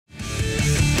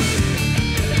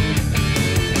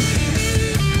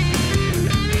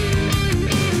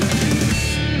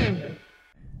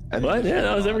What? Yeah,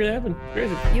 that was never gonna happen.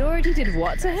 Crazy. You already did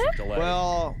what to him?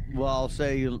 Well, I'll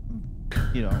say you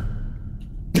know.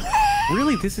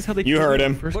 Really? This is how they. You heard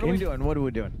him. What are we doing? What are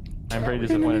we doing? I'm very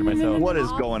disappointed in myself. What is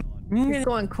going on? He's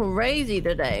going crazy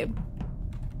today.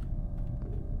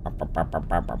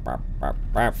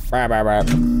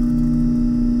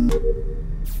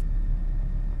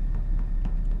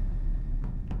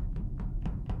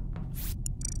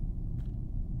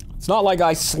 It's not like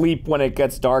I sleep when it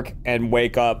gets dark and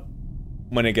wake up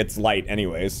when it gets light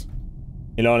anyways.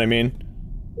 You know what I mean?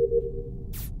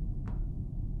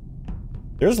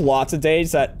 There's lots of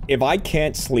days that if I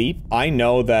can't sleep, I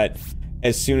know that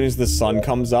as soon as the sun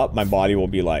comes up, my body will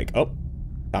be like, oh,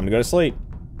 time to go to sleep.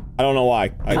 I don't know why.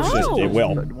 It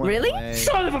will. Really?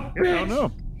 Son of a bitch! I don't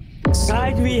know.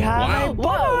 Guys, we have a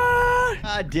bomber!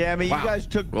 God damn it! You guys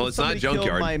took. Well, it's not somebody killed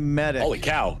junkyard. my medic. Holy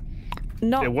cow.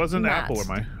 No. It wasn't Matt. Apple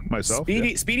or myself.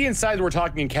 Speedy and Sides were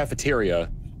talking in cafeteria.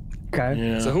 Okay.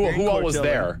 Yeah. So who all was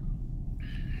there?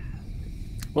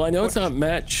 Well, I know it's not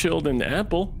Matt, Shield, and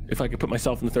Apple. If I could put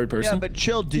myself in the third person. Yeah, but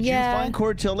Chill, did Yeah, you find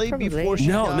Cortilli probably. before she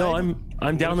died? No,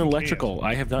 I'm down in electrical.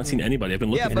 I have not seen anybody. I've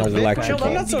been looking. Yeah, for but them. Vic, Shield,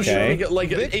 I'm not so sure. Okay. Like,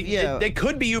 Vic, it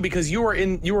could be you because you were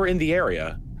in the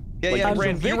area. Yeah, Like,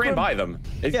 yeah. you ran by them.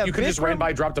 Yeah, You could just ran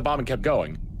by, dropped the bomb, and kept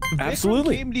going.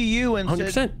 Absolutely. Vikram came to you and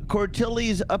 100%. said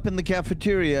Cortilli's up in the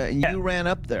cafeteria, and you ran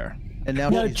up there. And now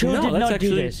No, she's Chill No, did that's not do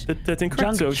actually this. that's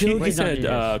incorrect. So Chill he did not said do this.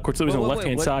 Cortilla was on the Wait,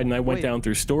 left-hand what? side, and I went Wait. down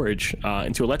through storage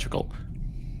into electrical.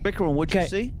 Vikram, what'd you Okay.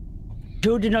 see?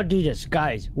 Chill did not do this.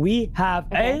 Guys, we have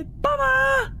a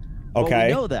bomber! Okay. Well,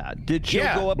 we know that. Did Chill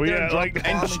Yeah. go up Well, there yeah, and drop like- the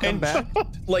bomb and come back?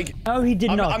 Like, No, he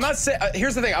did not. I'm not saying.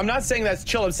 Here's the thing. I'm not saying that's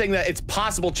Chill. I'm saying that it's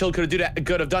possible Chill could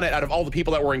have done it out of all the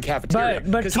people that were in cafeteria.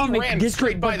 But Because Tom, he ran this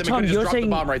straight could, by but them Tom, and could you're have just dropped saying,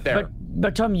 the bomb right there.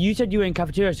 But Tom, you said you were in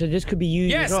cafeteria, so this could be you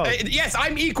Yes, as well. yes,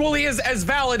 I'm equally as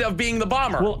valid of being the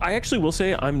bomber. Well, I actually will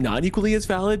say I'm not equally as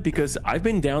valid because I've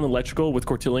been down electrical with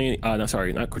Cortilli, no,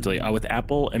 sorry, not Cortilli, with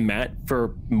Apple and Matt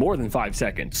for more than 5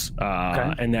 seconds,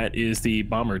 and that is the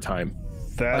bomber time.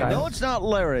 No, it's not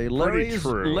Larry.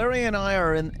 true. Larry and I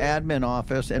are in admin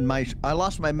office, and I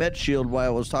lost my med shield while I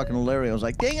was talking to Larry. I was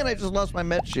like, dang it, I just lost my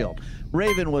med shield.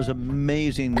 Raven was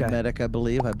amazing medic, I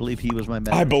believe. I believe he was my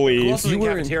medic. I Who believe. else was in You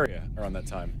were in- cafeteria around that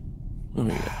time?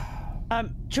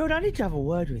 Chill, I need to have a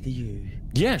word with you.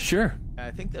 Yeah, sure. I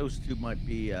think those two might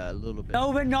be a little bit. No,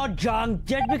 we're not drunk,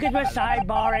 just because we're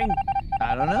sidebarring.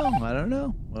 I don't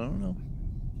know.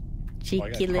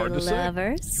 Cheeky little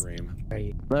lovers. Dream.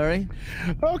 Larry?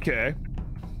 Okay.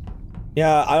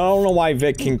 Yeah, I don't know why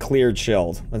Vic can clear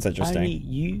Chilled. That's Only interesting.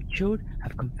 you, Chill,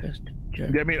 have confessed. Yeah,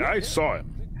 I mean, I saw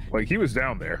him. Like, he was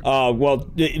down there. Well,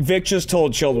 Vic just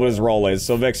told Chilled what his role is,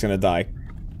 so Vic's gonna die.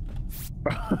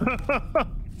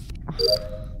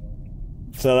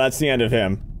 So that's the end of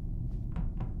him.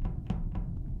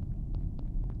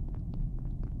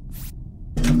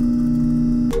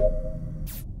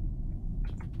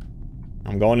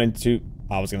 I'm going into...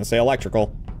 I was gonna say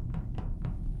electrical.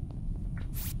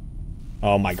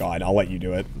 Oh my god, I'll let you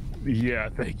do it. Yeah,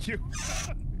 thank you.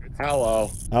 Hello.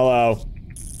 Hello.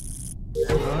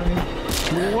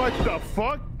 What the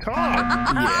fuck, Tom?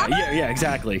 Yeah,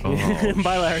 exactly.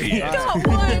 Bye, Larry. Got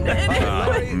one, and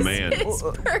Oh, man.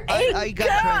 I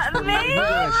got transported. Who did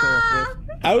I show up with?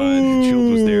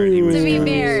 Shield was there and he was... To be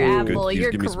fair, good. Apple, He was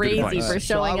you're giving me some good crazy advice. for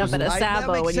showing up at a that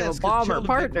Sabo makes when you have a sense, 'cause bomber Chill and Vikram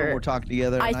partner. were talking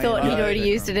together. I and thought he'd already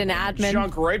used it in admin.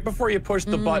 Junk, right before you pushed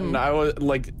the button, I was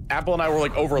like, Apple and I were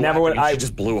like overlapping. Never would and she I-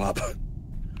 just blew up.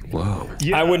 Whoa.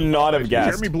 Yeah, I would not have guessed.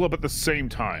 Jeremy blew up at the same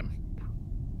time.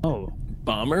 Oh.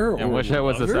 Bomber? Oh, Oh, or I wish I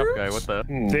was the lover? sub guy. What the?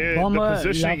 The Bomber,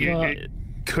 positioning, lava. it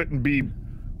couldn't be...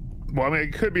 Well, I mean,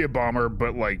 it could be a bomber,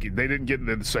 but, like, they didn't get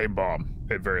into the same bomb,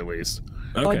 at very least.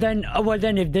 Okay. Well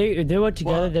then, if they were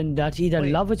together, then that's either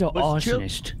wait, lovers or was Chill-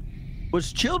 arsonist.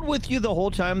 Was Chilled with you the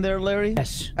whole time there, Larry?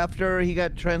 Yes. After he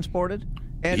got transported?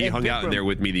 And He and hung out in Vikram- there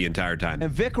with me the entire time.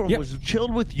 And Vikram Yep. was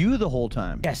Chilled with you the whole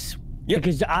time? Yes. Yep.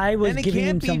 Because I was Then it giving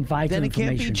him can't be. some vital Then it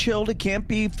can't information. be Chilled. It can't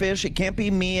be Fish. It can't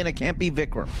be me, and it can't be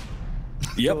Vikram.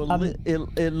 Yep. So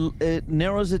it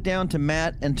narrows it down to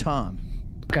Matt and Tom.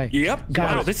 Okay. Yep.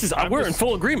 Guys, Wow, this is we're in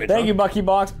full agreement. Thank huh? you, Bucky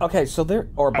Box. Okay, so there...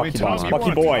 Or I mean, Bucky Tom, Box. you Bucky were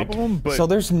on Boy. top of him, but- So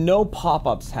there's no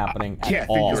pop-ups happening can't at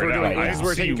all figure it out. right I now. just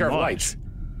We're taking see care of much. lights.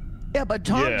 Yeah, but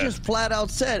Tom Yeah. just flat out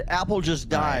said Apple just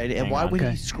died, and hang why on, would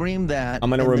okay. he scream that? I'm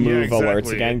gonna and then- remove Yeah, alerts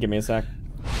exactly. again. Give me a sec.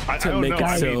 I To don't make know. it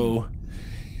I mean, so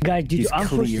guys, due He's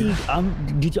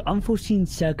to unforeseen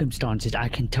circumstances, I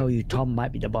can tell you Tom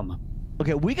might be the bomber.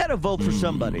 Okay, we got to vote for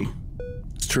somebody.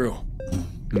 it's true. All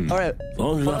right, As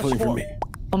long as you're not voting for me.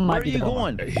 Tom where might are be you the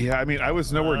bomber. going? Yeah, I mean, I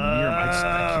was nowhere near him.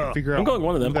 I can't figure out. I'm going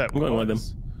one of them. who that I'm going one of them.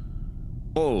 was.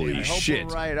 Holy I hope shit.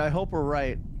 we're right. I hope we're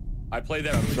right. I played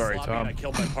that. Sorry, sloppy Tom. And I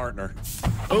killed my partner.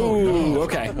 Oh,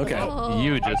 okay, okay.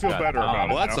 You I just feel got better about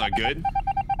it. Well, that's now. not good.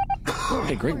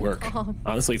 Hey, great work.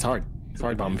 Honestly, it's hard. It's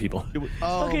hard bombing people.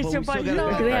 Oh, Okay, but so we still by gotta law-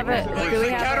 back Do we have up. a? Like, Do we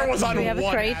the counter was on do we have a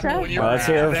one traitor? apple when you were Let's out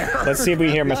hear. there. Let's see if we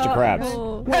can hear Mr. Krabs.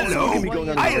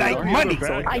 Hello. I like money.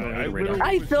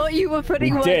 I thought you were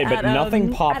putting We one did, but at,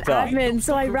 nothing popped at up. admin,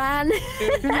 so I ran.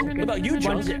 What about you,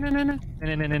 John?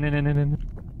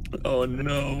 Oh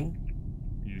no.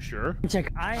 You sure?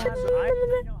 Check. I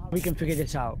know how we can figure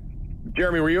this out.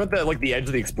 Jeremy, were you at the edge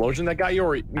of the explosion that got you?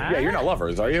 Or yeah, you're not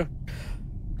lovers, are you?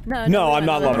 No, I'm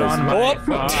not lovers.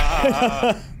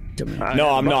 Oh. No,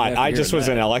 I'm not. I just was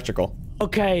in electrical.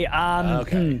 Okay.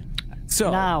 Okay. So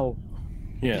Now,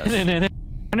 yes.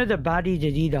 one of the bodies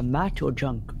is either Matt or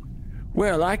Junk.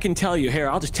 Well, I can tell you here.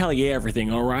 I'll just tell you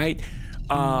everything. All right.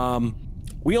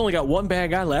 We only got one bad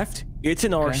guy left. It's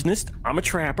an arsonist. I'm a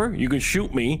trapper. You can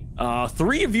shoot me.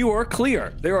 3 of you are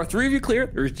clear. There are 3 of you clear.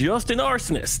 There's just an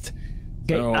arsonist.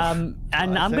 Okay, So, and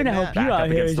I'm say gonna Matt. help you Back out up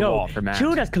here against as the well. wall for Matt.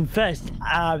 Shield has confessed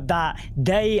that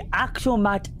they actual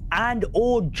Matt and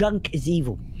or Junk is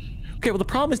evil. okay. Well, the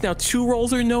problem is now 2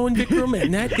 roles are known, Vikram,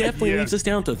 and that definitely leaves us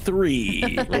down to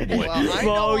 3. Well, I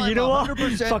Well, know you know what?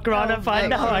 100% Fuck around and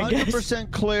find out, I guess.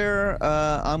 100% clear.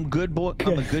 I'm good boy.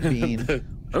 I'm a good bean.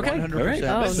 Okay, all right.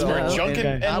 100%. Oh, This is where no. Junk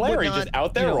and I would Larry not- just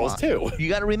out there you know, rolls too. You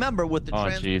got to remember with the Oh,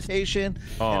 jeez. transportation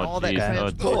Oh, and all that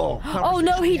jeez. transport. Oh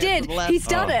no, he did. He's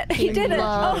done it. He did it.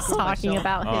 loves Oh. talking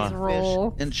about his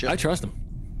role. And shit. I trust him.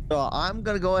 So I'm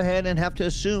gonna go ahead and have to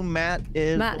assume Matt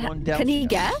is Matt, the one down. can he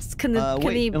guess? Can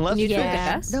Wait, he? unless Can you Fish-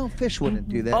 guess? No, Fish wouldn't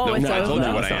do that. Oh, No, it's I told you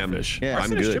over. what It's I not am. fish. Yeah. I'm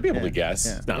Arsonist should be good. able to guess.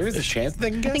 Yeah. not There's a fish. chance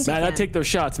they can guess. Matt, I'd take those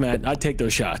shots, Matt. I'd take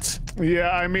those shots. Yeah,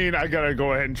 I mean, I gotta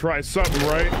go ahead and try something,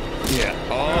 right? Yeah.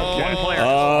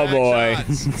 Oh boy.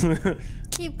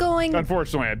 Keep going.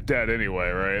 Unfortunately, I'm dead anyway,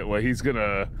 right? Like he's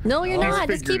gonna. No, you're not.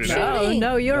 Just keep figured it out. shooting.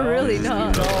 No, you're really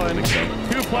not. 2 players.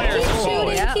 Keep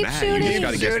shooting. yeah. Keep Matt, you shooting. just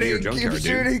gotta guess me or junkyard,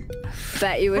 dude.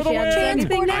 Bet you if you had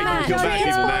anything Transporter, to Matt. Go back, keep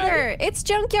it back. Transporter. It's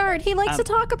junkyard. He likes to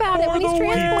talk about it when he's He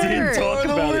transporter. didn't talk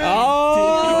about it.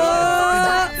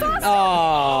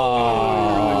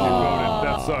 Oh.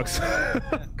 That sucks.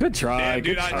 Good try. Damn,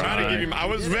 dude, I tried to give him. I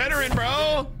was veteran,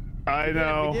 bro. I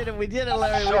know. We did it,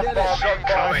 Larry. We did it.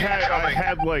 I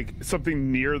had like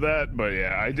something near that, but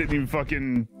yeah, I didn't even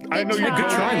fucking. I know you Good could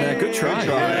try, Matt. Good try.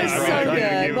 So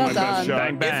good. Well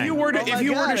done. If you were to, Oh my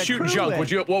God, shoot a Junk,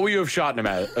 Crewmate. what would you have shot him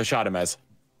as?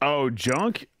 Oh,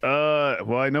 Junk?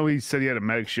 Well, I know he said he had a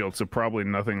mag shield, so probably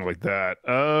nothing like that.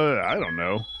 I don't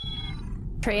know.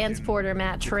 Transporter,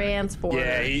 Matt. Transporter.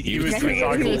 Yeah, he was He talking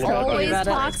always about it.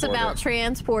 talks about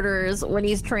transporters when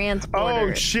he's transporter.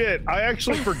 Oh shit! I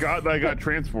actually forgot that I got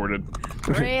transported.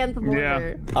 Transporter. I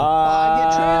get transported.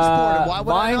 Why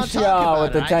would I not talk about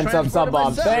with the it? 10 I sub sub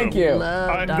bomb. transported Thank you.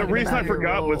 Love The talking reason I about your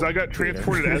forgot was role. I got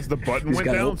transported as the button went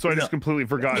gotta down, open so I just completely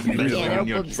forgot. He can't help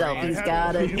himself. He's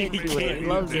got it. He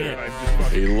loves it.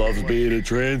 He loves being a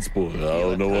transporter. I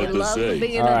don't know He loves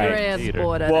being All a right.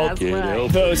 transporter. Well, That's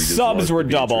right. the subs were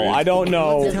double. I don't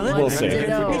know. We'll see.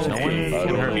 Hello.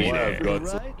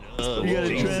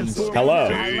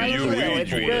 I like it. Though.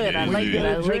 It's good. I like it.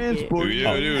 I like it.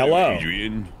 Hello.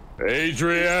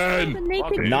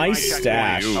 Adrian. Nice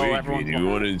stash. You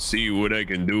want to see what I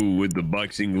can do with the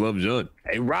boxing gloves on?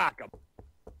 Hey, Rock.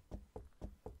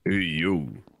 Hey, yo.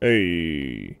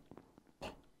 Hey.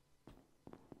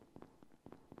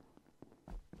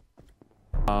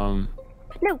 No,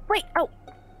 wait. Oh.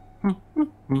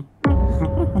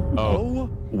 Oh.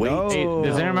 Wait. Hey,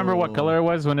 does anyone remember what color it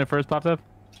was when it first popped up?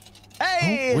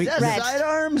 Hey, is that Red.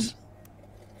 sidearms?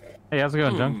 Hey, how's it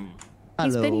going, Junk?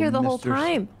 He's been Hello, here the whole Mr.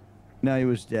 time. No, he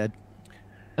was dead.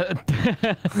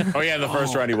 Oh yeah, the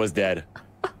first round he was dead.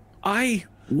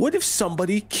 What if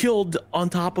somebody killed on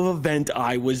top of a vent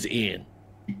I was in?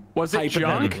 Was it Junk?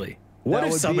 Hypothetically. What That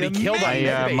if would somebody be killed on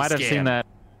I might have seen that.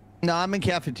 No, I'm in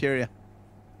cafeteria.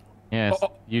 Yes,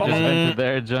 you just entered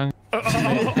there, Junk.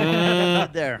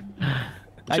 Not there.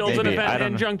 Children maybe, I event don't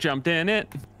and know. Junk jumped in it.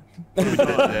 I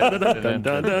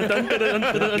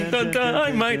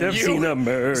might have seen a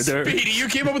murder. Speedy, you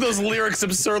came up with those lyrics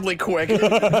absurdly quick.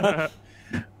 But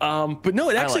no,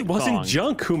 it actually like wasn't songs.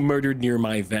 Junk who murdered near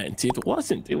my vent. It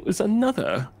wasn't. It was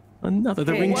another.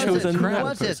 The ring chose Who another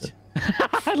was person.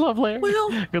 it? I love Larry.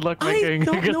 Well, good luck I making.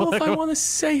 don't good know luck. if I want to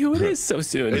say who it is so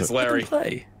soon. It's Let them Larry.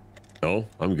 Play. No,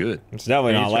 I'm good. It's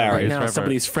definitely not Right Larry. now, Trevor.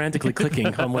 somebody's frantically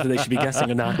clicking on whether they should be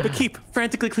guessing or not. But keep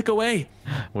frantically click away.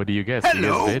 What do you guess? Do you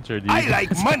guess bitch, or do you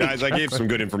like money. Guys, I gave some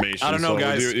good information. I don't know, so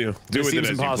guys. Do This with it seems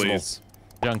as impossible. you please.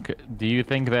 Junk, do you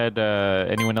think that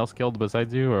anyone else killed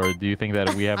besides you, or do you think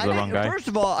that we have the wrong guy? First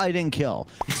of all, I didn't kill.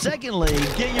 Secondly,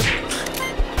 get your.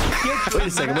 Wait a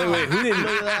second. Wait. Who did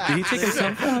he take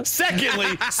himself?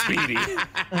 Secondly, Speedy.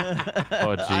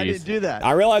 Oh, jeez. I didn't do that.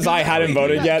 I realize I hadn't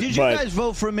voted yet, Did you but guys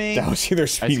vote for me? that was either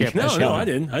Speedy or No, I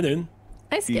didn't.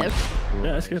 I skipped. Yeah,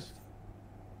 that's good.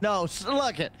 No,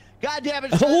 look it. God damn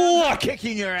it! Look. I'm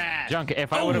kicking your ass. Junk,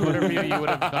 if I would have voted for you, you would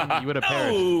have perished.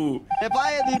 Oh, If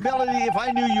I had the ability, if I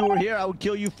knew you were here, I would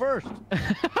kill you first.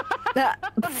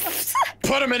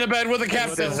 Put him in a bed with the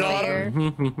captain's daughter. Put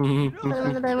him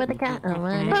in the bed with the cat. Oh,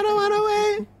 I don't want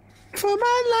to wait for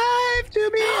my life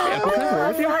to be over. I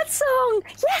love that song.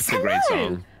 Yes, It's a great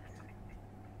song.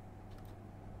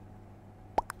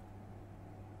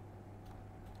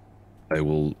 I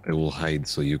will hide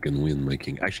so you can win, my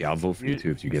king. Actually, I'll vote for you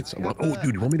too if you get some. Oh,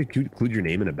 dude, you want me to include your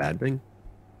name in a bad thing?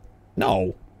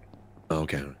 No.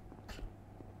 Okay.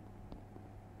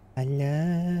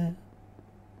 Hello.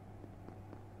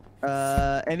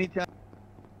 Anytime.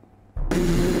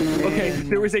 okay.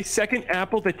 There was a second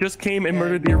apple that just came and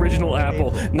murdered the original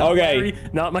apple. Not Okay. Larry,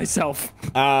 not myself.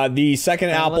 The second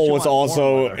apple you was want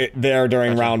also warm weather. there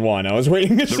during round 1. I was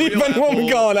waiting to see if real anyone would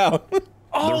apple- call it out.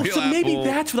 Oh, real so maybe apple-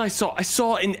 that's what I saw. I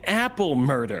saw an apple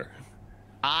murder.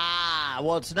 Ah,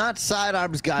 well, it's not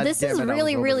sidearms, God This damn is it, I was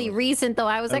really, over really it. recent, though.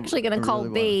 I was actually going to call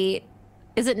really bait.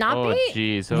 Is it not Oh, bait?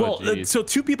 jeez. Well, Oh, jeez. so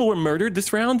 2 people were murdered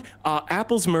this round.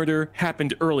 Apple's murder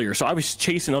happened earlier, so I was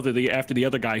chasing after the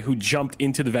other guy who jumped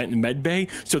into the vent in med bay.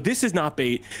 So this is not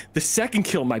bait. The second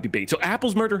kill might be bait. So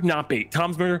Apple's murder, not bait.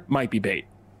 Tom's murder might be bait.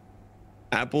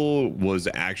 Apple was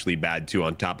actually bad too,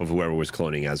 on top of whoever was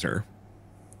cloning as her.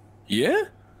 Yeah?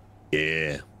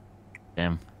 Yeah.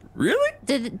 Damn. Really?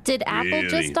 Did Apple Really?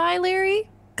 just die, Larry?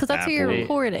 Because that's what you're Apple-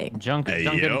 reporting. Junk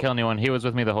didn't yep. kill anyone. He was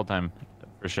with me the whole time,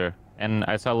 for sure. And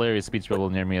I saw Larry's speech bubble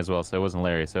near me as well, so it wasn't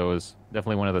Larry. So it was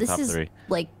definitely one of the This top is 3.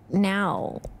 like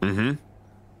now. Mm-hmm.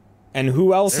 And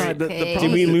who else? Okay.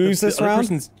 Did we lose this other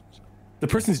round? The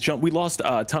person's jump. We lost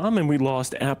Tom and we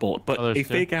lost Apple, but there's a 2.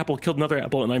 fake apple killed another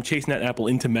apple, and I'm chasing that apple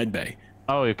into med bay.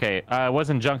 Oh, okay. It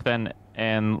wasn't Junk then,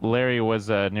 and Larry was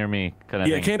near me. Kind of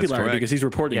Yeah, thing. it can't be That's Larry correct. because he's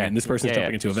reporting it, and this person's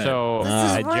jumping into a vent. So, This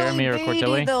is Jeremy or really baity,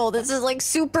 Cortilli? though. This is like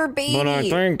super baby. But I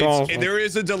think There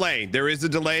is a delay. There is a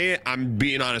delay. I'm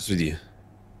being honest with you.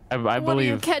 I What are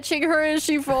you believe. catching her as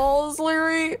she falls,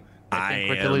 Larry? I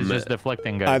think Cortilli's just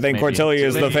deflecting, guys. I think maybe. Cortilli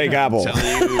is the fake apple. I'm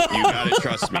telling you, you gotta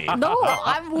trust me. No,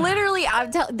 I'm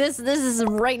telling this is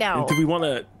right now. Do we want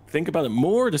to think about it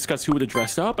more? Discuss who would have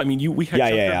dressed up? I mean, we had Yeah,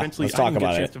 Jester yeah. eventually. Let's talk I didn't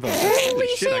about get a it. chance to vote. Holy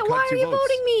shit, I shit, caught why 2 are you votes.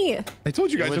 voting me? I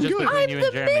told you guys It I'm was just good. between I'm you and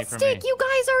the Jeremy for me. mystic. You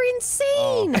guys are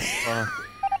insane.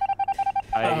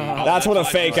 That's what a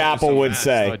fake apple would Oh,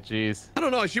 say. jeez. I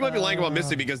don't know. She might be lying about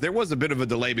Mystic because there was a bit of a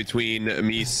delay between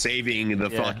me saving the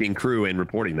Yeah. fucking crew and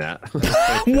reporting that.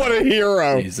 What a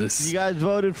hero. Jesus. You guys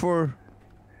voted for.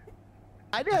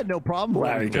 I had no problem with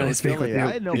Larry, it. can I speak with you?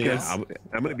 I had no Yeah, problem.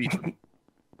 I'm gonna be.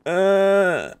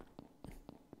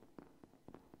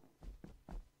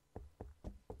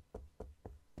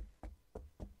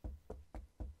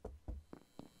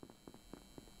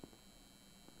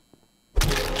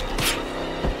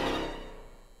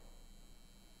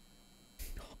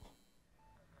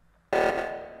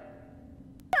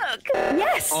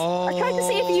 Yes. I tried to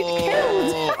see if you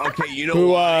killed. Oh, okay, you know Who,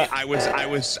 why? I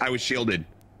was shielded.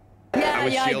 Yeah,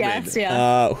 was yeah, I shielded. guess.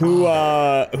 Yeah.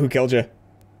 Who killed you?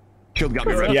 Shield got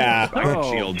me red. Yeah. I got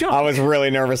shield. I was really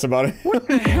nervous about it. What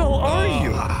the hell are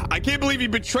you? I can't believe he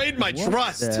betrayed my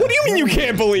trust. What do you mean you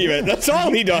can't believe it? That's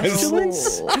all he does.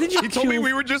 He told me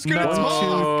we were just gonna One,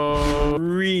 talk. 2,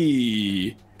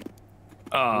 3.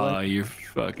 Oh, you're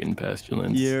fucking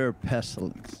pestilence. You're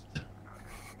pestilence.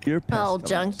 You're Oh, pestilence.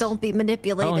 Junk, don't be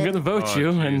manipulated. Well, I'm gonna vote Oh, you,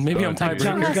 and jeez. maybe Oh, I'm Junk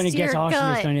Junk is tiebreaker. going to get Your arsonist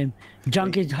gut. on him.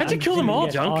 Junk is. How'd you kill them all,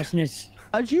 get Junk? Arsonist.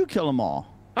 How'd you kill them all?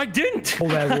 I didn't. Oh,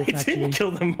 werewolf, I didn't actually.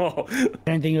 kill them all. I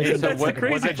don't think it was. So That's what, the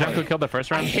crazy was it Junk who killed the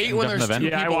first round? I hate when Jumped in there's the two vent?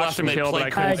 people Yeah, I watched left him and they kill, but play I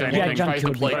couldn't say cool. yeah, anything. Junk Tries to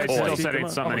killed play me. I cool. still said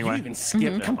it's something You anyway. even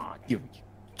skipped. Come on, you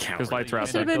coward. Because lights are out.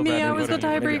 Should've been me. I was the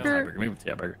tiebreaker. Maybe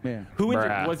tiebreaker. Yeah. Who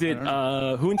Bruh. was it?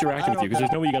 Who interacted with you? Because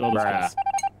there's nobody got all those Bruh. guys.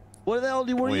 What the hell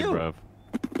were Wait, you? bruv.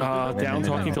 Down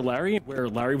talking to Larry, where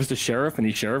Larry was the sheriff and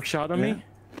he sheriff shot on me.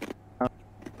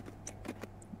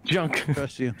 Junk.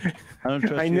 Trust you. I don't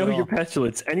trust I you know at you're all.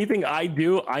 pestilence. Anything I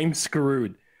do, I'm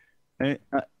screwed. Hey,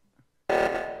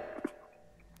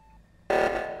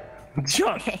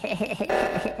 Junk.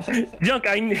 Junk,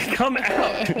 come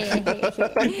out.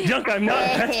 Junk, I'm not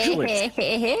pestilence.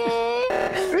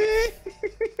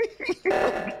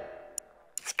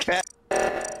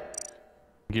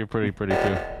 You're pretty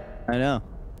too. I know.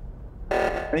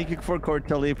 Thank you for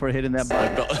Cortelli for hitting that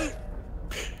button.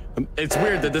 It's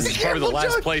weird that this is probably the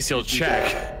last place he'll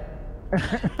check.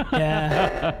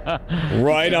 Yeah.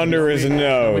 Right under his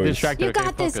nose. You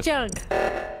got this, Junk.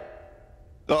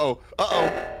 Uh-oh.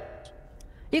 Uh-oh.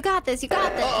 You got this. You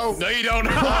got this. Uh-oh. No, you don't.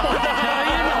 Oh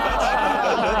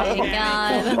my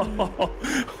god.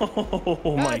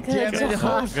 Oh my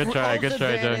God. Good try,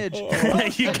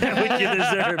 Junk. You get what you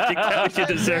deserve. You get what you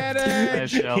deserve.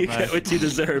 Nice job, You man. get what you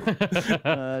deserve.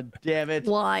 Damn it.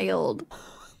 Wild.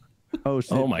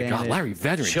 Oh my God, Larry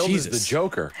Veteran. Chilled is Jesus. the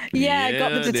Joker. Yeah, I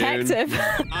got the dude. detective.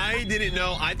 I didn't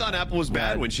know. I thought Apple was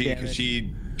bad when she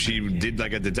did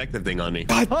like a detective thing on me.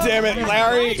 God damn it,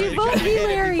 Larry. You both be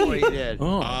Larry.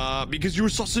 Because you were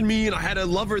sussing me and I had a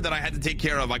lover that I had to take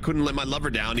care of. I couldn't let my lover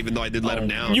down, even though I did let him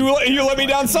down. You let me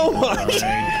down so much.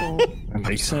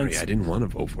 I'm sorry, I didn't want to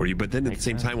vote for you, but then at the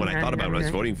same time, when I thought about it, when I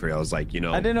was voting for you, I was like, you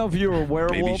know, I didn't know if you were a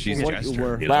werewolf maybe she's or what Jester. you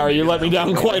were. You know, Larry, you let me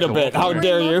down quite a bit. How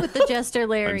dare We're in you? love with the Jester,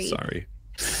 Larry. I'm sorry.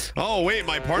 Oh wait,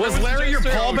 my partner Was Larry your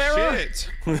Jester? pallbearer? Shit.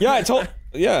 Yeah, I told.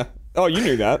 Yeah. Oh, you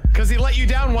knew that. Because he let you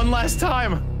down one last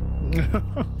time.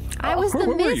 I was the where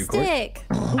were you, Court? mystic.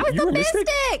 I was You the were Mystic?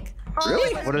 mystic.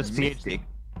 Really? What is PhD?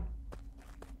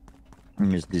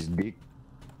 Mystic.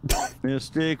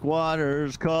 Mystic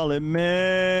waters calling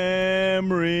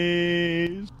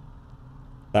memories.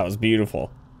 That was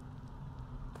beautiful.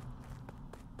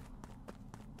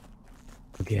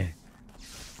 Okay.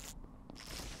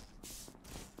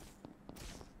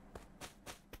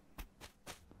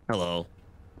 Hello.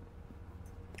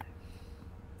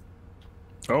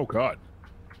 Oh God.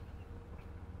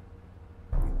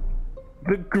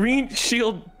 The green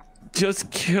shield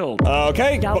just killed.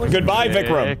 Okay. Goodbye, Vic.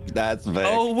 Vikram. That's Vic.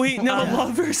 Oh wait, no,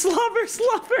 lovers.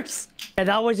 Yeah,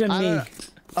 that wasn't me.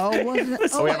 Oh, wasn't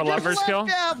it? So we have a lovers kill?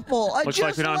 Apple. Looks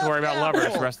like we don't have to worry about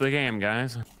lovers the rest of the game,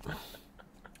 guys.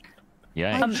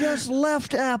 Yeah. I just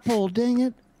left Apple, dang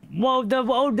it. Well, the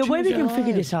way we can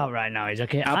figure this out right now is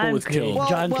okay. Apple I'm was clear. killed.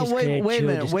 Junk is clear. wait a Shield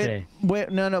minute. is clear.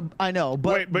 Wait, no, I know.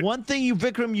 But, one thing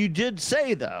Vikram, you did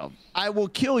say though, I will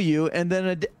kill you, and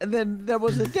then there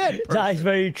was a dead person. That is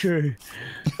very true.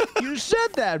 You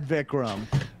said that, Vikram.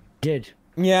 Did.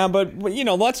 Yeah, but you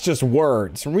know, that's just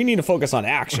words. We need to focus on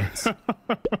actions.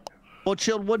 Well,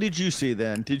 Chilled, what did you see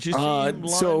then? Did you see him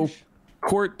So lunge?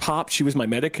 Court popped. She was my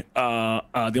medic. The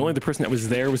only other person that was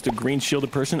there was the green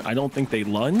shielded person. I don't think they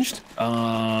lunged.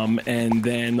 And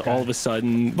then all of a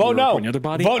sudden, Vote no. Another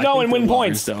body. Vote no and win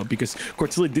points. Though, because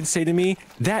Cortilla did say to me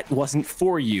that wasn't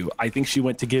for you. I think she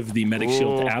went to give the medic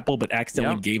shield to Apple, but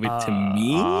accidentally gave it to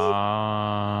me.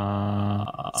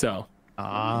 So.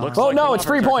 Looks Oh like no, the it's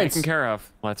 3 lovers are points. Taken care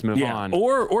of. Let's move on.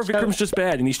 Or Vikram's just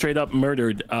bad and he straight up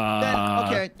murdered.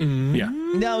 Okay. Yeah.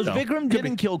 Now, if So, Vikram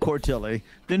didn't kill Cortilli,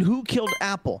 then who killed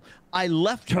Apple? I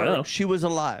left I don't her. know. She was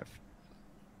alive.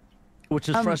 Which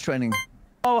is frustrating.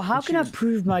 Oh, how can I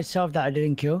prove myself that I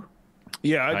didn't kill?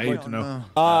 Yeah, I'd like to know.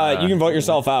 You can vote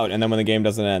yourself out, and then when the game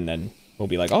doesn't end, then we'll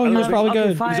be like, oh, he was probably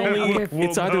good. Fine, okay,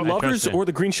 It's either lovers or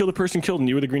the green shielded person killed and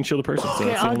you were the green shielded person. So okay,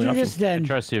 that's the I'll only do option. this then.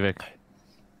 Trust you, Vic.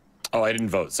 Oh, I didn't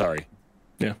vote. Sorry.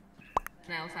 Yeah.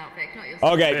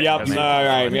 Okay, yep. All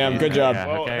right, yeah, good job. Yeah,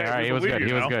 okay, all right. He was good.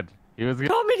 He was good. He was good.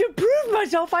 Got me to prove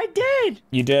myself. I did.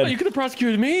 You did. Oh, you could have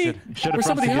prosecuted me Should or have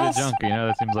somebody prosecuted else. Junk. You know,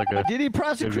 that seems like a. Did he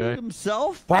prosecute guy.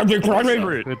 himself?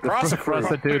 Prosecuted.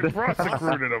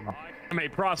 Prosecuted him. I'm a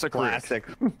prosecutor. Classic.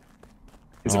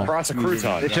 It's a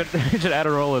prosecruton. They should add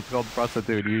a role. It's called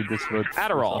prostitute. You just would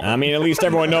Adderall. I mean, at least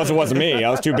everyone knows it wasn't me. I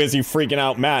was too busy freaking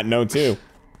out Matt, no, too.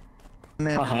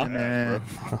 I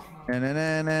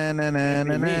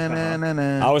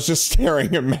was just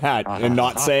staring at Matt and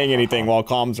not saying anything while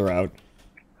comms are out.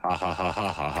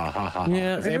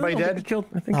 Yeah. Is anybody dead? Killed.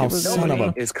 I think Oh, it was son of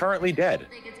a... Is currently dead.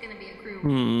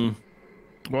 Well,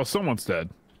 someone's dead.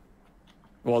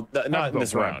 Well, not in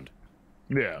this round.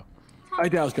 Yeah. I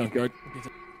doused Junkyard.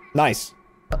 Nice.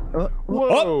 Whoa!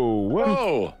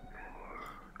 Whoa!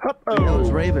 That was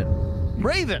Raven.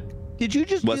 Raven! Did you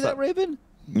just What's do that, up? Raven?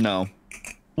 No.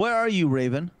 Where are you,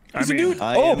 Raven? I mean,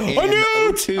 I am in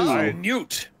O2.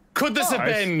 Newt. Could this have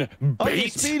been Okay,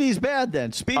 bait? Speedy's bad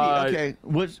then. Speedy, okay.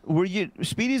 Were you?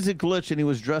 Speedy's a glitch, and he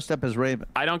was dressed up as Raven.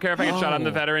 I don't care if I get shot. I'm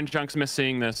the veteran. Junk's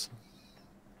misseeing this.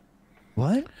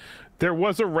 What? there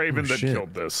was a Raven that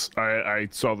killed this. I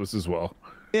saw this as well.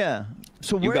 Yeah.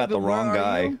 So You got the wrong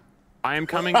guy. I am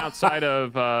coming outside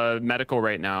of medical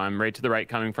right now. I'm right to the right,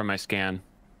 coming from my scan.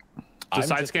 So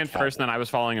side scan first, and then I was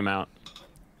following him out.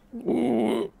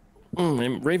 Raven,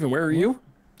 where are you?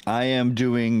 I am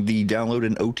doing the download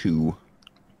in O2.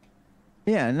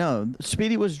 Yeah, no.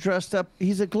 Speedy was dressed up.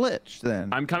 He's a glitch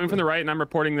then. I'm coming from the right, and I'm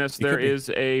reporting this. There is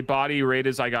a body right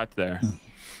as I got there.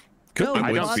 No,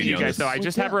 I don't Speedy see you on guys, this. though. I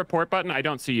just have a report button. I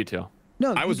don't see you two.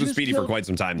 No, I you was with just Speedy for killed- quite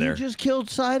some time there. You just killed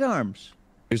Sidearms.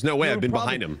 There's no way I've been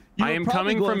behind him. I am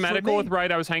coming from medical with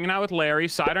Wright. I was hanging out with Larry.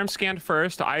 Sidearm scanned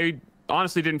first. I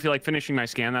honestly didn't feel like finishing my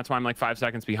scan. That's why I'm like 5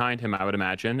 seconds behind him, I would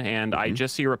imagine. And I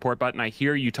just see a report button. I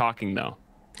hear you talking, though.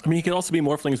 I mean, he could also be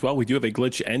Morphling as well. We do have a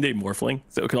glitch and a Morphling,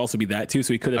 so it could also be that too.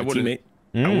 So he could have a teammate.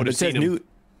 I would have seen him. Newt.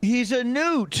 He's a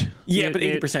newt. Yeah, but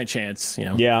 80% chance, you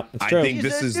know. Yeah, it's true. I think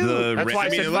this is the. That's why I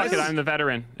said, fuck it, I'm the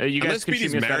veteran. You guys can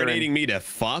Speedy's shoot me as marinating veteran. me to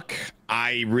fuck,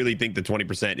 I really think the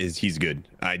 20% is he's good.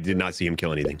 I did not see him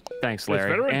kill anything. Thanks,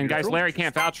 Larry. And guys, Larry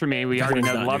can't vouch for me. We already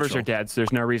know the lovers are dead, so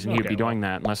there's no reason he'd be doing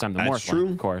that unless I'm the That's Morphling, true.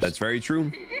 of course. That's very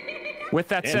true. With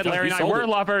that said, Larry and I were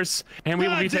lovers, and we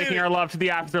will be taking our love to the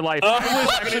afterlife. I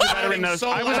was actually the veteran. I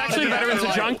was actually the veteran.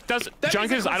 So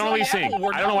Junk is. I don't know what he's seeing.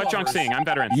 I don't know what Junk's seeing. I'm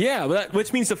veteran. Yeah,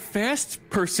 which means the fast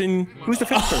person. Who's the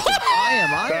fast person? I am.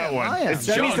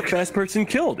 That means the fast person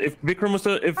killed. If Vikram was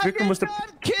the. Kill. If Vikram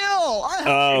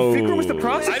was the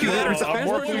prosecutor.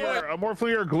 A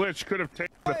Morphling glitch could have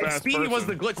taken the fast Speedy was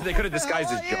the glitch. They could have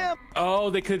disguised as Junk. Oh,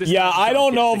 they could have. Yeah, I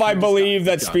don't know if I believe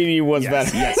that Speedy was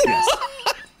that. Yes.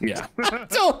 Yeah. I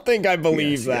don't think I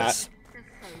believe that.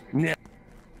 Yeah.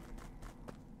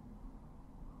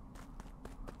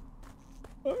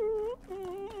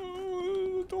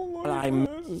 I'm.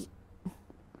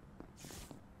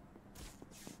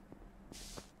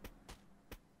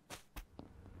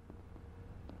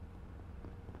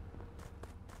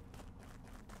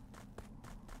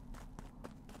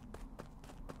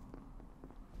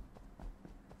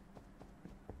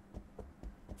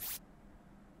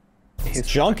 His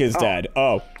Junk is dead.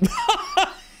 Oh.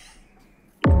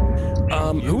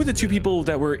 Who were the two people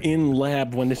that were in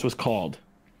lab when this was called?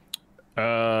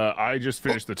 I just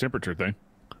finished the temperature thing.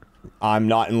 I'm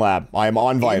not in lab. I am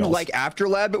on vitals. Like after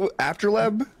lab?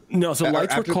 No, so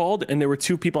lights were called, and there were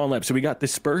two people on lab. So we got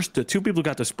dispersed. The two people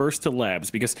got dispersed to labs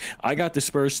because I got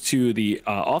dispersed to the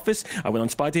office. I went on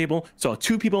spy table, saw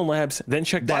two people in labs, then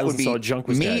checked vitals and saw Junk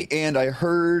was me, dead. and I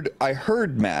heard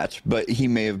Matt, but he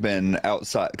may have been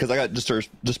outside because I got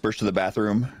dispersed to the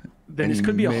bathroom. Then this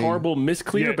could be a horrible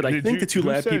misclear, but I think the two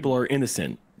lab people are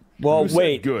innocent. Well,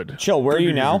 wait. Good. Chill. Where are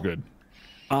you now? Good.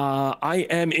 I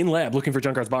am in lab looking for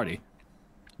Junkard's body.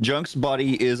 Junk's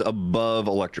body is above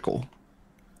electrical.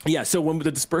 Yeah, so when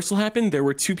the dispersal happened, there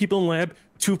were two people in lab,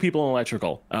 two people in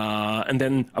electrical. And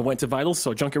then I went to vitals,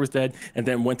 so Junker was dead, and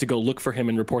then went to go look for him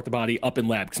and report the body up in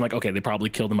lab. Because I'm like, okay, they probably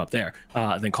killed him up there.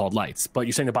 And then called lights. But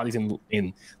you're saying the body's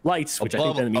in lights, which I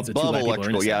think then means the two lab people are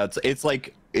innocent. Yeah, it's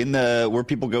like in the where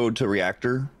people go to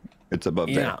reactor. It's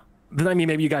above there. Then I mean,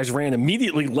 maybe you guys ran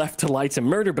immediately left to lights and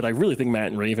murder, but I really think Matt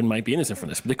and Raven might be innocent for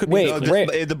this. But they could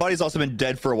be. The body's also been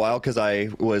dead for a while because I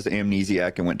was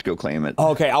amnesiac and went to go claim it.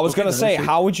 Okay, I was gonna say,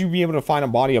 how would you be able to find a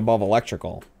body above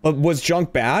electrical? Was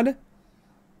Junk bad?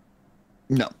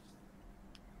 No.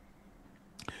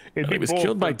 He was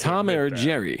killed by Tom or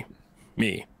Jerry.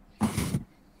 Me.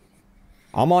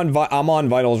 I'm on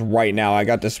vitals right now. I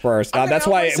got dispersed. That's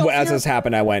why as this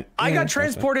happened, I went. I got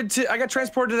transported to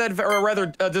that, or rather,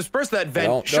 dispersed to that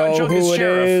vent. Don't know who it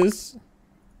is.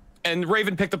 And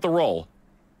Raven picked up the role.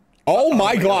 Oh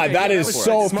my God, that is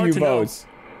so few votes.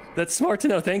 That's smart to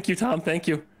know. Thank you, Tom. Thank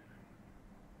you.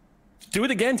 Do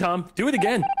it again, Tom. Do it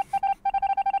again.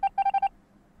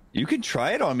 You can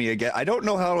try it on me again. I don't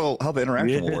know how the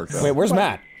interaction will work. Though. Wait, where's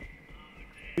Matt?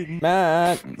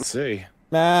 Matt. Let's see.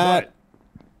 Matt.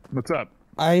 What's up?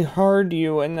 I heard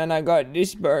you and then I got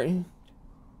dispersed.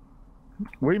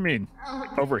 What do you mean?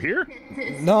 Over here?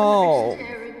 No.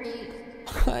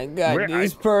 I got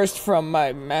dispersed from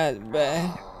my mat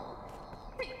bag.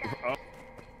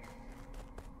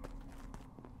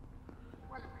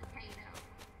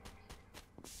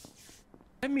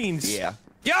 That means yeah.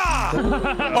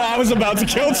 Oh, I was about to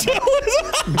kill Chillis. I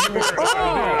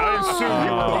assumed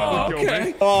you were about to kill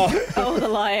me. Oh, the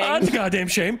lying. That's a goddamn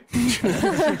shame.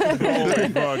 I've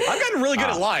gotten really good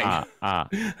at lying.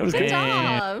 That was good.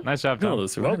 Nice job, Tom.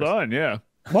 Well done, yeah.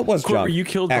 What was Court, Junk? were you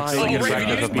killed by?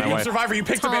 Survivor. You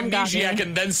picked up Amnesiac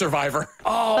and then Survivor.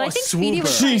 Oh, but I think Speedy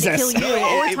was trying to kill you,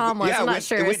 or Tom was. I'm not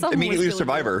sure. Someone immediately was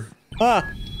Survivor.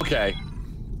 Okay.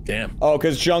 Damn. Oh,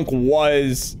 because Junk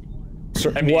was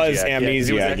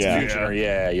Amnesiac.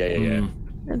 Yeah.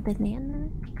 A banana.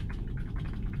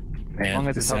 Man, As long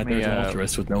as it's helped me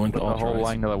with no one to the whole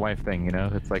lying to the wife thing, you know?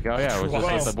 It's like, oh yeah, we'll just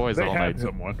hate the boys all night.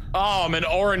 Oh, I'm an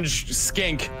orange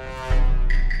skink.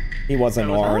 He was an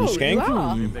orange skink.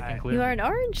 You are an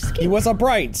orange skink. He was a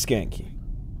bright skink.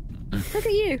 Look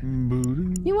at you.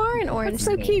 You are an orange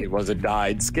skink. So cute. He was a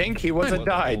dyed skink. He was a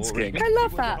dyed skink. I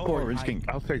love that. Orange skink.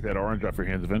 I'll take that orange off your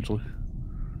hands eventually.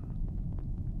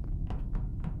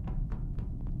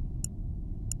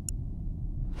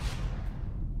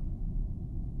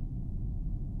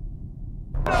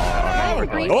 the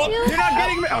green Oh. shield? You're not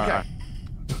getting me. Okay.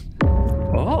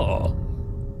 Oh.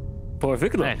 Poor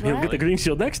Victor. He'll get the green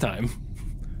shield next time.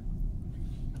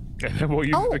 Well,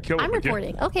 you Oh, kill him I'm again.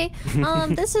 reporting. Okay.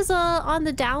 This is on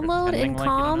the download in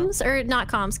comms, or not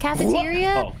comms,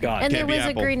 cafeteria. Oh, God. And there was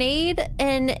a grenade,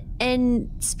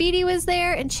 and Speedy was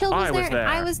there, and Chill was there, and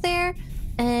I was there,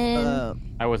 and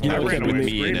I was That not. would be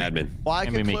me and admin. Well, I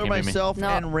can clear myself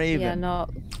and Raven. Yeah, no.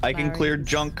 I can clear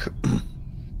junk.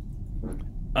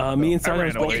 Me and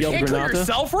Siren both yelled Granata.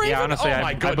 Yourself, Raven? Yeah, honestly, oh my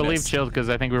I goodness. believe Chill because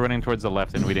I think we were running towards the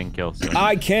left and we didn't kill. So.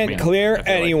 I can't clear I feel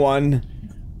like- anyone.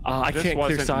 I This can't clear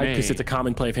wasn't side me. because it's a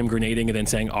common play of him grenading and then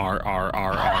saying R, R,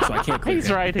 R, R. So I can't clear He's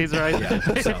him. right. He's right.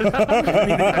 That's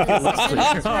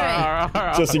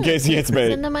right. Just in case he gets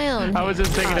bait. Into my own. I was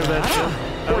just thinking of that.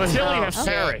 Cortilli has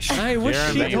perished. I wish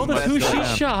she told us who she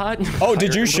shot. Oh,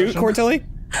 did you shoot, Cortilli?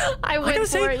 I went gotta for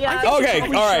say, it, yeah. Okay,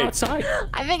 all right.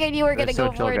 I figured you were gonna So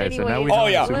go chill, for it guys. So now anyway. we know Oh,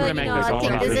 yeah. Superman No, goes I all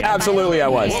think in. this is in my Absolutely, I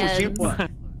was. hands.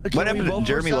 What happened to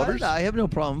Jeremy Lovers? I have no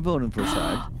problem voting for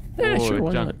side. Yeah, Oh, sure,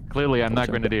 why John, not? clearly, I'm not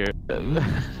Grenadier.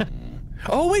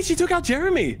 Oh, wait, she took out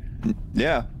Jeremy.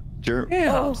 Yeah.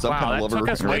 Yeah. Some Wow, kind that of took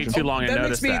us way too long to That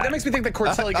notice makes me. that. That makes me think that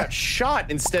Cortilli got shot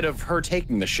instead of her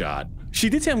taking the shot. She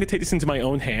did say I'm going to take this into my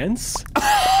own hands.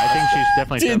 I think she's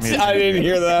definitely. I didn't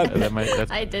hear that.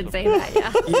 That's, I did say that,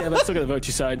 yeah. Yeah, but I'm still going to vote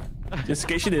your side. Just in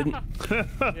case you didn't.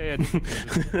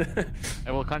 yeah.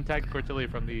 I will contact Cortilli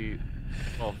from the.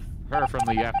 Well, her from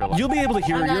the afterlife. You'll be able to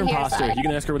hear I'm your on your imposter. side. You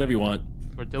can ask her whatever you want.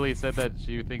 Cortilli said that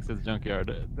she thinks it's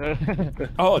junkyard.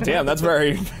 Oh, damn, that's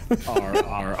very.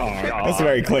 That's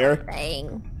very clear.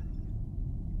 Dang.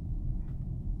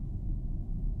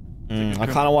 I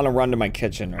kind of want to run to my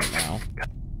kitchen right now.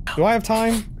 Do I have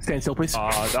time? Stand still, please. I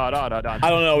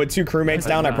don't know. With 2 crewmates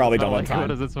down, I probably don't have What time.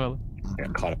 does it smell?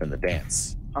 Got caught up in the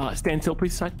dance. Stand still,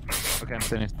 please, side. Okay, I'm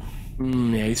standing.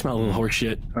 Yeah, you smell a little horse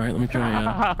shit. All right, let me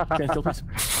try. Stand still, please.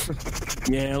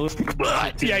 Yeah, a little.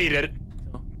 Yeah, you did it.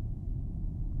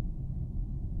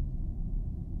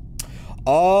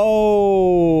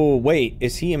 Oh, wait.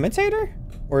 Is he imitator?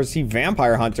 Or is he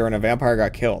vampire hunter and a vampire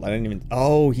got killed? I didn't even.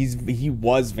 Oh, he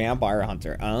was vampire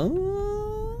hunter. Oh.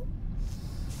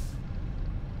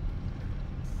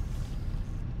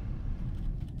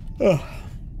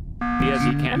 Yes,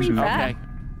 you can. Okay.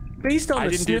 Based on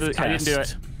the sniff test. I didn't do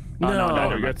it. No.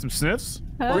 Oh, you got some sniffs?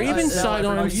 Raven's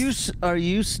sidearms. Are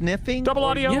you sniffing? Double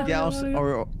audio?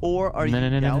 Or, are you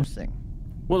dousing?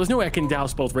 Well, there's no way I can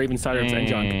douse both Raven sidearms and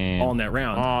junk all in that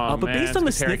round. Oh, but based on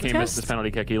the sniff missed his test,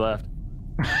 penalty kick. He left.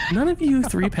 none of you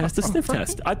 3 passed the sniff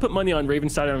test. I'd put money on Raven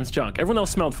sidearms junk. Everyone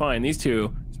else smelled fine. These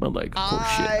 2 smelled like horse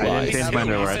shit. I didn't change my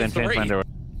underwear. I didn't change my underwear.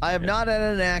 I have not had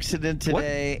an accident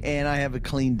today, and I have a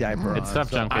clean diaper on. It's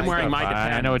stuff junk. I'm wearing my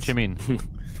Depends. I know what you mean.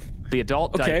 The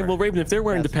adult Okay, diaper. well, Raven, if they're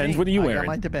wearing That's Depends, me. what are you I got wearing?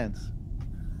 my Depends.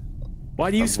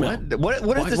 Why do you smell?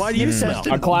 What is this? Why do you smell?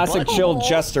 A classic chill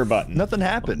Jester button. Nothing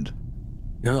happened.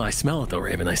 No, I smell it though,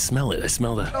 Raven. I smell it. I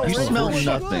smell the. You smell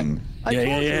nothing.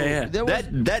 Yeah.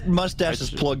 That mustache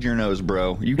is plugged your nose,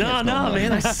 bro. You No, can't smell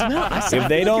man. I smell. I smell If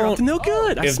they like you're up don't, to no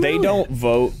good. I if they smell don't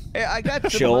vote I got the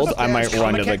chilled, I might mustache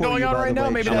run to check the. going on right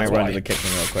now? Maybe I might that's run why. to the kitchen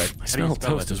real quick. I smell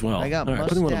toast as well. I got All right,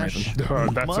 put him on mustache. That's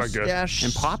not good. Mustache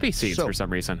And poppy seeds soap. for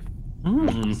some reason.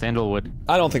 Sandalwood.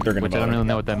 I don't think they're gonna Which I vote. don't really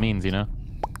know what that means, you know?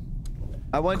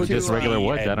 I went to Just regular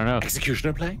wood, I don't know.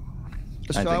 Executioner play?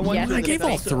 So I went to I the gave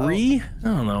all festival. 3. I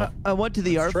don't know. I went to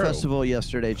the art true. festival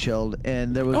yesterday, chilled,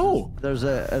 and there was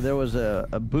there was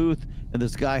a booth, and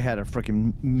this guy had a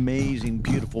freaking amazing,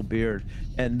 beautiful beard,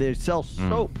 and they sell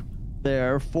soap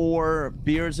there for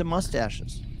beards and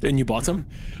mustaches. And you bought some?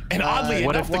 And oddly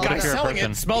what enough, if the guy you're a selling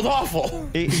person? it smelled awful.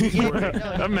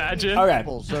 Imagine. Okay.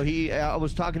 So I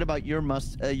was talking about your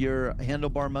your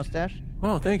handlebar mustache.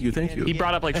 Oh, thank you. He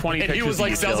brought up like 20 And pictures. he was like,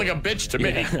 of you, sounds Chill. like a bitch to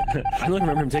me. I don't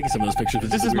remember him taking some of those pictures.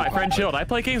 This is my friend Chilled. I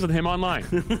play games with him online.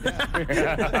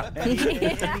 And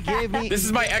he gave me. This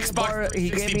is my Xbox He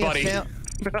gave 360 me buddy. a sample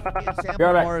Be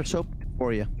right back. bar of soap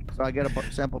for you. So I got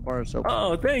a sample bar of soap.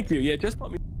 Oh, thank you. Yeah, just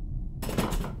bought me.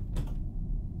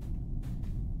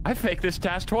 I faked this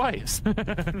task twice. That's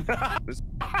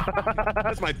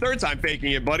my 3rd time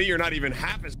faking it, buddy. You're not even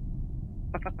half as.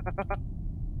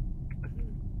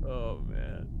 Oh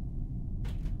man.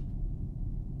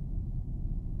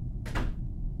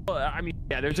 Well, I mean,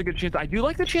 yeah, there's a good chance. I do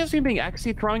like the chance of him being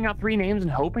actually throwing out 3 names and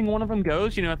hoping one of them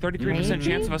goes. You know, a 33%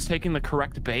 chance of us taking the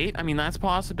correct bait. I mean, that's a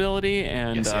possibility.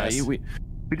 And Yes. we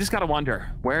just gotta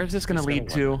wonder, where is this gonna lead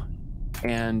to?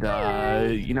 And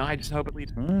you know, I just hope it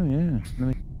leads. Oh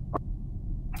yeah.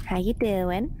 How you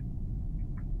doing?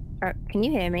 Can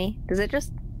you hear me? Does it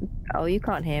just... Oh, you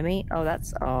can't hear me? Oh, that's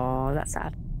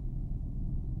sad.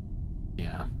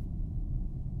 Yeah.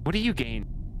 What do you gain?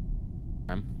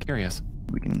 I'm curious.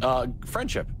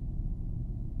 Friendship.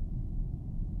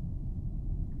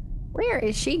 Where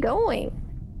is she going?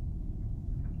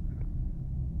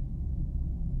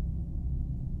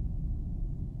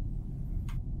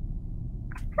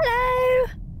 Hello.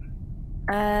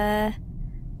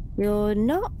 You're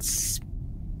not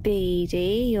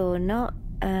Speedy. You're not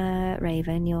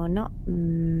Raven. You're not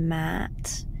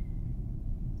Matt.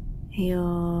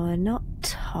 You're not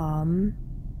Tom.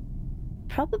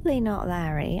 Probably not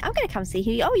Larry. I'm gonna come see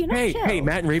who. Oh, you're not. Hey,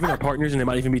 Matt and Raven are partners, and they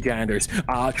might even be janitors.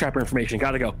 Trapper information.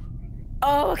 Gotta go.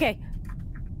 Oh, okay.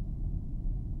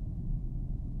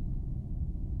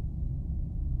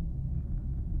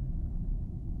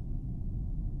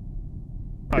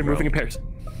 They're moving in pairs.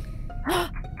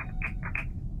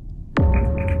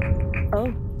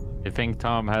 Oh. I think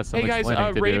Tom has some Hey guys,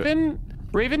 explaining to do.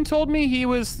 Raven told me he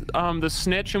was the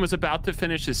snitch and was about to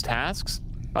finish his tasks.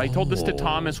 I told this to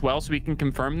Tom as well, so we can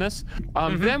confirm this.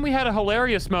 Then we had a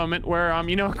hilarious moment where,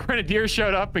 you know, a grenadier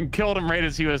showed up and killed him right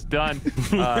as he was done.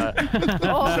 So,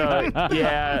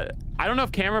 yeah, I don't know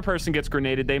if camera person gets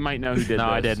grenaded. They might know who did this. No,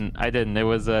 I didn't. It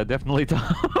was definitely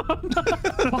Tom.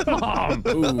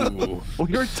 Ooh.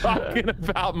 We were talking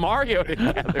about Mario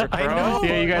together, bro. I know.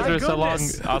 Yeah, you guys were so long,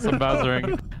 awesome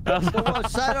Bowsering.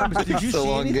 Did you see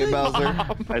anything?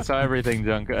 I saw everything,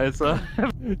 Junk. I saw.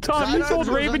 Tom, you told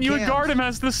Raven you would guard him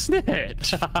as the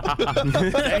snitch.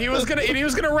 and he was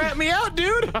gonna rat me out,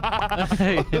 dude.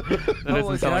 That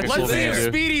doesn't sound like a cool Let's see thing if to do.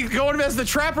 Speedy going as the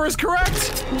trapper is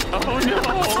correct.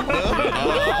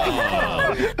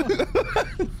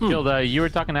 Gilda, you were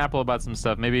talking to Apple about some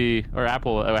stuff. Maybe, or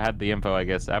Apple had the info, I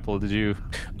guess. Apple, did you?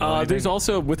 There's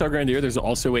also, with our grenadier, there's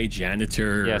also a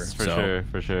janitor. Yes, for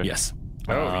sure. Yes.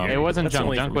 It wasn't That's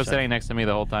Junk. the Junk only was sitting next to me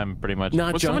the whole time, pretty much.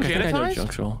 Not Was Junk. someone I think I know janitized?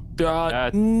 Junk's role.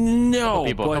 No,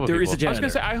 couple but there is a people. I was janitor. gonna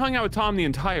say I hung out with Tom the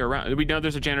entire round. Do we know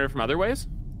there's a janitor from other ways?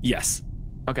 Yes.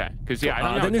 Okay, because yeah, I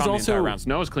hung out then with there's Tom the entire also- round. So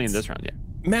Noah's cleaned this round, yeah.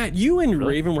 Matt, you and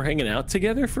Raven were hanging out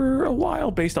together for a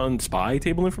while based on spy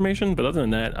table information, but other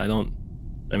than that, I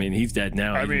mean, he's dead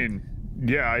now. I mean,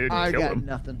 yeah, I didn't kill him.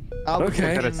 Nothing.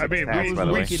 Okay. I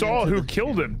mean, we saw who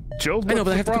killed him. Jill, I know,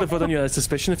 but I have to put a vote on you as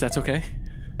suspicion if that's okay.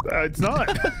 It's not.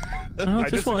 I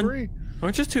just disagree. One.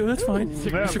 Or just two, that's fine. Yeah, You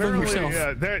should vote apparently,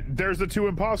 yourself. there's the two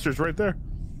imposters right there.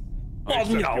 Oh,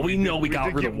 no, we know we got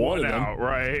did rid get of one of them. out,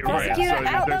 right. So Prosecutor,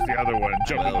 out there's the other one.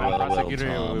 Jumping on Prosecutor,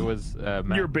 it was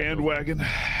Matt. your bandwagon. You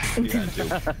had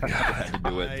to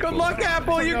do it. Good luck,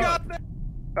 Apple. You got that.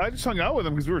 I just hung out with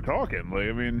him because we were talking. Like,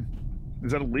 I mean,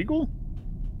 is that illegal?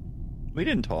 We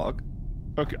didn't talk.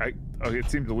 Okay, okay, it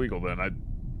seems illegal then.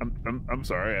 I'm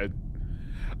sorry.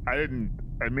 I didn't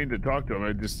mean to talk to him.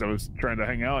 I was trying to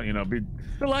hang out. You know, be.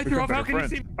 The lights are off. How can you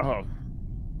see? Oh.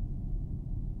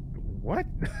 What?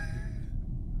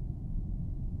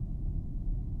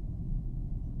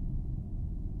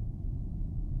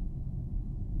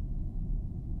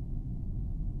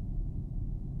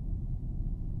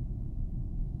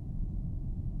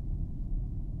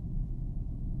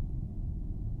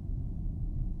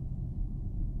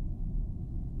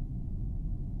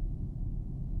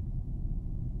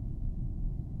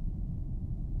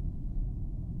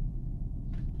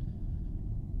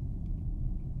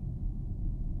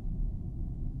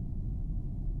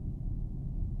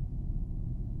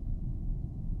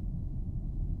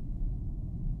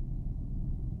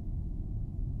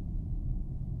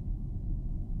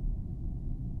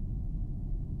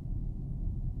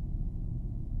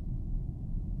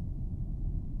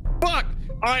 Fuck!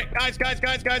 Alright,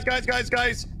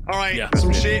 guys. Alright,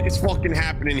 some shit is fucking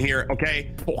happening here,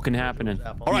 okay? Fucking happening.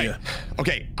 Alright,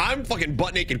 okay, I'm fucking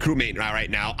butt naked crewmate right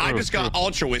now. I just got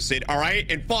altruisted, alright?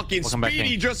 And fucking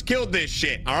Speedy just killed this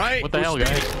shit, alright? What the hell,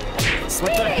 guys?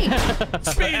 Speedy!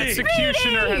 Speedy!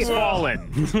 Executioner has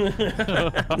fallen.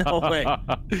 No way.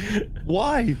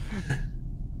 Why?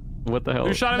 What the hell?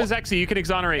 You shot him as Exy. You can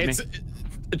exonerate me.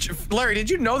 Larry, did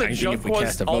you know that I think Junk if we was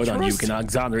cast a vote on you, we altruist? can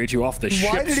exonerate you off the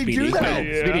ship, Why did he Speedy. do that?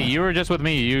 Yeah. Speedy, you were just with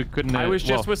me. You couldn't. I was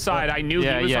just well, with Side. I knew he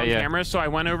was on yeah. camera, so I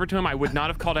went over to him. I would not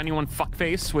have called anyone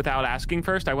fuckface without asking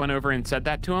first. I went over and said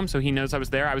that to him, so he knows I was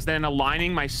there. I was then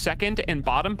aligning my second and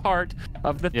bottom part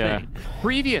of the thing.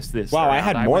 Previous this Wow, I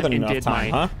round, had more went than and enough did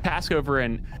time, my huh? task over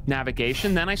in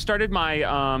navigation. Then I started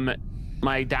my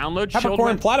my download.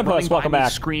 Peppercorn Platypus, welcome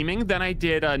back. Screaming. Then I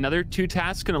did another 2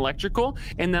 tasks in electrical,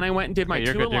 and then I went and did my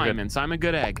Okay, 2 alignments. I'm a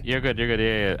good egg. You're good.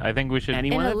 Yeah. I think we should.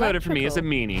 Anyone that voted for me is a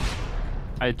meanie.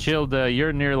 I chilled.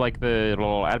 You're near like the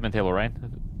little admin table, right?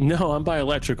 No, I'm by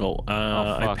electrical.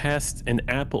 I fuck. passed an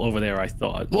apple over there, I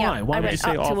thought. Why? Yeah, Why I would you went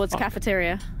say up off? towards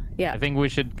cafeteria. Yeah. I think we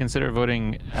should consider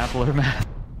voting Apple or Matt.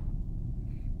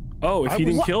 Oh, if he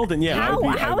didn't kill, then yeah.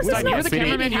 How is this not Speedy?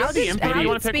 How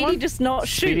did Speedy just not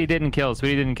shoot? Speedy didn't kill.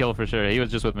 Speedy didn't kill for sure. He was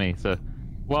just with me. So,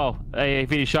 well, if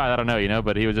he shot, I don't know, you know,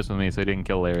 but he was just with me, so he didn't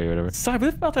kill Larry or whatever. Sorry,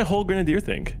 what about that whole Grenadier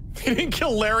thing? He didn't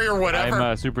kill Larry or whatever.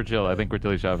 I'm super chill. I think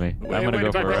Tilly shot me. I'm gonna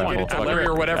go for Larry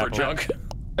or whatever, Junk.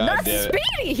 That's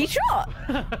Speedy. He shot.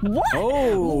 What?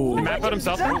 Oh, Matt put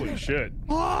himself. Holy shit.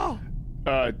 Don't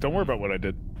worry about what I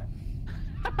did.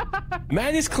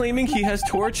 Matt is claiming he has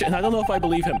torch, and I don't know if I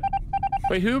believe him.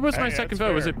 Wait, who was my second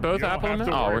vote? Was it both Apple and Matt?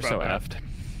 Oh, we're so effed.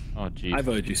 Oh, jeez. I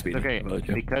voted you, Speedy. Okay,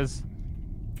 because...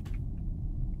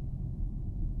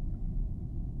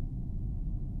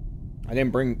 I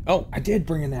didn't bring... Oh, I did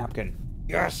bring a napkin.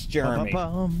 Yes, Jeremy. Do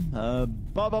I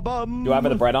have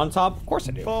the bread on top? Of course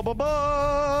I do.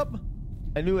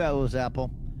 I knew that was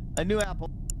Apple. I knew Apple.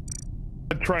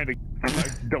 I'm trying to... I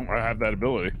don't have that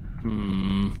ability.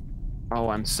 Oh,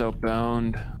 I'm so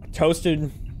boned.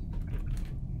 Toasted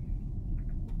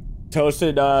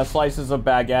slices of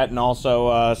baguette and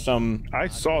also some... I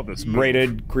saw this move.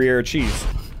 Grated Gruyere cheese.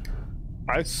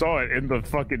 I saw it in the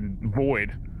fucking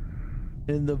void.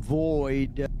 In the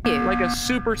void. Like a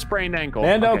super sprained ankle.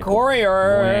 Mando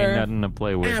Courier. Ain't nothing to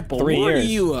play with. Apple, 3 what years. are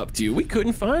you up to? We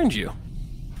couldn't find you.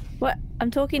 What?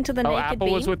 I'm talking to the naked Apple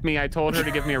bean. was with me. I told her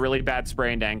to give me a really bad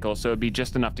sprained ankle, so it'd be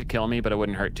just enough to kill me, but it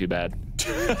wouldn't hurt too bad.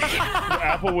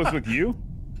 Apple was with you?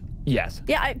 Yes.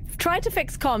 Yeah, I tried to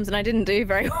fix comms and I didn't do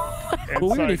very well.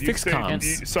 Well, we already fixed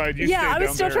comms. Yeah, I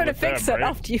was still trying to fix it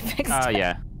after you fixed it.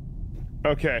 Yeah.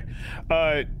 Okay.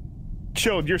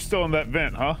 Chilled, you're still in that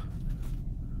vent, huh?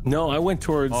 No, I went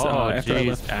towards, after I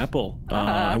left Apple,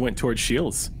 I went towards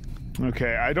Shields.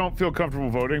 Okay, I don't feel comfortable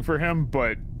voting for him,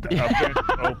 but a vent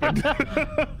opened.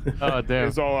 Oh, damn.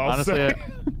 Is all I'll say.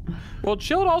 Well,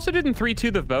 Chilled also didn't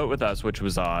 3-2 the vote with us, which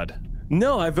was odd.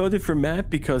 No, I voted for Matt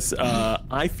because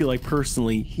I feel like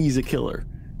personally he's a killer.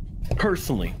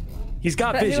 Personally, he's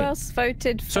got But vision. who else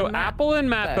voted for So Matt, Apple and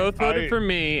Matt though? both voted for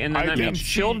me, and then that means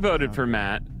Chilled voted for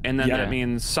Matt, and then that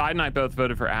means Side and I both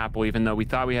voted for Apple, even though we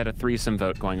thought we had a threesome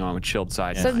vote going on with Chilled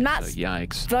Side. So and I, Matt's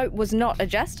yikes. vote was not a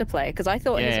Jester play because I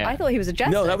thought I thought he was a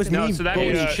Jester. No, that was No, me. so that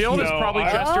means Chilled is probably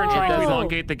Jester and trying to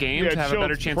elongate the game to have a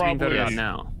better Chilled's chance of being voted probably-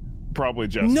 out now. Probably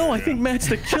Jester. No, I think Matt's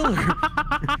the killer.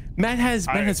 Matt has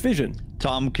vision.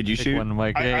 Tom, could you shoot?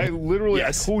 I literally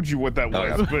I told you what that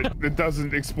was, but it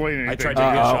doesn't explain anything. I tried to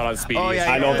get a shot on Speedy. Oh,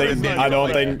 yeah, I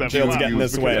don't think Chilled's getting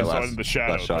this way. I saw it in the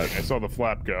shadows. I saw the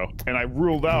flap go, and I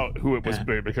ruled out who it was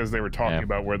because they were talking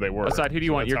about where they were. Aside, who do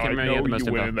you want? Your camera, you have the most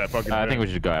info. I think we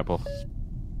should go Apple.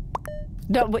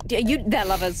 No, they're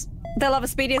lovers. They're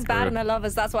lovers. Speedy is bad and they're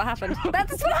lovers. That's what happened.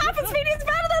 That's what happened. Speedy is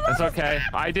bad and they're lovers. That's okay.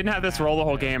 I didn't have this roll the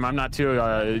whole game. I'm not too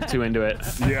into it.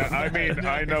 Yeah, I mean,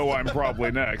 I know I'm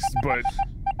probably next, but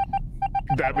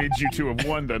that means you two have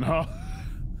won then, huh?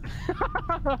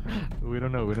 We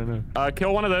don't know.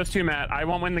 Kill one of those two, Matt. I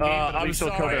won't win the game, but at least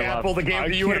you'll kill their Apple, love. the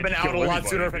game you would have been out a lot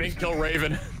sooner if I didn't kill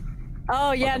Raven.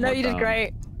 Oh yeah, no, you did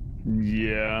great.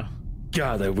 Yeah.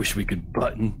 God, I wish we could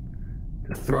button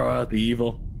to throw out the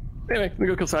evil. Anyway, we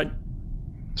go kill Side.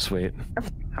 Sweet.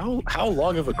 How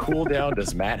long of a cooldown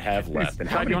does Matt have left? And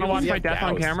how do you want to watch my death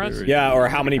on cameras? Yeah, or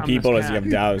how many people does he have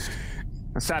doused?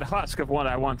 A sad husk of what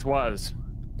I once was.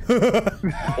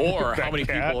 Or how many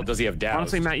people does he have doused?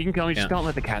 Honestly, Matt, you can kill me. Just don't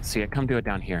let the cat see it. Come do it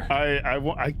down here.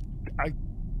 I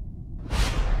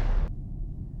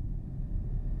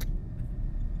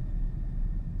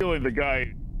feeling the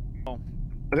guy.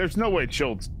 There's no way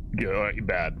Chilled's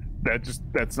bad.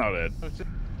 That's not it.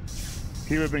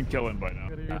 He would have been killing by now.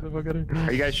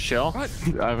 Are you guys chill?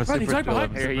 I'm a super chill.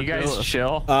 Are you guys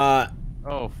chill? Oh,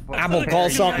 fuck. Apple, call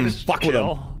something. Fuck with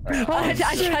him. I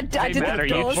did the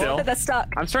doors, but they're stuck.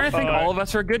 I'm starting to think all of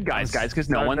us are good guys, because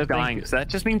no one's dying. So that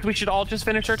just means we should all just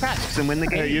finish our tasks and win the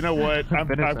game. Hey, you know what?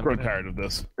 I've grown tired of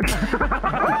this.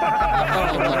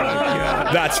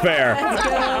 That's fair.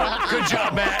 Good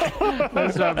job, Matt.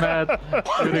 Nice job, Matt.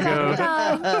 Way to go.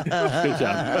 Good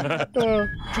job.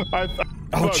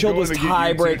 Oh, Chilled was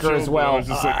tiebreaker as well. I was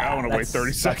just like, I want to wait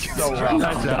 30 seconds.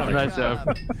 Nice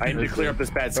job. I need to clear up this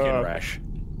bad skin rash.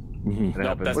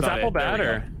 Nope, that's was Apple bad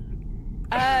or?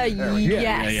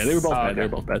 Yes. Yeah, they were both bad. They were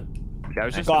both bad. I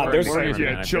was just God, there's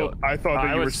Chilled. I thought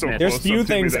that you were so there's few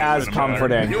things as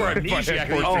comforting. You were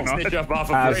Amnesiac. Snitch up off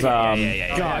of as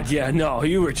God, yeah, no,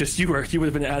 you would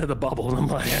have been out of the bubble. And I'm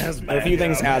like, a few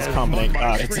things as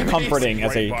comforting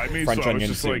as a French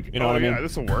onion soup. You know what I mean? Yeah,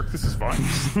 this will work. This is fine.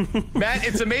 Matt,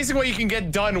 it's amazing what you can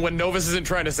get done when Novus isn't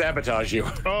trying to sabotage you.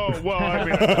 Oh well, I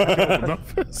mean, I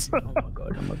Novus. Oh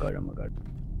my god.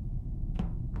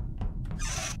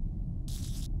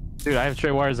 Dude, I have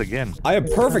straight wires again. I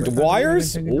have perfect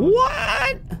wires?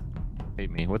 What? Hate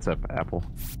me. What's up, Apple?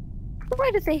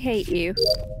 Why do they hate you?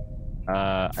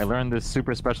 I learned this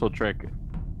super special trick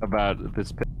about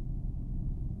this.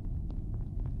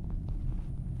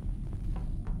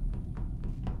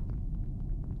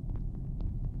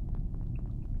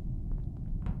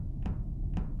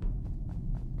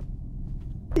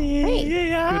 Hey.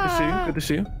 Good to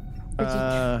see you.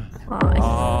 I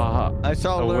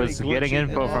saw I Larry was getting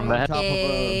info from on that. top of an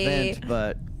event,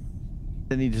 but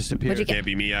then he disappeared. Can't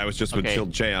be me. I was just with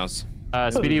Chilled Chaos.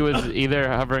 Speedy was either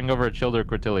hovering over Chilled or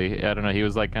Cortilli. I don't know. He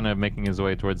was like kind of making his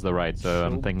way towards the right, so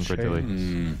I'm thinking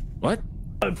Cortilli. What?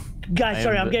 Guys,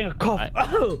 sorry, I'm getting a cough.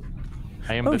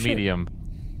 I am the medium.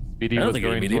 Speedy was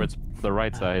going towards the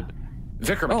right side.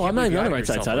 Vikram, I'm not even on the right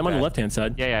side. I'm on the left-hand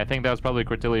side. Yeah, I think that was probably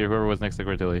Cortilli or whoever was next to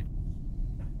Cortilli.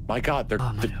 My God, they're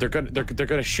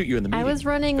gonna shoot you in the meeting. I was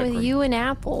running with you and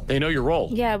Apple. They know your role.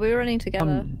 Yeah, we were running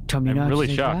together. Tom, you know I'm really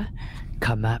how to shocked.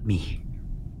 Come at me.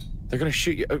 They're gonna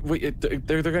shoot you.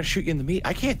 They're gonna shoot you in the meeting.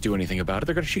 I can't do anything about it.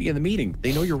 They're gonna shoot you in the meeting.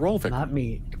 They know your role,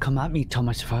 Vikram. Come at me,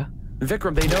 Thomas.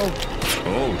 Vikram, they know.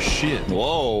 Oh shit!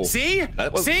 Whoa! See?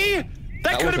 See?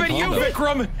 That could have been you,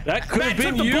 Vikram. That could have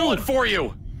been took the you. bullet for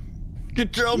you.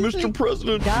 Good job, Mr.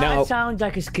 President. That sounds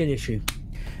like a skill issue.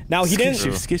 Now he didn't.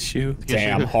 Skishu.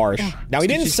 Damn harsh. Now he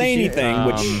didn't say anything,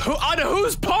 which On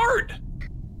whose part?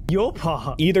 Your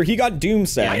part. either he got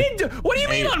doomsday. I didn't. What do you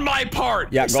mean on my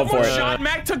part? Yeah, go Someone for it. shot.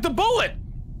 Mac took the bullet.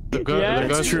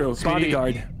 That's true.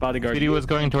 Bodyguard. Speedy was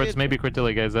going towards maybe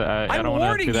Cortilli, guys. I I'm don't want to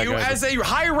warning do that, you, guys. as a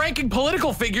high-ranking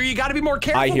political figure, you got to be more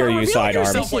careful. I hear about you, revealing sidearm.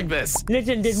 yourself like this.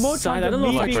 Listen, there's more Side, time I to don't know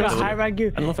me if I being a trust you. high-ranking. I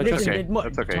don't know if I Listen, trust you. there's more,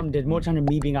 That's okay. Tom, there's more time to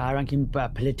me being a high-ranking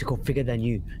political figure than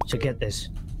you. So get this.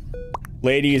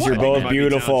 Ladies, you're both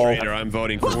beautiful. I'm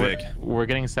voting for Vic. We're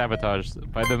getting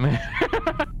sabotaged by the mayor.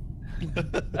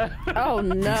 Oh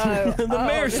no! The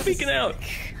mayor's speaking out.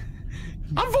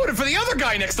 I'm voting for the other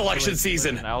guy next election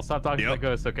season. I'll stop talking to the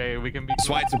ghost, okay? We can be. That's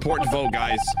why it's important to vote,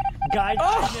 guys. Guys,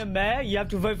 I'm the mayor. You have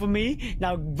to vote for me.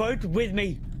 Now vote with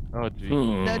me. Oh,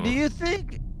 jeez. Now, do you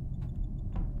think?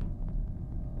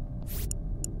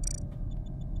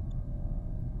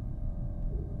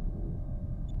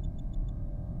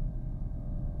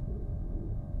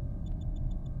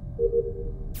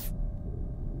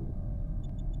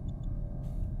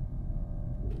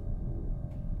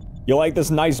 You like this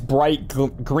nice bright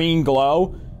green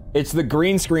glow? It's the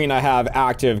green screen I have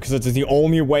active because it's the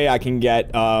only way I can get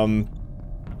bit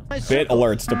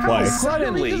alerts to play.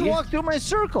 Suddenly, just walk through my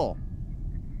circle.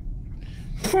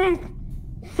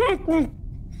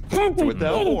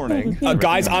 Without warning.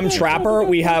 Guys, I'm Trapper.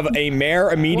 We have a mayor,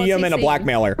 a medium, and a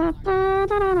blackmailer.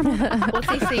 What's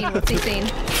he seen? What's he seen?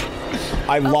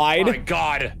 I lied. Oh my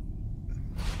God.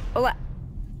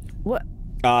 What?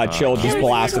 Chill just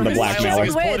blasted the blackmailer.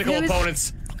 His political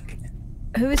opponents.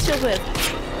 Who is Chill with?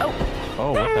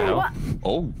 Oh, what the hell? What?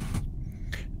 Oh.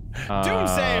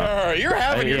 Doomsayer, you're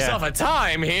having yourself a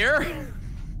time here.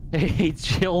 Hey,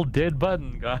 Chill did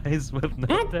button, guys, with no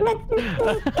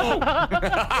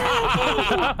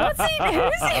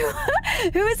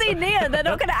Who is he near? They're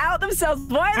not gonna out themselves.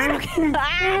 Why are they not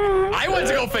gonna... I went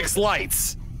to go fix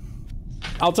lights.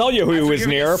 I'll tell you who was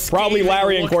near. Probably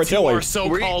Larry and Cortilli.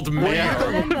 So-called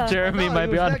mayor. Jeremy might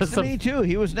be on next to me too.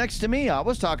 He was next to me. I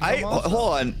was talking to him. Also.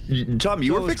 Hold on, Tom.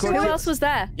 You were fixing. Who else was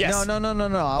there? Yes. No.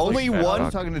 Only one. I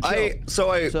was talking to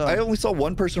Chill. I only saw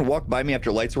one person walk by me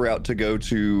after lights were out to go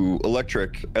to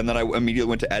electric, and then I immediately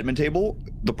went to admin table.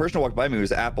 The person who walked by me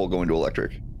was Apple going to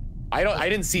electric. I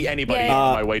didn't see anybody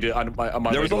on my way to on my there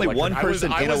way was to only electric. one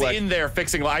person I in was electric. in there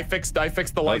fixing. I fixed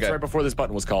the lights right before this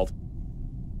button was called.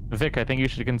 Vic, I think you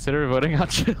should consider voting on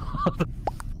Chill.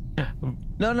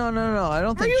 No. I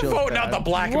don't think. Are you Chill's voting bad. out the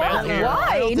blackmail here?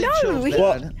 Why? No. What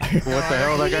the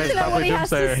hell? That You guy's need to know what he has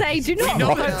to Doomsayer. say. Do not We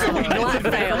know vote that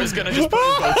for Vikram was gonna just put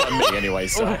his votes on me anyway.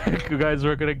 So You guys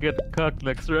were gonna get cucked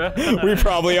next round. We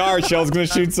probably are. Chill's gonna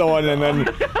shoot someone, and then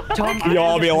you'll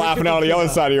all be laughing out of the other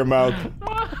side of your mouth.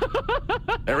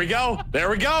 there we go.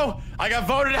 I got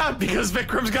voted out because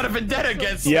Vikram's got a vendetta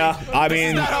against me. Yeah, I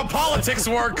mean, That's not how politics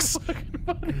works.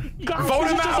 Vote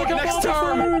him out next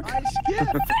term.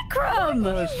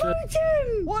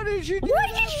 Vikram! What did you do? Why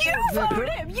did you vote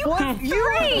him? You were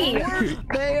free! Worst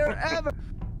mayor ever.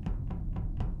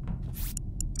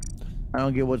 I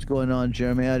don't get what's going on,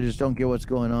 Jeremy. I just don't get what's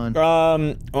going on.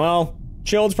 Well,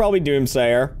 Chill's probably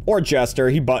Doomsayer or Jester.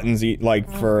 He buttons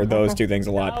for those two things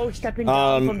a lot.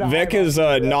 Vic is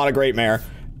not a great mayor,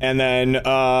 and then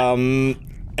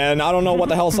and I don't know what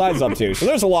the hell side's up to. So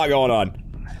there's a lot going on.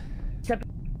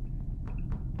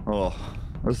 Oh,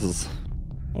 this is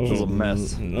a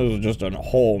mess. This is just a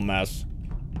whole mess.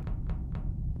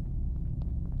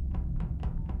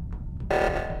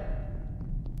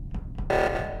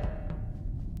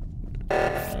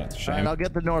 All right, I'll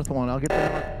get the north one. I'll get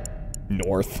the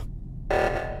north.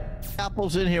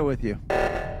 Apple's in here with you.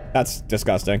 That's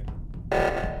disgusting.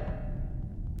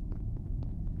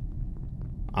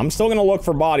 I'm still gonna look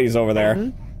for bodies over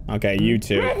there. Okay, you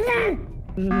two.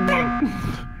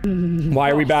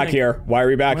 Why are we back here? Why are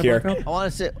we back here? I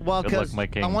want to see. Well, because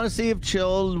I want to see if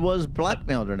Chilled was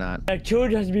blackmailed or not.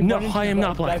 Chilled has been. No, I am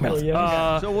not blackmailed.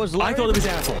 So was I thought it was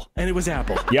Apple, and it was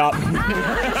Apple. Yup. Oh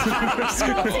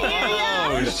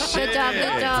shit! Good job.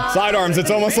 Good job. Sidearms.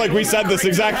 It's almost like we said this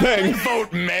exact thing.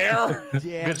 Vote mayor.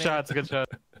 Good shots. Good shot.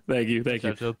 Thank you. Thank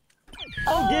you.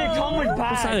 Oh, yeah, Tom was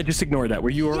bad. Decided just ignore that. Were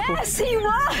you Oracle? Yes, he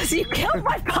was. You killed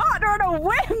my partner on a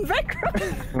whim,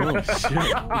 Vikram. Oh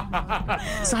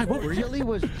shit. Side, what were you? Chilly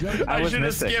was just. I should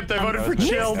have skipped. I voted for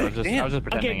Chilled. I was just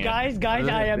pretending. Okay, guys,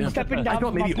 I am stepping down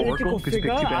from my political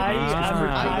figure. I am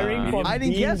retiring from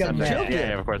being the mayor.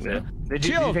 Yeah, of course. Yeah.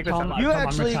 Chill. You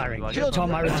actually. Chill.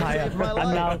 Tom, I retire.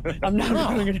 I'm now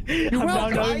going to.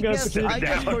 I guess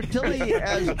Cortilli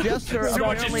as Jester. Too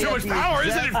much power,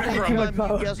 isn't it, Vikram?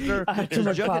 Too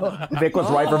much power. Vic was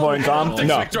right for voting Tom.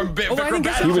 No,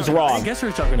 he was wrong. I guess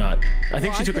her juggernaut. I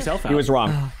think she took herself out. He was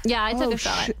wrong. Yeah, I took a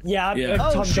shot. Yeah.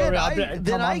 Oh shit!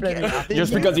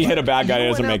 Just because he hit a bad guy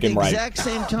doesn't make him right. Exact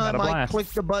same time I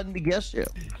clicked the button to guess you.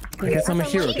 I guess I'm a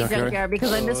hero, Tucker.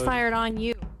 Because I misfired on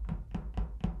you.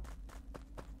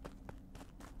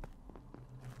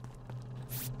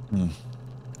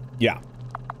 Yeah.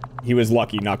 He was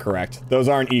lucky, not correct. Those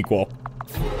aren't equal.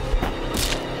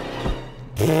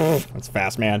 That's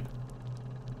fast, man.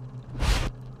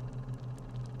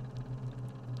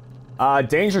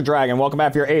 Danger Dragon, welcome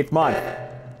back for your 8th month.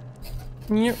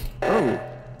 Oh.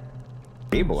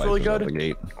 Really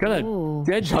good. Got a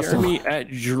dead Jeremy at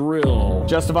drill.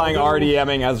 Justifying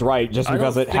RDMing as right just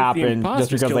because it happened,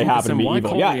 just because they happen to be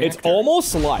evil. Yeah, it's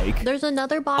almost like there's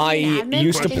another body. I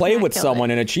used to play with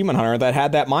someone in Achievement Hunter that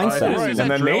had that mindset,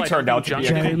 and then they turned out to be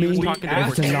Jeremy,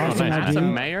 that's the last thing I do.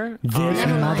 Mayor? This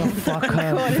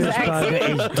motherfucker, this burger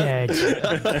is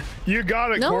dead. You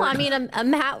got it, No, Court. I mean, a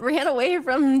Matt ran away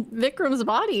from Vikram's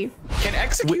body. Can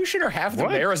Executioner have the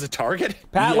mayor as a target?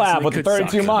 Pat Lab with the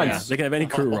 32 months. They can have any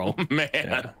crew role. Oh, man.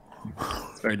 Yeah.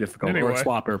 It's very difficult. Anyway. Or a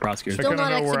swap or a prosecutor. Still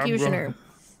not Executioner.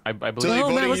 I believe. Tilly No,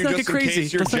 voting man, let's you not just get in crazy.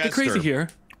 case you're Let's not get crazy Jester. here.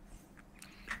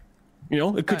 You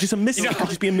know, it could just could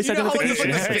just be a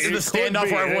misidentification. In the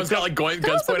standoff where everyone's got like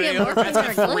guns pointing at their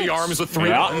heads, got 3 arms with 3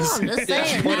 guns. I'm just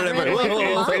saying. Matt ran away from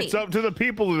the body. It's up to the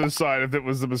people to decide if it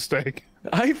was a mistake.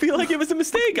 I feel like it was a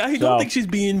mistake. I don't think she's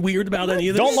being weird about any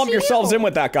of this. Don't lump yourselves in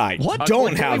with that guy.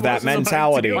 Don't have that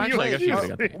mentality.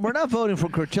 We're not voting for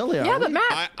Cortilli. Yeah, but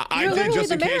Matt, I you're did literally just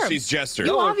the in case mayor. she's Jester.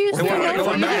 You obviously know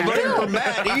I'm not voting for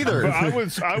Matt either.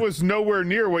 I was nowhere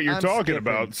near what you're talking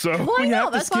about. So Well, I know.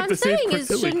 That's what I'm saying. Is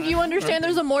shouldn't you understand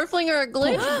there's a morphling or a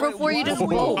glitch before you just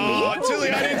vote? Tilly,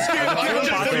 I didn't skip.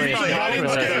 I didn't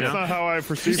skip. That's not how I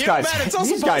perceive These it.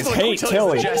 these guys hate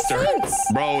Tilly.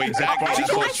 Bro, exactly.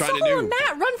 That's what I was trying to do.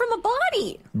 Matt, run from a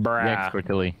body. Yeah,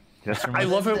 Cortilli. I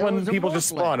love it when people just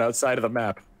spawn outside of the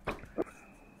map.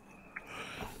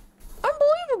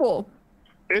 Unbelievable.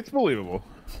 It's believable.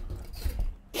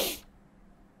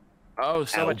 Oh,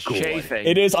 so much chafing.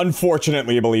 It is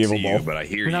unfortunately believable. But I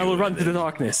hear And you. I will run through the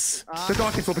darkness. The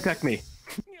darkness will protect me.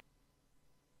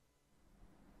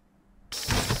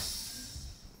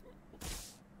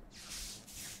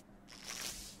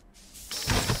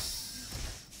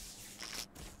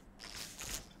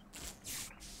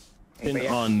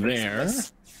 On there.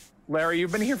 Larry,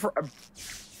 you've been here for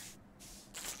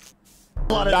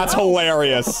That's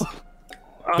hilarious.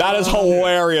 That is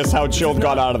hilarious how Chilled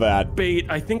got out of that. Bait,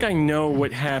 I think I know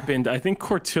what happened. I think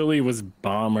Cortilli was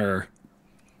bomber.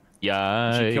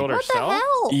 Yeah. She killed herself?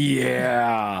 What the hell?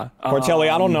 Yeah. Cortilli,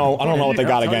 I don't know what they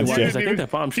got against you. I think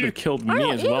that bomb should have killed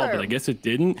me as well, but I guess it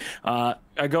didn't. I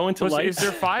go into light. Is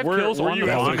there 5 kills on the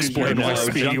box? Explain why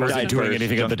Speedy wasn't doing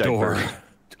anything at the door.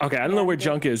 Okay, I don't know where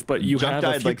Junk is, but you Junk have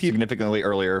died a few like significantly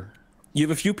earlier. You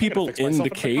have a few people in the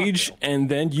cage, and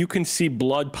then you can see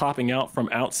blood popping out from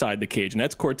outside the cage, and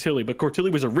that's Cortilli. But Cortilli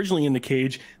was originally in the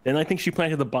cage. Then I think she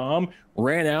planted the bomb,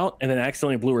 ran out, and then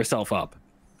accidentally blew herself up.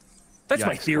 That's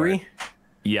my theory.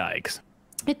 Yikes.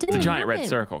 It didn't The giant red happen.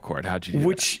 circle, Court. How'd you do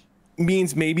Which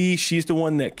means maybe she's the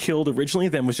one that killed originally,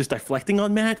 then was just deflecting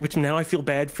on Matt, which now I feel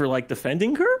bad for, like,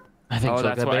 defending her? I think Oh, so.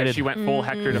 that's why she went full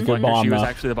Hector deflector. bomb She was now.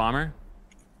 actually the bomber?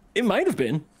 It might have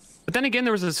been. But then again,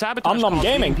 there was a sabotage call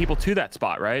leading people to that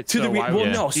spot, right? To the why well,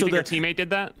 would no. you think your teammate did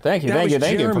that? Thank you, That thank you, was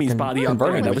thank you. Jeremy's body up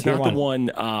there. That was not the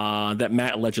one. one that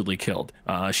Matt allegedly killed.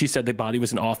 She said the body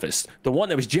was in office. The one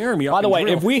that was Jeremy. By the way,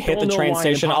 if we hit the train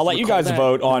station, I'll let you guys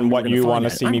vote on what you want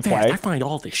to see me play. I find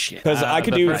all this shit. Because I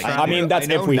could do. I mean, that's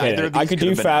if we hit it. I could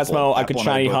do Phasmo, I could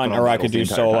Shiny Hunt, or I could do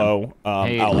solo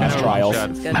Outlast Trials.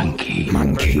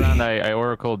 First round, I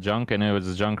oracled Junk, and it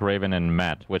was Junk, Raven, and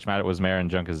Matt. Which Matt was Mare and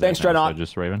Junk is Thanks, dead now, Dreadnought. so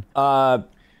just Raven.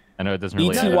 I know it doesn't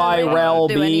really ETY Rel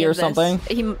B or something.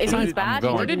 If he's bad,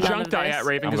 where did Junk die at,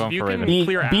 Raven? Because if you can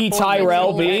clear B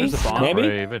Tyrell B,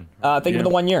 maybe? Thank you for the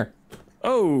 1 year.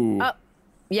 Oh.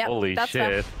 Yeah. Holy that's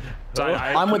shit. So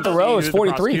I'm with the Rose,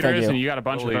 43, thank you. And you got a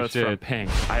bunch of votes from Ping.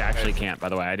 I actually can't, by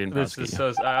the way. I didn't vote. This is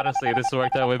so, honestly, this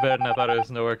worked out way better than I thought it was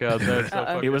going to work out.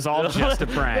 It was all just a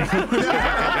prank.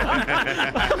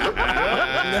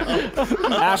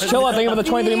 Ash Chilla, thank you for the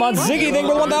 23 months. Ziggy, thank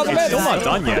you for 1,000 bits. Still not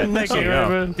done yet. Thank you.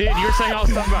 Dude, you were saying all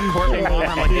this stuff about Courtney.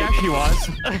 I'm like, yeah, she was.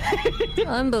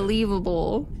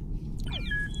 Unbelievable.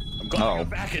 I'm going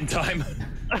back in time.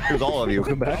 It was all of you.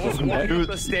 Come back.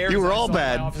 You were all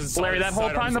bad. Larry, that whole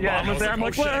time the bomb was there, I'm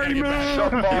like, Larry,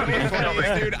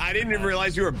 man. Dude, I didn't even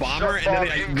realize you were Bomber, and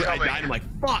then I died. I'm like,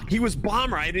 fuck, he was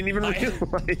Bomber. I didn't even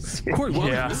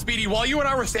realize. Speedy, while you and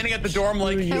I were standing at the door, I'm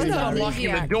like, he's not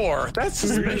locking the door. That's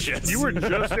suspicious. You were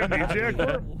just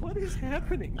Amnesiac. What is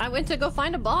happening? I went to go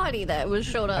find a body that was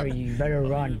showed up. Larry, you better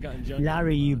run.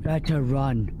 Larry, you better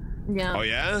run. Yeah. Oh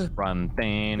yeah? Run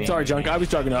thing. Sorry, Junk. I was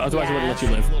Juggernaut. Otherwise, I would have let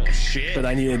you live. Shit. But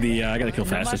I needed the. I gotta kill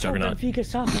fastest Juggernaut.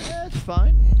 That's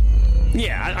fine.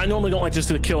 Yeah, I normally don't like just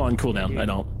to kill on cooldown. I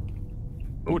don't.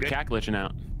 Ooh, cat glitching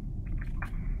out.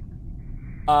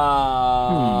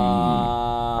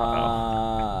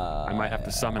 I might have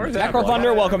to summon. Macro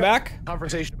Thunder, welcome back.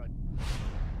 Conversation about.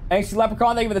 Thanks to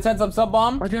Leprechaun, thank you for the 10 sub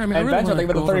bomb. And Venture, thank you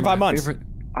for the 35 months.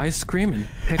 Ice cream and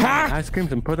pick ice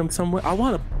creams and put them somewhere. I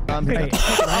want to. I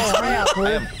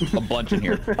have a bunch in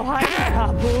here. Guys,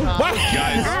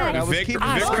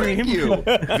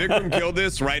 Vikram killed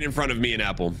this right in front of me and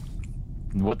Apple.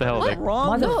 What the hell? What?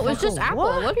 No, it was just Apple.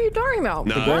 What are you talking about?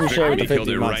 No, Vikram killed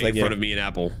it right in front of me and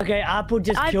Apple. Okay, Apple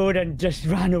just killed and just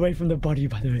ran away from the body,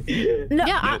 by the way. No,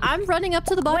 yeah, I'm running up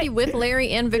to the body with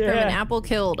Larry and Vikram, and Apple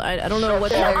killed. I don't know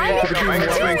what they're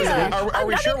Are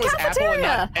we sure it was Apple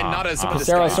and not a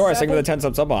Sterosaurus, thank you for the 10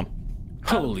 sub bomb.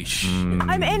 Holy shit.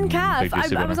 I'm in Cav.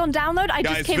 I was on download. I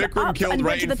just came Vikram up killed and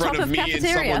right went to in the front top of of me and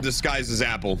cafeteria. someone disguised as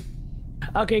Apple.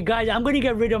 Okay, guys, I'm gonna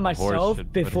get rid of myself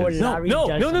before Larry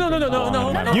does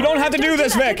No. You don't have to do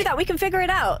this, Vic. We can figure it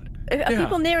out.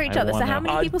 People near each other. So how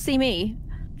many people see me?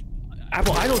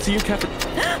 Apple, I don't see you,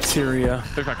 cafeteria.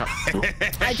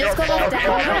 I just got off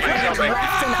down and left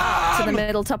and up to the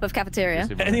middle top of cafeteria.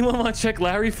 Anyone want to check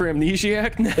Larry for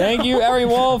Amnesiac? Thank you, Ari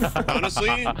Wolf.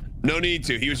 Honestly, no need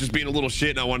to. He was just being a little shit,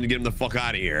 and I wanted to get him the fuck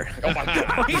out of here. Oh my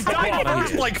god. He's died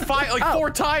first like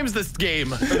 4 times this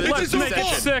game. It's his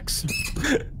fault. 6.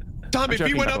 Tom, if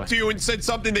he went up to you and said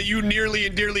something that you nearly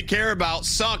and dearly care about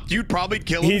sucked, you'd probably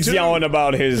kill him He's too. yelling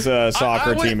about his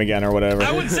soccer team again or whatever.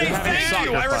 I would say thank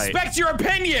you. I respect your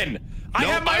opinion. I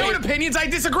have my own opinions. I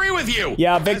disagree with you.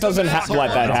 Yeah, Vic doesn't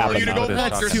let that happen. You to go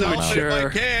fuck yourself. mature.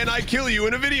 If I can, I kill you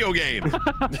in a video game.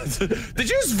 Did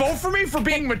you just vote for me for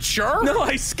being mature? No,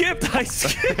 I skipped. Are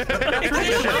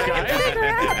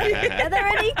there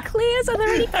any clears? Are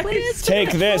there any clears?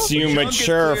 Take this, you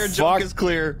mature fuck. Junk is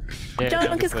clear.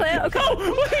 Junk is clear. Okay. Oh,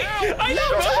 wait. I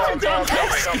didn't know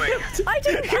I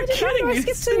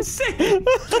skipped too.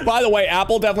 By the way,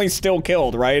 Apple definitely still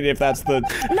killed, right? If that's the...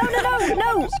 No.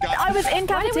 I was in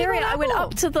cafeteria. I went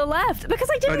up to the left because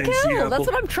I didn't kill. That's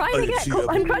what I'm trying to get.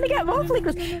 I'm trying to get Mobley.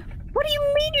 What do you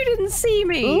mean you didn't see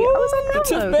me? Ooh, I was on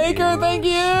download. Baker, thank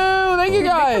you. Thank you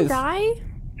guys. Die?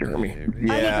 Jeremy.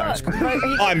 Yeah.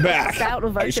 I'm back.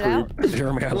 Ice cream.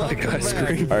 Jeremy, I like ice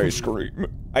cream. Ice cream.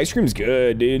 Ice cream's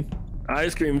good, dude.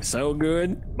 Ice cream's so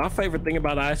good. My favorite thing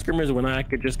about ice cream is when I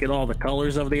could just get all the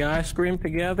colors of the ice cream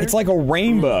together. It's like a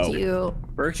rainbow.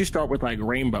 First, you start with like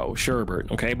rainbow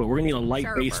sherbet, okay? But we're gonna need a light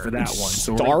base for that one.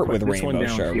 So start with rainbow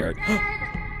sherbet.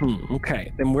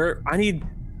 Okay, then I need.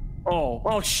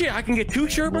 Oh shit! I can get 2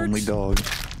 sherbets. Lonely dog.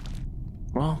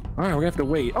 Well, all right, we're gonna have to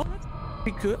wait. Oh, that's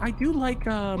good. I do like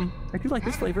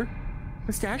this flavor.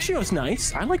 Pistachio's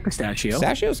nice. I like pistachio.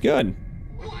 Pistachio's good.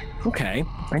 Okay,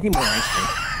 I need more ice cream.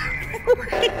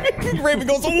 Raven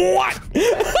goes, what?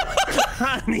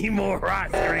 I need more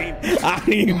ice cream. I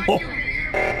need more.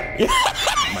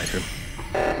 My turn.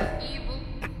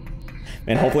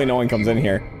 Man, hopefully no one comes in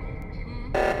here.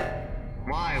 Bubblegum.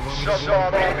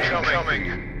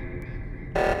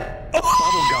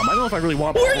 I don't know if I really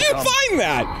want bubblegum. Where'd you find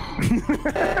that?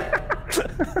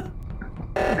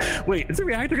 Wait, is the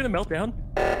reactor gonna melt down?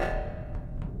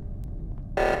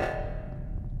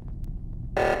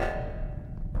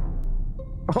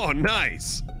 Oh,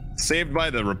 nice. Saved by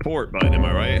the report button, am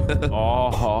I right?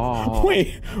 Oh.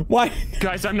 Wait, why?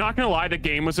 Guys, I'm not gonna lie, the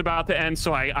game was about to end,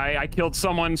 so I killed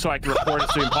someone so I could report it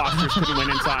so the imposters couldn't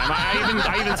win in time.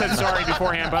 I even said sorry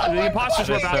beforehand, but the imposters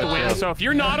were about to win, so if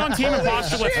you're not on Team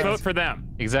Imposter, let's vote for them.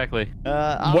 Exactly.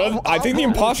 Well, I think the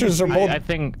imposters are both I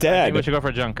think dead. we should go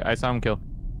for Junk. I saw him kill.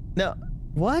 No.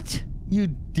 What? You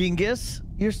dingus.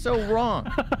 You're so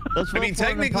wrong. I mean,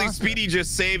 technically, Speedy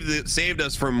just saved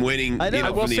us from winning. I know. You know,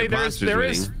 I will from the say imposters there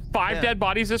is winning. 5 dead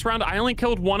bodies this round. I only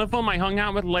killed one of them. I hung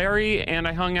out with Larry and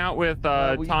I hung out with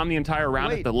Tom the entire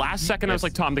round. At the last second, I was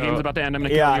like, Tom, the game's about to end. I'm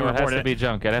gonna kill you. It has to be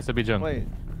Junk. It has to be Junk. Wait.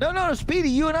 No, Speedy,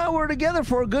 you and I were together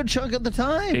for a good chunk of the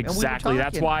time. Exactly.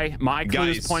 That's why my clue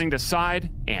is pointing to side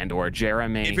and or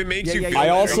Jeremy. If it makes you feel I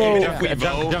also Junk, we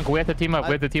have to team up.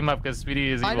 We have to team up because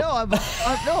Speedy is evil. I know.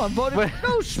 I'm voting.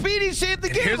 No, Speedy saved the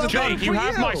game. Here's the Junk. You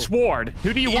have my sword.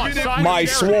 Who do you want? My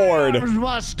sword.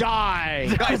 Must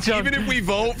die. Guys, even if we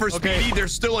vote for Speedy,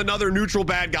 there's still another neutral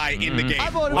bad guy in the game.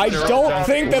 I don't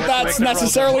think that that's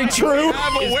necessarily true.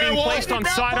 He's being placed on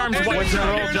sidearms. What's your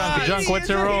role, Junk? Junk, what's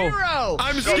your role?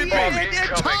 I'm skipping.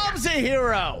 Tom's a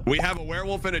hero. We have a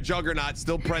werewolf and a juggernaut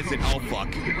still present. Oh,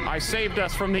 fuck. I saved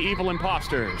us from the evil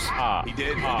imposters. He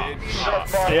did.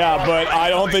 Yeah, but I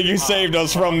don't think you saved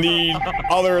us from the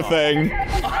other thing.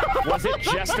 Was it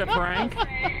just a prank?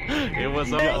 It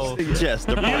was all just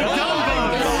a prank.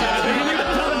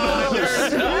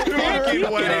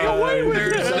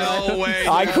 There's no way.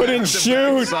 I couldn't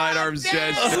shoot. Sidearms,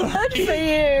 Jester. Good for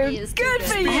you. Good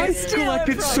for you. I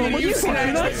collected so much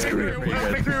fucking ice cream.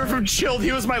 Victor from Chilled,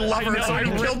 he was my lover, so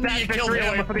he killed me, you killed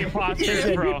him. For the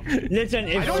imposters, bro. Listen,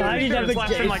 if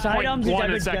Sidearms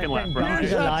is ever left, bro.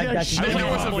 alive, that's I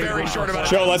know it's a very short amount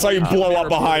of Joe, that's how you blow up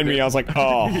behind me. I was like,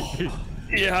 oh.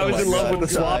 Yeah, I was in love with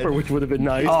the swapper, which would have been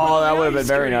nice. Oh, that would have been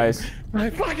very nice. My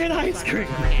fucking ice cream.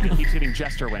 He keeps hitting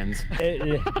Jester wins.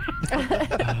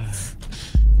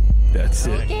 That's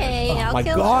it. Okay, I'll My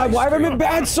kill God, her. why have I been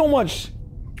bad so much?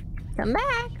 Come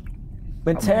back.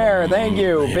 Tear, thank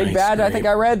you. Big Bad, I think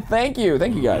I read. Thank you.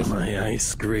 Thank you, guys. My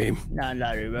ice cream. No,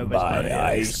 remember.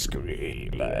 My ice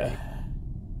cream.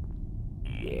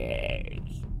 Yeah.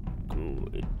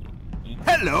 Good.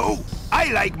 Hello,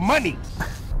 I like money.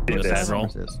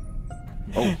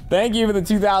 Oh. Thank you for the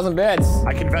 2,000 bits.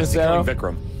 I confess to killing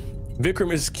Vikram.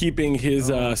 Vikram is keeping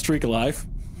his streak alive.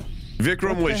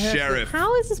 Vikram was sheriff.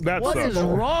 How is this? What is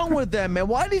wrong with them, man?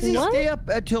 Why does he stay up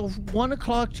until 1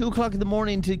 o'clock, 2 o'clock in the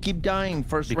morning to keep dying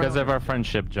first because round? of our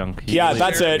friendship, Junk. Yeah,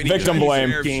 that's it. Victim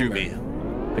blame.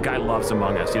 The guy loves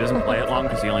Among Us. He doesn't play it long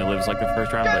because he only lives like the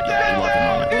first round, but yeah, he loves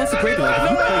Among Us. Well, that's a great thing. Like,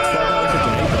 if you played 12 hours a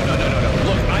day.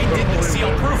 Look, I didn't see.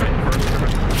 I'll prove it.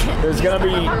 There's gonna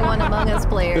be Everyone Among Us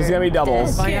player. There's gonna be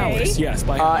doubles. By hours, yes,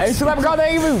 by hours. Hey, Leprechaun,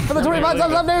 thank you for the 25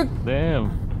 subs up, dude.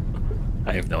 Damn.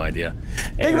 I have no idea.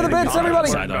 Thank you for the bits, everybody.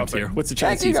 Sidearms here. What's the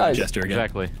chance Thank you, he's on guys. Jester again?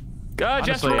 Exactly. God,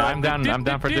 Honestly, I'm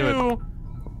down for do it.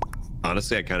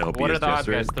 Honestly, I kind of hope What he are is the odds,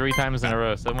 Jester. guys? 3 times in a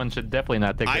row. Someone should definitely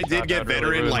not take. I did get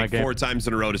veteran like 4 times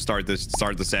in a row to start the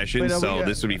session, so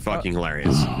this would be fucking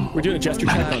hilarious. We're doing a Jester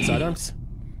check on sidearms.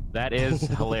 That is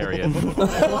hilarious.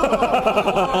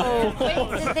 Oh, wait,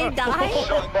 did they die?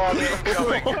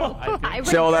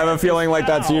 Chill, I have a feeling like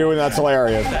that's you, and that's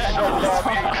hilarious.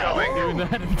 Doing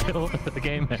that until the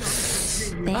game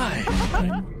ends.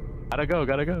 Gotta go.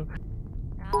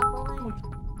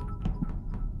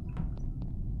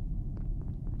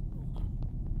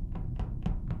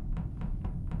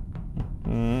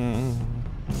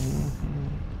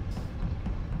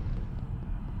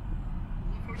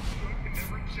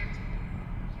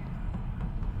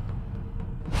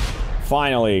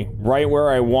 Finally, right where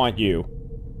I want you.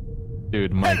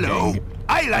 Dude, my Hello, gang.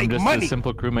 I like I'm just money. a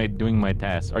simple crewmate doing my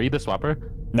tasks. Are you the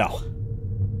swapper? No.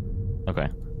 Okay.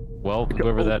 Well,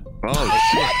 whoever that. Oh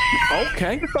shit.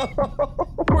 Okay.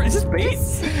 Is this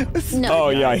base? No.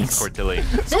 Oh yikes. Cortilli.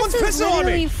 This is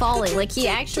literally falling. Like, he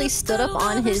actually stood up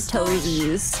on his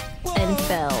toesies and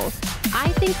fell. I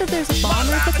think that there's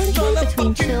bomber potential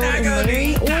between Chill and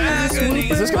Larry, or there's a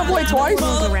swoop. Is this gonna play twice?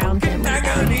 Around him.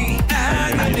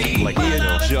 Like, he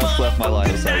had just left my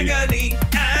line of sight.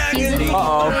 He's in the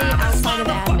outside of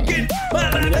admin.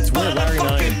 I mean, that's where Larry and I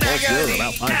both were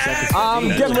about 5 seconds. I'm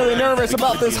getting really nervous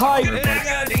about this height.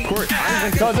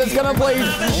 Because it's gonna play. And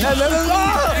then it's.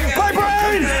 My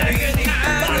brain! You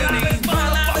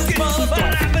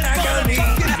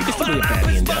can still be a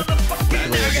baddie in death.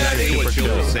 That's what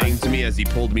Joe was saying to me as he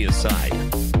pulled me aside.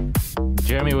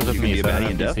 Jeremy was with me, so I baddie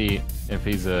don't in know death? if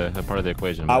he's a part of the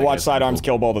equation. I but watched guess Sidearms cool.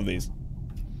 kill both of these.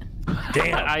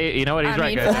 Damn. You know what? He's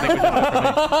right, guys. I think we did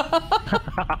it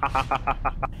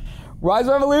for me. Rise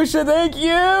Revolution, thank you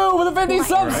for the 50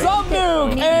 sub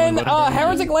nuke, and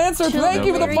Heretic Lancer, thank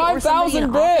you for the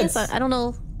 5,000 bits. I don't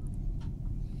know.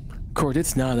 Court,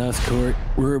 it's not us, Court.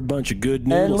 We're a bunch of good And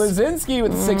noodles. Lizinski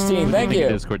with 16, thank you.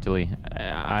 Courtilly.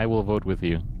 I will vote with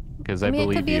you because I mean,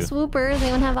 believe it could be a swooper. Does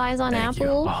anyone have eyes on Thank you.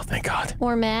 Apple? Oh, thank God.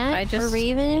 Or Matt? I just or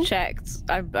Raven? checked.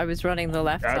 I was running the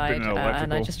left I've side, been and I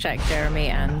electrical. just checked Jeremy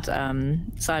and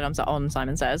sidearms are on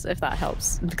Simon Says, if that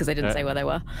helps, because they didn't say where they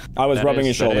were. I was That rubbing is-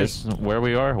 his shoulders. that is where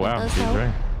we are. Wow, Does she's help.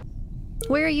 right.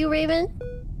 Where are you, Raven?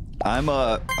 I'm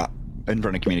in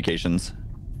front of communications.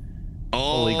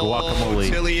 Holy guacamole.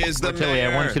 Tilly is the Tilly,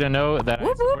 mayor. I want you to know that I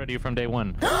supported you from day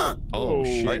one. Oh,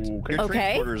 shit. Your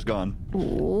transporter's gone.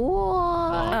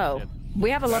 Oh, we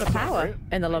have a lot of power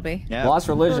in the lobby. Yeah. Lost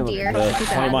religion Oh, dear. for Too 20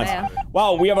 bad months. there.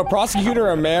 Wow, we have a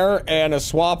prosecutor, a mayor, and a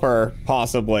swapper,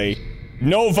 possibly.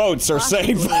 No votes are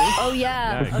safe. Oh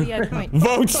yeah. Oh yeah. Good point.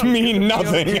 Votes mean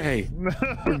nothing. Okay.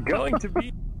 We're going to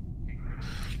be.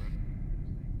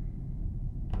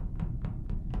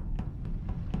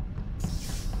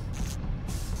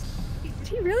 Did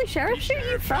he really sheriff shoot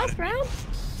you first round?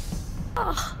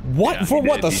 Oh. What? Yeah, For he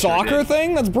what? did. The He sure soccer did.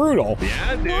 thing? That's brutal.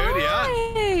 Yeah, dude, yeah.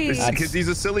 Why? Because he's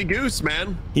a silly goose,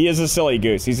 man. He is a silly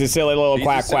goose. He's a silly little He's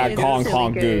quack a silly quack He is a conk silly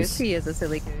conk goose. He is a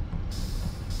silly goose.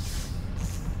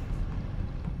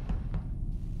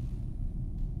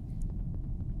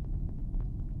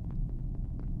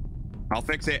 I'll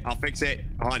fix it. I'll fix it.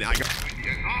 Hold on, I got.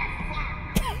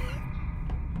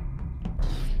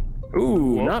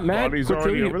 Ooh, Well, not mad. body's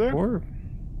already over there? Or...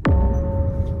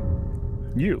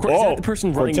 You. Court, is that the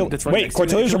person running? That's running Wait, next to me,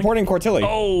 Cortilli's actually? reporting Cortilli.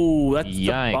 Oh, that's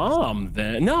Yikes. the bomb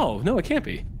then. No, it can't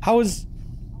be. How is...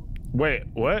 Wait,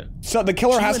 what? So the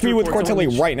killer She has went to be to with report someone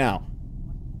Cortilli that- right now.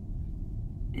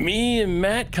 Me and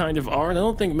Matt kind of are, and I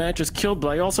don't think Matt just killed, but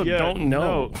I also don't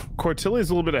know. No, Cortilli's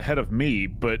a little bit ahead of me,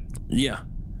 but Yeah.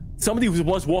 Somebody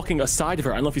was walking aside of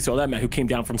her. I don't know if you saw that, Matt, who came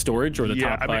down from storage or the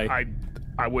yeah, top I by... mean,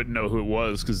 I wouldn't know who it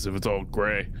was because if it's all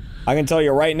gray. I can tell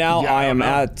you right now, Yeah, I I am don't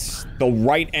know. at the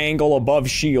right angle above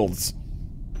shields.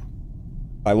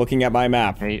 By looking at my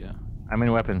map. Hey, I'm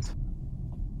in weapons.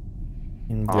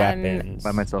 Weapons.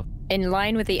 By myself. In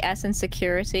line with the S in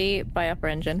security by upper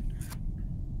engine.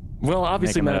 Well,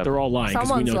 obviously, Making that Matt, up. they're all lying because we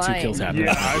Someone's know 2 lying. kills happened.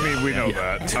 Yeah, I mean, we know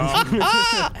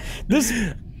that. This...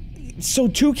 So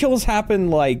 2 kills happened,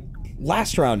 like,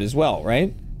 last round as well,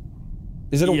 right?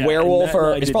 Is it a Yeah, werewolf and Matt and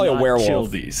or... I It's did probably a not werewolf. Kill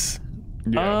these.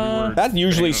 Yeah, we were That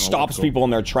usually hanging on stops electrical. people in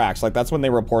their tracks. Like, that's when they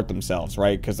report themselves,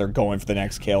 right? Because they're going for the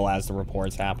next kill as the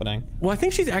report's happening. Well, I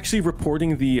think she's actually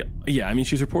reporting the... Yeah, I mean,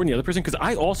 she's reporting the other person because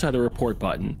I also had a report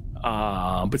button.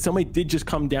 But somebody did just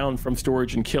come down from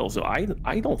storage and kill, so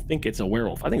I don't think it's a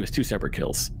werewolf. I think it was 2 separate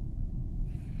kills.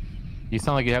 You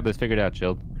sound like you have this figured out,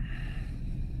 Chilled.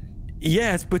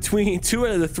 Yeah, it's between 2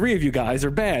 out of the 3 of you guys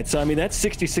are bad. So, I mean, that's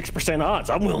 66% odds.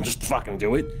 I'm willing to just fucking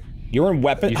do it. You're in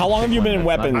weapons? How long have you been in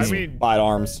weapons, I mean- Bite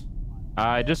Arms?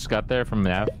 I just got there from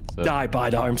Nav. So. Die,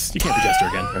 bide arms. You can't be Jester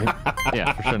again, right?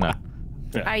 Yeah, for sure not.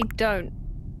 I don't.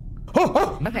 Okay.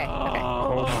 Oh my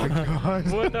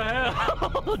god. What the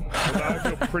hell? I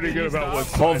feel pretty good about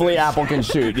what's Hopefully Apple can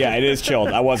shoot. Yeah, it is chilled.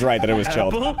 I was right that it was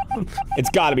chilled. It's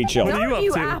gotta be chilled. Don't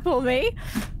you apple me.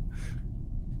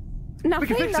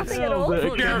 Nothing at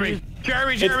all. Jeremy.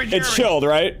 It's chilled,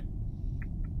 right?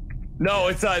 No,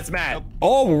 it's Matt.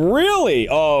 Oh, really?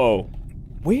 Oh.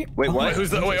 Wait, what? Who's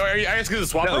the? Wait, are you asking the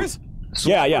swappers?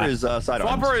 Yeah, yeah. Is sidearms.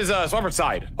 Swapper is Swapper's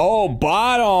side. Oh,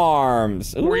 Bot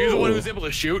Arms. Were you the one Ooh. who was able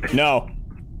to shoot? No.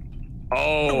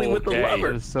 Oh, with the okay.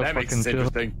 lever. It's so That makes fucking it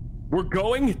interesting. We're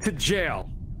going to jail.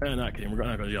 Not kidding. We're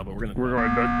not going to jail, but we're going to... We're going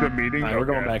to the meeting. All right, we're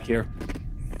going Okay. back here.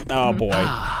 Oh, boy.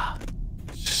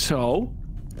 So,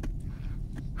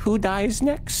 who dies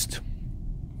next?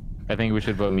 I think we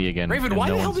should vote me again. Raven, and why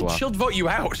no the hell one did swap. Shield vote you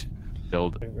out?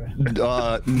 Shield.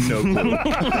 No clue.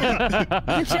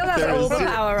 Chill has all the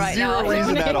power right now. Zero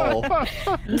reason at all.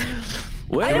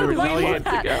 Well, I don't retaliate like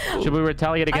that. together. Should we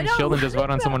retaliate I against don't Shield and just vote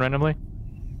on someone randomly?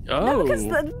 Oh. Because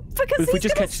If we he's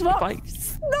just gonna catch the swap. fight.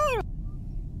 No.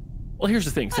 Well, here's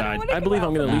the thing, don't Side. wanna I go believe out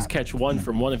I'm going for to at least that. catch one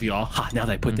from one of y'all. Ha, now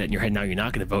that I put that in your head, now you're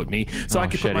not going to vote me. So Oh, I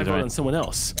can shit, put my he's vote right. on someone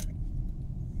else.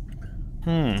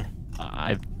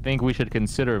 I think we should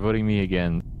consider voting me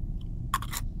again.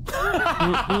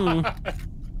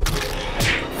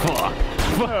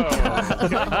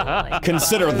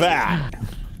 Consider that.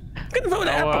 Couldn't vote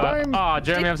Apple. Oh,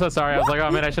 Jeremy, I'm so sorry. I was like,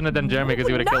 oh man, I shouldn't have done Jeremy because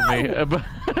he would have killed me.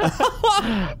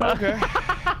 Okay.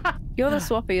 You're the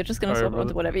swapper. You're just gonna Sorry, swap onto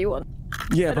brother. whatever you want.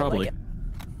 Yeah, I don't probably. like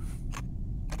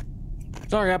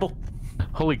Sorry, Apple.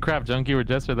 Holy crap, Junkie or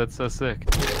Jester, that's so sick.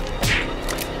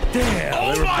 Damn.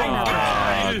 Oh my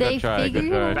God! They figured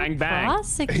it Bang, bang.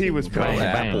 prosecute. He was probably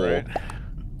Apple. Right?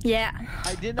 Yeah.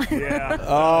 I didn't. Yeah.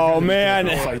 Oh man!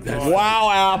 Wow,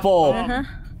 Apple.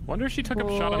 Wonder if she took a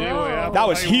shot on me. That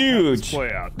was huge.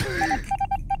 Play out. That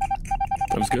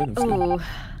was good. That was Ooh. good.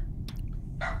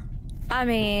 I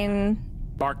mean,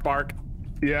 Bark, bark.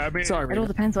 Yeah, I mean, it all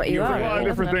depends what you are. a lot of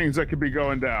different things that could be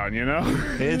going down, you know?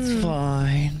 It's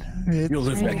fine. You'll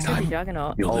live next time.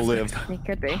 Juggernaut. I'll live. It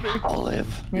could be. I'll live.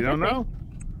 You don't know?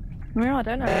 No, I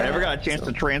don't know. I never got a chance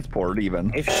to transport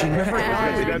even. If she never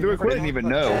I didn't even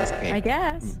know. I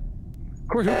guess. Of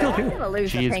course, who killed I'm you? gonna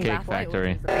lose the ping Cheesecake battle.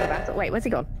 Factory. Wait, where's he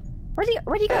gone? Where'd he go?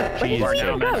 Where'd he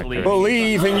even go?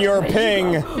 Believe in your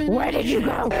ping. Where did you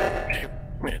go?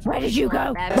 Where did you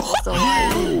go?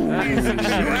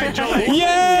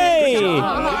 Yay!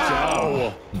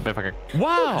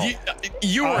 Wow!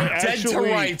 You were dead to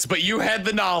rights, but you had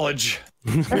the knowledge.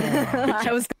 I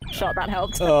was shot. That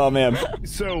helped. Oh man.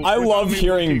 So I love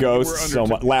hearing ghosts so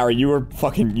much. Larry, you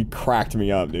cracked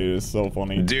me up, dude. It's so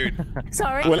funny. Dude.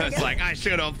 Sorry. I was like, I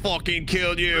should have fucking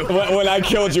killed you. When I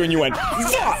killed you and you went,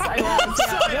 I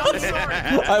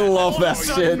love that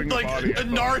shit. Like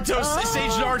Naruto, Sage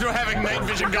Naruto having night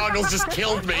vision goggles just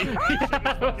killed me.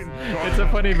 It's a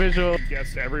funny visual.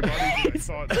 Guess everybody. I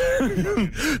thought.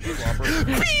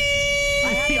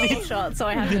 I had double shot, so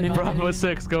I had to. Bravo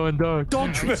 6 going dark. You were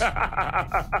doing it for me, so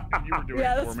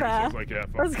I was like, yeah,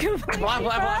 fuck. That's good. Blah,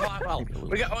 blah, blah, blah, blah.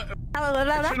 We got.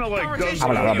 Shouldn't have,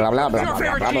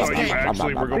 like,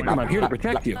 actually, we're going I'm here to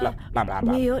protect you.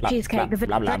 New York cheesecake. The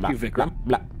Protect you, Vikram.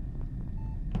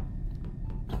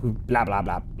 Blah blah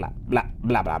blah blah blah blah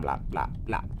blah blah blah blah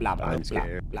blah blah I'm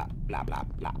scared. blah blah blah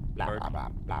blah blah blah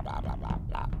blah blah blah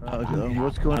blah blah.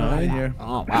 What's going on here?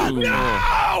 Oh wow!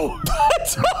 No!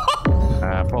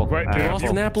 Apple. Right, Lost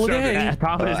an apple a day.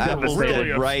 Tom is Apple's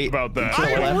really right about that.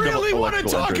 I really want to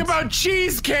talk about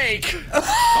cheesecake. We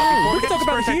can talk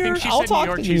about it I here. think she I'll said talk New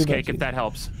York to you cheesecake, about if that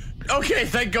helps. Okay,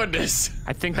 thank goodness.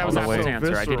 I think that was Oh, Apple's so answer.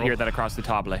 I did visceral. hear that across the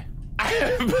table. I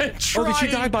have been Oh, trying. did she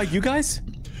die by you guys?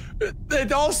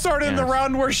 It all started in the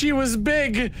round where she was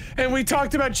big, and we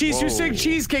talked about cheese. She was saying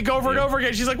cheesecake over and over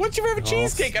again. She's like, "What's your favorite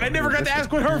cheesecake?" And I never got to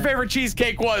ask what her favorite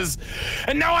cheesecake was.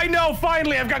 And now I know.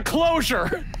 Finally, I've got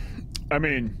closure. I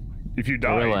mean, if you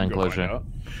die, you can go find out.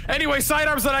 Anyway,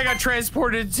 sidearms that I got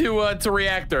transported to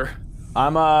reactor.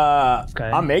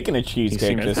 I'm making a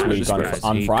cheesecake this week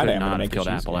on Friday. I'm gonna make a killed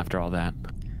cheesecake. Apple after all that.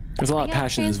 There's a lot of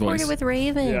passion in his voice. With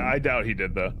Raven. Yeah, I doubt he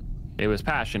did though. It was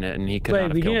passionate, and he could Wait, not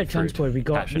have we killed didn't transport. We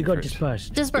got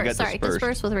dispersed. Disperse. Sorry,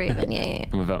 disperse with Raven. Yeah. I'm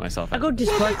gonna vote myself. I got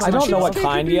dispersed. I don't know what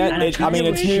kind yet. I mean,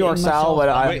 it's New York style, but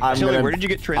I'm gonna. Where did you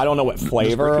get I don't know what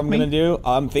flavor I'm gonna do.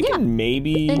 I'm thinking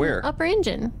maybe Where? Upper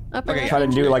engine. Upper try to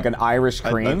do like an Irish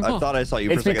cream. I thought I saw you.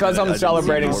 It's because I'm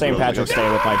celebrating St. Patrick's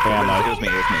Day with my family. It was me.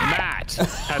 Matt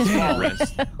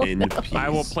has fallen. I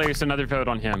will place another vote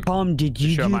on him. Tom, did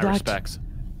you show do my that? respects?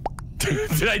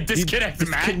 Did I disconnect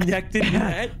Matt? Disconnected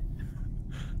Matt.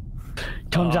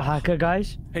 Tom's a hacker,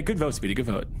 guys. Hey, good vote, Speedy. Good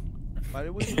vote. Why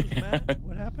did we lose Matt?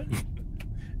 What happened?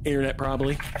 Internet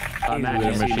probably.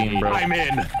 Machine, bro. I'm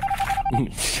in.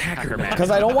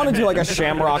 Because I don't want to do like a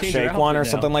Shamrock Shake one or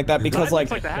something like that because like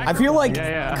I feel like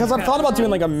because I've thought about doing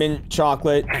like a mint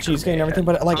chocolate cheesecake and everything,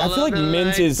 but like I feel like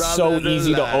mint is so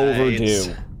easy to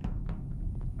overdo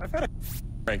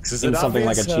in something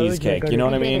like a cheesecake. You know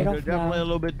what I mean? They're definitely a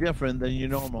little bit different than your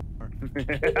normal.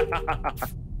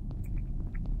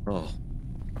 Oh.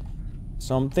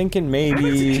 So I'm thinking It's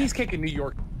maybe cheesecake in New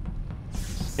York.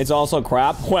 it's also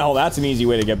crap. Well, that's an easy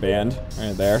way to get banned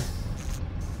right there.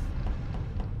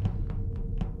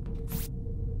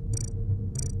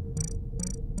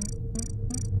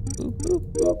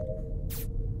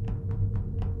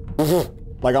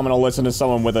 Like I'm gonna listen to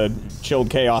someone with a chilled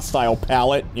chaos style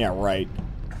palette? Yeah, right.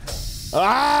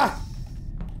 Ah!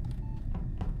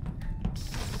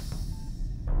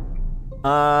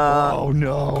 Oh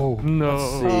no. No.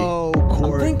 Oh,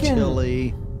 core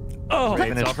chili. Oh,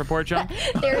 bait self-report, John?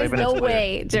 There is no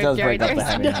way, does Jerry. break up the There's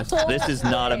happiness. no This is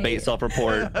not a bait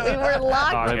self-report. We were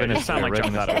locked. It sounded like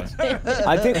John thought it was.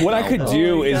 I think what I could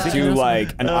do is do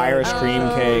like an Irish cream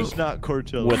cake It's not core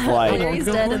chili. with like Jerry's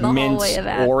dead in the mint hallway of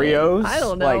Athens. Oreos I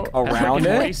don't know. like around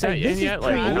it. Reset in yet?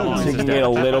 Like, how long So is you this can dead? get a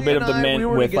little bit of the mint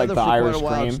with like the Irish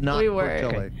cream. We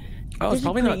were. Oh, it's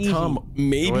probably not Tom.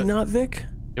 Maybe not Vic.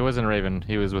 It wasn't Raven.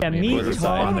 He was with Yeah, me. me,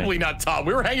 Tom. Probably not Tom.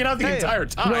 We were hanging out the entire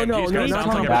time. No, These no, guys not sound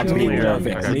like Tom. a- Back to me. Maybe No, not.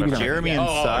 Vic. Maybe not. Jeremy Oh,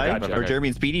 inside gotcha, or okay. Jeremy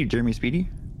and Speedy? Jeremy Speedy?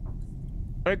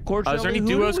 Is there any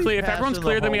duos clear? If everyone's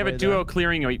clear, then we have a duo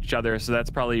clearing each other, so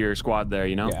that's probably your squad there,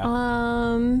 you know?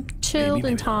 Yeah. Chilled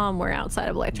and Tom were outside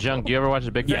of electrical. Junk, do you ever watch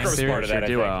the Big Bang Theory? Part of that,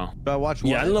 duo. I watched.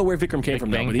 Yeah, I don't know where Vikram came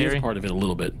from, Bang but he is Theory? part of it a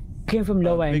little bit. Came from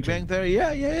low end. Big Bang Theory.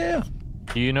 Yeah.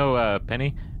 Do you know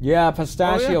Penny? Yeah,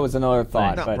 pistachio is another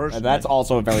thought, Not but personally. that's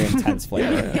also a very intense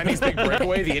flavor. Penny's Big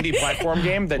Breakaway, the indie platform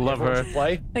game that Love everyone her. should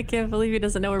play. I can't believe he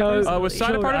doesn't know where Was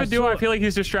Side a part of a duo? I feel like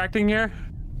he's distracting here.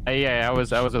 Yeah, I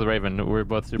was with Raven. We're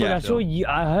both super. I saw you.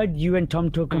 I heard you and Tom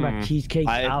talking about cheesecake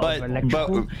out of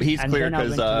electrical. But he's and clear then I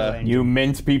because went to You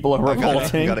mint people are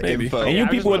revolting. got info. And you I was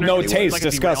people with just no wondering if it was taste like a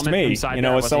disgust derailment me, from Side you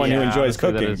know, that as someone wasn't- who Yeah, enjoys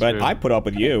honestly, that cooking, is but true. I put up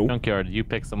with you. Junkyard, you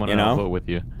pick someone You and I'll know? vote with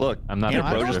you. Look, I'm not you the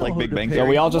know, voter. just like Big Bang So Theory.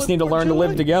 we all just need to learn to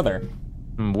live together.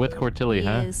 With Cortilli,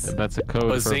 huh? Yes. That's a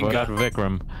code for vote out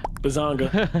Vikram.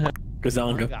 Bazonga.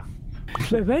 Gazonga.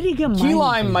 But where do you get Key mine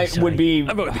lime from, might would be.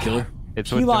 I vote with the killer. It's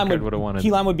Key what lime Junkyard would have wanted.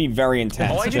 Key lime would be very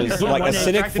intense Oh, I didn't- because I like wanted acidic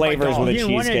distracted by flavors with a dog. You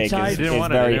didn't want it cheesecake inside. is You didn't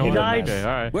want it. very You hit didn't or want it. miss. Okay, all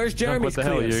right. Where's Jeremy's what the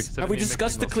hell? clears? You're Have we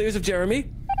discussed the clears of Jeremy?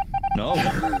 No.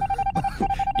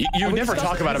 You never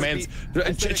talk about a man's.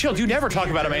 Chill. You never talk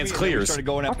about a man's clears. Started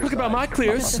going I'll after talk about my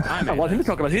clears. I want him to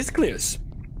talk about his clears.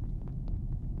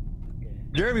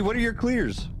 Jeremy, what are your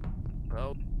clears?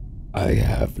 I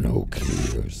have no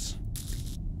clears.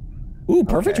 Ooh,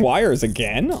 perfect wires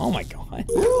again. Oh my god.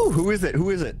 Ooh, who is it? Who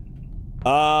is it?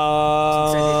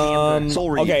 Soul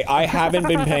Reed. Okay, I haven't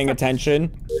been paying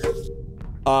attention.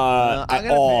 I'm At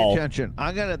gonna all. pay attention.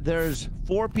 There's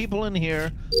 4 people in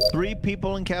here,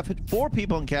 4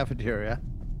 people in cafeteria.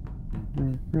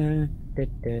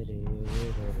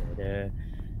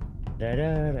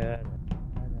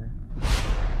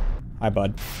 Hi,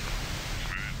 bud.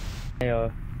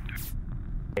 I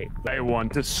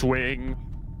want to swing.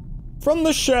 From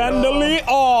the chandelier.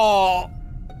 Oh.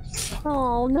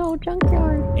 Oh no,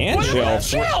 Junkyard. And chill.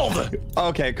 Chilled.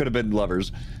 Okay, it could have been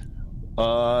lovers.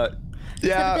 Could've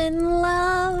Yeah. been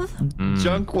love.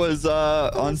 Junk was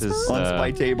on This is, spy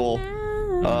table.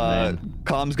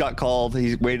 Comms got called.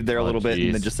 He waited there a little bit and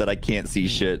jeez. then just said, "I can't see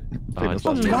shit." Famous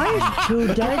last name. Why is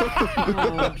Joe dead?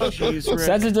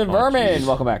 Sensitive vermin.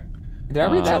 Welcome back. Did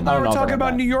I read that? Now I don't we're know if I talking read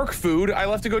about that. New York food. I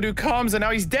left to go do comms, and now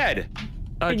he's dead.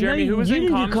 Jeremy, who was you in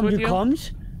didn't comms come with to you?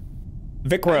 comms? I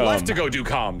Vikram. left to go do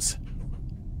comms.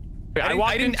 I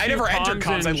never entered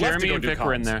comms. I left to Jeremy go and do Vic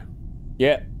were in comms. there.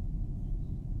 Yeah.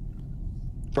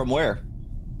 From where?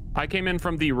 I came in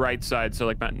from the right side, so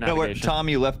like No, navigation. Tom,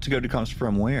 you left to go do comms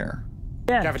from where?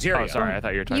 Yeah. Cafeteria. Oh, sorry, I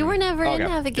thought you were talking. You were never in Okay.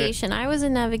 navigation. I was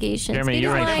in navigation. Jeremy, you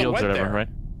were in Speedy's Shields went or whatever, there. right?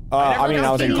 I mean, I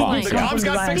was in Speedy's comms. The comms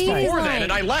got fixed Speedy's before then, lying.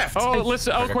 and I left. Oh,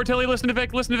 listen. Oh, Cortilli, listen to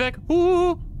Vic. Listen to Vic.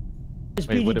 Ooh.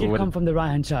 Speedy what- did what- come from the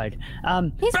right-hand side.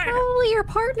 He's probably your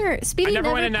partner. Speedy I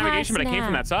never went in passed navigation, but I came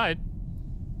from that side.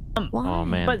 Why? Oh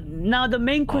man. But now the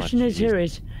main question is jeez. here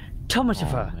is,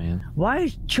 Thomasifer, Oh, man. why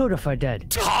is Chodifer dead?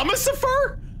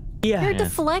 Thomasifer? Yeah. You're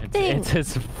deflecting. It's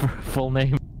his full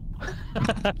name.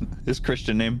 His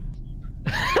Christian name.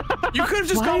 You could have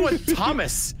just gone with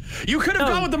Thomas. You could have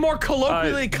gone with the more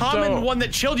colloquially common one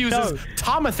that Chilled uses,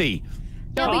 Tomothy.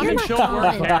 No, but Tom you're and not Chill weren't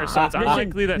common. there, so it's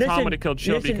unlikely that Tom listen, would have killed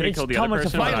Chill, but he listen, could have it's killed the other Thomas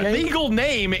person. Afar. My Okay. legal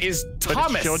name is But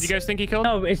Thomas. it's Chill, do you guys think he killed?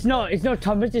 No, it's not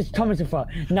Thomas, it's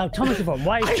Thomasifer. Now, Thomasifer,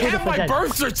 why is I have Chodifer my dead?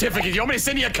 birth certificate. You want me to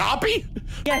send you a copy?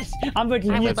 Yes, I'm ready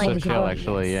to I hear would like That's a kill, Thomasifer.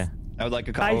 actually, yeah. I would like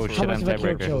a Guys, copy. shit, I'm Thomasifer killed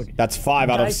tiebreaker. Chilled. That's 5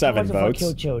 out of Guys, 7 Thomasifer votes.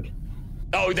 killed Chilled.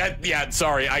 Oh, yeah,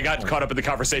 sorry. I got caught up in the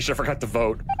conversation. I forgot to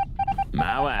vote.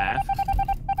 My wife.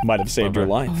 Might have saved your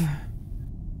life.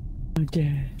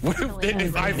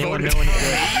 If I voted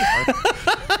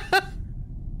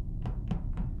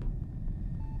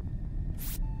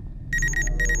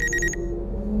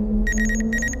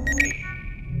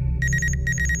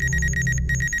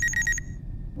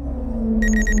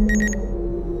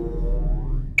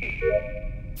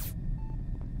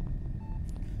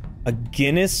A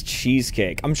Guinness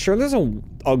cheesecake. I'm sure there's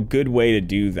a good way to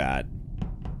do that.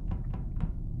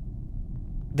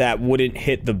 That wouldn't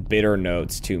hit the bitter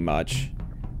notes too much.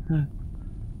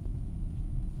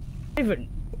 Even,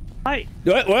 I.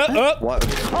 What? What?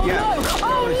 Oh no!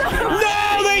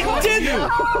 No, they did.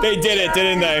 They did it,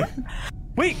 didn't they?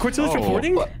 Wait, Cortilli's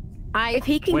reporting? If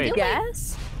he can Wait.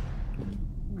 guess.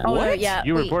 Oh, yeah.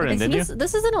 You wait, reported, this didn't is-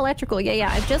 This is an electrical.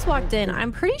 Yeah, I've just walked in.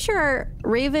 I'm pretty sure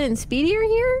Raven and Speedy are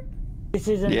here. This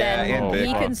isn't. Yeah, Then and Vic.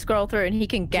 he can scroll through and he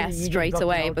can guess you straight got the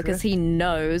away ultra? because he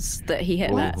knows that he hit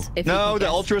that. If he No, can the guess.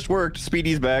 Ultras worked.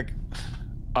 Speedy's back.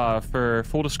 For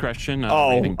full discretion,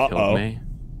 Oh, Raven killed uh-oh. me.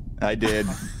 I did.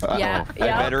 Yeah, I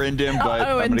yeah. better end him, but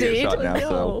Uh-oh, I'm gonna get indeed. shot now.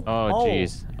 So Oh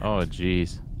jeez. Oh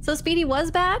jeez. So Speedy was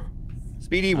bad?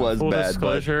 Speedy was full bad.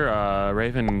 disclosure,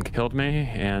 Raven killed me,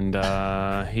 and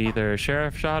he either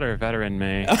sheriff shot or veteran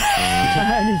me. He's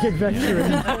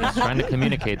trying to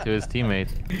communicate to his teammate.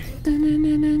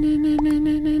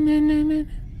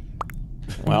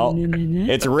 Well,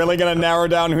 it's really gonna narrow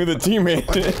down who the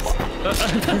teammate is. Oh,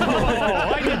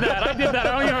 I did that.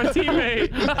 I don't even have a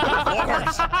teammate.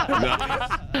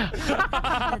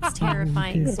 That's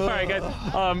terrifying. All right, guys.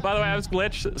 By the way, I was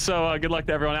glitched, so good luck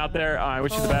to everyone out there. I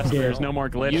wish you the best. There's no more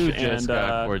glitch. You just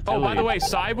got oh, by the way,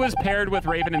 Sai was paired with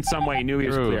Raven in some way. He knew he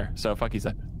was clear. So fuck you,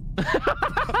 Sai.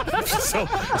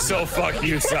 so fuck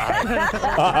you,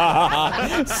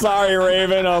 Sai. Sorry,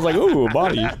 Raven. I was like, ooh,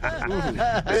 body.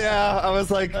 Yeah, I was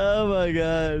like, oh my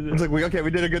god. I was like, okay, we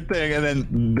did a good thing, and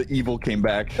then the evil came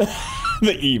back.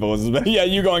 The evil is, yeah,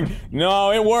 you going,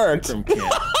 no, it worked. It's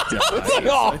like,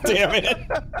 oh, damn it.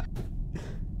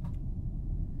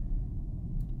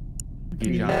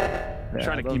 I'm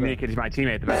trying to communicate to my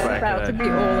teammate the best way I could. About to be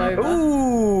all over.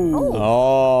 Ooh.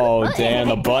 Oh, damn,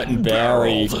 the button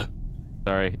buried.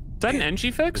 Sorry. Is that an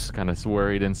NG fix? Just kind of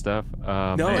worried and stuff.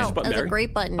 No, that's a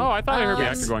great button. Oh, I thought I heard the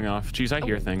reactor going off. Jeez, I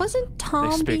hear things. Wasn't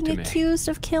Tom being accused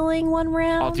of killing one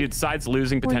round? Oh, dude, Side's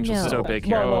losing potential is so big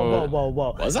here. Whoa.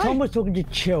 Was I? Tom was talking to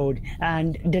Chilled,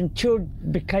 and then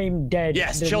Chilled became dead.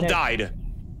 Yes, Chilled died.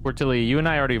 Fortunately, you and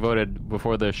I already voted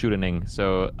before the shooting,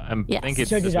 so I think it's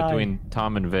just between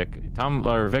Tom and Vic.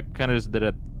 Vic kind of just did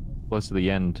it close to the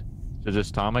end. So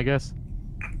just Tom, I guess.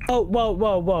 Oh,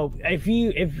 whoa.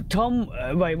 If Tom,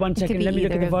 wait 1 second, let me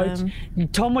look at the votes.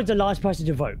 Tom was the last person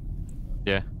to vote.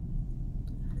 Yeah.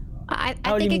 I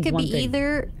think it could be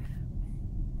either.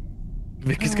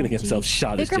 Vic is gonna get himself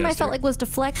shot as Vic, I Jester. felt like was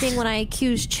deflecting when I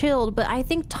accused Chilled, but I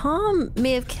think Tom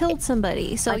may have killed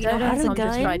somebody. So you know, has a Tom gun.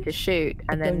 just tried to shoot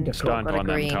and then got a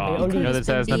green. No, this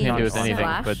has nothing to do with anything.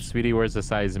 But Speedy wears a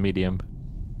size medium.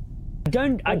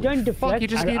 I don't deflect. You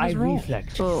just gave his roll.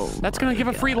 Reflect. That's gonna give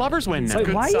a free lovers win now.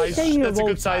 Wait, why are you saying your That's a roll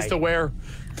good size to wear.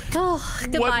 Oh,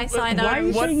 goodbye, Sinai. Why are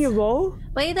you saying your roll?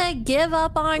 Way to give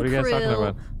up on What are you guys talking Crew.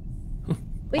 about?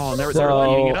 Oh, never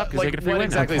eating it up because they Like, get a free what win.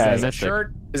 exactly is that? Is that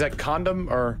shirt? Is that condom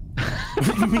or?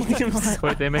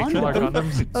 Wait, they make smaller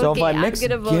condoms? So if I mix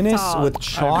Guinness with I've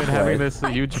chocolate. been having this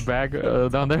huge bag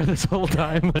down there this whole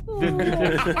time. Why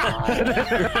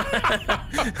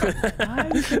are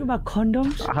you talking about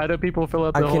condoms? How do people fill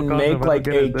out the I whole can condom? make like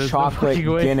a There's no chocolate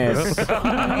fucking way. Guinness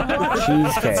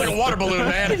cheesecake. It's like a water balloon,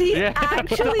 man. Did he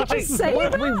actually just say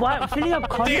that? Wait, what? Filling up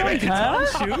condoms,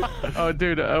 huh? Oh,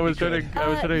 dude, I was trying to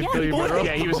kill you, bro.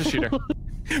 Yeah, he was a shooter.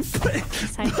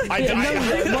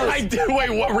 I did. Wait,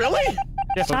 what? Really?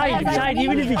 Side,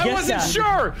 even if you I get wasn't that.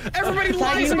 sure. Everybody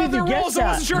lies even about if their you get roles. I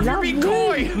wasn't sure if you're being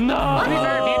coy. No. To be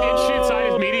fair, if he did shoot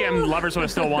Side as medium, lovers would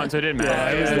have still won, so it didn't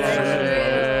matter.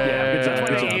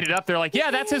 That's when they ate it up. They're like,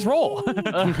 yeah, that's his role.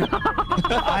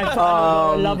 I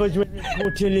thought lovers with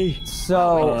Tilly.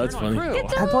 So that's funny. that'd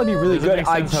probably be really good.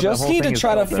 I just need to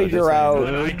try to figure out.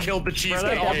 I killed the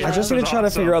cheesecake. I just need to try to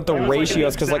figure out the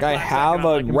ratios because like I have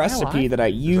a recipe that I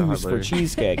use for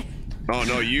cheesecake. Oh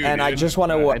no, you. And I just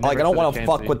want to like I don't want to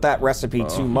fuck with that recipe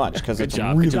too much because it's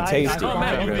really tasty.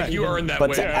 You earned that.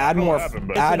 But to add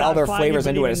other flavors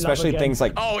into it, especially things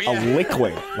like a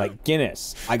liquid like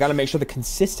Guinness, I got to make sure the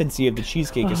consistency of the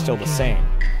cheesecake is still the same.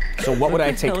 So what would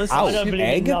I take out? I don't believe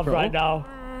Egg? in love right now.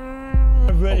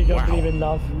 I really don't believe in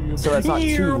love. So that's not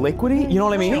too liquidy. You know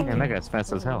what I mean? And that guy's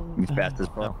fast as hell. He's fast as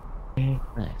fuck.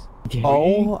 Nice.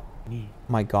 Oh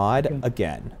my god!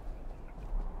 Again.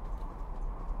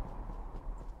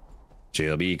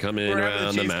 She'll be coming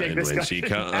around the mountain when she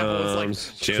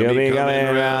comes. She'll be coming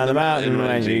around the mountain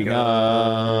when she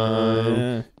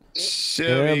comes.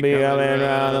 She'll be coming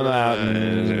around the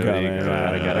mountain. Coming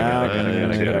around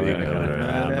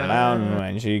the mountain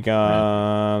when she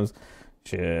comes.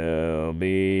 She'll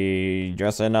be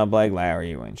dressing up like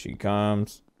Larry when she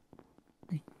comes.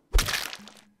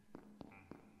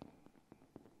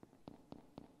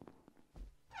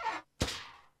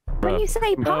 When you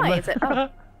say pie, is it? Oh.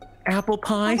 Apple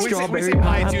pie, When we strawberry say pie,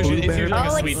 pie, it's usually blueberry like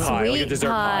pie. a sweet pie, like a dessert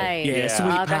pie. Yeah, sweet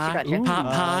Oh, pie, gotcha. hot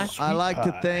pie. I like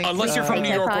to think. Unless you're from New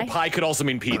York, where pie? pie could also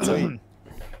mean pizza.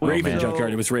 Raven,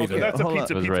 Junkyard, it was Raven. Okay, That's a hold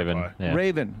pizza. on. It was Raven. Yeah.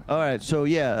 Raven. All right, so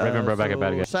yeah. Raven brought back a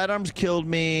bad guy. Sidearms killed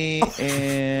me,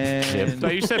 and. So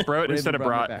you said bro instead of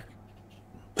brought.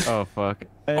 Oh fuck.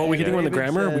 Oh, we hitting on the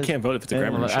Raven grammar? We says- can't vote if it's a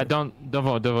grammar. Well, I don't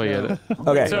vote yet.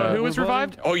 Okay. So who was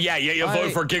revived? Oh yeah, you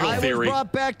voted for giggle I was theory.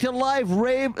 brought back to life.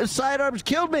 Sidearms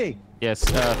killed me. Yes,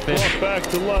 Fish. Back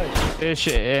to life. Fish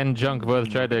and Junk both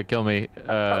tried to kill me.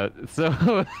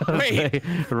 So Wait.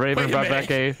 Raven Wait a brought back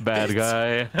a minute. bad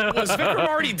guy. Was Vikram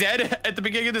already dead at the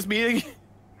beginning of this meeting?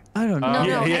 I don't know.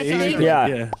 No,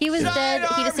 he was dead.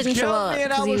 He just didn't show up.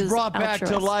 And I was brought back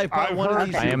to life by one of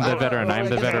these. I am the veteran. I am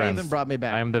the veteran. Raven brought me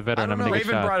back. I am the veteran. I'm gonna get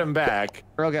Raven shot. brought him back.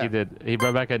 Okay. He did. He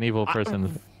brought back an evil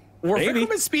person. Were Vikram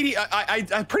and Speedy?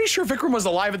 I'm pretty sure Vikram was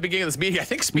alive at the beginning of this meeting. I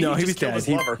think Speedy just killed his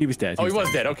lover. He was dead. Oh, he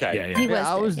was dead. Okay. Yeah,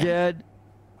 I was dead.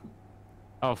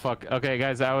 Oh fuck. Okay,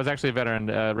 guys, I was actually a veteran.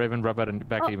 Raven brought back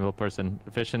an evil person.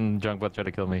 Fish and Junk both tried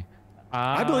to kill me.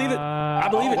 I believe it. I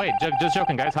believe it. Wait, just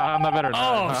joking, guys. I'm not veteran.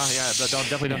 Oh, yeah.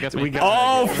 Definitely don't guess me.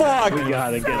 Fuck! We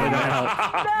gotta get it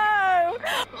out.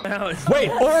 No! Wait,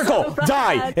 Oracle,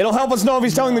 die! It'll help us know if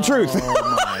he's telling the truth.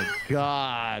 Oh my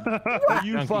god.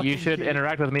 You should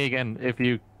interact with me again if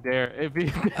you dare. If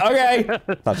you. Okay.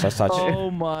 Touch.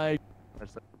 Oh my.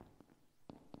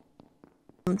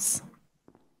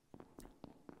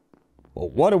 Well,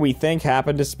 what do we think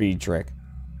happened to Speed Trick?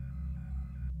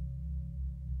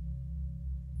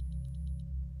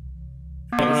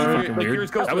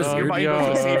 That was everybody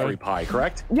goes to savory pie,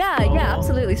 correct? Yeah,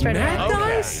 absolutely. Straight up.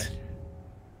 Nice.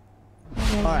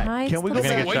 All right, can we go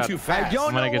back? Way too fast. I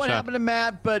don't know what happened to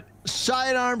Matt, but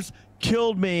Sidearms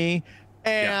killed me,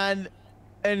 and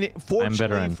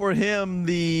fortunately for him,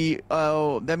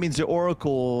 that means the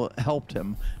Oracle helped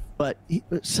him. But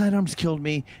Sidearms killed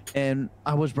me, and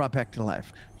I was brought back to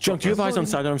life. Junk, do you have eyes on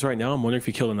Sidearms right now? I'm wondering if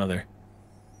you killed another.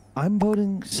 I'm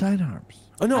voting Sidearms.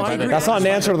 Oh no, that's not an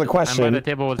answer to the question. I'm by the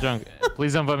table with Junk.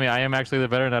 Please don't vote me. I am actually the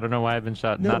veteran. I don't know why I've been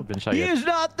shot. No, not been shot he yet. is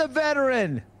not the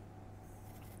veteran.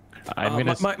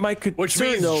 Which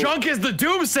means Junk is the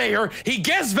doomsayer. He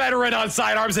guessed veteran on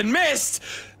Sidearms and missed.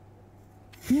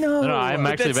 No, I'm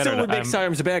actually veteran. Still would make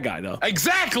Sidearms a bad guy, though.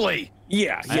 Exactly.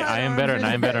 Yeah. I am veteran.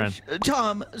 I am veteran.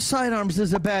 Tom, Sidearms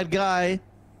is a bad guy.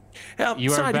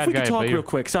 You are a bad if we could guy, talk but real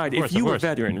quick, Side, if you were a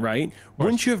veteran, right?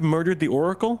 Wouldn't you have murdered the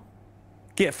Oracle?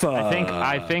 Get fucked.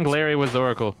 I think Larry was the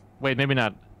Oracle. Wait, maybe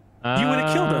not. You would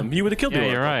have killed him. You would have killed the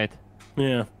Oracle. You're right.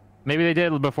 Yeah. Maybe they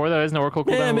did before that. Isn't Oracle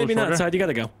cooldown Yeah, maybe a little not. shorter? Side, you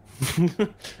gotta go.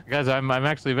 Guys, I'm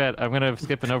actually vet. I'm gonna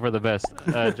skip and over the best.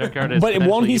 Junkyard is But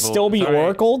won't he evil. still be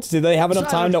oracled? Did they have enough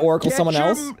time to oracle someone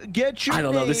else? I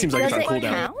don't know. This seems like it's on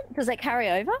cooldown. Does it carry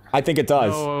over? I think it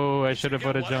does. Oh, I should have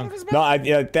voted Junk. No, I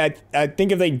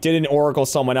think if they didn't oracle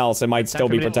someone else, it might still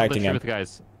be protecting him.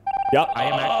 Guys. Yep. I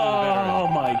am actually the veteran. Oh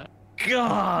my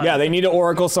god. Yeah, they need to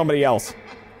oracle somebody else.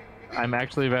 I'm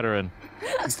actually a veteran.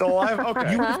 Still alive?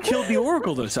 Okay. You would have killed the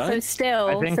Oracle, though, Side. So still.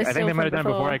 I think they might have done it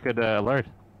before I could alert.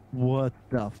 What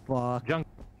the fuck? Junk.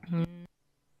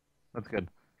 That's good.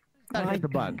 Hit the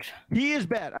button. He is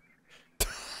bad.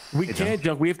 We can't,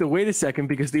 Junk. We have to wait a second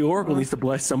because the Oracle needs to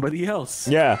bless somebody else.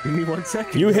 Yeah. Give me 1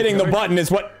 second. You hitting the button is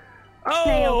what...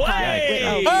 Oh,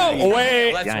 hey! Oh,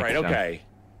 wait! That's right, okay.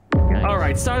 All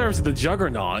right, Sidearms is the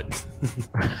Juggernaut.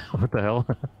 What the hell?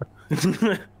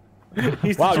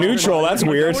 Wow, neutral, that's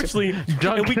weird. Unfortunately,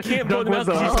 and we can't vote him out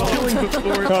because he's killing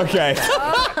before. Okay.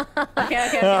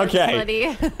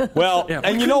 Okay. Well,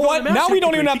 and you know what? Now we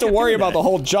don't even have to worry about the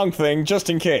whole Junk thing, just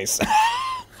in case.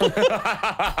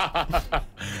 That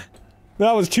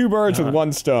was 2 birds with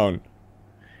 1 stone.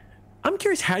 I'm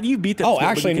curious, how do you beat that? Oh,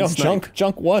 actually, no,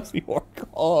 Junk was the Oracle.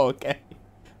 Oh, okay.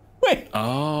 Wait.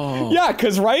 Oh. Yeah,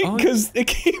 because it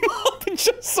came up and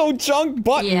just so Junk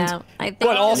buttoned. Yeah, I think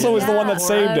but also is the one that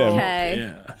saved him. Okay.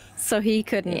 Yeah. So he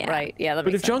couldn't. Right. Yeah. That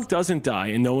But makes if Junk doesn't die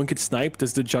and no one could snipe,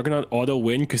 does the Juggernaut auto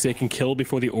win because they can kill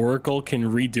before the Oracle can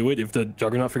redo it if the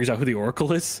Juggernaut figures out who the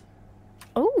Oracle is?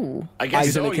 Oh. I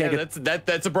guess so. Yeah,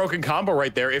 that's a broken combo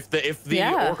right there. If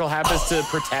the Oracle happens to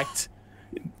protect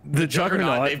the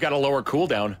Juggernaut, they've got a lower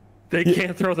cooldown. They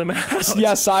can't throw them out.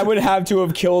 Yes, I would have to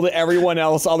have killed everyone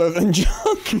else other than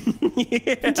Junk.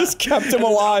 Yeah. Just kept him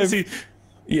alive.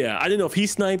 Yeah, I didn't know if he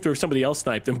sniped or if somebody else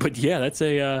sniped him, but yeah, that's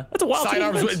a wild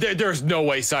Sidearms. There's no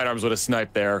way Sidearms would have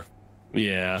sniped there.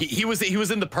 Yeah. He was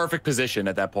in the perfect position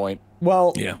at that point.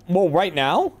 Well, right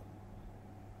now?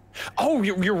 Oh,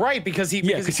 you're right because he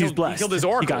killed his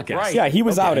Oracle. Right. Yeah, he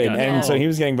was outed, and so he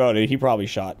was getting voted. He probably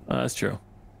shot. That's true.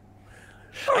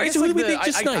 All right, so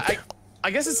I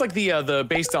guess it's like the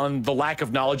based on the lack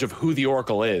of knowledge of who the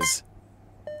Oracle is.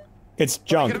 It's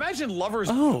Junk. I can imagine Lover's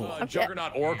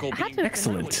Juggernaut Oracle being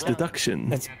excellent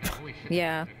deduction.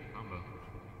 Yeah.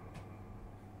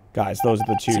 Guys, those are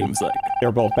the 2. Seems like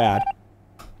they're both bad.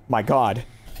 My God.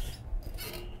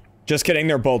 Just kidding.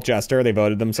 They're both Jester. They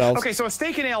voted themselves. Okay, so a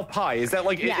steak and ale pie, is that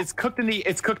like it's cooked in the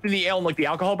ale and like the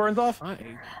alcohol burns off?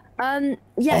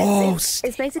 Yeah,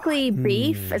 it's basically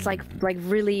beef. It's like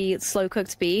really slow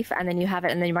cooked beef, and then you have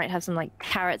it, and then you might have some like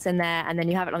carrots in there, and then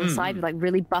you have it on the side with like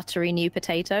really buttery new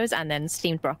potatoes, and then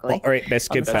steamed broccoli. All right,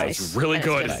 biscuit face. Really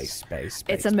good.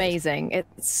 It's amazing.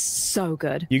 It's so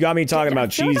good. You got me talking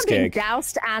about cheesecake. I'm being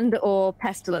doused and/or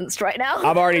pestilenced right now.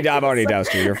 I've already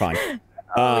doused you. You're fine.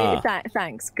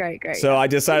 Thanks. Great. So I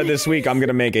decided this week I'm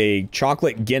gonna make a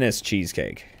chocolate Guinness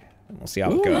cheesecake. We'll see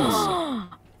how it goes.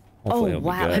 Hopefully it'll be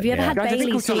good. Have you ever had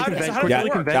Bailey's?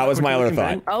 Yeah, that was my other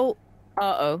thought. Oh,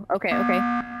 okay.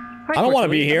 I don't want to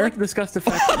be here. I'd like to discuss the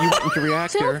fact that you went into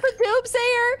reactor. Chill the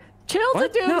Doomsayer. Chill the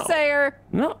Doomsayer.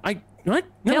 No,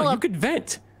 you could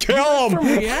vent. Kill him.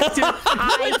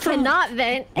 I cannot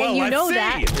vent, and you know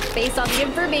that based on the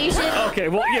information. Okay,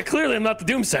 well, yeah, clearly I'm not the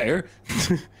Doomsayer.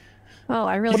 Oh,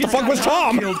 I really. What the fuck was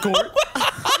Tom? I'm really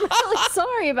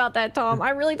sorry about that, Tom.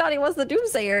 I really thought he was the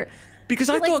Doomsayer. Because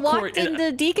he I thought walked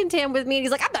into decontam with me, and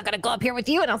he's like, "I'm not gonna go up here with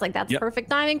you," and I was like, "That's perfect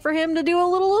timing for him to do a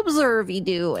little observe-y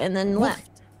do," and then left.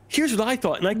 Here's what I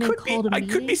thought, and I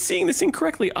could be seeing this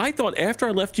incorrectly. I thought after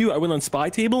I left you, I went on spy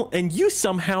table, and you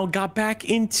somehow got back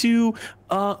into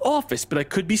office, but I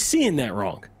could be seeing that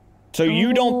wrong. So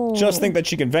you don't just think that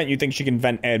she can vent; you think she can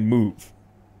vent and move.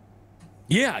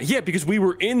 Yeah, because we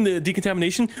were in the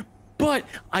decontamination, but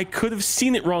I could have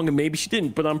seen it wrong, and maybe she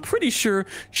didn't. But I'm pretty sure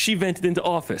she vented into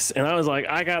office, and I was like,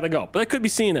 I gotta go. But I could be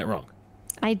seeing that wrong.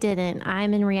 I didn't.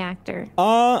 I'm in reactor.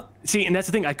 See, and that's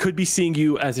the thing. I could be seeing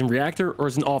you as in reactor or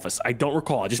as in office. I don't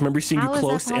recall. I just remember seeing you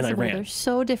close, and I ran. They're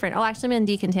so different. Oh, actually, I'm in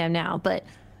decontam now, but.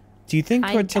 Do you think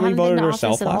Tilly voted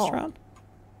herself last round?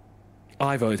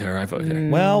 I voted her.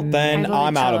 Well, then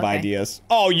I'm out of ideas.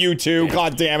 Oh, you two! Damn.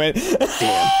 God damn it!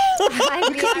 I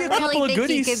really think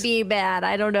he could be bad.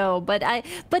 I don't know, but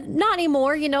not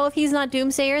anymore. You know, if he's not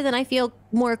Doomsayer, then I feel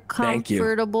more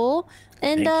comfortable.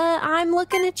 And I'm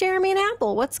looking at Jeremy and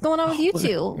Apple. What's going on with you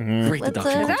two? Great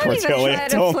deduction. Don't even try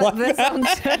to flip this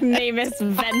onto Mavis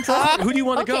Venta. Who do you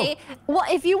want to go? Okay, well,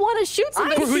 if you want to shoot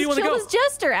somebody, just chill as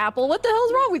Jester, Apple. What the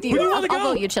hell's wrong with you? Who do you want to go?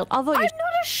 I'll vote you, Chilled. I'll vote you. I'm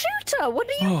not a shooter. What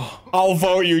do you? I'll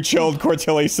vote you, Chilled.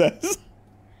 Cortilli says.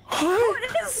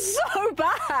 It is so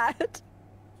bad.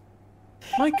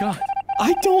 My God.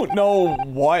 I don't know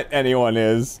what anyone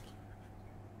is.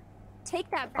 Take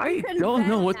that back. I don't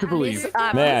know what to believe.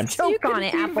 Man. Choke on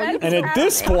it, Apple. And at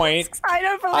this point,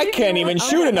 I can't even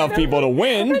shoot enough people to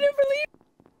win.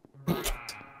 I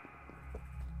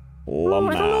don't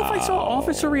know if I saw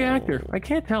office or reactor. I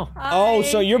can't tell. Oh,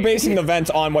 so you're basing the vents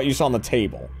on what you saw on the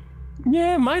table.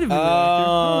 Yeah, it might have been reactor.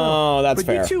 Oh, that's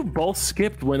fair. But you two both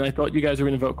skipped when I thought you guys were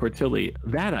going to vote Cortilli.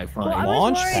 That I find.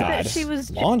 Launchpad.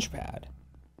 Launchpad.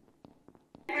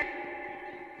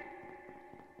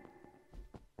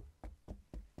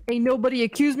 Ain't nobody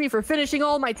accused me for finishing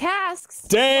all my tasks.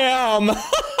 Damn!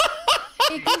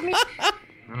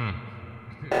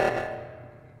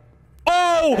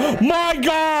 Oh my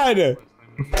God!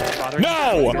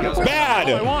 No! Bad!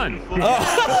 I won!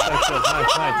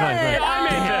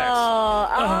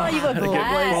 You look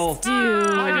blessed, dude.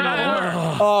 I did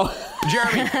not Oh.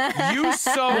 Jeremy, you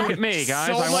sowed Look at me, guys.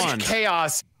 so I much won.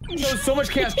 chaos. So much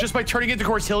chaos just by turning into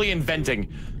Cortilli and venting.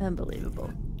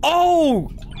 Unbelievable.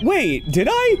 Oh! Wait, did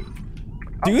I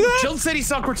do that? Jill said he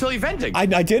saw Cortilli venting. I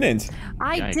didn't.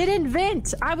 I didn't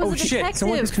vent. I was a detective. Shit.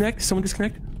 Someone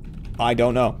disconnect? I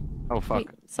don't know. Oh, fuck. Wait,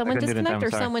 someone disconnect or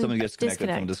someone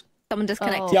disconnect? Someone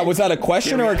disconnect. Oh. Yeah, was that a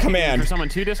question or a command? For someone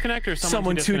to disconnect or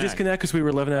someone to disconnect because we were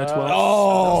 11 out of 12.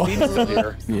 Oh!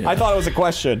 Yeah. I thought it was a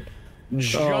question.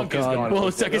 Junk is gone. Well,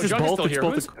 I guess it's both. It's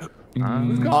both.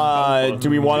 Do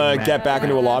we want to get back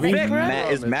into a lobby?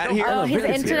 Is Matt here? Oh, his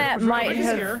internet might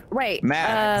have. Wait,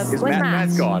 Matt. where's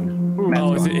Matt's gone.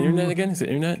 Oh, is it internet again? Is it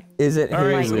internet? Is it? All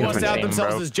right, we must out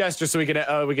themselves as Jester so we can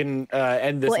end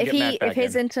this. Well, and get Matt back if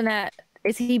his in. internet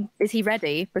is he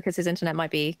ready? Because his internet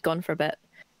might be gone for a bit.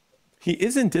 He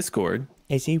is in Discord.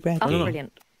 Is he ready? Oh,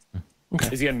 brilliant. Okay.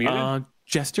 Is he unmuted?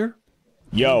 Jester?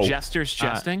 Yo. Jester's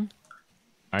jesting?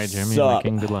 All right, Jeremy, Sup?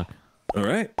 King, good luck. All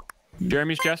right.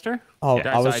 Jeremy's Jester? Oh,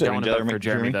 Guys, I don't want to vote for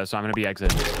Jeremy, though, so I'm going to be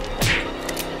exit.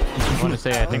 I want to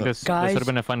say, I think this would have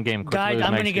been a fun game. Guys,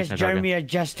 I'm going to get Jeremy a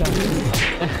Jester.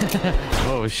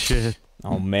 Oh, shit.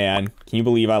 Oh, man. Can you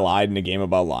believe I lied in a game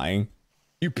about lying?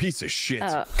 You piece of shit.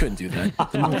 Couldn't do that. You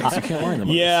can't lie in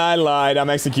the Yeah, I lied. I'm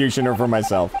executioner for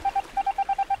myself.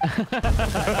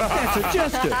 That's a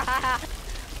Jester.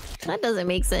 That doesn't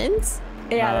make sense.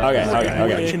 Yeah.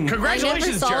 Okay.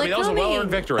 Congratulations, Jeremy. That was a well-earned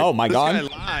victory. Oh, my God. This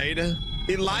guy lied.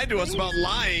 He lied to us about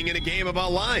lying in a game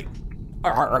about lying.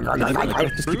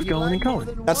 Just keep going and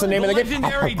going. That's the name of the game.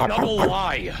 Legendary double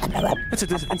lie. That's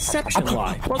an Inception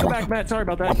lie. Welcome back, Matt. Sorry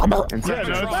about that. Yeah, no,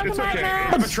 it's okay.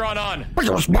 Animatron on.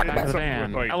 Back to the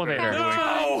van. Elevator.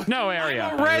 No! No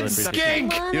area. Red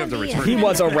skink! You have to return. He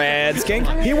was a red skink.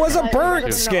 He was a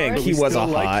burnt skink. He was a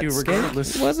hot skink.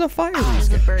 regardless. He was a fiery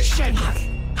skink. Shit!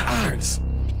 Ours!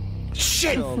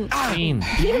 Shit! Mean.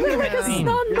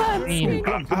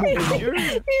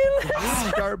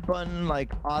 Start button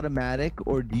like automatic,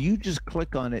 or do you just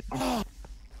click on it?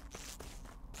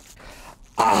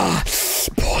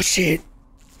 Bullshit.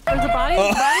 There's a body.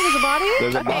 There's a body.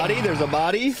 There's a body. There's a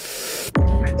body.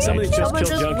 Somebody just killed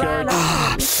Junkyard.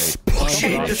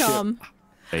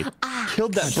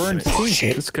 Killed that burned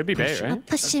skink. This could be bait, right?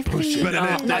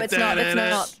 No, it's not. It's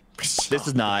not. This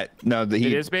is not. No, he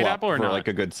It is bait flopped apple or for not? like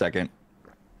a good second.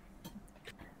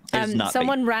 It's not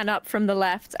Someone bait. ran up from the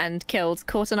left and killed.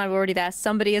 Court and I were already there.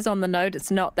 Somebody is on the node.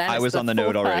 It's not them. I It's was on the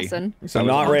node fourth already. person. So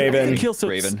not Raven.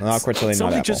 Raven. Not Quintilly, not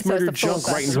Somebody Apple. just So it's murdered the full Junk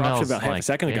right in class. dropped about half a Smells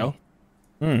second like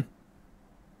ago.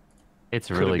 It's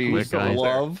really quick, guys.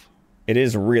 Love. It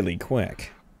is really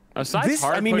quick. Aside This,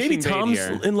 I mean, maybe Tom's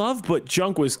in love, but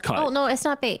Junk was cut. Oh no, it's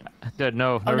not bait.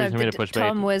 No reason for me to push bait.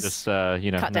 Tom was just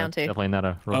you know, cut down too. definitely not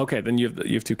a. Okay, then you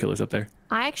have 2 killers up there.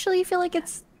 I actually feel like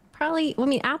it's probably. I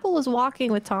mean, Apple was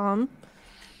walking with Tom.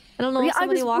 I don't know Yeah, if I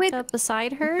somebody was walked with- up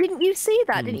beside her. Didn't you see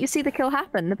that? Didn't you see the kill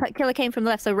happen? The killer came from the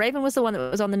left. So Raven was the one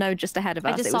that was on the node just ahead of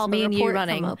us. I just It saw was me the and you report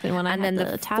running, come open when I and had then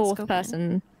the the task fourth open.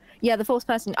 person. Yeah, the fourth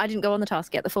person. I didn't go on the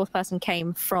task yet. The fourth person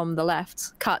came from the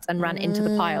left, cut, and ran into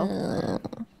the pile.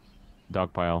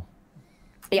 Dog pile.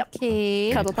 Yep.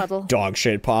 Okay. Cuddle puddle. Dog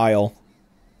shit pile.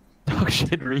 Dog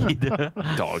shit read.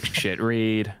 Dog shit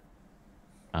read.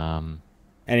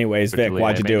 Anyways, Vic,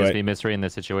 why'd you do Just it? be misreading the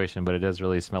situation, but it does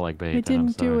really smell like bait. I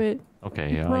didn't do it.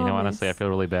 Okay, you know, honestly, I feel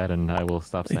really bad, and I will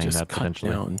stop saying that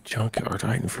potentially. Down Junkyard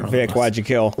right in front of Vic, us. why'd you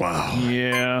kill? Wow.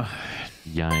 Yeah.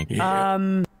 Yank. Yeah.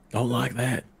 Don't like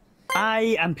that.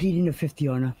 I am pleading a 50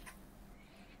 honor.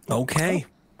 Okay.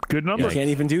 Good number. You can't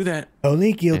even do that.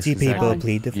 Only guilty Yes, exactly. people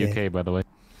plead the fifth. UK, by the way.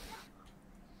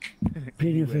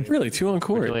 Pleading a 50. Really, 2 on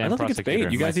court. Really, I I'm don't think it's bait. prosecutor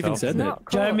You guys even myself. said that.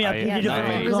 Jeremy, I pleaded a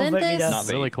 50. Present this. Not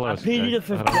bait. Really close. I pleaded a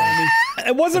 50, I don't know. Jeremy.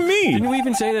 It wasn't me. Didn't we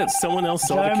even say that someone else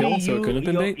saw the kill, so it couldn't have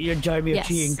been bait? You're Jeremy Yes.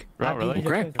 cheating. Oh, really?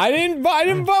 Okay. I didn't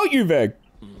vote you, Vic.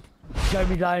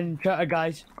 Jeremy lying,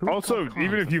 guys. Also,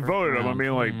 even if you voted him, I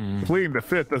mean, like, pleading the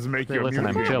fifth doesn't make Hey, you listen, immune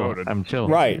I'm to being chill. voted. I'm chill.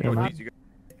 Right.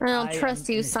 I don't trust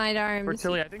you, sidearms.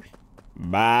 Fertility, I think.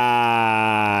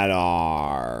 Bad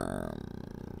arms.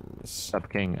 Stop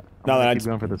King. No, I'm that's keep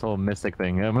going for this whole mystic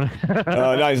thing. I'm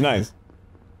gonna nice.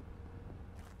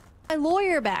 My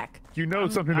lawyer back. You know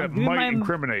something that doing might my-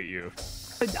 incriminate you.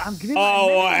 I'm giving my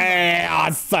Oh,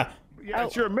 amendment. Yeah,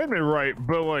 it's your amendment right,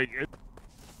 but like...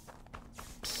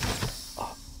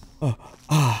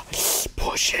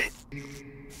 Push it.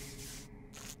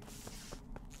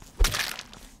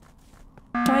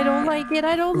 I don't like it.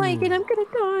 I don't like it. I'm gonna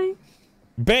die.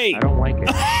 Bait. I don't like it.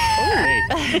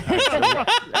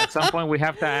 At some point, we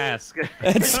have to ask.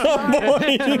 At some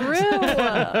point.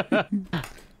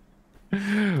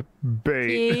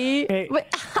 Bait. Hey, Wait,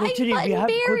 Courtney, I'm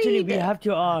we buried. have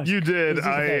to ask. You did. Is this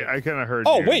okay? I kind of heard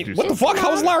Oh you wait, do what the something. fuck?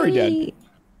 How's Larry dead?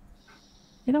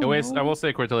 I don't Wait, know. I will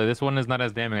say, Cortilli, this one is not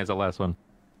as damning as the last one.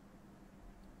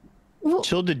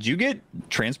 Chill, did you get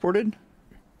transported?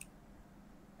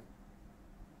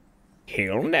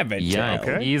 He'll never Yeah, tell.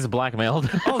 Okay. he's blackmailed.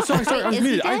 Oh, sorry, I was Is he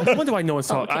muted. dead? When do I know it's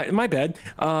talking? My bad.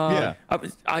 Yeah.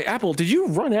 Apple, did you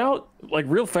run out like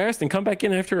real fast and come back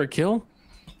in after a kill?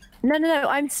 No,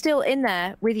 I'm still in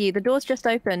there with you. The door's just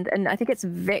opened, and I think it's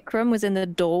Vikram was in the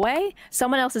doorway.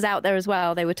 Someone else is out there as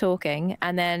well. They were talking,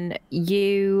 and then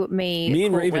you, Me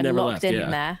and Raven were never locked left, in yeah.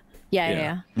 there.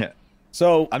 Yeah. Yeah.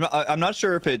 So I'm not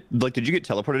sure if it like did you get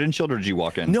teleported in Shield or did you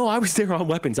walk in? No, I was there on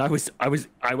weapons. I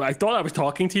thought I was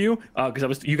talking to you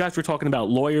because you guys were talking about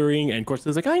lawyering, and of course, I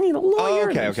was like, I need a lawyer. Oh,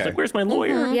 okay, And she's okay. like, where's my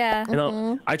lawyer? Yeah.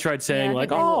 And I tried saying Yeah, I like,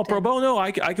 think I oh, walked pro in. bono,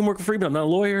 I can work for free, but I'm not a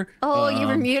lawyer. Oh, you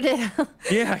were muted.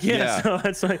 Yeah. Yeah. So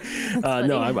that's like,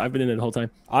 no, I've been in it the whole time.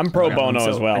 I'm pro bono so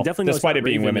as I well, definitely know it's despite not it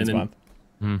being Raven Women's and-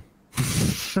 Month.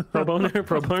 Pro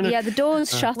bono. Yeah, the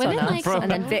door's shut on Women us, like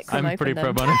and then someone else. Vikram I'm pretty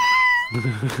opened pro them. bono.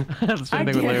 Same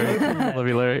thing with Larry. Love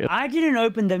you, Larry. I didn't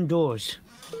open them doors.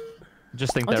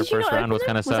 Just think Oh, their did you first not round was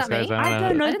open kind it? of Was sus, that guys. me? I I don't know.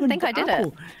 don't I didn't open think I did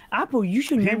Apple. Apple, you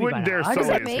should He know me wouldn't by dare now. I sell Was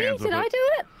don't- it his me? hands Did with I it. do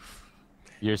it?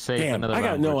 You're safe. Damn, another I got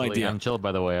round, no Cortilli. idea. I'm chilled,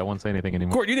 by the way. I won't say anything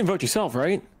anymore. Court, you didn't vote yourself,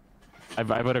 right? I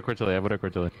voted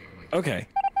Cortilli. Okay.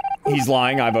 He's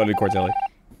lying. I voted Cortelli.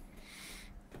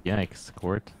 Yikes,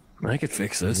 Court. I could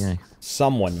fix this. Yikes.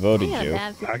 Someone voted Yeah, you.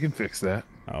 bad. I can fix that.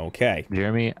 Okay.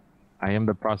 Jeremy, I am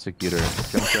the prosecutor.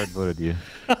 Junkyard voted you.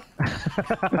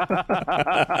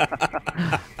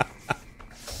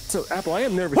 So, Apple, I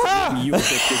am nervous that you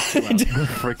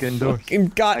freaking door.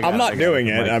 God, I'm not doing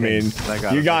it. I mean,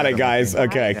 you got it, guys.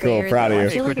 Okay, cool. Proud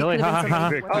of you. Watch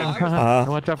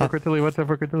out for Cortilli. Watch out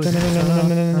for Cortilli.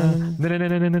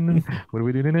 What do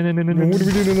we do?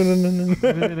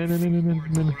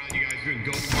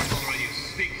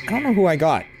 I don't know who I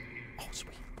got. Oh,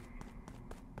 sweet.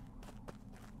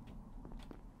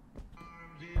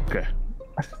 Okay.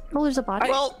 Oh, there's a body.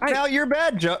 Well, now you're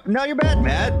bad, Joe. Now you're bad,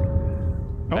 Matt.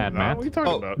 Bad, Matt. What are you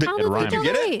talking about? How did you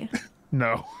get it?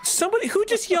 No. Somebody who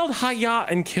just yelled "Hiya"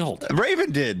 and killed.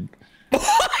 Raven did.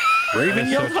 Raven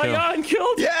yelled "Hiya" and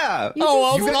killed. Yeah.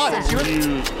 Oh, well, God. Okay.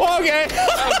 Okay.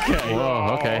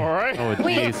 Whoa, okay. All right. Oh,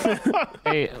 jeez.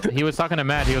 Hey, he was talking to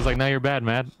Matt. He was like, "Now you're bad,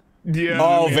 Matt." Yeah.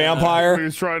 Oh, vampire. He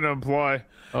was trying to imply.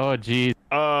 Oh, jeez.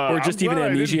 Or just even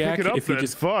Amnesiac. If he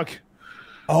just fuck.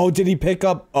 Oh, did he pick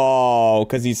up? Oh,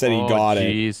 because he said he got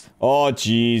it. Oh,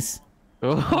 jeez.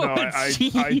 No,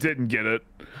 I didn't get it.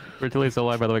 Cortilli's still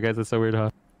alive, by the way, guys. It's so weird, huh?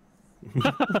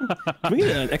 Can we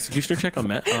get an executioner check on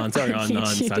Matt? On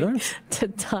sidearms? To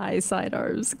die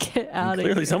sidearms. Get out of here.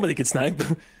 Clearly, somebody could snipe.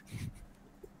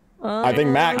 I think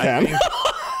Matt can.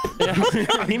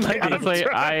 He might be. Honestly,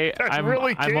 I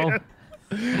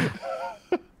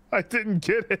didn't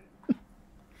get it.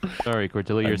 Sorry,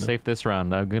 Cortilli, you're safe this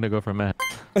round. I'm gonna go for Matt.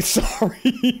 Sorry,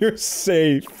 you're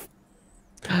safe.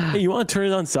 Hey, you want to turn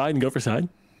it on side and go for side?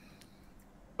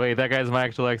 Wait, that guy's my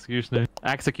actual executioner.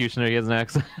 Executioner, he has an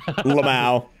X.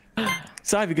 Lamau.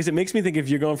 Side, because it makes me think if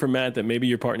you're going for Matt, that maybe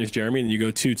your partner's Jeremy, and you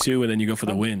go 2-2, and then you go for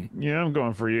the win. Yeah, I'm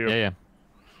going for you. Yeah.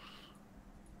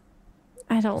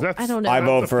 I don't know. I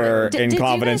vote for in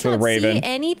confidence with Raven. See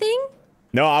anything?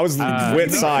 No, I was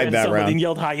with side that round. And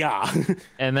yelled "Hiya."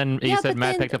 And then he said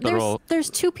Matt picked up the role. There's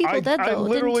 2 people dead though. I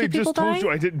literally Didn't 2 people just told die? you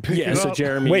I didn't pick it up. So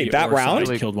Jeremy. Wait, that round?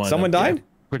 Killed one. Someone died?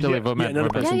 Cortilli, vote Matt. Another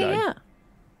person died. Yeah.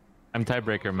 I'm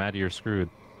tiebreaker, Matt. You're screwed.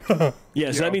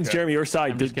 Yeah, so that means Jeremy, your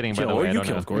side did kidding, by kill, the way, or I you don't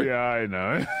killed know. Court. Yeah, I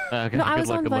know. Okay, No, I was good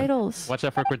luck, on good luck. vitals. Watch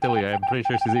out for Cortilli. I'm pretty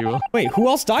sure she's evil. Wait, who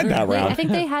else died that Wait, I round?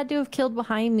 think they had to have killed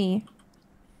behind me.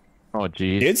 Oh,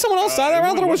 geez. Did someone else die that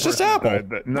round, or was just Apple? No,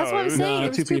 That's what I'm saying.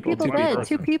 It was 2 people dead.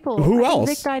 2 people. Who I think else?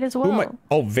 Vic died as Who well. am I-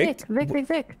 Oh, Vic?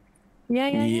 Vic. Yeah.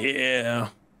 Yeah.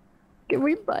 Can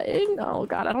we button? Oh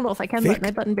god, I don't know if I can button.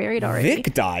 My button buried already.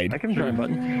 Vic died. I can try a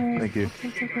button. Thank you.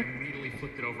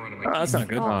 Oh, that's not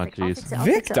good. Oh, jeez.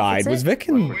 Vic died. Was Vic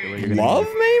in love,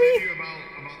 maybe?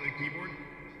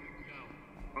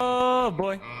 Oh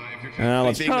boy.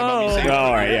 Let's go.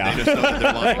 All right, yeah.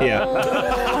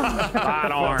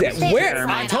 Where?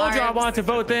 I told you I wanted to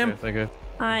vote them.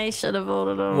 I should have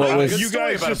voted him. What was? You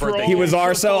guys just rolled. He was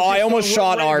Arso. I almost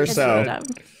shot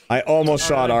Arso. I almost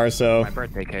shot Arso. My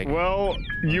birthday cake. Well,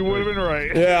 you would have been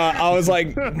right. Yeah, I was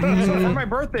like. So for my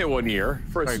birthday one year,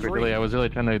 for a stream, I was really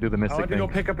trying to do the I mystic wanted to go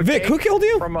thing. pick up a Vic, cake who killed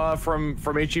you? from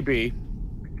HEB.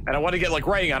 And I wanted to get like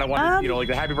writing on it. I wanted, like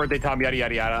the happy birthday, Tom, yada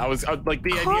yada yada. I was like,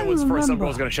 the idea was for some girl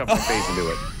was gonna shove my face into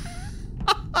it.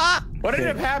 What ended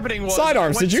up happening was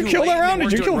Sidearms. Did you kill that round?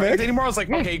 Did you kill Vic? Anymore. I was like,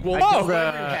 okay, well,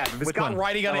 if it's got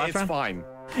writing on it, it's fine.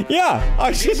 Yeah,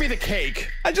 I Give me the cake.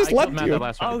 I just left you.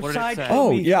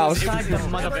 Oh, yeah. I was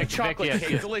Very chocolate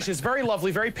cake, delicious, very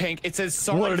lovely, very pink. It says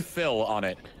 "Sorry Phil" on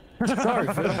it. Sorry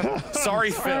Phil.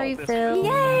 Sorry, Phil.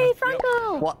 Yay,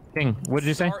 Franco. What? King, what did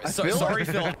you say? Sorry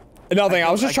Phil. Nothing.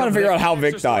 I was just trying to figure out how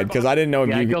Vic died because I didn't know if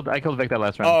you. I killed Vic that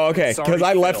last round. Oh, okay. Because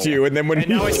I left you, and then when you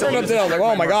turned up, I was like,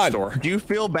 "Oh my god." Do you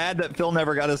feel bad that Phil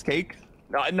never got his cake?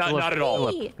 Not at all.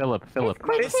 Philip.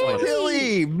 It's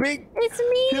Tilly. Big. It's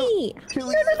me.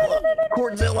 Tilly.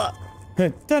 Cordzilla.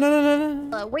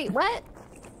 Wait, what?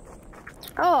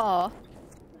 Oh.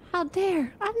 How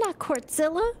dare. I'm not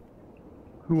Cordzilla.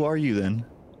 Who are you then?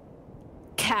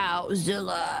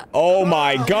 Cowzilla. Oh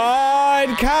my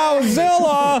god,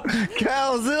 Cowzilla!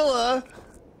 Cowzilla!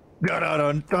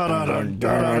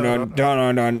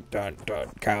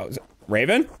 Cows.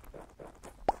 Raven?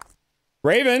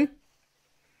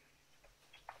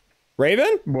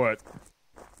 Raven? What?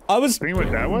 I was. Think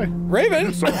went that way.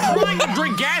 Raven? Trying to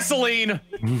drink gasoline.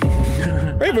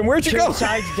 Raven, where'd you go?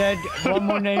 Side's dead. One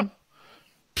more name.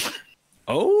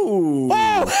 Oh.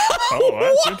 Wow. Oh,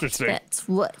 that's interesting. That's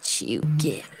what you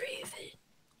get,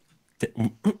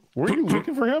 Raven. Were you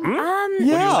looking for him?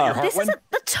 Yeah. This is at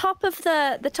the top of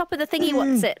the thingy.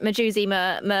 What's it? Majoozy,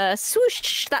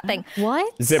 swoosh, that thing.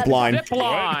 What? Zip line. Zip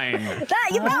line. That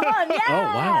one, yeah. Oh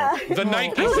wow. The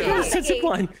Nike Zip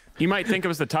line. You might think it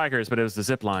was the Tigers, but it was the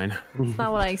zip line. That's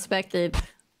not what I expected.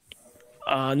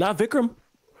 Not Vikram.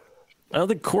 I don't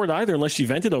think Court either, unless she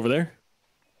vented over there.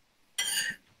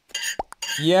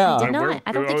 Yeah. Did not.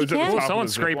 I don't think you can. Oh,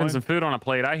 someone's scraping some food on a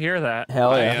plate. I hear that.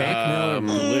 Hell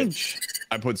yeah.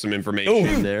 I put some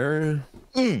information there.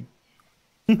 Larry,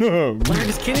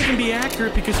 this can't even be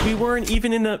accurate because we weren't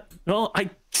even in the. Well,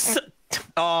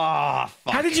 How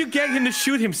did you get him to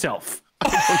shoot himself? I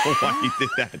don't know why you did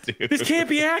that, dude. This can't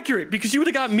be accurate because you would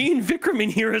have got me and Vikram in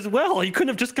here as well. You couldn't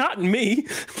have just gotten me.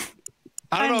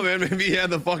 I don't know, man. Maybe he had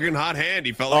the fucking hot hand.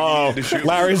 He felt like he needed to shoot.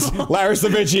 Larry's the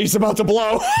bitch. He's about to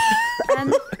blow.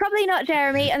 Probably not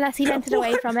Jeremy, unless he entered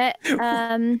away from it.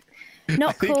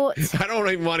 Not caught. I don't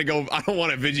even want to go. I don't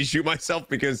want to Vigi shoot myself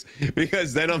because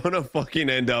then I'm gonna fucking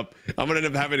end up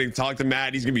having to talk to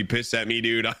Matt. He's gonna be pissed at me,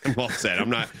 dude. I'm all set. I'm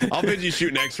not. I'll Vigi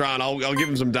shoot next round. I'll give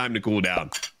him some time to cool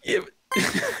down. Yeah.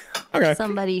 Okay.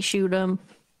 Somebody shoot him.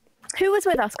 Who was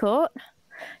with us, Court?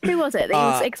 Who was it that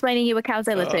was explaining you were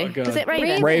Cowzilla to? Was it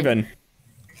Raven? Raven.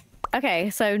 Okay,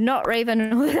 so not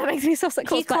Raven. That makes me so sick.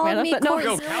 He called me but no.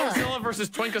 Go Cowzilla versus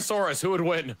Twinkosaurus. Who would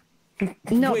win?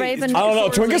 Not Raven. I don't know.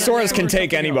 Twinkosaurus can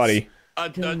take anybody. A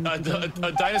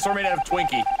dinosaur made out of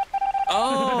Twinkie.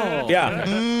 Oh. Yeah.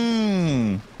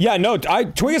 Yeah, no,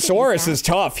 Twinkosaurus is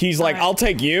tough. He's like, I'll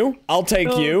take you. I'll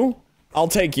take you. I'll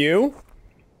take you.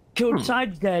 Killed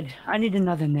Side's dead. I need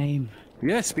another name.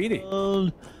 Yeah, Speedy.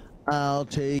 I'll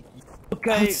take.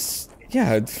 Okay.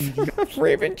 Yeah,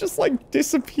 Raven just like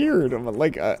disappeared. I'm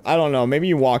like, I don't know. Maybe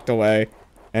you walked away,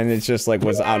 and it's just like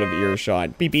was out of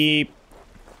earshot. Beep beep.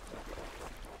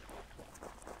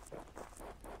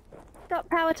 Got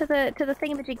power to the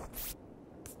thingamajig.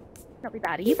 Not be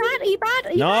bad. Are you bad? Are you bad?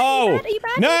 Are you No. bad? Are you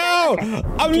bad? No. Okay.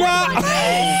 I'm not.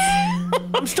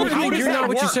 I'm starting to think you're not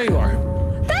what you say you are.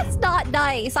 That's not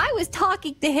nice. I was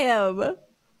talking to him.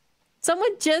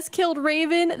 Someone just killed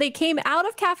Raven. They came out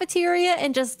of cafeteria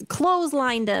and just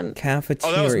clotheslined him.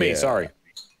 Cafeteria. Oh, that was me. Sorry.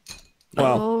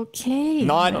 Well, okay.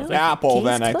 Not Apple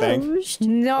then, I think.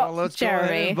 Not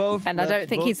Jeremy. And I don't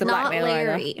think he's the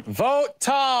blackmailer either. Vote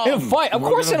Tom. In a fight, of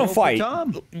course in a fight.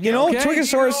 You know,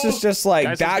 Twinkosaurus is just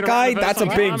like, that guy, that's a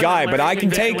big guy, but I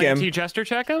can take him. Jester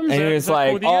check him? And he's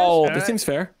like, oh, this seems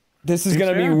fair. This is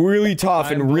gonna be really tough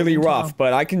and really rough,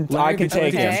 but I can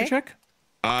take him. Check?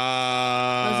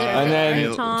 And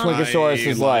then Twinkosaurus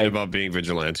is like about being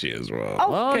vigilante as well.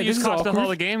 Oh, you just cost the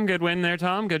whole game. Good win there,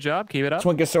 Tom. Good job. Keep it up.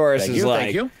 Twinkosaurus is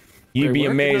like, you'd be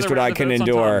amazed what I can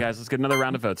endure. Guys, let's get another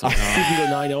round of votes. You can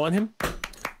go 9-0 on him.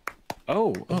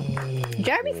 Oh.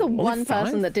 Jeremy's the one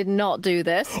person that did not do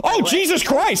this. Oh, Jesus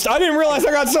Christ! I didn't realize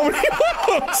I got so many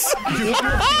votes!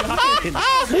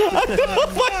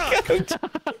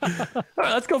 All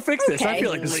right, let's go fix this. I feel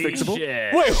like this is fixable.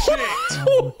 Wait,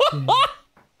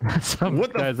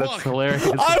 what the guys, fuck? That's hilarious.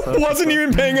 I wasn't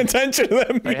even paying attention to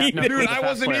that meeting. Dude, I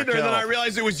wasn't either. And then I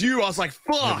realized it was you. I was like,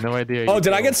 fuck. No idea. Oh,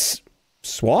 did I get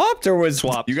swapped or was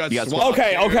Swapped? You got swapped.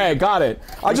 Okay, got it.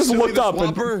 I just looked up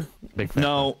and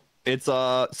No, it's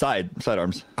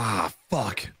sidearms. Ah,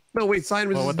 fuck. No, wait,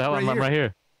 sidearms. What the hell? I'm right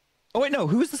here. Oh wait, no.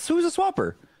 Who's a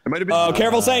swapper? It might have been.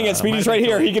 Careful saying it. Speedy's right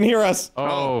here. He can hear us.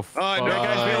 Oh, guys,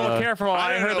 be a little careful.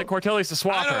 I heard that Cortelli's a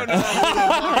swapper. I don't know who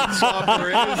the swapper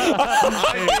is. I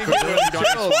think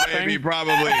it was maybe,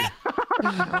 probably.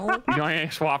 You know I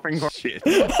ain't swapping. Shit.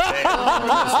 Just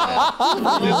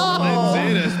blends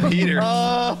in as Peter.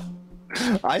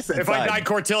 I said if I die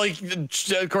Cortelli,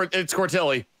 it's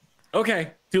Cortelli.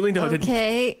 Okay, duly noted.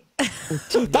 Okay.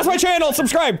 That's my channel.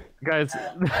 Subscribe, guys. So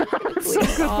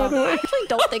good, by the way. I actually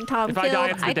don't think Tom if killed. I die,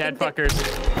 it's the dead fuckers.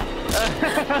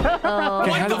 Oh,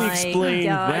 okay, how do we explain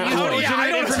that? I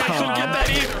don't get that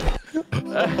either.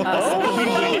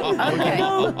 Okay.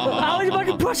 How are you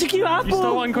fucking prosecute Apple? You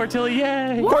stole one, Cortelli.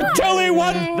 Yay. Cortelli.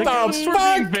 What the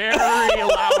fuck? Very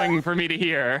allowing for me to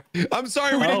hear. I'm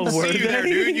sorry we didn't see you there,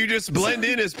 dude. You just blend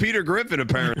in as Peter Griffin,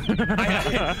 apparently.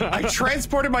 I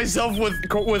transported myself with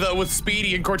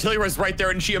Speedy, and Cortelli was right there,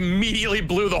 and she immediately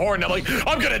blew the horn. I'm like,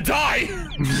 I'm gonna die.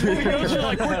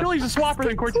 Like, Cortelli's a swapper,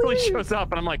 then Cortelli shows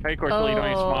up, and I'm like, hey, Cortelli, don't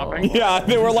you swapping? Yeah,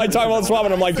 they were like talking about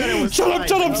swapping. I'm like,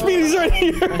 shut up, Speedy's right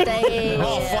here.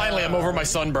 Oh, finally, I'm over my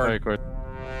sunburn.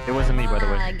 It wasn't me, by the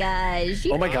way. Guys.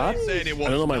 Oh my God. I said it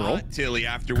was not Tilly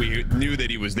after we knew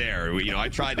that he was there. You know, I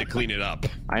tried to clean it up.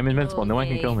 I'm invincible. No one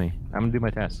can kill me. I'm gonna do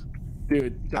my task.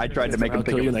 Dude, I tried to make him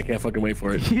kill you, and I can't fucking wait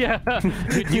for it. Yeah,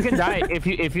 you can die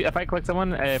if I click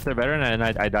someone if they're veteran and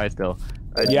I die still.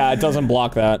 Yeah, it doesn't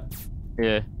block that.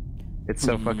 Yeah, it's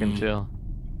so fucking chill.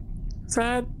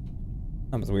 Sad.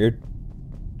 That was weird.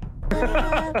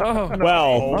 Oh,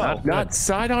 well, not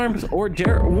sidearms or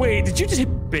Wait, did you just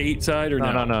hit bait side or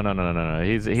no? No.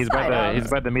 He's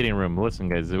by the meeting room. Listen,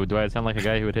 guys, do I sound like a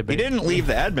guy who would hit bait? He didn't leave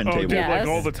the admin table. Dude, like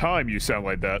all the time you sound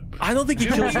like that. I don't think he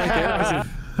kills right there because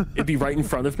it'd be right in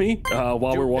front of me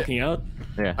while we're walking out.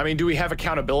 Yeah. I mean, do we have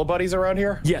accountability buddies around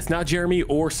here? Yes, not Jeremy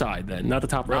or Side then, not the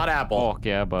top row. Not Apple. Oh,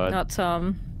 yeah, but Not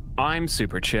Tom. I'm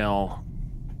super chill.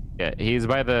 Yeah, he's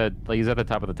at the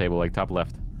top of the table, like top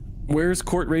left. Where's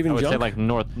Court Raven I would Junk? say like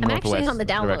northwest. I'm actually on the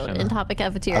download direction. in Topic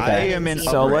Cafeteria. I am in.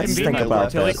 So let's think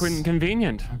about Really this.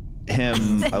 convenient.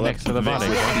 Him. I Next to the body.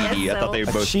 I thought they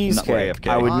were both Cheesecake.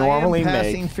 I would normally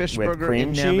make with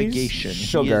cream cheese,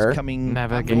 sugar,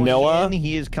 vanilla.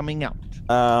 He is coming out.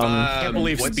 I can't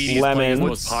believe Speedy is playing the lemon,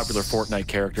 most popular Fortnite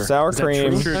character. sour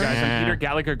cream, True, guys. I'm Peter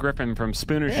Gallagher Griffin from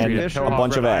Spooner Street, and of a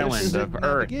bunch of eggs. Island, of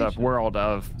Earth, of world,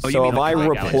 of. So if I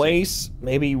replace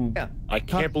maybe I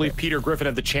can't believe Peter Griffin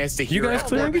had the chance to hear You guys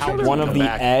clearing each other? one of the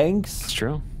back. eggs. It's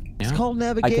true. It's called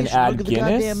navigation. add Look at Guinness?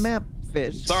 the goddamn map.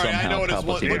 Fish. Sorry, I know what Somehow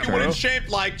look at what it's shaped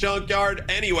like, Junkyard.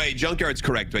 Anyway, Junkyard's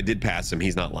correct. I did pass him.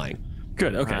 He's not lying.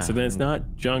 Good. Okay, so then it's not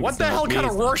Junk. What the hell kind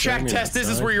of Rorschach test is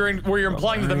this where you're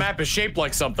implying that the map is shaped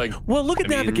like something? Well, look at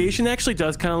navigation. Actually,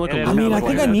 does kind of look. I a mean, little I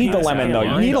think I need the lemon though.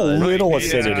 You need a little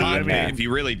acidity in there. If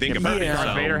you really think about it.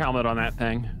 Darth Vader helmet on that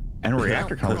thing. And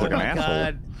reactor comes like an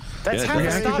asshole. That's how the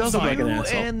stop does look like an You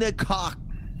asshole. and the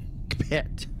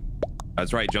cockpit.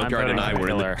 That's right. Junkyard and I were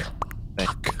in the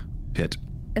pit.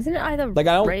 Isn't it either Like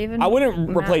I Raven?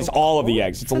 wouldn't replace all of the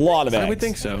eggs. It's a lot of eggs. I would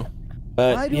think so.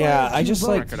 But yeah, I just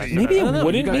like maybe it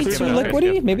wouldn't be too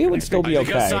liquidy. Maybe it would still be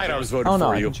okay. Oh no,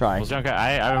 I can try. Well, Junkyard,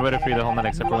 I voted for you the whole night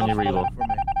except for when you reload.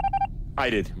 I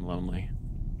did. I'm lonely.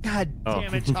 God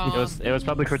damn it, Tom. It was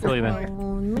probably Cortilli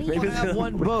then. Maybe I have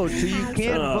one vote, so you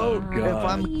can't vote if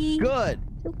I'm good.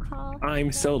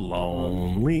 I'm so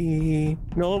lonely.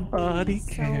 Nobody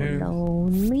cares.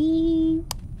 Lonely.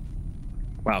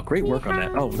 Wow, great work on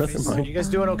that. Oh, nothing mind. You guys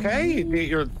doing okay?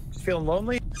 You're feeling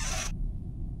lonely?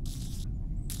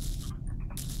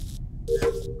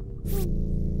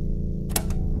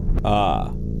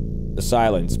 The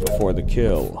silence before the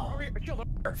kill.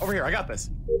 Over here, I got this.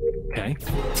 Okay.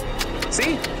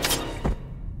 See?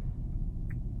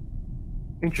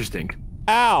 Interesting.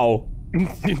 Ow!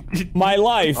 My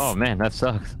life. Oh man, that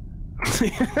sucks.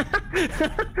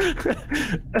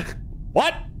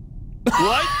 What?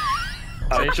 What?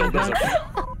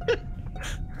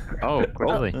 Oh,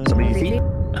 Cortilli.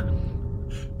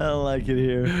 I don't like it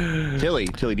here. Tilly,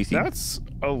 DC. That's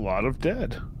a lot of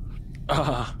dead.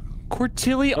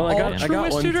 Cortilli I got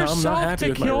one, altruisted Tom. Not herself happy to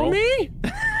with my kill roll. me?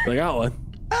 I got one.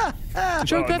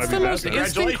 Joke, that's the most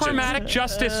instant Congratulations. karmatic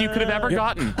justice you could have ever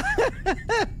gotten.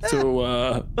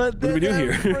 So, what do we do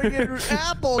here?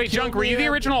 Apple Wait, Junk, were you the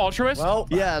original altruist? Well,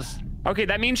 yes. Okay,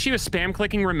 that means she was spam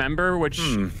clicking remember, which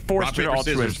forced her to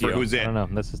altruist you. Who's I it? don't know.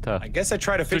 This is tough. I guess I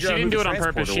try to So figure she out didn't who do the it on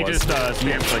purpose. She transporter just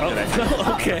spam clicked it.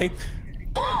 Okay.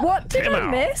 What did I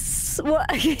miss?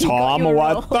 What? You got Tom, your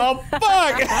what roll. the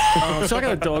fuck? So I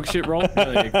got a dog shit roll, a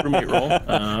crewmate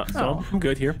roll. So I'm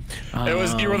good here. It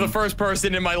was you were the first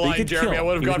person in my line, could Jeremy. kill. I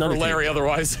would have He was gone for another Larry team.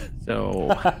 otherwise. So,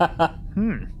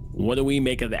 what do we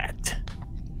make of that?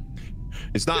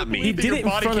 It's not me. He did Your it in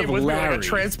body front came of with me. I got Larry.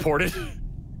 transported.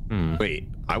 Wait,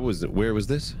 where was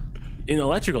this? In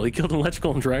electrical, he killed an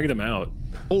electrical and dragged him out.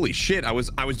 Holy shit! I was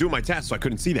doing my task, so I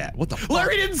couldn't see that. What the fuck?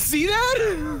 Larry didn't see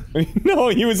that. No,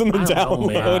 he was in the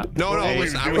download. No,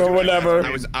 listen, I was or doing whatever.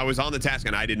 I was on the task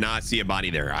and I did not see a body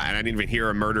there. I didn't even hear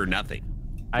a murder. Nothing.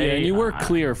 Yeah, and you were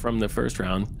clear from the first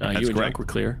round. You and correct. Junk were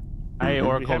clear. I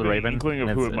oracled Raven. Inkling of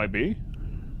who it might be?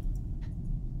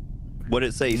 What did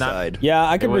it say, Side? Yeah,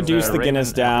 I could was, reduce the Raven,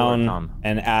 Guinness Apple, or down Tom.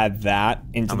 and add that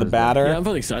into Tom the is batter. Yeah, I'm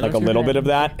voting Side. Like a little bit of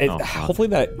that. It, Oh, God. hopefully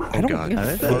that. I don't. God.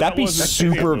 Would that be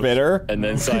super bitter? And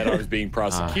then Sidearm was being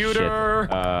prosecutor.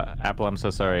 Apple, I'm so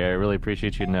sorry. I really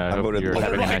appreciate you. I hope voted you're Larry.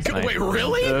 having a nice night. Wait,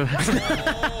 really?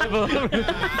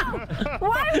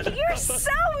 Why? You're so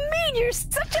mean. You're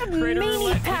such a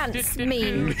meanie pants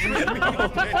mean.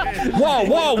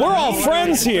 Whoa, we're all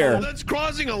friends here. That's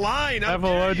crossing a line.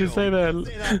 Apple, why'd you say that?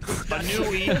 A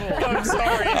new evil. I'm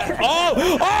sorry.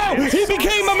 Oh, he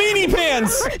became a meanie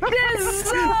pants.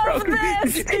 Deserve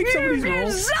this. You deserve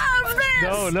this.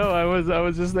 No, I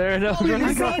was just there. No,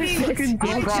 He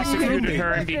prosecuted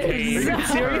her and became You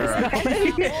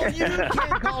can't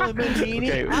call him a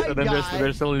meanie. Okay, so then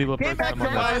there's still an evil person among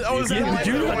us. I was Did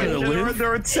you like to live? they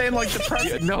were saying like the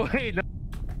president. No, hey, no.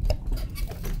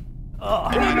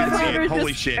 I didn't see it.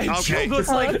 Holy shit. Okay. It was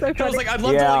like, I'd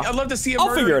love to see a I'll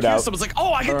murder figure it out. kiss. I was like,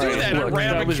 oh, I can do that. I look, ran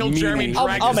that up and was killed Jeremy and meanie.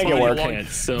 dragged I'll his make it body work. along.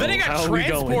 So Then he got how are we going,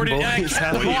 transported and I boys? kept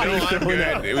How are we the body.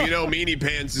 I'm good. You know, Meanie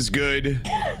Pants is good.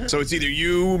 So it's either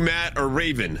you, Matt, or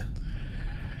Raven.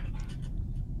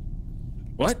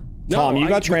 What? Tom, you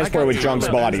got transported with Junk's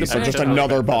body, so just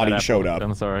another body showed up.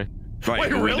 I'm sorry. Right.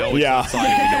 Wait, we really? know it's outside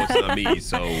and we know it's not me,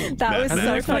 so That was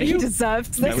so funny. He deserves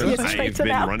this. I've been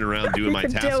running around doing my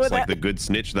tasks like the good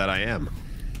snitch that I am.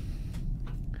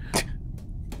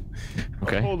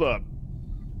 Okay. Hold up.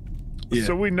 Yeah.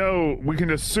 So we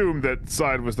can assume that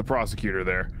Side was the prosecutor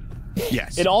there.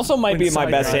 Yes. It also might be in my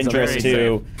best interest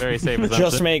to very safe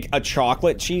just make a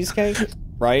chocolate cheesecake,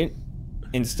 right?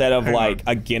 Instead of like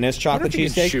a Guinness chocolate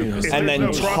cheesecake, and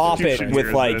then top it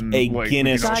with like a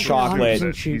Guinness chocolate,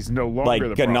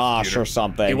 like ganache or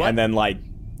something, and then like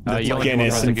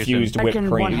Guinness infused whipped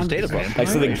cream. Like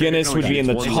so, the Guinness would be in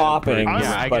the topping,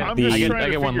 but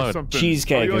the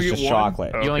cheesecake is just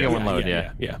chocolate. You only get one load,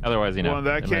 yeah. Otherwise, you know. Well, in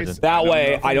that case, that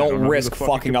way I don't risk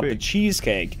fucking up the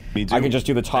cheesecake. I can just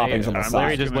do the toppings on the side.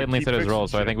 Larry just blatantly said his role,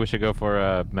 so I think we should go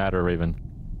for Matt or Raven.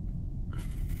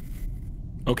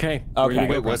 Okay. Okay.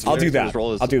 I'll do that.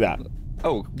 I'll do that.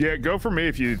 Oh. Yeah, go for me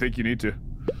if you think you need to.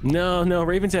 No,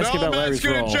 Raven's asking about Larry's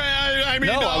role. I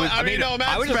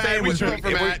was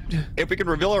Matt. If we can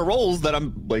reveal our roles, then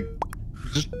I'm like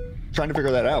just trying to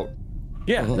figure that out.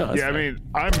 Yeah. No, yeah, I mean,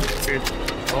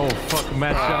 Oh fuck,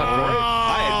 Matt shot.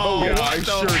 I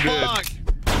sure did.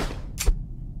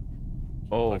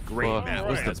 Oh, great man.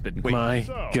 That's been my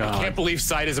God. I can't believe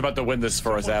Side is about to win this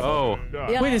for us, Apple.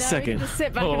 Yeah, wait a second. Just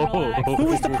sit back and relax. Who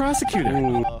was the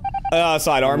prosecutor?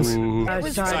 Sidearms.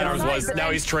 Sidearms was.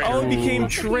 Now he's traitor. Oh, he became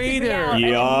traitor.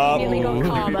 Yup.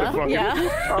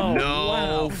 Yeah. Oh,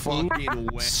 no fucking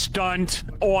way. Stunt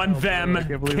on them,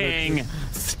 King.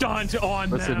 Stunt on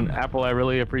them. Listen, Apple, I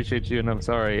really appreciate you, and I'm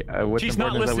sorry. She's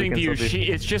not listening to you.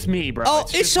 It's just me, bro. Oh,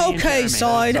 it's okay,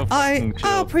 Side. I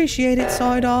appreciate it,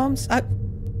 Sidearms.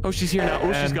 Oh, she's here now.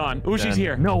 Oh, she's gone. Oh, she's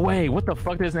here. No way. What the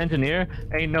fuck? There's an engineer?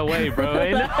 Ain't no way, bro.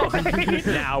 Ain't no way.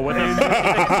 Now, what the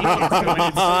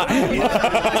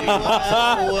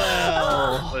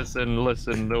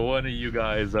Listen. One of you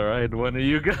guys, all right? One of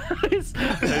you guys.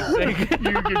 I think you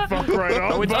can fuck right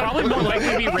off. Oh, it's probably more likely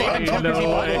to be Raven.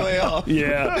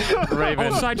 Yeah.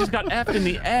 Raven. Oh, Side just got F'd in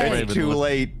the egg. It's too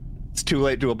late. It's too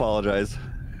late to apologize.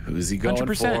 Who's he going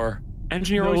 100%. for?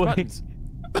 Engineer always buttons.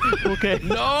 Okay.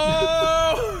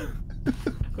 No!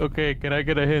 Okay, can I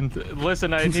get a hint?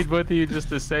 Listen, I need both of you just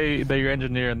to say that you're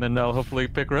engineer, and then I'll hopefully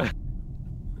pick right.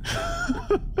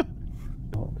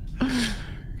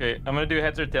 Okay, I'm gonna do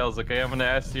heads or tails, okay? I'm gonna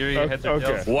ask Siri heads or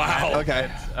tails. Wow. Okay.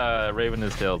 Raven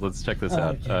is tails. Let's check this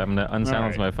out. I'm gonna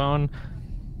unsilence my phone.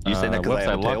 You say that because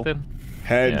I have a tail? in?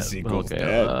 Heads equals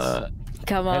heads.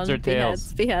 Come on, heads or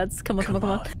tails? Be heads. Come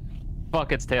on.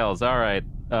 Fuck, it's tails. All right.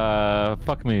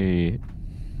 Fuck me.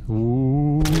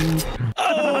 Ooh.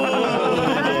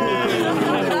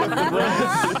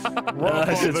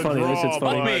 That shit's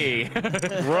funny.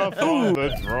 Rough on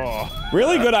the draw.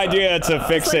 Really good idea to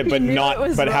fix it, but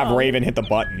have Raven hit the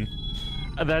button.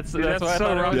 That's why I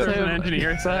thought I was an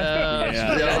engineer side.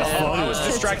 I was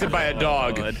distracted by a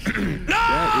dog. No!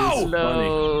 That is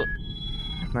funny.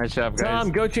 Nice job, guys.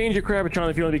 Tom, go change your Crabbatron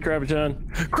if you want to be Crabbatron.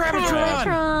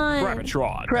 Crabbatron.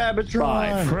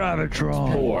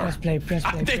 4. Press play.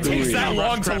 It takes that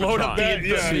long to load up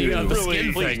the skin.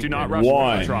 Please do not rush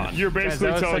Crabbatron. You're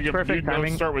basically telling him you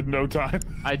don't start with no time.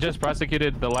 I just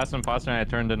prosecuted the last imposter and I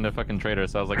turned into fucking traitor,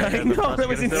 so I was like, I know, that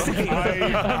was insane. I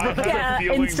had a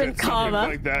feeling instant that something karma.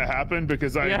 like that happened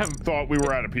because I thought we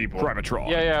were out of people. Crabbatron.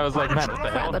 Yeah, I was like, man, what the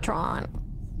hell?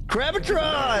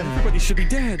 Crabbatron! Everybody should be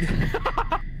dead.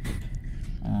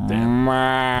 Can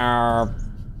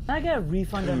I get a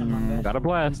refund on the number? Got a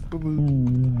blast.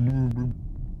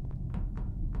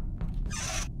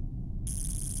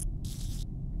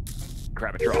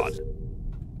 Crabbatron.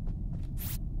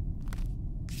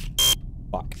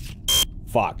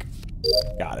 Fuck.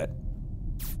 Got it.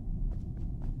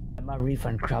 My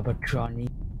refund, Crabbatron.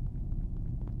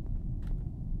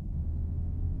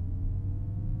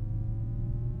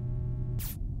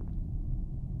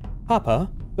 Papa,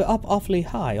 we're up awfully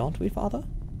high, aren't we, Father?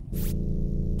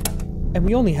 And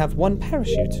we only have one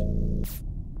parachute.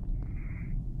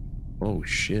 Oh,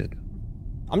 shit.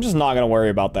 I'm just not gonna worry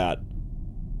about that.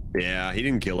 Yeah, he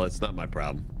didn't kill it. It's not my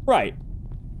problem. Right.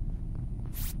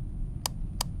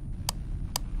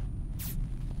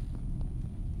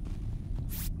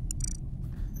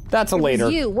 That's a later. It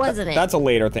was you, wasn't it? That's a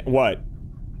later thing. What?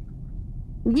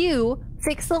 You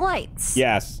fix the lights.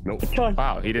 Yes. Nope.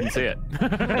 Wow, he didn't see it.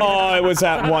 Oh, it was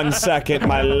that 1 second,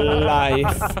 my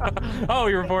life. Oh,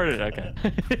 you reported it. Okay.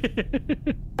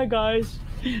 Hi, guys.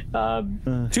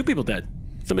 2 people dead.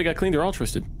 Somebody got cleaned. They're all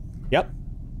twisted. Yep.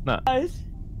 No. Guys.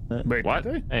 Wait, what?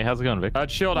 Hey, how's it going, Vic?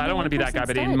 Shield, I don't want to be that guy,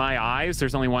 but in my eyes,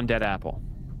 there's only one dead apple.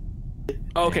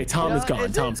 Okay, Tom is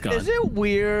gone. Tom's gone. Is it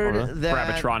weird that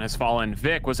Rabbitron has fallen?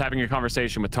 Vic was having a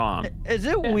conversation with Tom. Is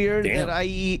it weird that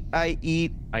I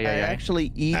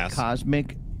actually eat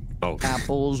cosmic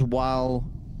apples while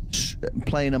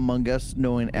playing Among Us,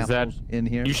 knowing apples in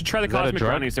here? You should try the cosmic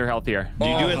brownies. They're healthier. Do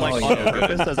you do it like on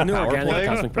purpose as a power play?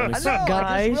 Cosmic brownies. I know.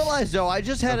 I just realized though. I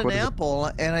just had an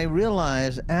apple, and I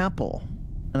realized apple.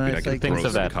 And Dude, I can throw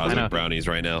some cosmic brownies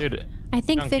right now. Dude, I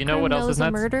think Vikram knows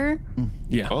a murder.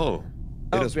 Yeah. Oh.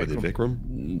 It is with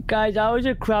Vikram. Guys, I was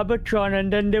a Crabbatron,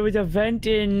 and then there was a vent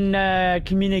in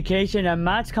communication, and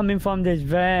Matt's coming from this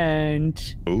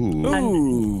vent.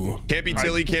 Ooh. Can't be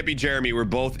Tilly, can't be Jeremy. We're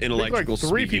both intellectual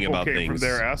speaking about things. From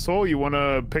there, asshole. You want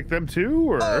to pick them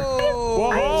too, or?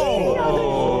 Whoa!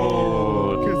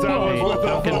 Because that was with the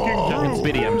fucking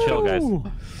Speedy. I'm chill, guys.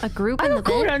 A group in the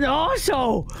vent. And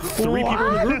also, 3 people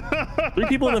in the group. 3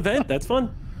 people in the vent. That's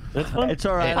fun. That's fun. It's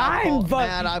all right.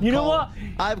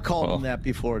 I've called him that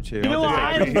before too. You know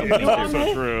what?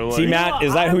 See, Matt,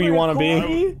 is that who you want to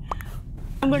be?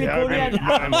 I'm gonna go down.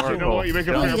 You know what? You make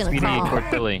a Speedy or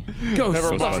Tilly. Go.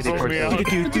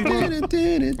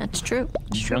 That's true.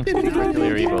 Drunk Tilly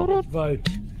or evil. Vote.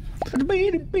 With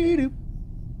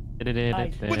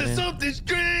a something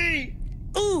string.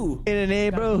 Ooh. In a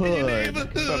neighborhood.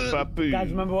 Guys,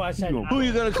 remember what I said? Who are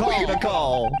you gonna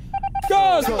call?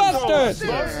 Ghostbusters!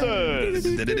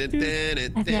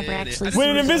 When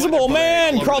an invisible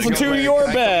man crawls into your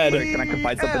bed. Can I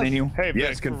confide something in you? Hey,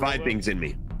 yes, confide things in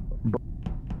me.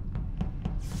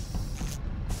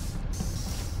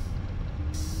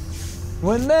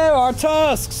 When there are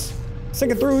tusks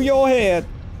sinking through your head,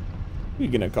 who are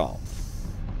you gonna call?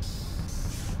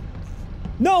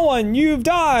 No one, you've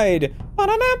died! I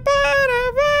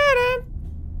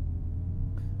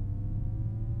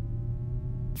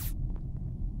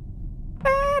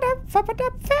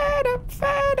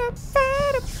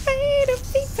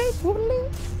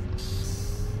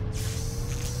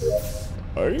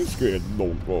ain't scared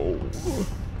no more.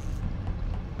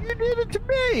 You did it to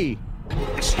me! No!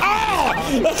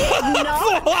 You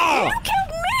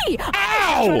killed me!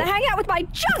 I'm trying to hang out with my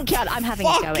junkyard. I'm having a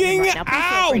go at him right now.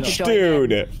 Ouch,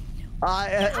 dude!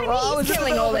 I was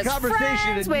killing all his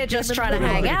friends. We're just trying to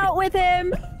hang out with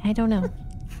him. I don't know.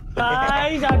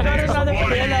 Guys, I got another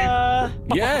killer.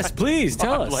 Yes, please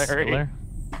tell us. Larry.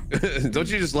 Don't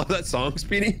you just love that song,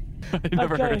 Speedy? I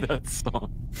never heard that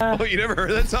song. Oh, you never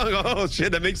heard that song? Oh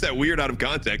shit, that makes that weird out of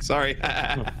context. Sorry.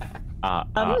 It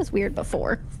was weird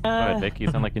before. Go ahead, Vic. You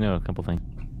sound like you know a couple things.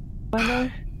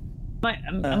 Am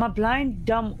I blind,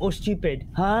 dumb, or stupid?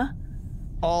 Huh?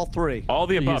 All 3. All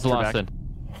the above.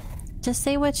 Just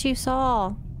say what you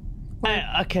saw.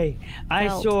 Okay, I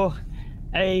saw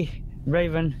a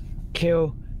raven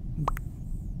kill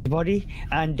the body,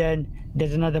 and then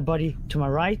there's another body to my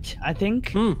right, I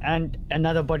think, and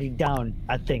another body down,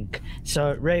 I think.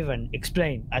 So, Raven,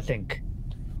 explain, I think.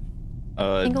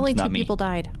 I think only 2 people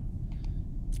died.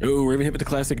 Ooh, Raven hit with the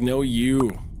classic no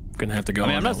you. Gonna have to go. I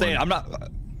mean, I'm not saying, I'm not.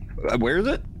 Where is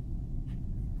it?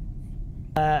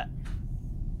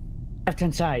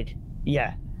 Left-hand side.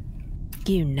 Yeah.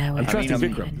 You know it. I'm trusting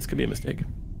Vikram. This could be a mistake.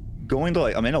 Going to,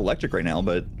 like, I'm in electric right now,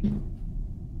 but.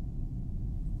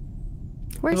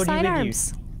 Where's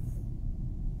Sidearms?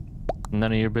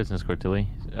 None of your business, Cortilli.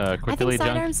 I think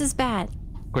Sidearms is bad.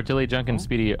 Cortilli, Junk, and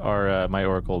Speedy are my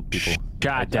Oracle people.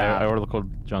 God I Oracle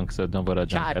Junk, so don't vote out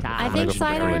Junk. I think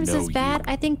Sidearms is bad.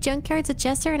 I think Junkyard's a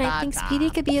Jester, and I think Speedy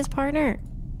could be his partner.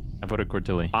 I voted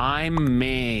Cortilli. I'm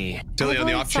me. Tilly, on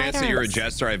the off chance that you're a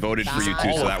Jester, I voted for you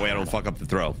too, so that way I don't fuck up the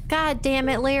throw. God damn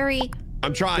it, Larry.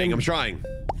 I'm trying. I'm trying.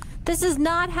 This is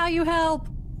not how you help.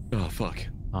 Oh fuck.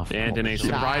 And in a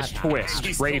surprise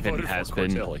twist, Raven has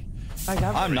been.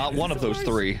 I'm not one of those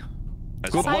 3.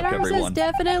 Good luck, Sidearms everyone. is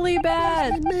definitely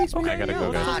bad. Okay, I gotta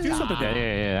go, guys. Do something.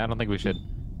 Yeah. I don't think we should.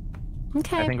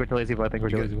 Okay. I think we're Tilly's evil. I think we're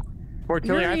Tilly's evil.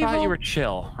 Cortilli, I thought you were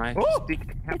chill.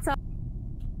 It's all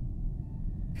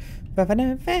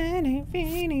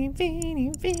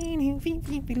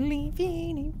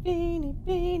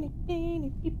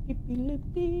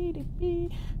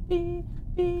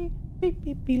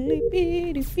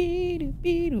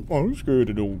I'm scared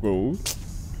of no ghosts.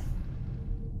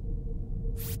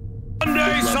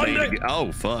 Sunday.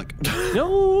 Oh fuck.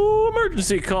 No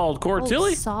emergency called,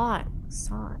 Cortilli. Saw it.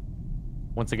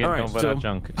 Once again, don't vote out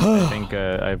Junk. I think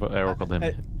I oracled him.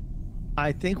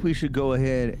 I think we should go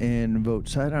ahead and vote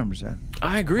Sidearms then.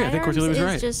 I agree. I think Cortilli was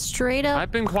right. Just straight up.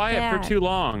 I've been quiet for too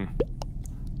long.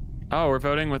 Oh, we're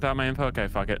voting without my info? Okay,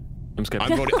 fuck it. I'm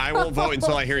skipping. I'm voting. I won't vote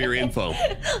until I hear your info.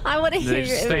 I want to hear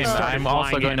your info. I'm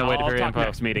also going to wait for your info.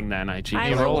 Next meeting then. I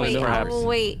will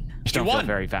wait. Just don't feel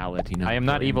very valid, you know. I am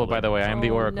not evil, by the way. I am the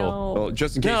Oracle. No. Well,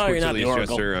 just in case Cortelius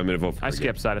Jester, I'm gonna vote for I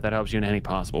skip side if that helps you in any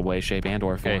possible way, shape, and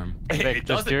or form. Vic,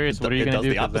 just curious, what are you gonna do?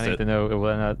 Because I need to know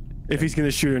whether or not. If he's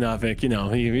gonna shoot or not, Vic, you know.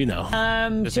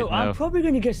 So I'm probably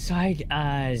gonna get side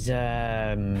as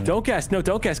Don't guess,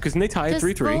 don't guess, because then they tie it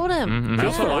 3-3. Just vote him. I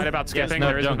also lied about skipping.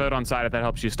 There is a vote on side if that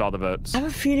helps you stall the votes. I have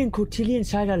a feeling Cortelius and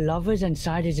Side are lovers and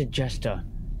Side is a Jester.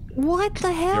 What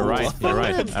the hell? You're right. You're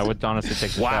right. I would honestly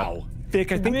take the shot.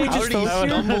 Vic, I think we just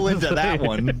stumble into that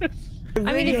one. I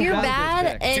mean, if you're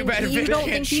bad and you don't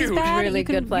think he's bad, you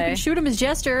can shoot him as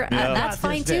Jester. That's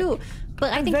fine too.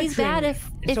 But I think he's bad if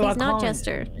he's not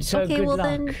Jester. Okay, well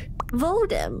then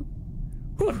vote him.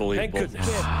 Unbelievable.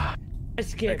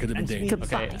 Skip.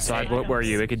 Okay, Side, what were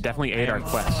you? It could definitely aid our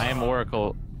quest. I am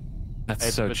Oracle.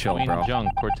 That's so chill, bro. Junk,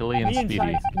 Cortelius, and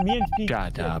Speedy. Me and Speedy.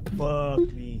 God up. Fuck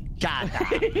me. God.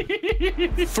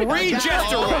 3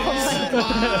 Jester wins.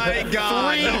 My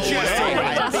God. 3 Jester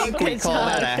wins. I think we call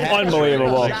that a hat.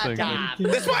 Unbelievable.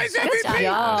 That's why he's MVP.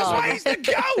 That's why he's the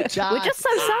GOAT. We're just so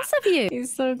sus of you.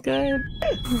 He's so good.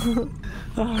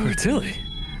 Cortelius.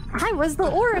 I was the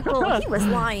Oracle. He was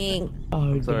lying.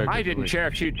 Sorry, I didn't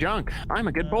sheriff shoot junk. I'm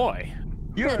a good boy.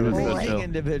 You're a lying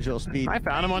individual, Speed. I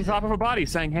found him on top of a body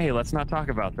saying, hey, let's not talk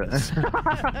about this. Oh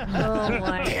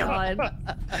my God.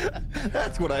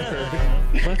 That's what I heard.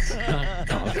 Let's not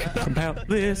talk about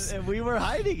this. And we were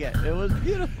hiding it. It was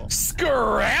beautiful.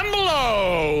 Scramble!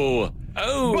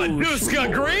 Oh, Baduska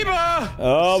Greba!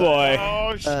 Oh boy.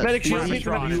 Medic shield,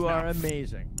 You are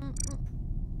amazing.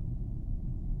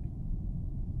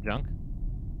 Junk?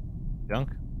 Junk?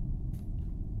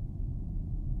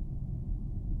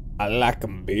 I like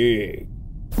 'em big.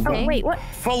 Oh, wait, what?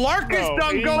 Falarkus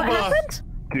Dungoba! What happened?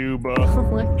 Duba.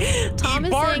 Tom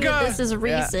is saying that this is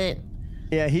recent.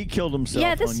 Yeah, he killed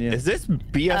himself on you. Is this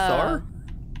BSR?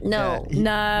 No.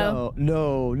 No.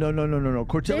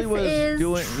 Cortelli was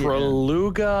doing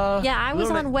Fraluga. Yeah, I was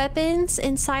on weapons,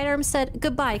 and Sidearm said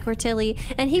goodbye, Cortelli,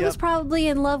 and he was probably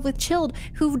in love with Chilled,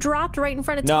 who dropped right in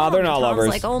front of Tom. No, they're not and Tom's lovers.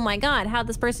 like, oh my God, how'd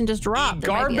this person just drop?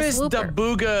 Garbus da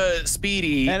Booga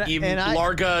Speedy,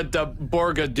 Larga da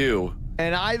Borga Do.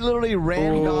 And I literally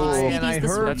ran by and I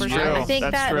heard. That's true. I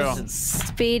think that's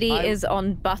Speedy is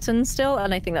on button still,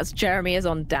 and I think that's Jeremy is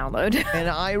on download. And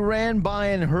I ran by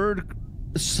and heard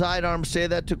Sidearm say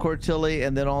that to Cortilli,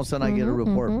 and then all of a sudden I get a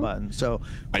report button. So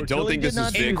I don't think this is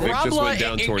Vic. Vic just went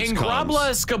down towards comms.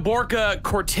 Grabla Skaborka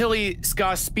Cortilli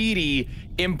Ska Speedy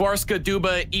Imbarska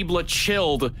Duba Ibla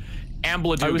Chilled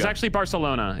Ambla Duga. It was actually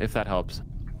Barcelona, if that helps.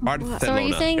 So are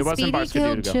you saying Speedy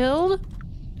killed Chilled?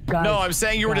 No, I'm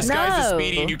saying you were disguised as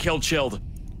Speedy and you killed Chilled.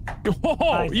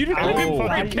 Oh, you didn't even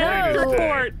fucking carry the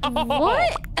report.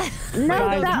 What?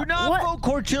 No, do not vote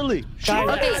Cortilli.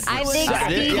 Okay, I think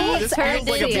This feels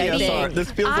like a BSR. This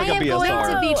feels like a BSR. I am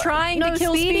going to be trying to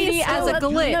kill Speedy as a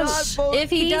glitch. If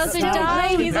he doesn't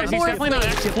die, he's a definitely not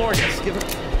exploring.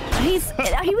 He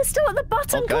was still at the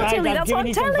bottom, Cortilli. That's what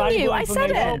I'm telling you. I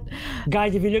said it.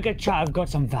 Guys, if you look at chat, I've got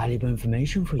some valuable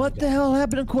information for you. What the hell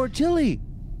happened to Cortilli?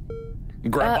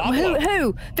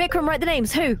 Who? Vikram, write the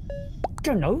names. Who? I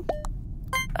don't know.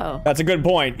 Oh. That's a good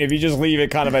point. If you just leave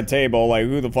it kind of at table, like,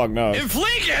 who the fuck knows?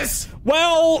 Infligus!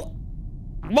 Well,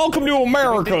 welcome to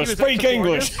America. Speak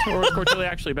English. Or was Cortilli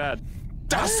actually bad?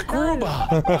 Das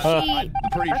Gruba! I'm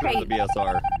pretty sure it's a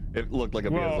BSR. It looked like a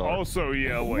BSR. Well, also,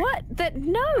 yeah, like... What?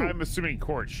 No! I'm assuming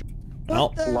court.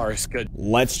 Well, Lars, good.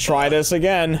 Let's try this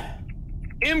again.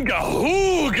 Imga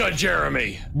Hooga,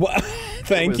 Jeremy! What?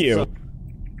 Thank you.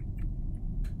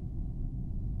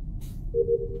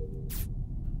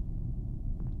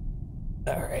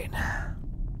 All right.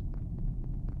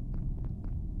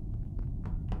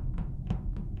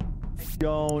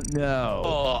 Don't know.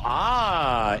 Oh,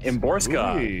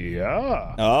 Imborska.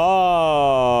 Yeah.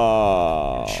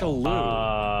 Oh.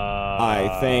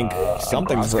 I think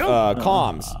something's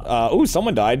comms. Ooh,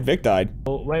 someone died. Vic died.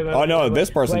 Oh, wait, no,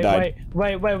 this person died.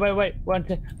 Wait. One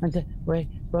second. Wait.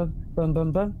 Boom.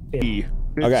 Good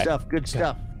Okay. stuff. Good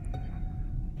stuff.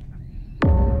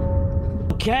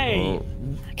 Okay.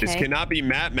 This cannot be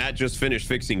Matt. Matt just finished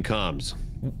fixing comms.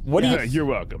 What do you? You're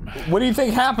welcome. What do you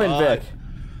think happened, Vic?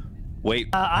 Wait.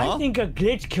 I think a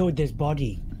glitch killed this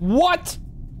body. What?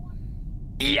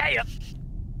 Yeah.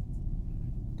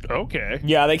 Okay.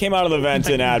 Yeah, they came out of the vents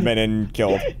in admin and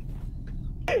killed.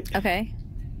 Okay.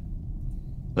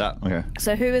 Okay.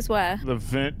 So who is where? The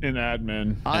vent in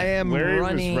admin. I am Larry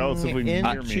running was relatively near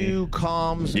into me.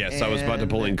 comms. Yes, I was about to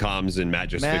pull in comms and Matt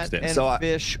just fixed it. And So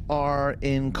Fish are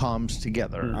in comms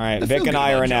together. All right, Vic and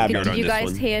I are in admin. Did you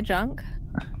guys hear Junk?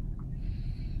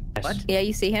 What? Yeah,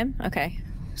 you see him? Okay.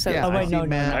 So yeah, wait, no,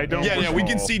 I don't. Yeah, we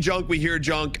can see Junk. We hear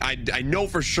Junk. I know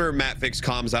for sure Matt fixed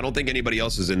comms. I don't think anybody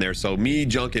else is in there. So me,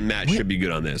 Junk, and Matt should be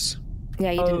good on this.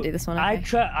 Yeah, you didn't do this one.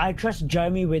 Okay. I trust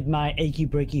Jeremy with my achy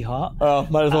breaky heart. Oh,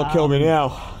 might as well kill me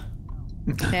now.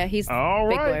 Yeah, he's big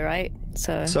boy, right?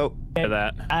 So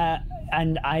that.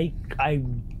 And I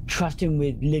trust him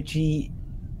with literally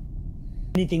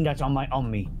anything that's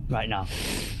on me right now.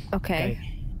 Okay.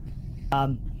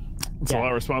 It's a lot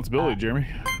of responsibility, Jeremy.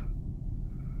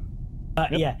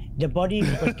 Yeah, the body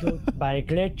was killed by a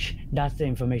glitch. That's the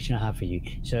information I have for you.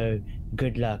 So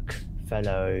good luck,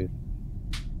 fellow.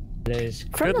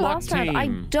 From the last round, I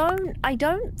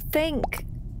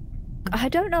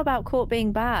don't know about Court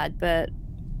being bad, but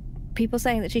people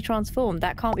saying that she transformed,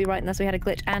 that can't be right unless we had a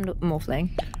glitch and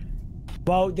morphling.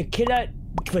 Well, the killer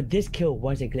for this kill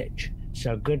was a glitch,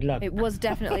 so good luck. It was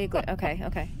definitely a glitch.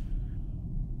 Okay.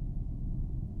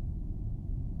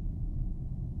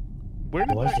 Where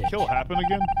did that kill happen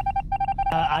again?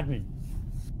 Admin.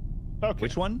 Okay.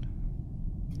 Which one?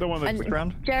 The one that's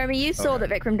around? Jeremy, you saw that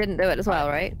Vikram didn't do it as well,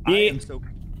 right? I am so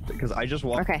because I just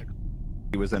walked. Okay.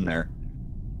 He was in there.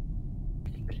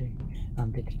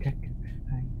 I'm the detective.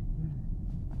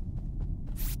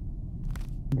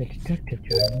 The detective,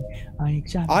 Jeremy.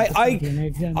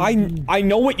 I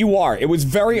know what you are. It was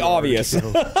very obvious.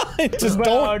 Just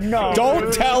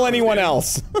don't tell anyone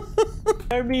else.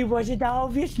 Jeremy, was it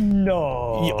obvious?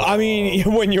 No. I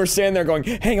mean, when you're standing there going,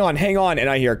 hang on, and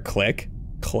I hear click,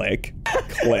 click,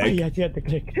 click. You had to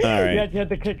click. All right. You had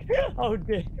to click. Oh,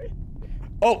 dear.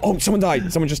 Oh, someone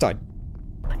died. Someone just died.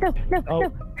 No.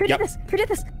 Who did this?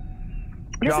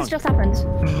 This has just happened.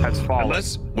 That's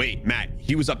false. Wait, Matt,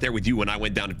 he was up there with you when I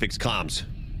went down to fix comms.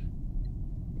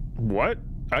 What?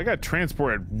 I got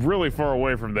transported really far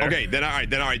away from there. Okay, then all right,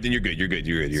 then you're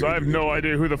good. So I have no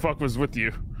idea who the fuck was with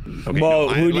you. Okay, well,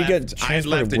 who did you get transported I had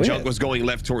left and with? Junk was going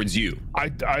left towards you. I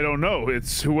don't know.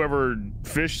 It's whoever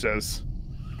Fish says.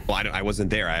 Well, I wasn't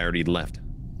there. I already left.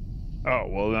 Oh,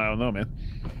 well, I don't know, man.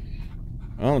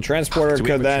 Well, transporter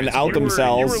could then out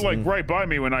themselves. You were like right by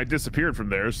me when I disappeared from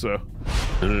there, so.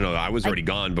 No. I was already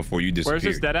gone before you disappeared.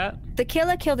 Where's this dead at? The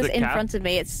killer killed us in front of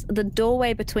me. It's the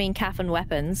doorway between Calf and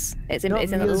Weapons. It's in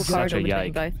the little corridor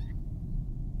between both.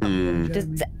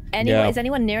 Is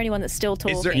anyone near anyone that's still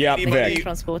talking? Is there anybody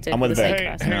transported? I'm with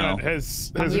Vic. Hang on.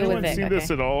 Has anyone seen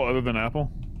this at all other than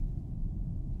Apple?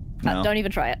 No. Don't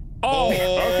even try it. Oh,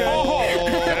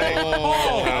 okay.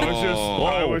 I was just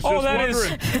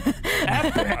wondering.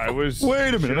 I was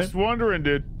just wondering,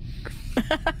 dude.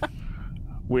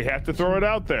 We have to throw it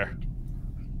out there.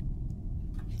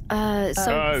 From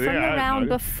the round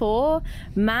before,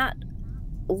 Matt,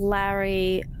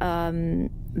 Larry,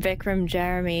 Vikram,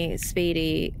 Jeremy,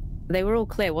 Speedy, they were all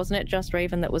clear. Wasn't it just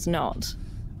Raven that was not?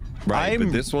 Right,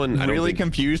 but this one, I'm really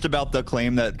confused about the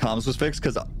claim that comms was fixed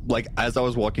because, like, as I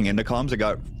was walking into comms, it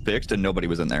got fixed and nobody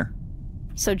was in there.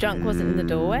 So Junk wasn't in the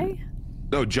doorway?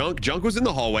 No, Junk was in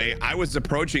the hallway. I was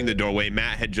approaching the doorway.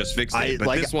 Matt had just fixed it,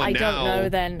 but this one I don't know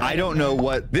then. I don't know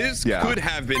what this could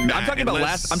have been. Matt, I'm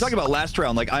talking about last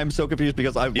round. Like, I'm so confused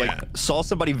because I saw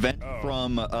somebody vent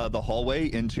from the hallway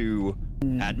into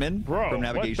admin, from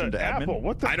navigation to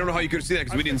admin. I don't know how you could see that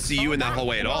because we didn't see you in that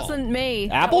hallway at all. It wasn't me.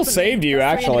 Apple saved you,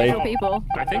 actually. People.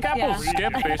 I think Apple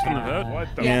skipped based on the vote.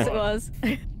 Yes, it was.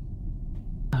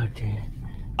 Oh dear.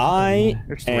 I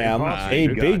am a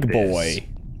big boy.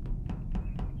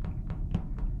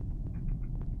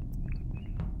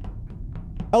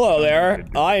 Hello there.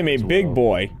 I am a big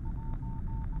boy.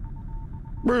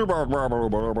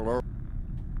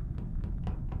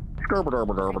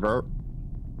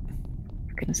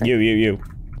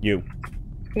 You.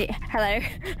 Yeah, hello.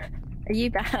 Are you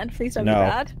bad? Please don't be No.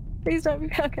 bad. Please don't be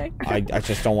okay. I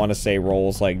just don't want to say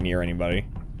roles like near anybody.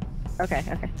 Okay.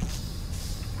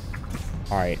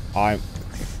 All right, I'm.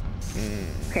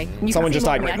 Okay. Someone just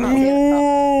died.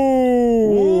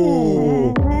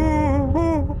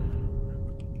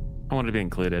 I want to be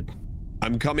included.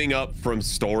 I'm coming up from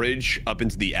storage up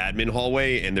into the admin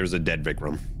hallway, and there's a dead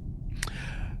Vikram.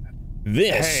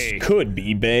 This could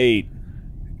be bait.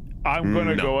 I'm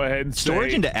gonna go ahead and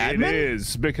storage say into admin. It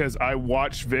is because I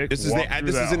watched Vic. This is in the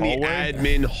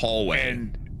admin hallway.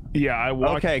 And yeah, I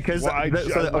watched. Okay, because I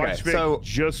watched Vic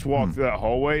just walk through that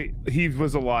hallway. He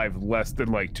was alive less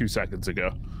than like 2 seconds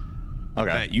ago. Okay,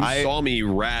 Matt, you saw me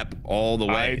rap all the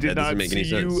way. I did not see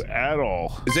you at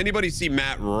all. Does anybody see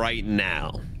Matt right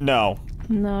now? No.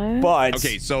 No. But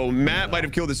okay, so Matt might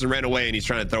have killed this and ran away, and he's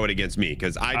trying to throw it against me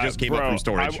because I just came up from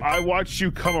storage. I watched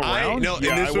you come around. And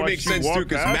this would make sense too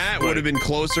because Matt would have been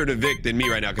closer to Vic than me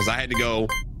right now because I had to go.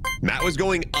 Matt was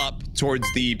going up towards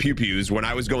the pew-pews when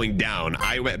I was going down.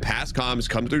 I went past comms,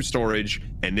 come through storage,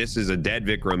 and this is a dead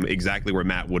Vikram, exactly where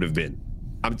Matt would have been.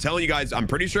 I'm telling you guys, I'm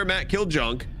pretty sure Matt killed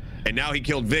Junk, and now he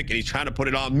killed Vic, and he's trying to put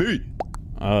it on me.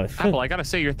 Apple, I gotta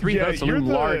say, your 3 votes a little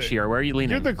large here. Where are you leaning?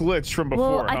 You're the glitch from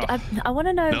before. Well, I want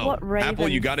to know what Raven Apple,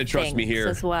 you gotta trust me here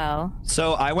as well.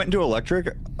 So I went into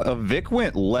electric. Vic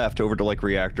went left over to like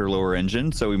reactor lower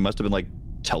engine, so he must have been like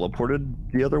teleported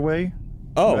the other way.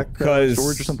 Oh, because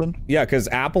storage or something. Yeah, because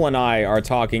Apple and I are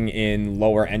talking in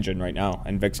lower engine right now,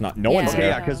 and Vic's not. No one's there.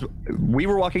 Yeah, because we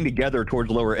were walking together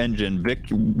towards lower engine. Vic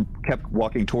kept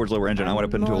walking towards lower engine. I went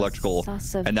up into electrical,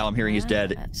 and now I'm hearing he's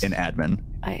dead in admin.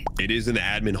 It is in the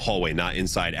admin hallway, not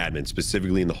inside admin,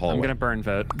 specifically in the hallway. I'm gonna burn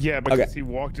vote. Yeah, because he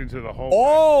walked into the hallway.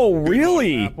 Oh,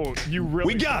 really? Apple, you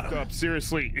really got him. Up.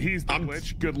 Seriously, he's the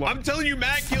glitch. Good luck. I'm telling you,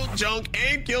 Matt killed Junk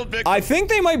and killed Vic. I think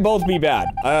they might both be bad.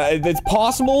 It's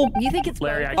possible. You think it's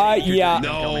Larry? Yeah.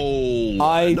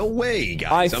 No way,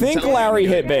 guys. I think Larry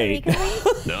hit bait.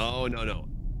 No.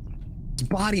 His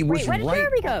body was where did right.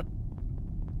 Jeremy go?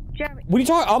 Jeremy. What are you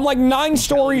talking? I'm like 9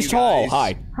 stories tall.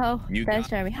 Hi. Oh, there's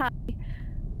Jeremy. Hi.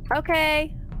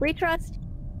 Okay, we trust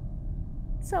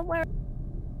somewhere.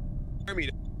 Jeremy.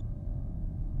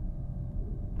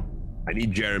 I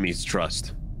need Jeremy's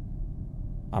trust.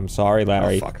 I'm sorry,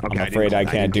 Larry. Oh, fuck. Okay, I'm afraid I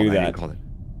can't do that.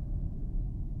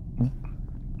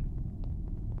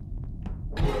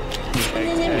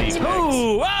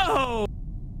 Oh! Whoa!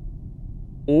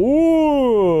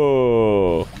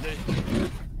 Ooh.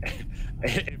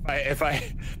 If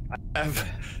I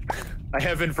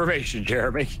have information,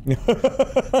 Jeremy.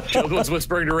 Shield was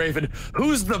whispering to Raven,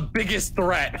 "Who's the biggest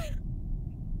threat?"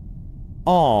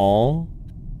 Aww.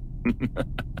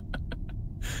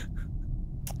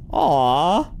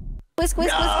 Aww. Whisk.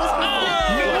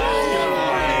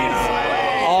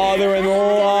 Oh, they're in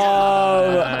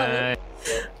love.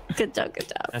 Good job.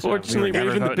 Fortunately,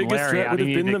 Raven, the biggest threat would have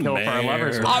been the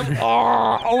mayor.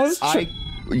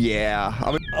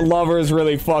 Lovers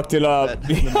really fucked it up.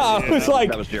 I was like,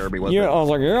 that was Jeremy, wasn't yeah, it? I was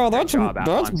like, yeah, that's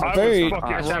bait.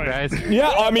 Yeah,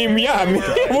 I mean, we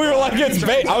were like, it's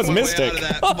bait. I was Mystic.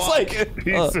 I was like,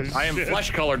 I am flesh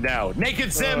colored now.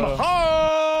 Naked Sim.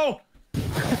 Ho! We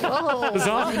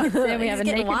have a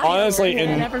naked honestly,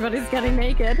 and everybody's getting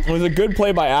naked. It was a good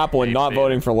play by Apple and not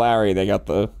voting for Larry. They got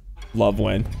the love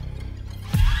win.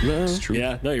 That's true.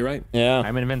 Yeah, no, you're right. Yeah.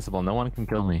 I'm invincible. No one can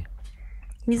kill me.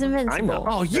 He's invincible. I know.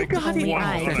 Oh, you got it.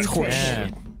 Wow. That's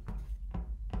horseshit.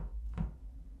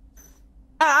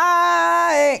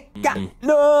 I ain't got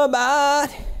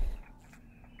nobody.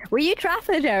 Were you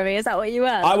Trafford, Jeremy? Is that what you were?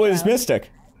 I was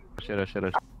Mystic. Shoulda.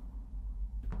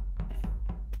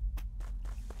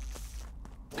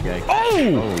 Yikes.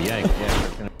 Oh, yikes.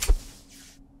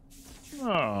 Yeah.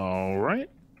 All right.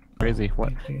 Crazy.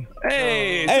 What?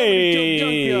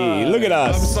 Hey, look at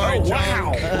us. I'm sorry,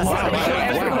 wow.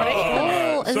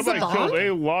 Somebody killed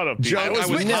a lot of people. I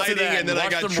was hiding and then I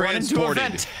got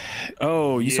transported.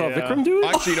 Oh, you saw Vikram do it?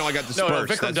 Actually, no, I got dispersed. No,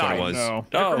 Vikram That's died. what it was. No.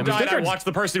 Vikram died. I watched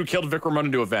the person who killed Vikram run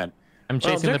into a vent. I'm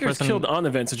chasing the person killed on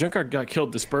event, so Junkard got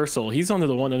killed dispersal. He's under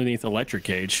the one underneath electric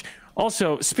cage.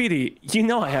 Also, Speedy, you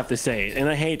know I have to say it, and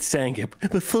I hate saying it,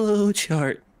 the flow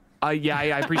chart. Yeah,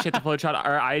 I appreciate the flow chart.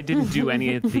 I didn't do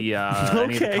any of the any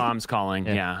of the comms calling.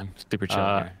 Yeah, I'm super chill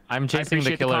here. I'm chasing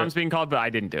the killer. The comms being called, but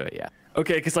I didn't do it. Yeah.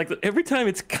 Okay, because like every time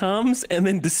it's comms and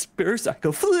then disperse, I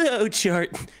go flow chart.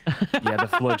 Yeah, the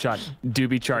flow chart do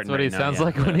be charting. That's what he sounds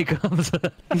like when he comes. I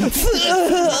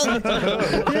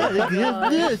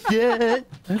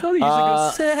thought he usually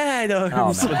goes sad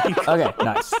arms. Okay,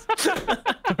 nice.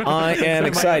 I am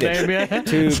excited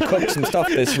to cook some stuff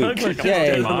this week.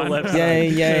 Yay!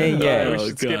 We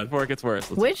should skip before it gets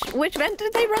worse. Which vent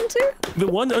did they run to? The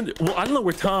one, well, I don't know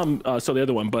where Tom saw the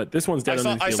other one, but this one's dead.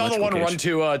 I saw the one run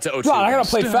to O2. God, I gotta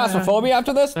play Phasmophobia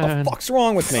after this? What the fuck's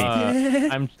wrong with me?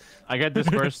 I got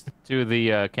dispersed to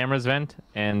the cameras vent,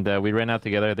 and we ran out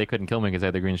together. They couldn't kill me because I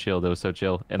had the green shield. It was so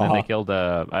chill. And then they killed,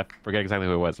 I forget exactly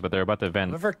who it was, but they're about to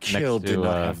vent Whoever next killed to did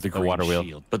not have the green water wheel.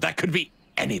 shield, but that could be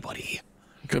anybody.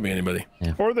 Could be anybody.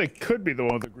 Yeah. Or they could be the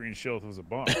one with the green shield who's a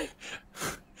bomb.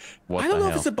 I don't know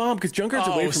if it's a bomb because Junkard's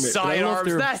away from it.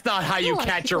 Sidearms, that's not how you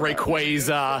catch a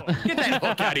Rayquaza. Get that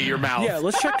hook out of your mouth. Yeah,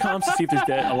 let's check comms to see if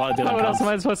there's a lot of dead What comms. else am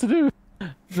I supposed to do?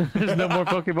 There's no more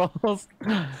Pokeballs.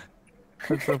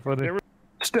 That's so funny.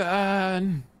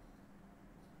 Stan.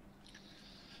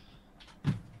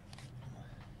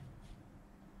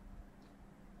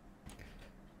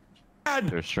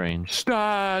 They're strange.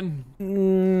 Stan. I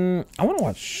want to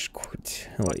watch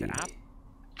Cortilli.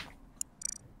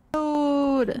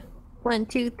 Node. 1,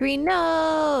 2, 3,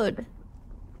 node.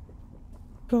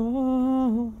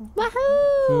 go.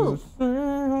 Woohoo!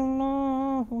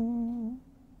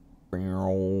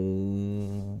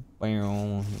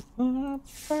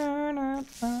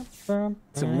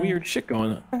 Some weird shit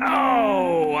going on.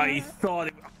 Oh, I thought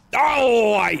it...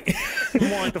 Oh, I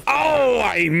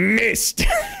missed.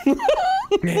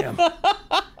 Damn.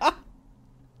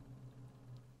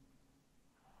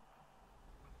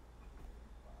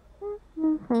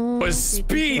 Was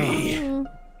Speedy.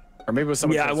 Or maybe it was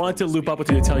someone. Yeah, I wanted to loop up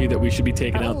with you to tell you that we should be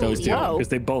taking out those two because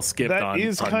they both skipped on. That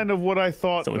is kind of what I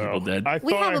thought, some people did. I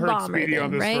thought I heard Speedy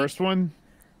on this first one.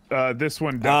 This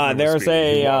one definitely there's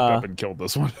Speedy. He walked a up and killed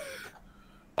this one.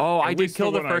 Oh, I did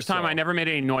kill the first time. I never made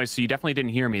any noise, so you definitely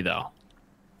didn't hear me though.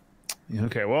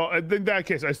 Okay, well, in that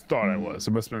case, I thought I was.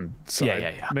 It must have been side.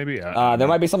 Yeah. Maybe. there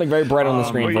might be something very bright on the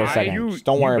screen for a second. Just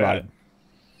don't worry about it.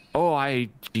 Oh, I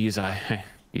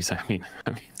mean,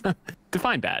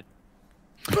 define bad.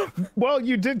 Well,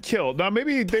 you did kill. Now,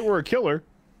 maybe they were a killer.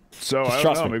 So, I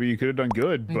don't know. Maybe you could have done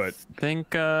good, but... I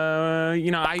think,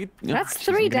 you know, That's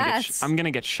 3 deaths. I'm gonna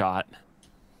get shot.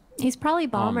 He's probably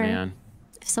Bomber. Oh, man.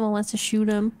 If someone wants to shoot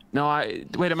him. No,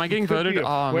 wait, am I getting voted?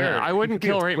 Oh, man. I wouldn't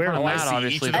kill right in front of Matt,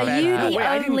 obviously. Are you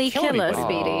the only killer,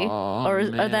 Speedy? Or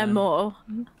are there more?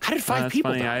 How did 5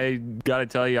 people funny. I gotta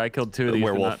tell you, I killed 2 of these,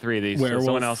 but not 3 of these. So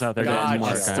someone else out there did more. I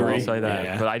will say that.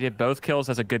 Yeah. But I did both kills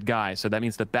as a good guy, so that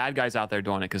means the bad guy's out there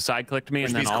doing it, because side clicked me,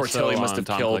 and then also must have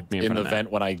Tom killed me in the vent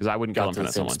when I because I wouldn't kill him in front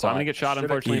of someone. So I'm gonna get shot,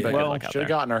 unfortunately, but good luck out there. Should have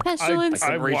gotten her.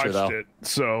 I watched it,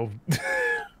 so...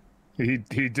 He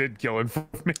did kill in front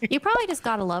of me. You probably just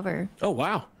got a lover. Oh,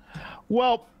 wow.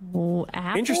 Well,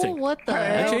 Apple? Interesting. What the?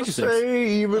 That changes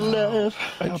things.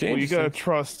 Apple, you gotta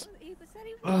trust.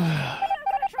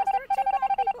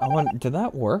 Did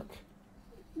that work?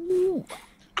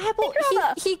 Apple,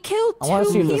 he killed 2 I want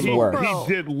to see if this people, works. bro.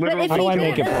 He did literally. How do I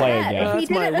make it play again?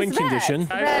 That's my win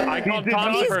condition. I called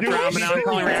Tom the first round, but now I'm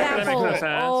calling Raptor. That makes no sense.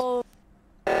 Oh.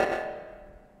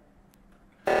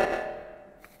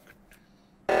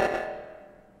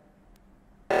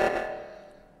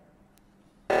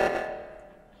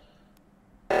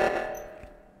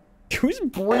 Who's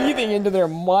breathing into their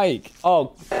mic?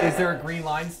 Oh, is there a green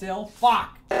line still?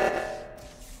 Fuck!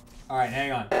 Alright,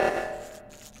 hang on.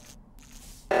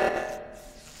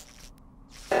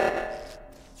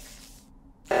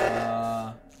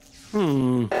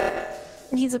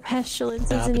 He's a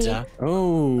pestilence, isn't he?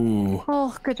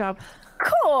 Oh, good job.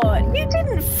 Court, you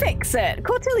didn't fix it.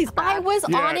 Cortilli's back. I was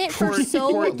on it for so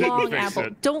long, Apple.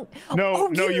 Don't. No,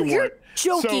 you weren't.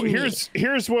 Joking. So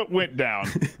here's what went down.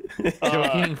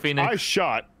 I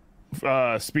shot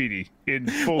Speedy in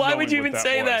full. Why would you even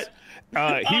say that?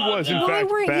 He was in fact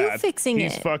weren't bad. You fixing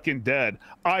He's it? fucking dead.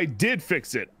 I did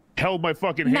fix it. Held my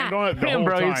fucking hand on it the whole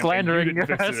bro, time. He's slandering your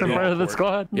ass in front of the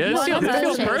squad. Yeah, this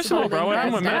feels personal, bro. What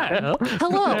happened with Matt?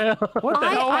 Hello. What the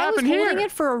hell I was happened holding here?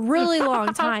 it for a really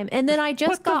long time, and then I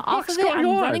just got off of it. I'm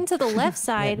running to the left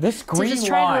side to just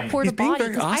try to report a body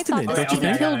because I thought this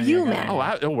even killed you, Matt.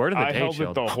 Oh, word of the I day, held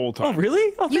it the whole time. Oh,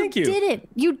 really? Oh, thank you. You did it.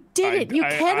 You did it. You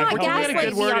cannot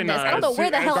gaslight me on this. I don't know where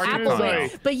the hell Apple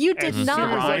went, but you did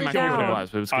not hold it down.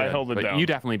 I held it down. You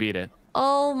definitely beat it.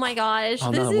 Oh my gosh,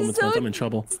 Oh, this no, is so I'm in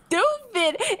trouble.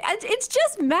 stupid. It's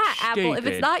just Matt, Apple. If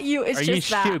it's not you, it's just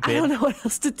Matt. I don't know what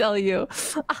else to tell you.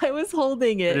 I was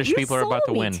holding it. British people are about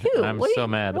to win, and I'm so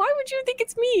mad. Why would you think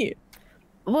it's me?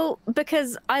 Well,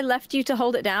 because I left you to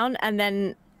hold it down, and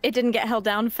then it didn't get held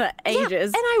down for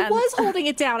ages. Yeah, and I was holding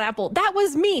it down, Apple. That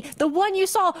was me. The one you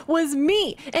saw was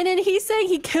me. And then he's saying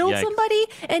he killed somebody,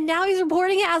 and now he's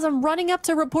reporting it as I'm running up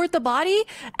to report the body.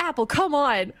 Apple, come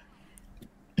on.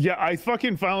 Yeah, I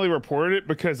fucking finally reported it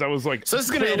because I was like, so this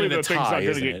is gonna end in a tie, not gonna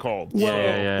isn't get it? called.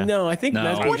 Well, no, I think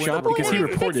Matt's got shot because he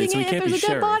reported it, so he can't be If there's a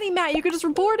dead body, Matt, you could just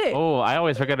report it. Oh, I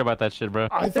always forget about that shit, bro.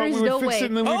 I thought we would fix it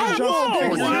and then we could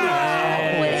just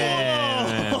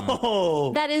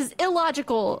That is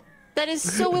illogical. That is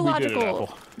so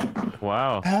illogical.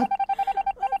 Wow.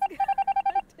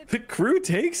 The crew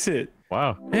takes it.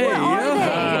 Wow.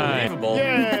 Hey,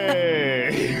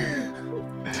 Yay!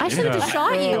 I should have just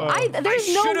shot you.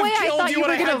 There's no way I thought you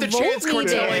were gonna vote me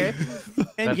there.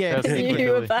 And yet,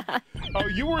 you were back. Oh,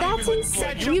 you were. That's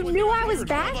insane. You knew I was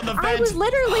back? I was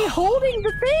literally holding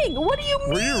the thing. What do you mean?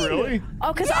 Were you really?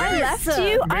 Oh, because I left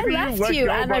you. I left you,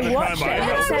 and I watched it,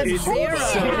 and it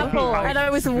said 0. And I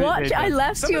was watching. I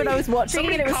left you, and I was watching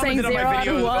it, and it was saying 0 out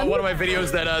of 1. One of my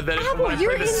videos that when I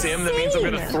play the sim, that means I'm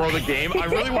gonna throw the game. I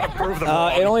really want to prove them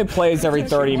wrong. It only plays every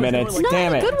 30 minutes.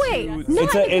 Damn it. Good way.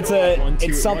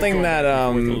 It's something that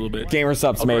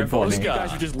GamerSup's made for me. You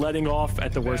guys are just letting off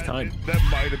at the worst time. That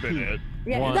might have been it.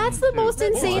 Yeah, that's the most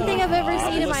insane thing I've ever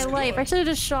seen in my life. I should have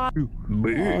just shot. Oh,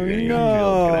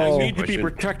 no. I need to be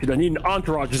protected. I need an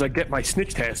entourage as I get my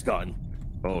snitch test done.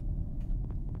 Oh.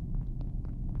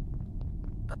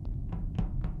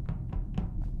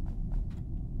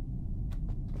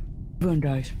 Everyone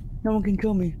dies. No one can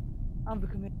kill me. I'm the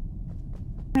commander.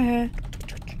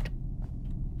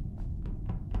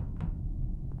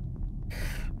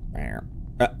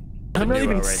 I'm not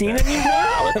even seen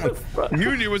anymore.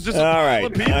 Usually it was just all right.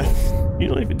 You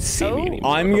don't even see me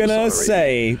anymore. I'm gonna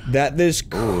say that this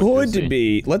could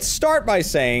be. Let's start by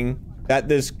saying that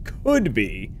this could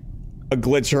be a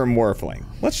glitcher morphling.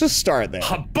 Let's just start there.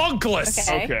 Bunkless.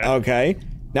 Okay. Okay.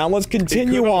 Now let's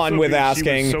continue on with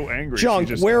asking, Junk,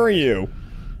 where are you?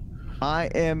 I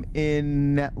am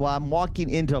in. Well, I'm walking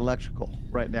into electrical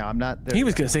right now. I'm not there. He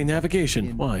was gonna say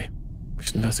navigation. Why? We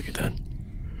should investigate that.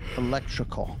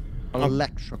 Electrical.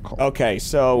 Electrical. Okay,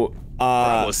 so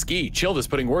Ski, chill is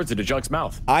putting words into Junk's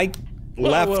mouth. I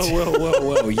left.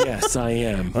 Whoa. Yes, I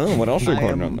am. Oh, what else are you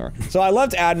putting on there? So I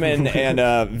left admin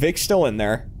and Vic's still in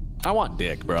there. I want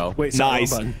dick, bro. Wait,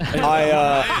 nice. Whoa,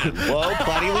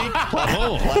 potty leak.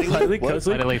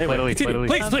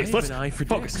 Please,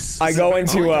 focus. I go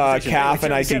into CAF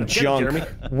and I see Junk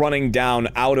running down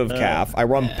out of CAF. I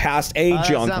run past a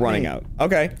Junk running out.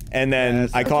 Okay, and then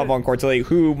I call upon Cortelli,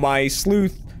 who my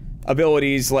sleuth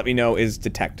abilities let me know is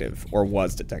detective, or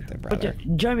was detective rather.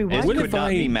 Jeremy, this could not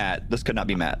be Matt. This could not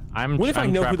be Matt. What if I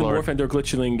know who the Morphinder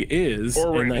Glitchling is,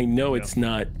 and I know it's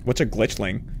not? What's a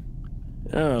Glitchling?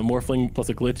 Morphling plus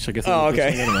a glitch, I guess. Oh,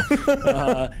 okay. I don't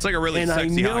know. It's like a really and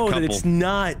sexy I know hot couple. that it's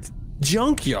not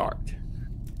Junkyard.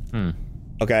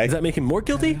 Okay. Does that make him more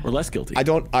guilty or less guilty? I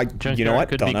don't. You know what?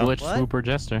 Could Don't be know. glitch, swooper,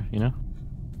 Jester. You know.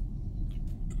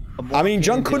 I mean,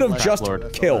 Junk could have just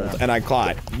killed, and I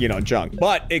caught, Junk.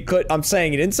 But it could. I'm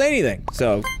saying he didn't say anything,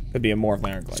 so could be a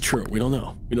Morphling or glitch. It's true. We don't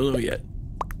know. We don't know yet.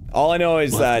 All I know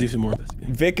is that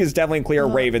Vic is definitely clear,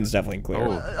 Raven's definitely clear.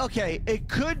 Okay, it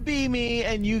could be me,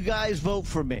 and you guys vote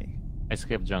for me. I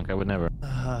skipped Junk. I would never.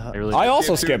 I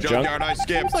also skipped Junk. I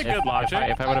skipped. Seems like good logic.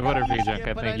 If I would have voted for you, Junk,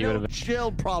 I think you would have.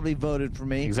 Jill probably voted for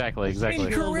me. Exactly.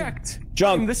 Incorrect.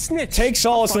 Junk, the snitch. Take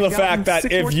solace in the fact that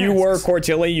if you were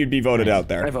Cortilli, you'd be voted out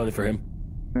there. I voted for him.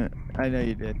 I know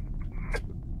you did.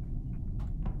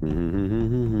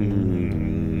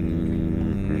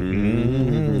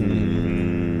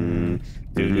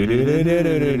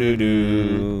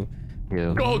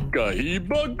 Gogga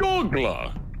hiba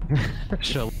gogla.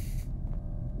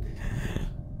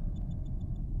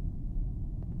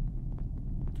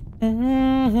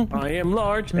 I am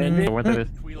large and what that is.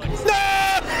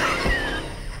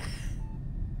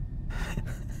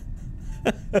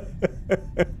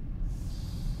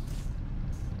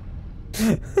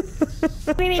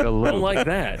 I don't like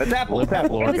that. It's Apple. It's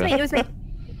Apple. It was me. It was me.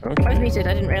 Okay. I was muted.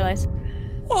 I didn't realize.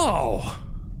 Whoa.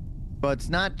 But it's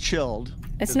not chilled.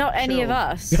 It's not any of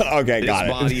us. Okay, got it.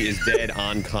 This body is dead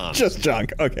on comms. Just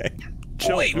Junk. Okay.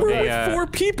 Wait, we're at 4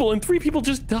 people and 3 people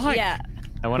just died. Yeah.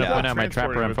 I want to point out my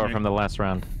trapper info from the last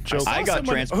round. I got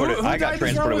transported. I got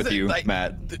transported with you,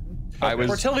 Matt. I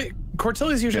was.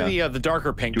 Cortelli's usually the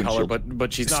darker pink color,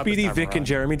 but she's not. Speedy, Vic, and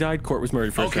Jeremy died. Court was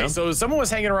murdered first. Okay, so someone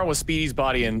was hanging around with Speedy's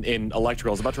body in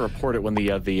electrical. I was about to report it when the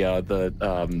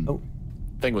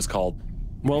thing was called.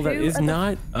 Well, that is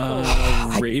not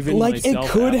Raven. Like myself, it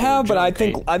could Apple, have, but I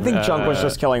Junk, think Junk was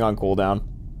just killing on cooldown.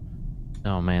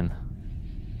 Oh man.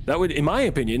 That would, in my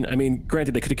opinion, I mean,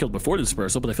 granted they could have killed before the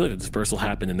dispersal, but I feel like the dispersal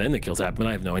happened and then the kills happened.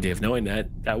 I have no idea of knowing that.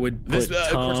 That would put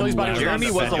Cortelli's body was Jeremy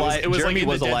was alive. Jeremy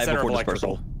was alive before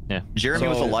dispersal. Yeah. Jeremy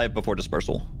was alive before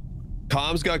dispersal.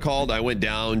 Comms got called. I went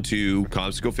down to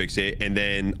comms to go fix it, and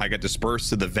then I got dispersed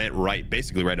to the vent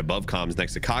basically right above comms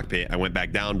next to cockpit. I went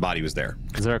back down. Body was there.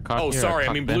 Is there a cockpit? Oh, sorry.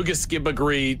 I mean, Beluga,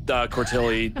 Skibagri,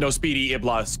 Cortilli, no Speedy,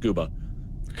 Ibla, Scuba.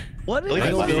 What is I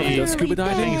don't know if does scuba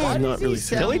diving. I'm not really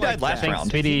sure. Billy died last round.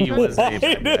 Speedy was Why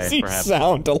does he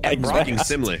sound like Rocking that?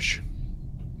 Simlish.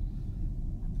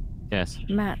 Yes.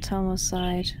 Matt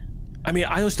homicide. I mean,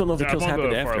 I just don't know if the kills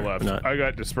happened after. Left. Or not. I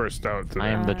got dispersed out today. I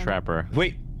am the trapper.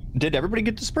 Wait, did everybody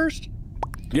get dispersed?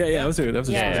 Yeah, that was it. That was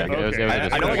a Yeah,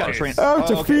 I know I got trained. I have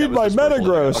to feed my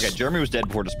metagross. Okay, Jeremy was dead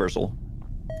before dispersal.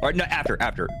 Or no, after.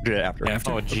 Did it after.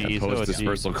 Oh jeez. Post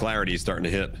dispersal clarity is starting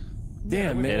to hit.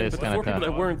 Damn, man. is But the kinda 4 people tough.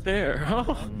 that weren't there.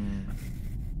 Oh.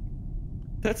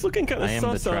 That's looking kind I of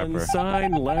am the sus on trapper.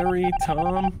 Sign, Larry,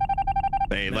 Tom.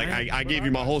 Hey, like I gave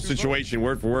you my whole situation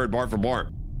word for word, bar for bar.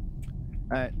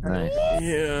 Alright. Nice.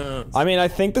 Yeah. I mean, I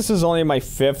think this is only my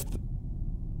 5th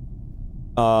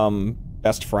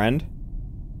best friend.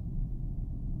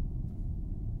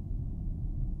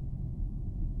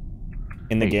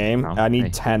 in the game. I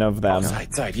need 10 of them.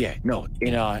 Side, yeah. No,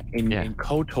 in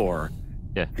KOTOR,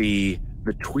 the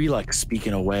Twi'lek speak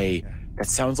in a way that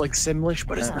sounds like Simlish,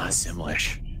 but it's not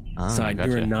Simlish. Side,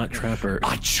 you're a not trapper.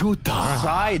 Achuta.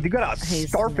 Side, you got a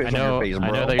starfish on your face, bro.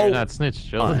 I know that you're not snitch,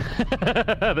 Jill.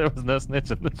 There was no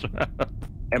snitch in the trap.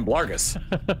 And Blargus.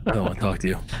 I don't want to talk to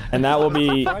you. And that will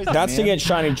be, that's to get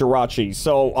shiny Jirachi.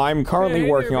 So I'm currently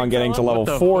working on getting to level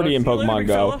 40 in Pokemon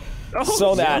Go.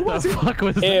 So that if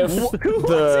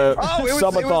the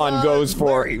subathon goes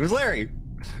for... It was Larry.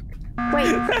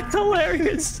 Wait, that's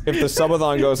hilarious. If the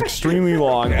subathon goes extremely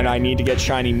long and I need to get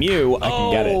shiny Mew, I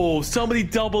can get it. Oh, somebody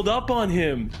doubled up on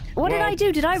him. What did I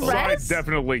do? Did I res?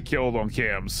 Definitely killed on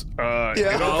cams.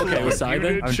 Okay, was I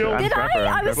then? Did I?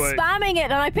 I was spamming it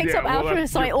and I picked up Alpha,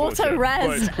 so I auto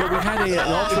res. But we had an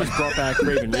Alpha brought back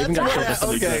Raven. Raven got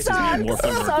killed by somebody more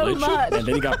fun glitch, and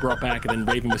then he got brought back, and then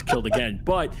Raven was killed again.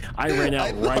 But I ran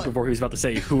out right before he was about to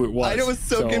say who it was. I was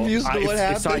so confused with what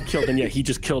happened. If Side killed, then yeah, he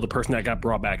just killed the person that got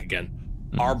brought back again.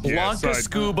 Our Blanca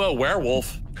Scuba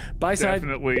werewolf. Bye, Side.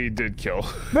 Definitely did kill.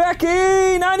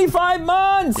 Becky, 95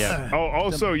 months! Yeah. Oh,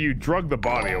 also, you drug the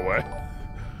body away.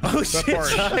 Oh, shit. No,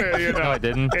 I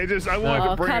didn't. I wanted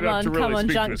to bring it up to really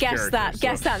speak to his guess that.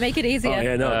 Guess that. Make it easier. Oh,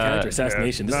 yeah, no, character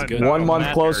assassination. This is good. 1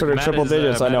 month closer to triple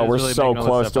digits. I know, we're so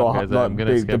close to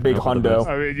the big hundo.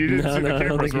 I mean, you didn't see the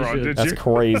cameras were on, did you? That's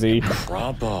crazy.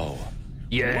 Bravo.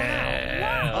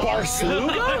 Yeah.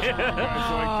 Barcelona?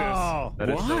 That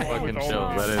is so fucking chill.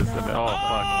 That is. Oh,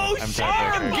 fuck. I'm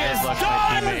dead. Guys, lost my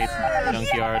teammate.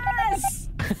 Junkyard.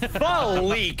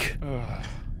 Malik.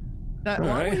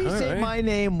 Why would he say my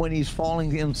name when he's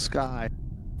falling in the sky?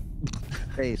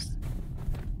 Face.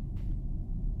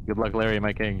 Good luck, Larry,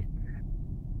 my king.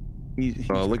 He's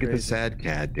look at the sad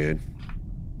cat, dude.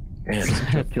 Man,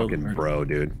 fucking bro,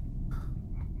 dude.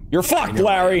 You're fucked,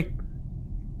 Larry.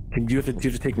 Do you have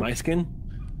to take my skin?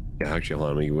 Yeah, actually,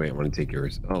 hold on. Wait, I want to take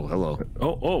yours. Oh, hello.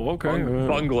 Oh, okay.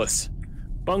 Bungless.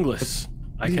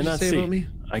 I cannot see.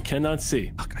 I cannot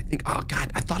see. Fuck, I think. Oh God,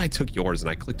 I thought I took yours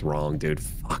and I clicked wrong, dude.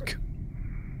 Fuck.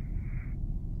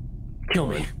 Kill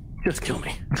me. Just kill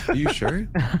me. Are you sure?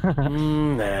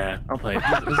 Nah, I'll play it.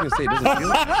 I was gonna say, does it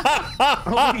feel?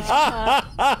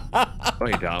 Oh,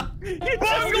 hey, Dom. You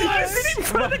just in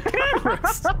front of the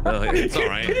cameras. No, it's all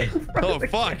right. Oh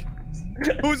fuck.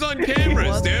 Who's on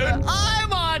cameras, dude?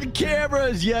 I'm on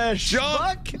cameras, yes.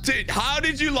 Dude, how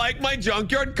did you like my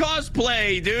junkyard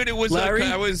cosplay, dude? It was Larry,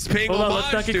 I was paying homage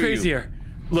let's not get crazy here.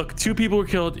 Look, 2 people were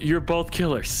killed. You're both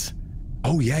killers.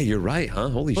 Oh yeah, you're right, huh?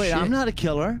 Holy shit. Wait, I'm not a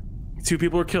killer. 2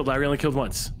 people were killed. Larry only killed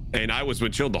once. And I was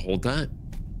with Chilled the whole time.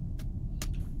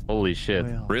 Holy shit.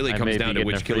 Really comes down to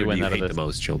which killer do you hate the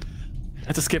most, Chilled.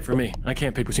 That's a skip for me. I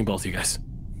can't pick between both of you guys.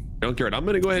 Junkyard, I'm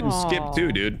gonna go ahead and skip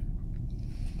too, dude.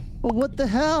 Well, what the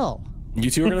hell?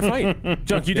 You 2 are gonna fight.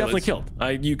 Junk, you definitely killed.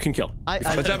 You can kill.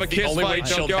 Let's have a kiss fight,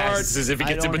 Junkyard. Is if he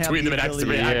gets in between them and has to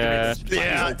be activated.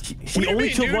 Yeah. He only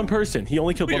killed one person. He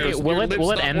only killed one person.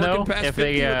 Will it end though if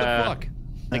they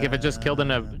like if it just killed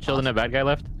and a bad guy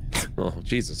left? Oh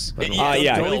Jesus!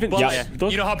 Yeah.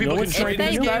 You know how people can trade in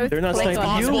this game? They're not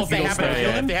sniping you. If they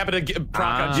happen to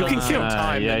proc you can kill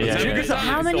time.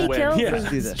 How many kills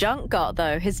has Junk got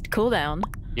though? His cooldown.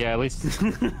 Yeah, at least.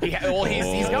 He's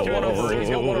got one over. He's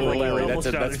got one over Larry.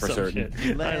 That's for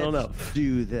certain. I don't know.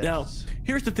 Do this. Now,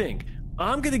 here's the thing.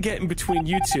 I'm gonna get in between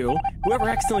you 2. Whoever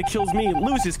accidentally kills me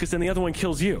loses, because then the other one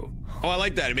kills you. Oh, I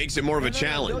like that. It makes it more of a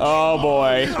challenge. Oh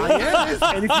boy.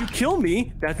 And if you kill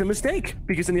me, that's a mistake,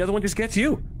 because then the other one just gets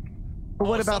you. But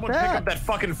what about that? Pick up that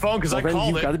fucking phone, because I called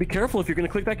it. You've got to be careful if you're gonna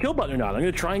click that kill button or not. I'm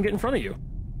gonna try and get in front of you.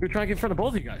 I'm gonna try and get in front of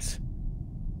both of you guys.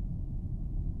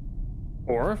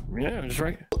 Or, yeah, just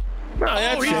right.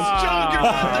 Oh, he's Junk.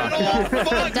 Oh,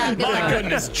 fuck. My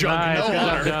goodness, Junk. No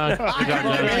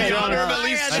honor. At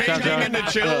least changing into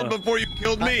Chill before you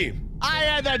killed me. I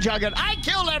had that Juggernaut. I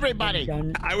killed everybody.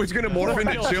 I was gonna morph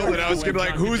into Chill, and I was gonna be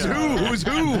like, "Who's who? Who's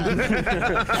who?"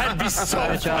 That'd be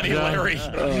so funny, Larry.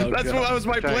 That's what was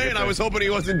my plan. I was hoping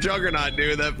he wasn't Juggernaut,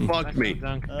 dude. That fucked me.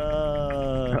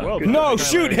 No,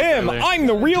 shoot him! I'm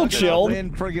the real Chill.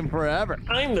 Been friggin' forever.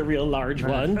 I'm the real large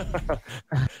one.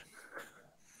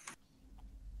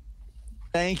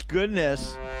 Thank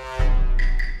goodness.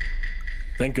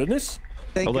 Thank goodness.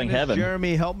 Thank goodness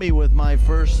Jeremy helped me with my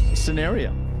first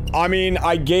scenario. I mean,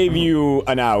 I gave you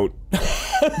an out.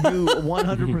 You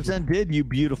 100% did, you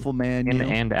beautiful man. In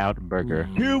and out burger.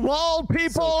 You bald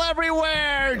people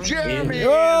everywhere, Jeremy.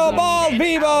 Oh, bald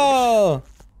people!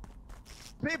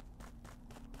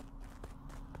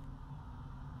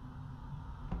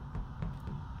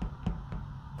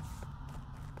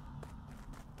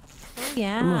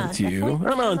 Yeah. I'm on to you.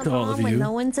 I'm on to all of you.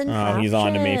 No one's in oh, he's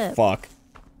on to me. Fuck.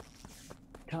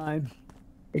 time.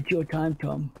 It's your time,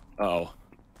 Tom. Oh.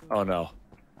 Oh no.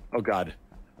 Oh god.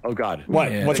 Oh god.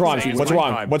 What? Yeah. What's wrong? What's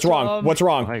wrong? What's wrong? What's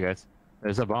wrong? Hi guys.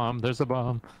 There's a bomb. There's a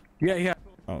bomb. Yeah, yeah.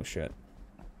 Oh shit.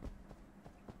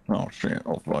 Oh shit.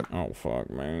 Oh fuck. Oh fuck,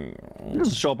 man. It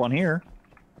doesn't show up on here.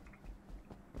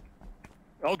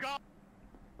 Oh god.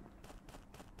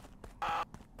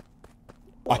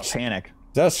 What? Panic.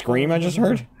 Is that a scream I just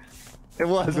heard? It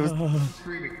was. It was.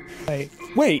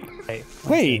 Wait.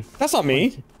 Wait. That's not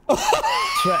me.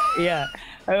 Yeah.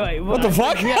 Oh, wait, what the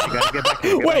fuck?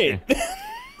 Wait.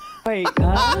 Wait.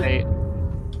 Huh? Hey,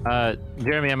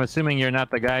 Jeremy, I'm assuming you're not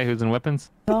the guy who's in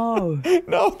weapons. No.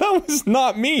 No, that was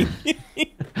not me.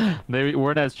 They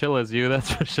weren't as chill as you,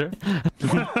 that's for sure.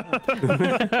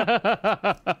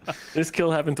 This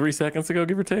kill happened 3 seconds ago,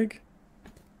 give or take.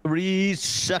 3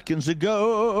 seconds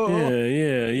ago.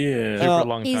 Yeah. Super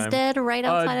long He's time. dead right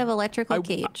outside of electrical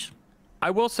cage. I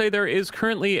will say there is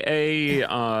currently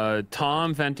a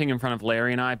Tom venting in front of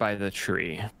Larry and I by the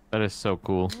tree. That is so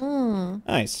cool.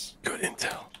 Nice. Good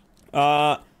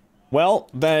intel. Well,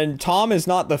 then Tom is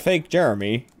not the fake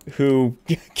Jeremy who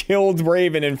killed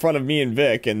Raven in front of me and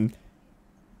Vic, and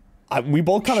we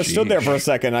both kind of stood there for a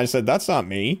second. I said, "That's not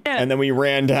me," and then we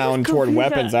ran down toward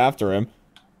weapons after him.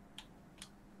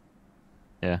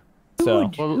 Yeah. So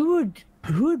Who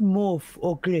would morph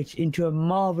or glitch into a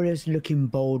marvelous-looking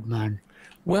bald man?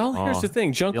 Well, here's the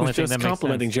thing. Junk was just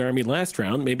complimenting Jeremy last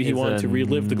round. Maybe he wanted to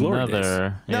relive the glory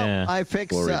days. No, I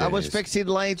fixed. I was fixing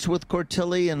lights with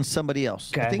Cortilli and somebody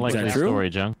else. I think like that's that true.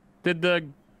 story, Junk. Did the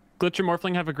Glitcher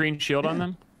Morphling have a green shield on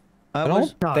them? I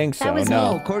don't think so.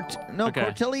 No.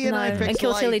 Cortilli and I fixed and lights.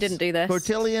 Kiltilly didn't do this.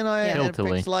 Cortilli and I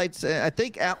fixed lights. I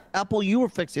think Apple, you were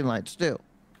fixing lights too.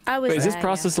 I was. Wait, is this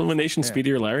process elimination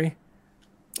Speedy or Larry?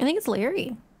 I think it's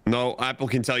Larry. No, Apple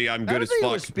can tell you I'm good as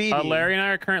fuck. Larry and I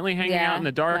are currently hanging out in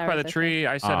the dark by the tree.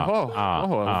 I said, "Oh,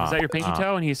 is that your pinky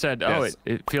toe?" And he said, "Oh,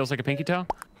 it feels like a pinky toe."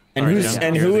 And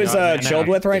who is chilled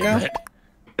with right now?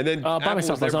 And then by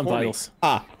myself, I was on vitals.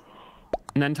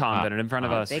 And then Tom did it in front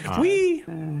of us. Wee.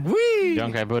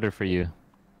 Junk, I voted for you.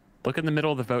 Look in the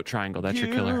middle of the vote triangle. That's your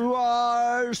killer. You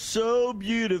are so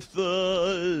beautiful.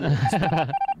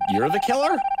 You're the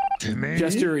killer?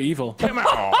 Jester or evil? Come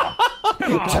on.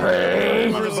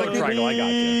 Where's the triangle? I got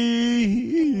you.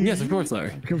 Yes, of course,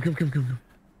 Larry. Come.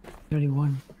 There's only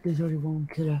one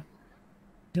killer.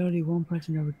 There's only one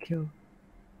person I would kill.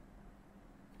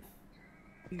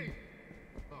 It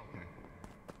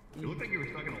looked like you were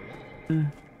stuck in a wall.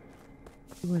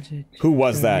 Who was it? Who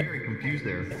was that? Very confused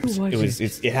there. Who was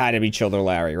it? It had to be Chilled or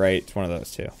Larry, right? It's one of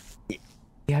those two.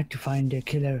 We had to find the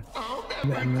killer.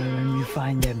 When we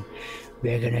find them,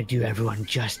 we're gonna do everyone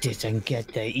justice and get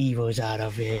the evils out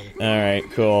of here. All right,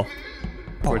 cool.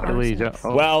 Well,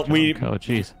 Oh,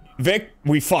 jeez. Vic,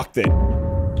 we fucked it.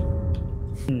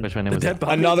 Which one was that?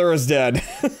 Another is dead.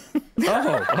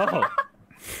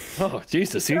 Oh,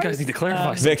 Jesus! You guys need to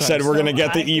clarify. Vic said we're gonna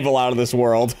get the evil out of this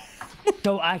world.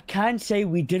 So I can't say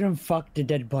we didn't fuck the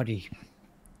dead body.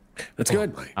 That's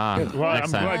good. Well, I'm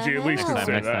glad you at least can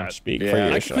say that. Speak for I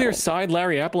yourself. clear side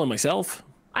Larry, Apple, and myself.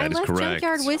 I left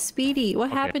Junkyard with Speedy. What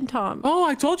happened, Tom? Oh,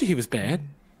 I told you he was bad.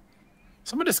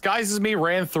 Someone disguises me,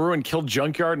 ran through and killed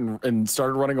Junkyard and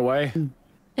started running away.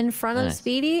 In front of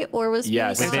Speedy, or was Speedy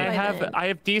I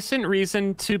have decent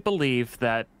reason to believe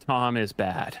that Tom is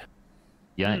bad.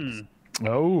 Yikes.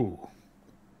 Oh.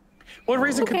 What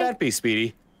reason could that be,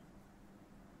 Speedy?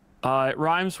 It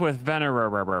rhymes with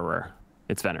venerer.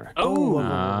 It's venerer.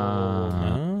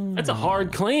 That's a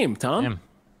hard claim, Tom. Damn.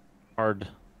 Hard.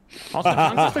 Also,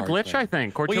 Tom's just a glitch, I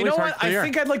think. Well, you know what? I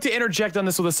think I'd like to interject on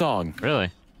this with a song. Really?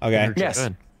 Okay. Yes.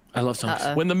 Good. I love songs.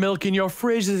 When the milk in your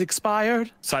fridge is expired,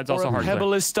 Side's or also a hard.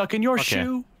 pebble is stuck in your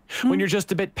shoe, when you're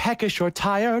just a bit peckish or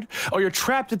tired, or you're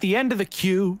trapped at the end of the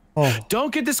queue,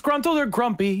 don't get disgruntled or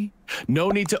grumpy. No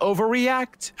need to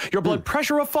overreact. Your blood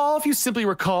pressure will fall if you simply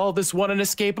recall this one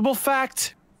inescapable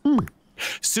fact.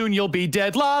 Soon you'll be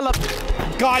dead, la.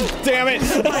 God damn it!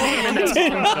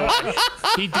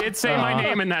 He did say my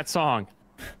name in that song.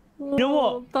 You know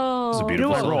what? It's a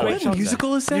beautiful role. What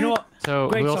musical is that? You know what? So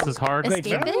who else is hard?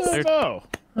 Escapist?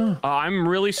 I'm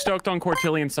really stoked on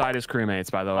Cortilli and Side as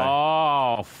crewmates, by the way.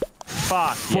 Oh,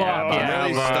 fuck. Yeah.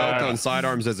 I'm really stoked on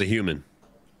sidearms as a human.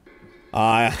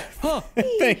 I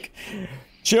think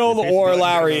Chilled or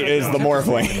Larry is the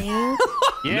morphling.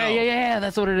 Yeah.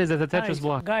 That's what it is. It's a Tetris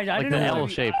block. Guys, I like don't the know. L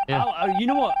shape. Yeah. You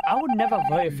know what? I would never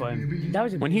vote for him. That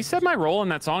was When he said my role in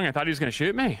that song, I thought he was going to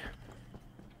shoot me.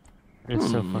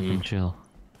 It's so fucking chill.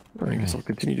 I guess I'll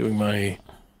continue doing my.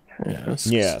 Yes.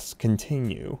 Yes,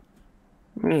 continue.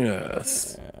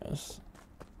 Yes.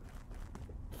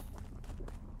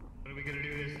 What are we gonna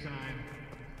do this time?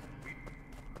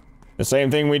 The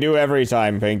same thing we do every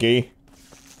time, Pinky.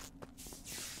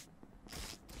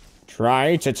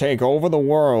 Try to take over the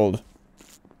world.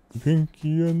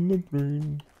 Pinky and the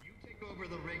Brain. You take over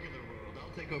the regular world, I'll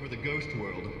take over the ghost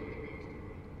world.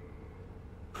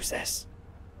 Who's this?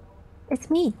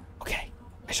 It's me. Okay,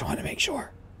 I just want to make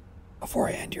sure before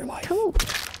I end your life. Cool.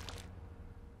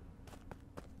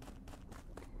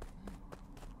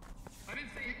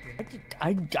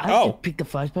 I picked the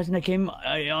first person that came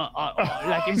like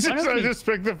in front of me. I just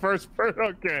picked the first person.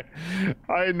 Okay,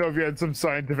 I didn't know if you had some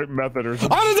scientific method or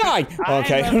something. I'm gonna die.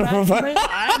 Okay.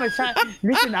 I'm a scientist.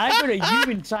 Listen, I got a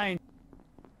human science.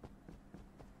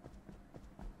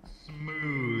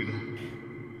 Smooth.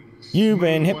 You've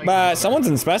been hit by someone's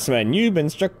in specimen. You've been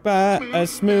struck by a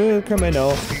smooth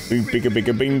criminal. Bing, bing, bing,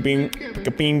 bing, bing, bing,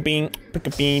 bing,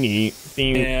 beanie,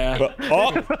 bing. Yeah.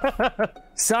 Oh.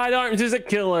 Sidearms is a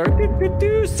killer.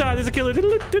 Side is a killer.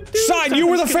 Side, you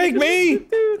were the fake me.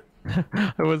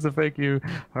 I was the fake you.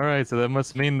 All right, so that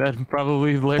must mean that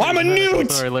probably Larry. I'm a newt. I'm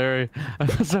sorry, Larry.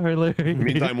 I'm sorry, Larry.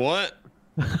 Meantime, what?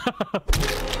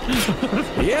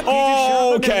 Yep.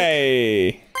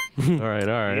 Okay. All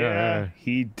right.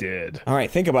 He did. All right,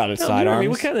 think about it, Sidearms. I mean,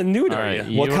 what kind of nude are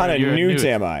you? What kind of newt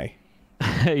am I?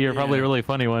 You're probably a really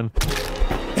funny one.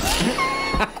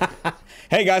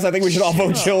 Hey guys, I think we should all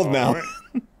vote chilled now.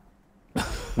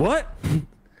 What?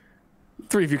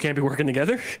 3 of you can't be working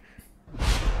together?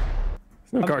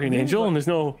 There's no guardian angel and there's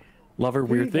no lover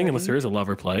weird thing unless there is a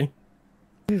lover play.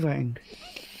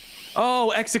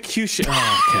 Oh, execution.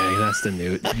 Oh, okay, that's the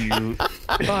newt.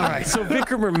 All right, so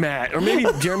Vikram or Matt, or maybe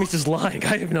Jeremy's just lying.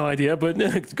 I have no idea, but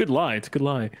it's a good lie. It's a good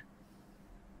lie.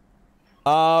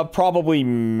 Probably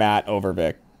Matt over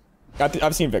Vic.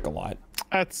 I've seen Vic a lot.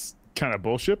 That's kind of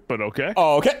bullshit, but okay.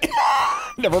 Oh, okay.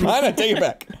 Never mind. I take it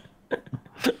back.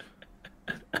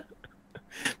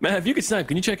 Matt, if you could snipe,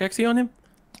 can you check Xe on him?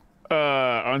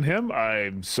 On him?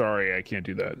 I'm sorry, I can't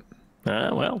do that.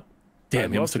 Well.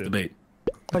 Damn, he almost took the bait.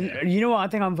 But you know what? I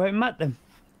think I'm voting Matt then.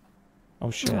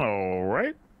 Oh shit. All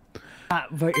right.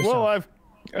 Vote yourself. Well,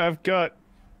 I've got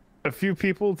a few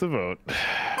people to vote.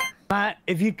 Matt,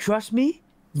 if you trust me,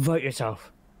 vote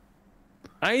yourself.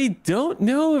 I don't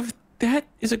know if that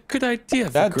is a good idea.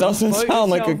 That doesn't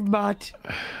sound like a Matt.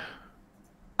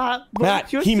 Matt,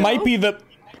 he might be the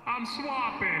I'm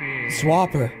swapping it.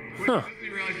 swapper. Huh.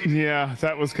 Yeah,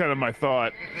 that was kind of my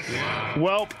thought.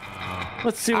 Well,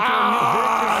 let's see what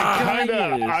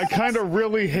I kind of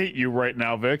really hate you right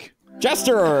now, Vic.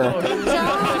 Jester. Oh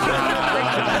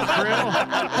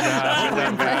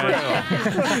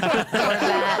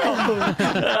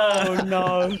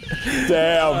no!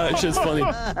 Damn. It's just funny.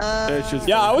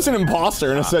 I was an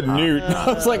imposter and I said newt.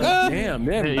 I was like, damn,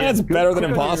 man, that's better than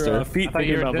imposter. Feet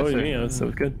thinking about voting me, so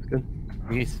it's good. Good.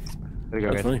 Yes. There you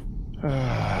go. That's funny.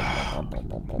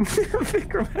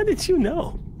 Vikram, how did you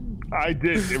know? I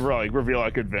did reveal I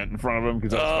could vent in front of him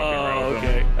because I was fucking around with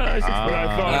okay. him. But I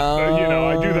thought,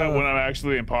 I do that when I'm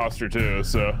actually the imposter too.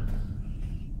 So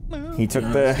he took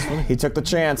the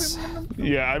chance.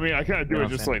 Yeah, I mean, I kind of do it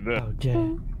just like that.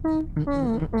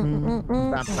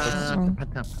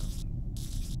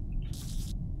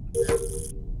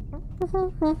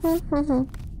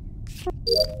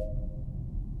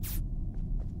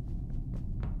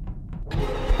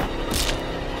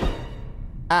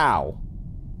 Ow.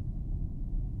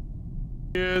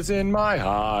 Is in my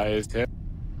eyes. I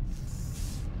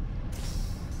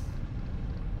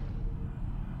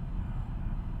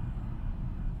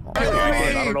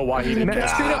don't know why he didn't get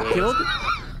straight up killed.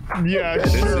 Yeah,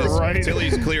 sure, right.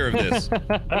 Tilly's clear of this.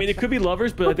 I mean, it could be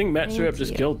lovers, but I think Matt straight up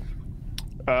just killed.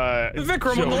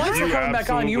 Vikram, when the lights were coming back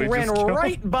on, you ran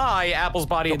right by Apple's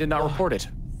body and did not report it.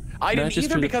 I didn't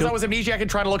either because I was Amnesiac and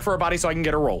trying to look for a body so I can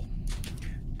get a roll.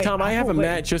 Tom, I have a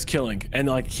Matt just killing and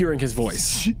like hearing his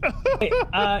voice. Hey,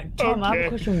 Tom, I have a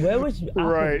question. Where was Apple?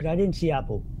 Right. I didn't see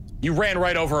Apple. You ran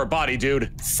right over a body,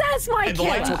 dude. Says my And the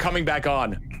lights were coming back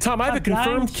on. Tom, I have a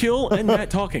confirmed kill and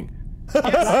Matt talking.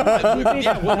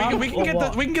 Yeah, well, we can get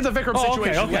the Vikram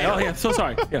situation. Okay. Oh yeah, so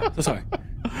sorry. Yeah, so sorry.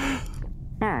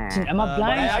 Am I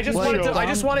blind? I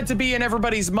just wanted to be in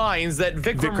everybody's minds that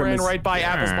Vikram ran right by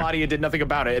Apple's body and did nothing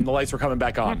about it, and the lights were coming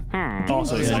back on.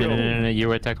 Also, No, you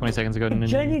were attacked 20 seconds ago.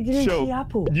 Jenny didn't see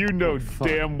Apple. You know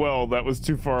damn well that was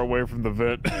too far away from the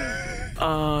vent.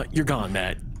 You're gone,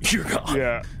 Matt. You're gone.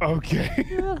 Yeah. Okay.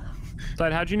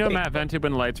 But how'd you know Matt vented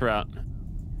when the lights were out?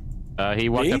 He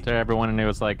walked up to everyone and he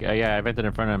was like, yeah, I vented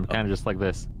in front of him, kind of just like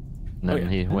this. And then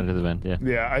he went to the vent, yeah.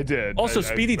 Yeah, I did. Also,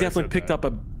 Speedy definitely picked up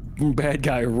a bad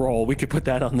guy role. We could put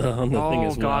that on the thing as well.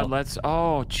 Oh God, let's.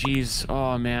 Oh jeez.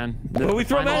 Oh man. Well, we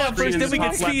throw Matt out first, then we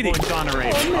get Speedy. Oh God.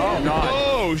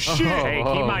 Oh shit. Hey,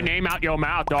 keep my name out your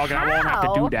mouth, dog, and I won't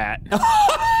have to do that.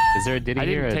 Is there a Diddy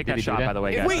here? I didn't take that shot, by the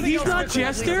way, guys. Wait, he's not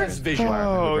Jester?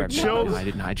 Oh, chill. No, I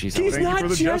didn't. Jeez. He's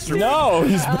not Jester. No,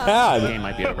 he's bad. The game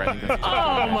might be over.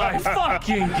 Oh my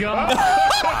fucking God.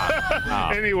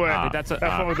 Anyway, have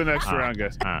fun with the next round,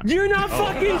 guys. You're not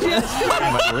fucking Jester.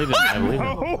 I believe it. I believe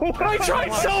it. I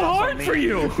tried so hard for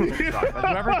you.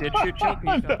 Whoever did shoot Choke,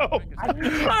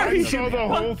 I saw the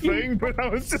whole thing, but I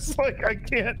was just like, I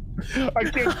can't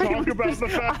talk about the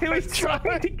fact I was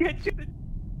trying to get you to...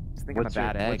 What's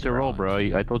your role, bro?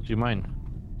 I told you mine.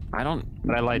 I don't.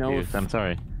 But I lied to you. I'm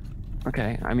sorry.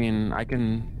 Okay, I mean, I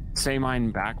can say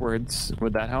mine backwards.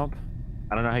 Would that help?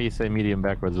 I don't know how you say medium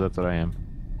backwards. That's what I am.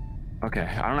 Okay,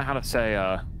 I don't know how to say.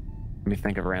 Let me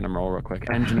think of a random role real quick.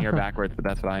 Engineer backwards, but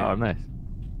that's what I am. Oh, nice.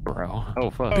 Bro. Oh,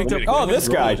 fuck. Oh, this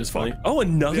guy. Just funny. Oh,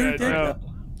 another thing.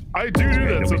 I do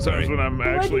that sometimes when I'm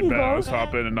actually mouse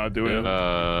hopping and not doing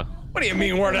it. What do you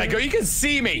mean, where did I go? You can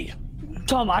see me.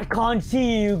 Tom, I can't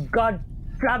see you. God,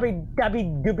 dabby,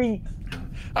 dooby.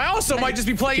 I also might just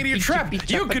be playing into your trap.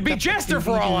 You could be Jester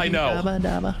for all I know.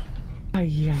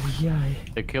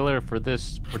 The killer for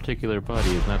this particular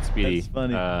body is not Speedy. That's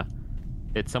funny.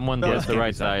 It's someone that's the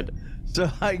right side.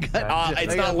 So I got.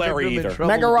 It's not Larry either.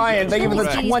 Mega Ryan, thank you for the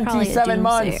 27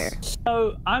 months.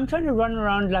 So I'm trying to run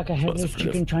around like a headless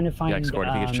chicken trying to find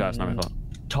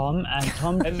Tom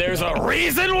And there's a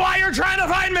reason why you're trying to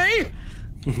find me?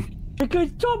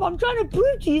 Because Tom, I'm trying to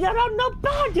prove to you that I'm not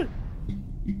bad.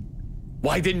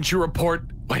 Why didn't you report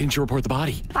the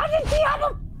body? I didn't see him.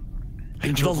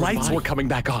 The lights were coming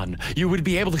back on. You would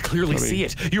be able to clearly see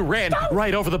it. You ran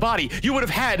right over the body. You would have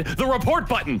had the report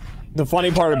button. The funny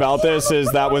part about this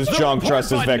is that was Junk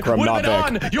dressed as Vikram, not Vic.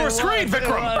 On your screen,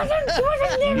 Vikram.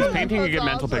 He's painting a good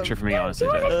mental picture for me, honestly.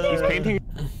 He's painting.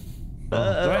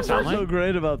 That's what's so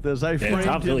great about this. I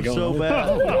framed him so bad.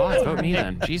 Oh, God, vote me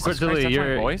then. Jesus Christ, that's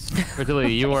my voice. Cordelia,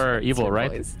 you are evil,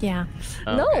 right? Yeah.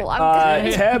 No, I'm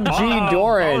good. Teb G.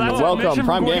 Doran, welcome.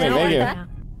 Prime Gaming, thank you.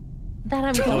 That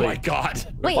I'm good. Oh my God.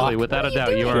 Wait, without a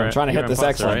doubt, you are. I'm trying to hit this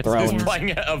excellent throw. He's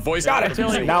playing a voice. Got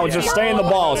it. Now just stay in the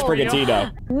ball,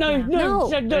 Sprigatito. No.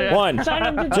 1, 2,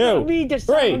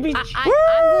 3.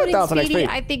 I'm voting Speedy.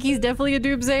 I think he's definitely a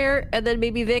doomsayer, and then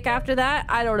maybe Vic after that.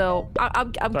 I don't know.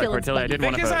 I'm killing Speedy.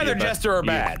 Vic is either Jester or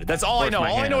bad. That's all I know.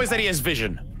 All I know is that he has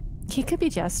vision. He could be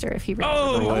Jester if he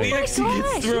really the exit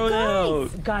gets thrown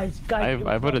out. Guys.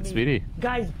 I voted Speedy.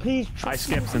 Guys, please. I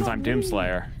skipped since I'm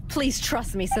Doomslayer. Please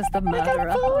trust me, says the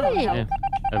murderer. Yeah.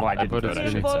 I voted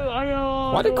Speedy.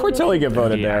 Why did Cortelli get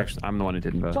voted there? I'm the one who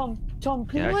didn't vote. Tom,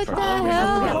 please. What the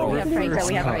hell? We have Franco.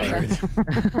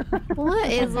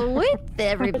 What is with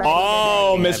everybody?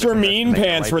 Oh, Mr. Mean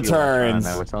Pants returns.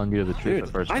 I was telling you the truth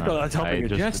the first time. I thought I was helping you,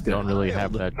 Jester. Don't really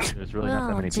have that. There's really not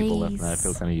that many people left, and I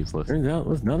feel kind of useless. Turns out it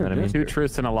was none of them. 2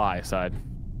 truths and a lie, side.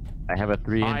 I have a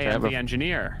 3. I am the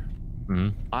engineer.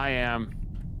 I am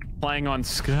playing on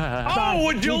Sky. Oh,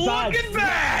 would you look at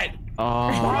that?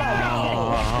 Oh,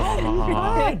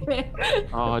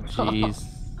 jeez.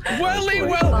 Welly.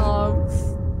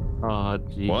 Oh,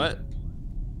 jeez. What?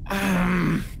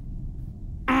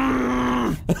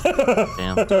 Damn.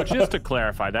 So just to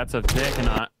clarify, that's a Vic and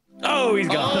not. Oh, he's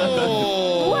gone.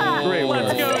 Oh, wow. Great work.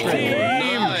 Let's go, team.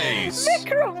 Nice.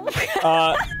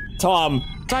 Tom.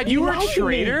 Side, you were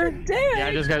traitor? Yeah,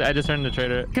 I just turned the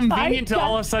traitor. Convenient to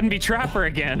all of a sudden be Trapper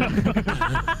again.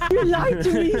 You lied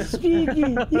to me, Speedy.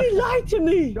 You lied to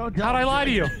me. How'd I lie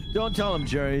to you? Don't tell him,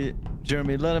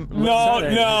 Jeremy, let him.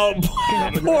 No.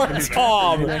 Poor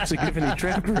Tom. Didn't actually give any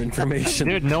Trapper information.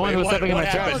 Dude, no one was stepping in my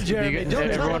trap.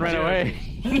 Everyone ran away.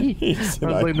 I was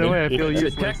like, no way, I feel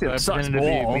useless. Detective sucks to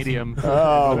be medium.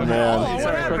 Oh, man.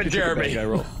 What happened, Jeremy?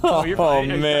 Oh,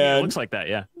 man. It looks like that,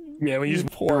 yeah. Yeah, when you just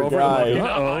poor guy.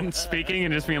 And speaking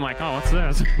and just being like, oh, what's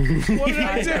this? What did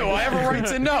I do? I have a right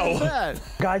to know.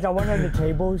 Guys, I went on the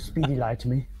table. Speedy lied to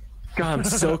me. God, I'm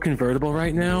so convertible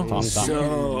right now.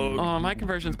 Oh, my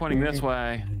conversion's pointing this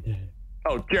way.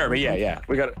 Oh, Jeremy, yeah.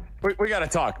 We gotta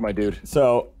talk, my dude.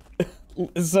 So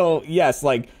yes,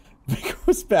 like it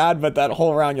was bad, but that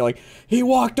whole round you're like, he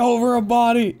walked over a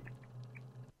body.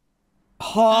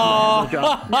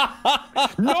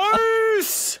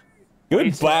 Nice.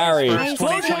 Good Barry.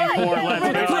 2024, let's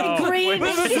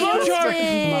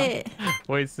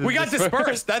go. We got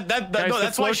dispersed.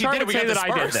 That's why she did it. We got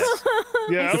dispersed.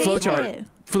 Yeah, the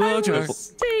flowchart.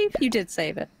 Steve, you did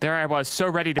save it. There I was, so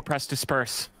ready to press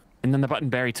disperse, and then the button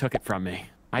Barry took it from me.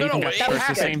 I even got dispersed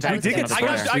the same time.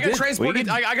 I got transported.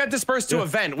 I got dispersed to a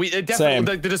vent.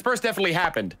 The disperse definitely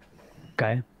happened.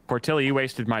 Okay. Cortilli, you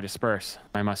wasted my disperse.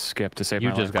 I must skip to save my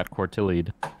life. You just got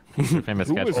Cortilli'd. Your famous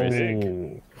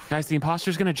catchphrase. Guys, the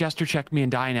imposter's gonna Jester check me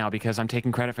and die now because I'm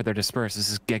taking credit for their disperse.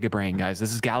 This is Giga Brain, guys.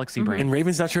 This is Galaxy Brain. And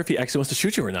Raven's not sure if he actually wants to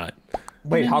shoot you or not.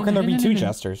 Wait, how can there be 2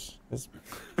 Jesters?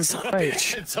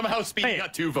 Somehow Speedy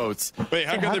got 2 votes. Wait,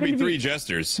 how can there be 3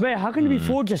 Jesters? Wait, how can there be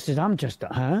 4 Jesters? I'm Jester,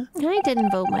 huh? I didn't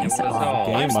vote myself.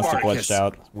 The game must have glitched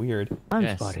out. It's weird.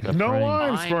 I'm Spartacus. No,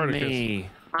 I'm Spartacus.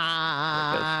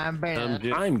 I'm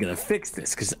gonna fix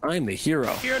this because I'm the hero.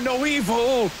 Fear no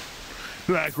evil.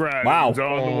 Black Riders Wow. on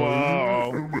the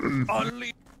wall.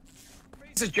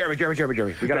 This is Jeremy.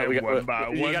 We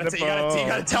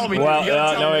gotta tell me. Well,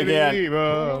 no, again.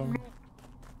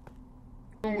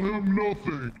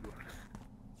 Nothing.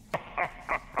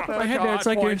 My head there, it's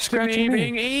like you're scratching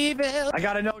me. Evil. I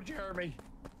gotta know, Jeremy.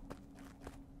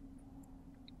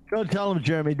 Don't tell him,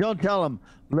 Jeremy. Don't tell him.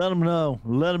 Let him know.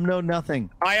 Let him know nothing.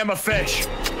 I am a fish.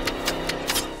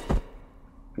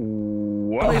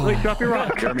 What? Wait, drop your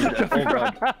rock. Jeremy, oh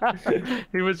God.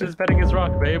 He was just petting his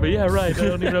rock, babe. But yeah, right. I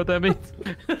don't even know what that means.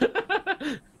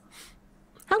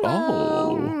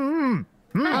 Hello.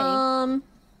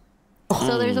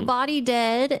 So there's a body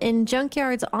dead and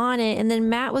Junkyard's on it, and then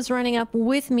Matt was running up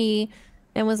with me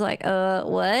and was like,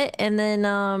 what? And then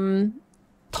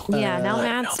yeah, now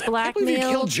Matt's You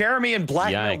blackmailed. killed Jeremy and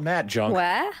blackmailed Matt, Junk.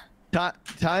 Where?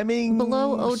 Timing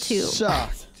below 02.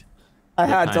 Sucked. I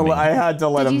had to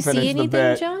let him Did you see finish the anything,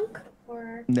 bit. Junk?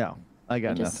 Or No, I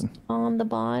got just nothing. on the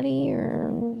body or?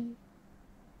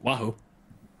 Wahoo.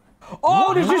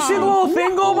 Oh, did you see the little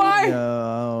thing go by?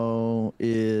 No,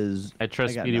 I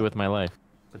trust Speedy with my life,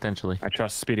 potentially. I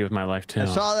trust Speedy with my life too. I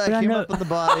saw that came up in the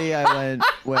body. I went,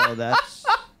 well, that's.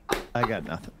 I got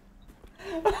nothing.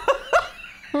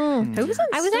 I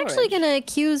was actually gonna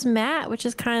accuse Matt, which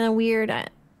is kind of weird.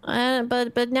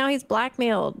 But now he's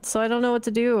blackmailed, so I don't know what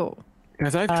to do.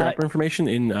 Guys, I have trapper information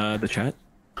in the chat.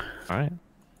 All right.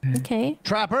 Okay.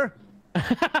 Trapper. I'm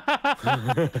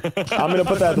gonna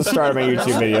put that at the start of my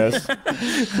YouTube videos.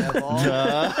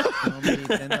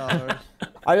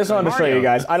 I just wanted to show you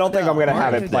guys. I don't think I'm gonna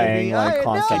have it playing like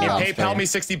constantly. Can you PayPal me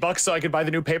 $60 so I could buy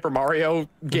the new Paper Mario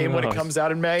game when it comes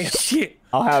out in May? Shit.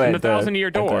 I'll have it. The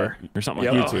 1,000-year door or something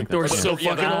like that. YouTube. Door's so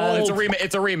fucking old.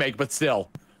 It's a remake, but still.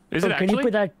 Is it actually?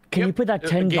 Can you put that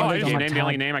 $10 Oh, on you my named tab? the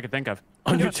only name I could think of.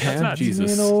 On your tab,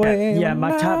 Jesus. Yeah,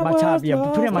 my tab. Yeah,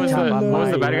 put it on my tab. What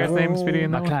was the bad guy's name, Speedy?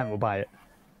 My client will buy it.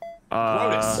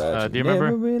 Do you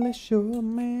remember? Really sure,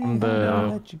 man.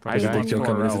 I just think Joe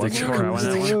coming.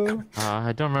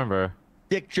 I don't remember.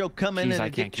 Dick joke coming Jeez, and I a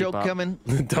dick can't keep joke up. coming.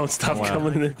 Don't stop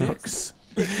coming in the dicks.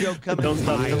 Dick joke coming. Don't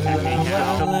stop coming.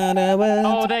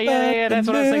 Oh, yeah, that's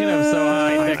what I was thinking of. So,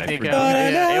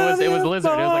 it was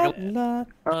Lizard. It was like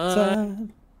a...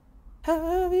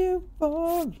 Have you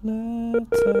fallen?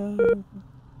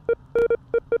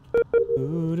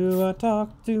 Who do I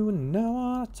talk to?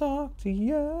 Now I talk to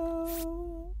you.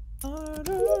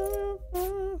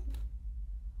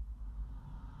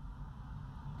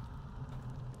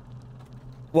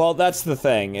 Well, that's the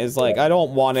thing, is like, I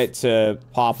don't want it to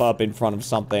pop up in front of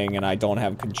something and I don't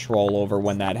have control over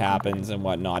when that happens and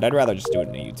whatnot. I'd rather just do it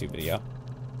in a YouTube video.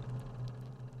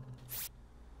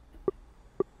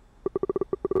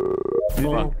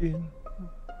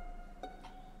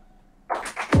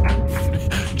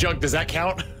 Junk, does that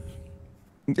count?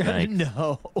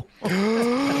 No.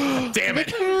 Damn it.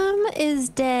 Vikram is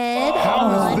dead How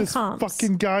on is this comms.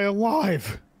 fucking guy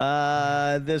alive?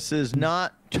 This is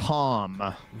not Tom.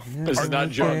 This is not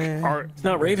Junk. It's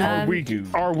not Raven.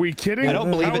 Are we kidding? I don't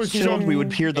believe it's Junk. We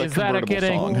would hear the Is that a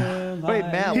convertible kidding? song. Wait,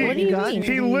 Matt, what do you got?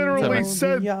 He literally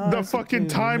said the fucking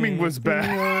timing was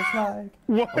bad.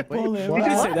 What? He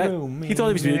did say that. He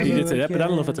told me he did say that, but I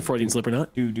don't know if that's a Freudian slip or not.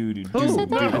 Who said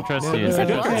that? I trust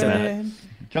you.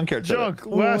 Junk,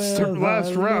 last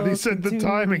round, he said the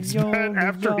timing's bad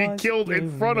after he killed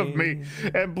in front of me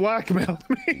and blackmailed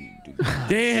me.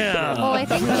 Damn. Oh, I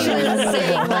think he was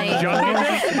saying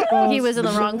like he was in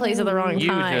the wrong place at the wrong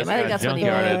time. I think that's what he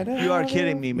meant. You are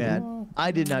kidding me, man.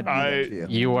 I did not do that to you.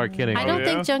 You are kidding. I don't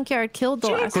think Junkyard killed the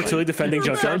last one. Cortilli defending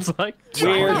Junkyard.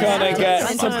 We're gonna get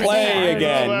to play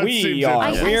again. We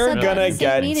are. We're gonna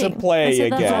get to play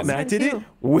again. Matt did it?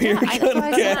 We're gonna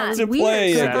get to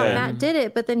play I thought again. Matt did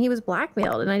it, but then he was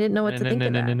blackmailed, and I didn't know what to think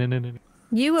of that.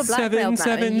 You were blackmailed,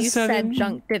 Matt, and you said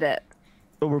Junk did it.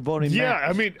 So we're voting Yeah, Matt.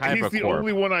 I mean, he's the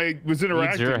only one I was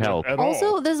interacting with at all.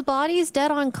 Also, this body's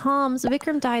dead on comms.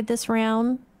 Vikram died this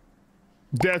round.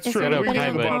 That's Is true. it We can okay, get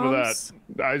to the bottom of bombs?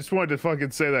 that. I just wanted to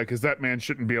fucking say that because that man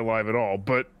shouldn't be alive at all.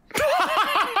 But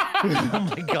Oh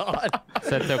my god.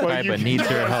 Seto Kaiba needs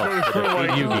your help.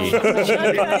 Yugi.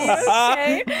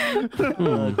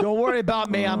 Don't worry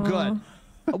about me. I'm good.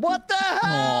 What the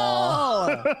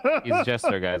hell? He's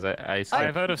Jester, guys.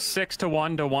 I vote of 6 to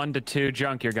 1 to 1 to 2.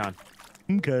 Junk, you're gone.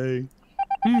 Okay.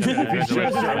 If he's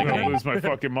Jester, I'm gonna lose my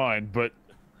fucking mind. But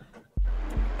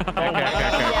I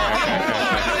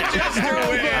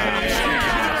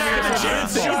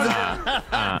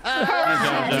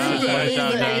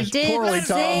did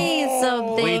say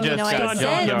something. We just got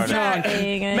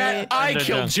junkyarded. Matt, I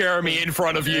killed Jeremy in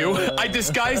front of you. I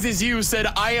disguised as you, said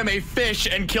I am a fish,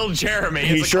 and killed Jeremy.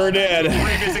 He sure did.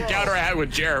 Previous encounter I had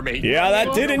with Jeremy. Yeah,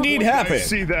 that did indeed happen. I didn't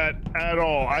see that at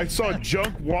all. I saw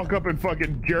Junk walk up and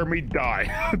fucking Jeremy die.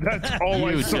 That's all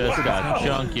I saw. You just got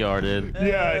junkyarded.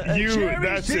 Yeah, you. Jeremy,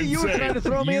 That's see, you were insane. trying to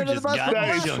throw me under the bus.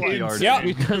 Yep.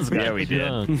 Yeah, we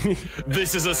did.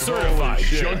 This is a certified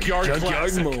junkyard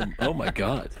classic. Moment. Oh my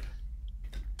god.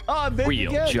 Oh,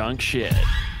 Real junk shit.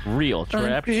 Real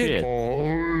trap shit.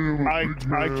 I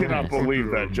cannot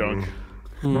believe that, Junk.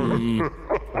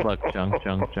 Look, junk.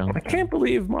 I can't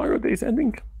believe Mario Day's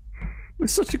ending. It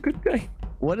was such a good day.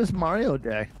 What is Mario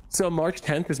Day? So March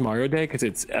 10th is Mario Day because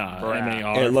it's MAR.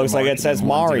 It looks like it says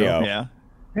Mario. Yeah.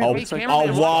 Oh,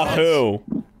 wahoo.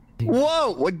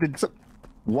 Whoa! What did some...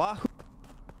 Wahoo?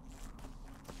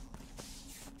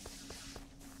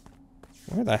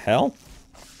 Where the hell?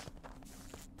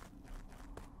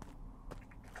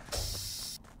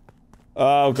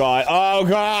 Oh god. Oh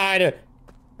god!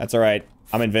 That's alright.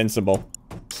 I'm invincible.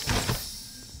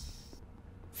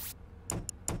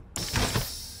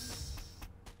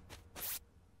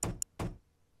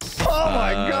 Oh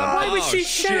my god! Why would she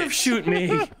sheriff shoot me?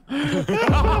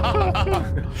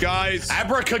 Guys.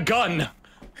 Abracagun.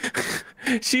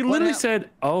 She literally said,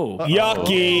 "Oh,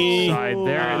 yucky."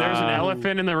 There's an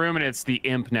elephant in the room, and it's the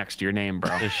imp next to your name,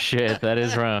 bro. Shit, that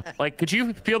is wrong. Like, could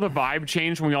you feel the vibe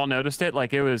change when we all noticed it?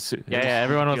 Like, it was. Yeah,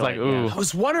 everyone was like, "Ooh." I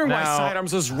was wondering why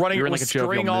Sidearms was running like with a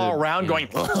string all around, going.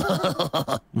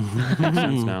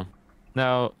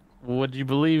 Now, would you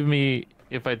believe me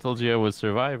if I told you I was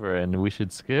Survivor and we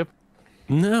should skip?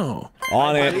 No.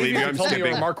 On it. I'm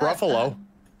skipping Mark Ruffalo.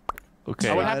 Okay.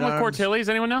 So what happened with Cortilli's?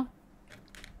 Anyone know?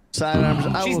 Sidearms,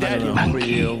 I will remember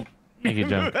you. Thank you,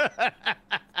 Junk. That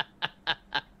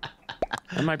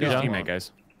might be a teammate,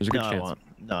 guys. There's a good chance.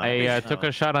 I took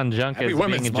a shot on Junk as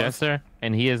being a Jester,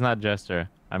 and he is not Jester.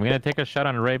 I'm gonna take a shot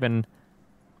on Raven.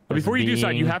 Before you do so,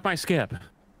 you have my skip.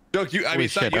 Look, you. I mean,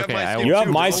 shit, you have my skip. You have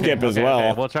too, my bro. skip as well.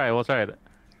 Okay, we'll try it.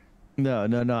 No.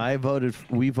 I voted.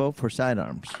 We vote for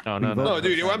Sidearms. No,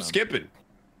 dude, I'm skipping.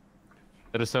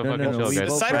 That is so fucking chill,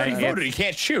 guys. Sidearms voted. He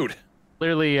can't shoot.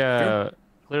 Clearly,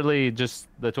 just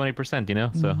the 20%, you know.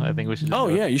 So I think we should. Oh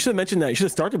yeah, you should have mentioned that. You should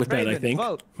have started with that. I think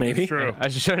maybe. True. I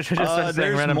should just start saying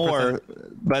There's random more,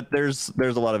 but there's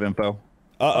a lot of info.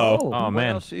 Uh-oh. Oh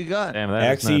man. What else you got? Damn,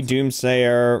 that is Exy, nuts.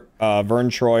 Doomsayer, Vern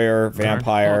Troyer,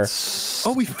 Vampire.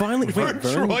 Oh, we finally. Wait, Vern?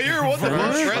 Troyer? What the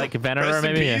fuck? Like Venerer,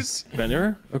 maybe. Yeah.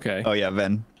 Venerer? Okay. Oh yeah,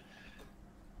 Ven.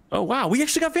 Oh wow, we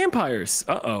actually got vampires.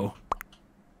 Uh oh.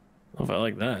 I don't know if I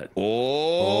like that.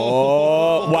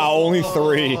 Oh, wow, only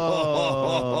 3.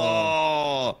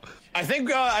 I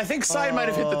think Side might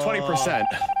have hit the 20%.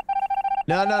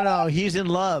 No. He's in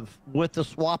love with the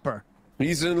swapper.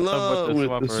 He's in love with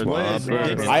the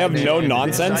swapper. I have no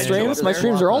nonsense streams. My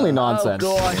streams are only nonsense.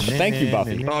 Oh, gosh. Thank you,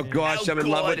 Buffy. Oh gosh, I'm in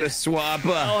love with the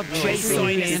swapper. Oh,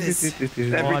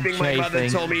 Everything my mother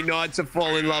told me not to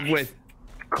fall in love with.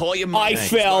 Call your mom. I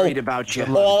fell. About you.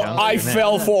 I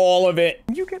fell for all of it.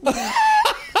 You get me.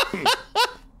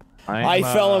 I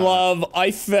fell in love.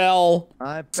 I fell.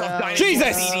 I fell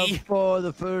Jesus! for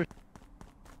the first.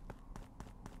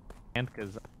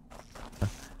 Because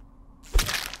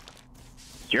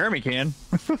Jeremy can.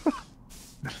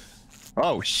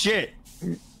 Oh shit!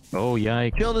 oh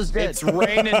yikes! Killed his dead. It's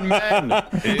raining men.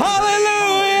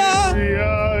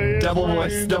 Hallelujah! Double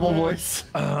voice.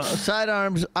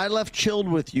 Sidearms, I left chilled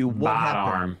with you. What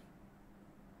happened?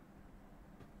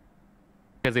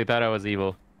 Because he thought I was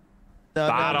evil.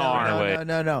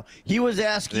 No. He was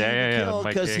asking you to kill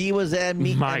because he was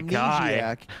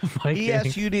amnesiac. He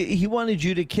asked you to. He wanted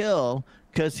you to kill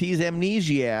because he's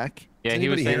amnesiac. Yeah, he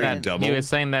was saying that. He was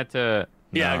saying that to.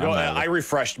 Yeah, go ahead. I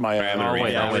refreshed my. I'll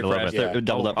wait a little bit.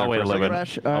 I'll wait a little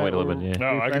bit. I'll wait a little bit. Yeah.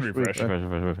 No, I can refresh.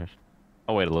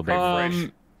 I'll wait a little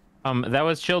bit. That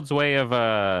was Child's way of.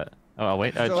 Oh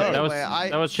wait. That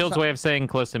was Child's way of saying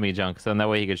close to me, Junk. So that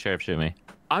way he could sheriff shoot me.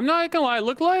 I'm not gonna lie. It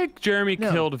looked like Jeremy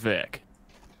killed Vic.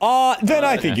 Then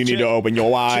I think you need to open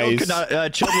your eyes.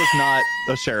 Child was not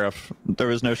a sheriff. There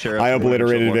was no sheriff. I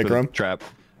obliterated Vikram. Trap.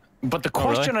 But the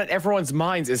question on everyone's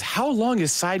minds is how long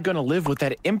is Side going to live with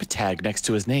that imp tag next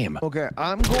to his name? Okay,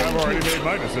 I've already made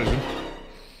my decision.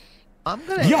 I'm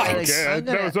gonna. Yikes!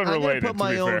 I'm gonna put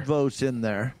my own votes in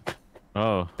there.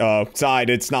 Oh. Side,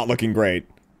 it's not looking great.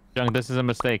 Junk, this is a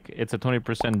mistake. It's a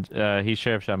 20%. He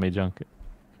sheriff shot me, Junk.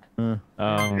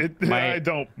 I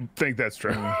don't think that's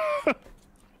true. I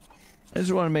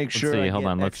just want to make sure. Let's see, hold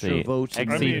on, let's see.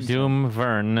 XC, Doom,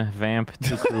 Vern, Vamp,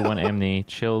 2 Crew, 1 Amni,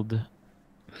 Chilled,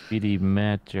 BD,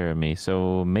 Matt, Jeremy.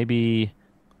 So maybe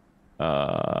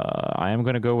I am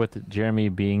going to go with Jeremy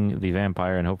being the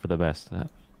vampire and hope for the best.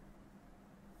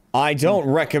 I don't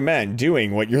recommend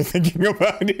doing what you're thinking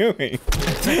about doing.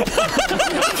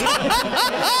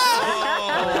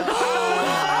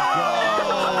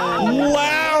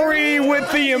 Larry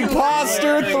with the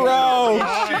imposter throw.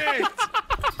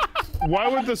 Why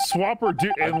would the swapper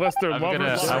do unless they're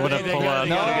lovers? I'm gonna pull out.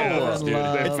 No, I'm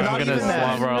gonna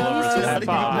swap our lovers.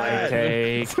 I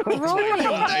take. This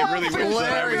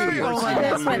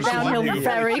went downhill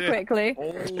very quickly.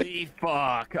 Holy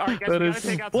fuck! All right, guys, That we is- gotta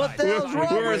take out What the hell's wrong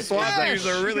Whoever with swapped that? these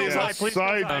are really Side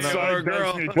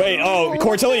girl. Wait,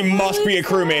 Cortelli must be a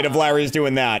crewmate if Larry's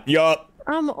doing that. Yup.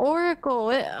 I'm Oracle.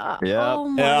 Oh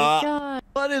my god.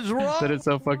 What is wrong? That is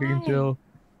so fucking chill.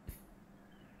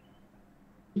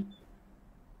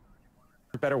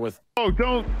 Better with. Oh,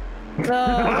 don't. Oh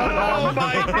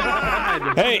my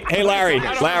god! Hey, Larry.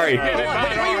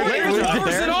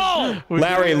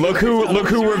 Larry, look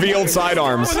who revealed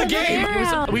sidearms.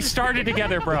 We started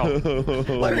together, bro.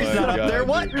 Larry's not up there.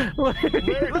 What? You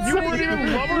weren't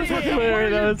even lovers with him.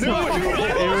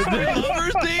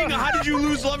 Lovers thing? How did you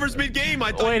lose lovers mid-game?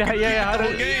 I thought Wait, you could yeah, keep the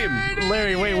whole game.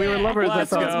 Larry, wait, we were lovers.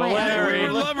 Let's go, We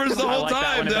were lovers the whole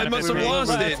time. I must have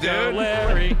lost it, dude.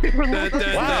 Larry.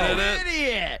 Wow.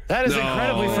 Idiot. That is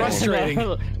incredibly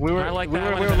frustrating. We were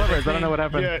lovers. I don't know what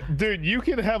happened. Yeah, dude, you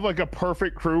can have like a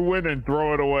perfect crew win and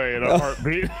throw it away in a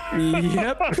heartbeat.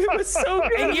 Yep, it was so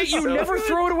good. And yet you never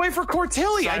throw it away for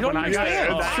Cortelli. I don't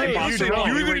understand.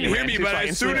 You didn't hear me, but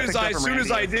as soon as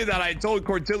I did that, I told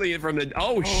Cortilli from the.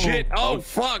 Oh shit! Oh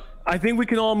fuck! I think we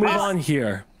can all move on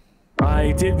here.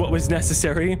 I did what was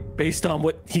necessary based on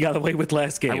what he got away with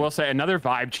last game. I will say another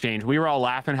vibe change. We were all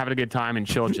laughing, having a good time, and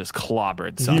Chill just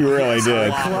clobbered. You really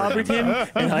did. Clobbered him,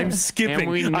 and I'm skipping.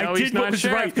 And we know I he's did not what was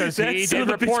sheriff right because he did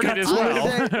report it as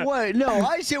well. Wait, no,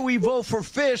 I said we vote for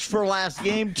Fish for last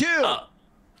game too.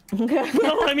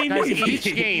 Well, I mean, Guys, each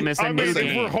game is a new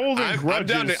game. I'm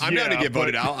down to get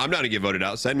voted out. I'm down to get voted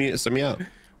out. Send me out.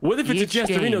 What if it's a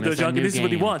Jesterino though, Junk, and this is what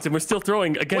he wants, and we're still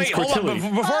throwing against Cortilli?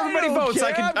 Before everybody votes,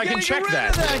 I can check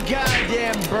that. That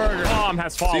goddamn burger. Bomb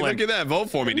has See, fallen. look at that.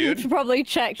 Vote for me, You dude. should probably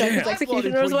check his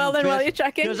executioner as well then while you're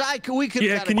checking. Because we could.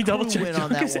 Yeah, can you double check win on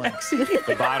that one?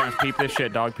 The bottoms, peep this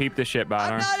shit, dog. Peep this shit, I'm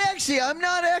bottoms. not Exy. I'm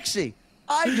not Exy.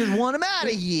 I just want him out of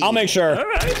here. I'll make sure. All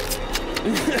right.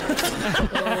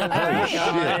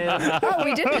 Oh,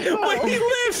 we did.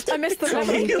 I missed the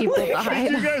many people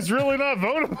behind. You guys really not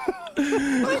vote?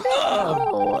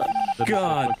 Oh,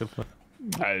 God.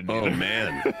 Oh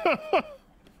man.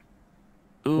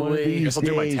 Ooh, I guess I'll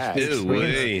do my test.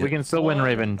 We can still win,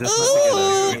 Raven. Just not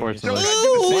together,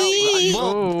 unfortunately.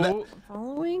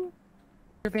 Following?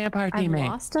 Your vampire I teammate.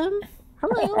 lost him?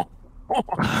 Hello?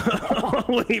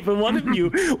 Wait, but one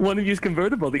of you's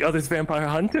convertible, the other's vampire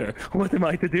hunter. What am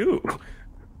I to do?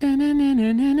 What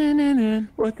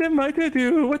am I to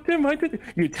do? What am I to do?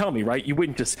 You tell me, right? You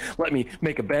wouldn't just let me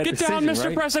make a bad decision, Get down, Mr.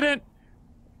 right? President.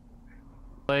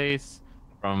 Place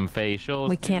from facial.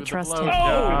 We can't trust him.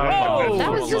 That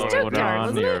was just Junkyard,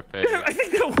 wasn't it? I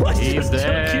think that was He's just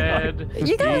dead.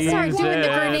 You gotta start doing the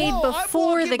grenade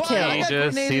before the kill.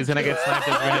 He's gonna get sniped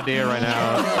as Grenadier right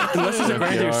now. Unless he's a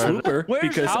Grenadier swooper,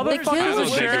 because the kill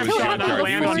was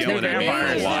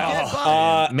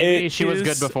maybe she was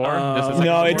good before.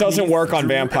 No, it doesn't work on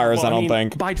vampires, I don't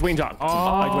think. By Dwayne Johnson.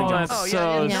 Oh, that's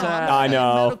so sad. I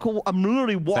know. I'm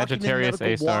literally walking Sagittarius in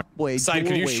medical A-star. walkway. Side,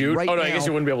 could you doorway shoot? right Oh no, I guess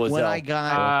you wouldn't be able to when tell. I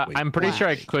got I'm pretty sure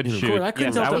I could shoot. Cool, I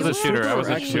couldn't Yes, tell I if was that a was shooter. I was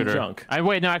a actually shooter. Junk.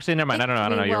 Wait, no, actually, never mind. I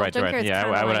don't know. You're right. You're right. Yeah,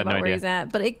 I would have no Where he's idea.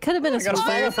 at, but it could have been a I got a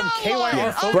follow from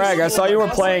KYR. Greg, I saw you were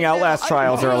playing Outlast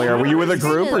Trials earlier. Were you with a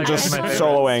group or just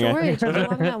soloing storage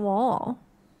along that wall.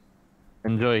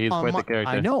 Enjoy. He's quite the character.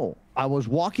 I know. I was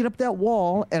walking up that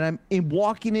wall, and I'm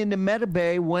walking into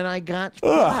Metabay when I got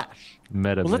flashed.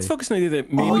 Meta. Well, let's focus on the idea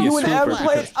that maybe you a and Adam super.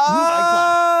 played-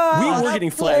 We were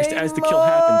getting flashed as the kill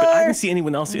happened, but I didn't see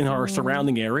anyone else in our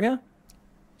surrounding area.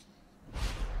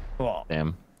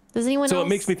 Damn. Does anyone So else it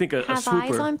makes me think a have swooper.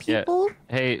 eyes on people? Yeah.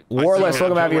 Hey, Warless,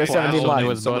 welcome back to your 17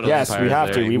 months. months. Yes, we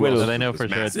have to. We will. They know for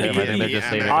sure it's him. I think they're just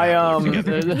saying.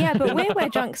 Yeah, but we're where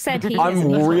Junk said he. I'm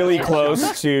really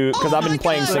close to because I've been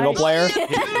playing single player.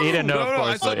 He didn't know. No,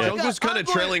 I thought Junk was kind of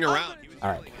trailing around.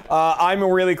 All right. I'm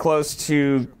really close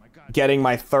to getting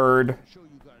my third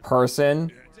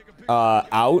person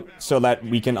out so that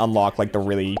we can unlock like the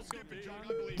really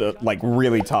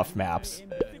tough maps.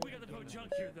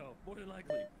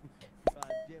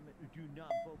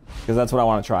 Because that's what I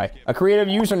want to try. A creative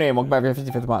username. Welcome back to your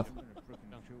 55th month.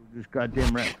 Just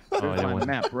goddamn right. There's my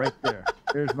map right there.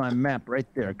 There's my map right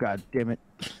there. God damn it.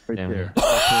 Right there.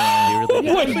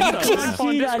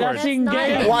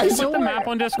 Why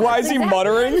is he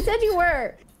muttering? You said you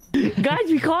were. Guys,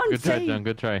 we can't Good try, John.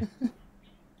 Good try.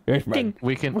 We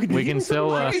can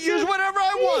still. I can use whatever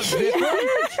I want.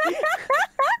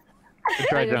 Good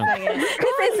try, John.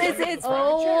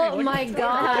 Oh my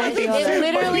god. It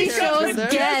literally shows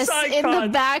Guess in the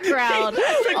background.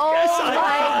 Oh my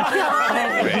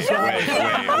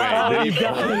god. Wait.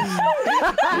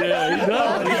 Yeah, he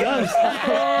does.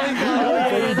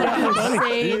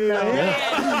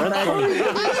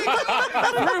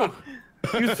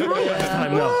 You threw it last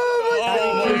time, no.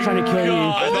 Trying to kill you.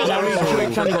 I thought I was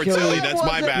throwing for Cortelli. That's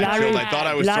my bad, Shield. I thought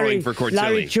I was throwing for Cortelli.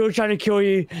 Larry, Chill trying to kill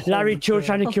you. Larry, Chill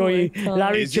trying to kill you.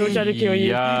 Larry, Chill trying to kill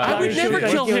you. I would never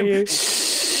kill him.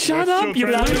 Shut up, you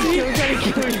Larry, pussy. Chill trying to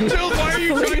kill you. Jill, why are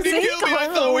you trying to kill me? I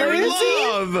thought we were in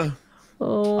love.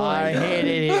 Oh, I hate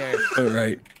it here. All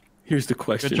right. Here's the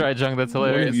question. Good try, Junk. That's One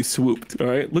of hilarious. you swooped. All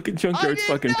right. Look at Junkyard's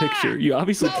fucking picture. You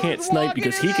obviously can't snipe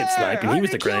because he can snipe and he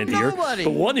was the grenadier. But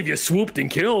one of you swooped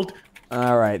and killed.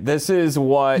 All right. This is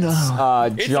what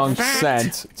Junk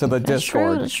sent to the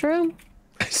Discord. That's true.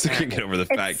 I still can't get over the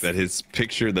fact that his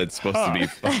picture that's supposed to be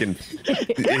fucking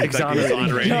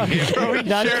exonerating him. Everywhere.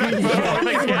 That is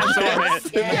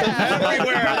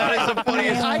the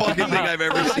funniest fucking thing I've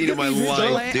ever seen in my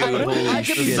life, dude. Holy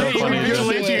shit. So funny. You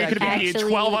could be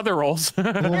 12 other roles. Oh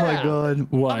my god.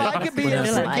 Why? I could be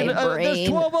there's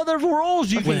 12 other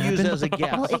roles you can use as a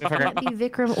guess. Well, it can't be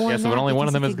Vikram or Yes, but Matt only one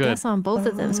of them because is you good. guess on both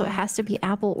of them, so it has to be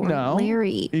Apple or No.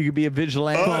 Larry. You could be a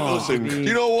vigilante. Listen,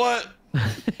 you know what?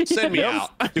 Send me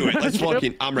out. Do it. Let's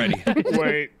fucking. I'm ready.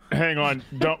 Wait, hang on.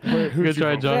 Don't. Wait, Good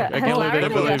try, Junk. I can't believe they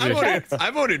didn't believe you.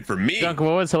 I voted for me. Junk,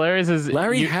 what was hilarious is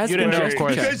Larry you has didn't know, one. of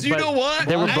course. Because you but know what?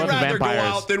 They were I'd both rather go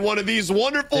vampires. out than one of these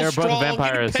wonderful, They were both strong,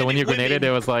 vampires, so when you grenaded,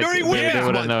 it was like dirty they women.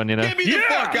 would have known, you know. Get me the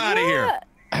fuck out of here.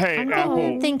 Hey, I Apple.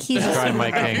 don't think he's. Try my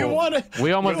king.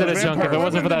 We almost did it, Junk. If it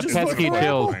wasn't for that pesky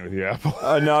chill. Yeah.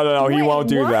 No, he won't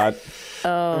do that.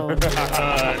 Oh.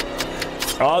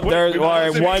 Oh, there's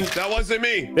one. That wasn't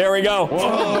me. There we go.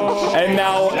 And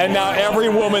now every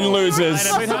woman loses.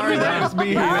 Oh, wait, you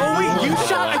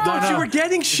shot. I thought you were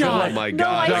getting shot. Oh my No,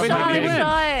 god. I shot.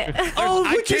 Oh,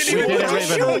 I can't even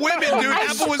shoot women, dude.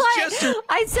 Apple was Jester.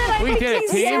 I said I We did it,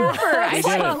 think he's team. Zapper. I We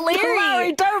shot did it.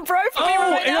 Larry. Don't bro for me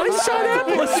Oh, right and now. I shot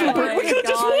Apple. Super. We could have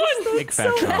just won. Big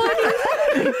fat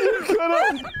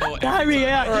Larry,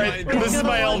 Alright, this is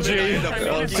my LG. It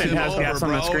has gas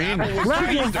on the screen.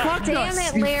 Larry, fuck Damn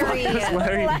it, Larry.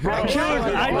 I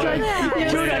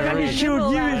tried to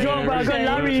shoot you as well, but I got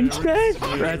Larry instead.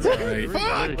 That's all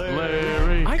right.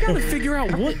 Larry. I gotta figure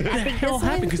out what the hell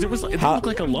happened because it looked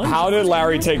like a lunge. How did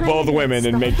Larry take both women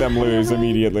and make them lose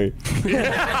immediately?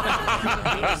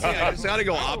 I just gotta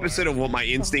go opposite of what my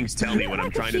instincts tell me when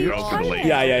I'm trying to throw for the lady.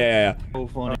 Yeah. So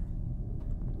funny.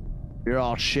 You're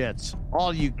all shits.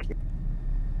 All you.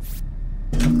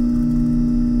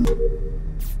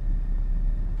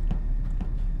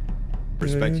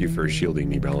 Respect you for shielding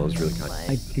me, Bella. It was really kind.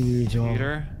 I do, John.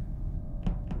 Peter.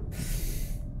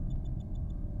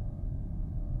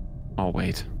 Oh,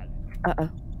 wait. Uh-oh.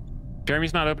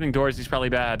 Jeremy's not opening doors. He's probably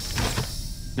bad.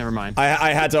 Never mind.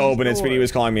 I had to open it. Speedy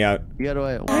was calling me out. You gotta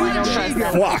wait. Oh, I don't trust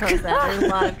that. Fuck. I don't trust that. There's a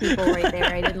lot of people right there.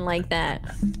 I didn't like that.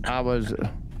 I was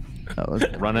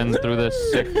Running through the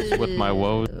six with my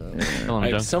woes. Kill him, I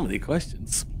have Junk. so many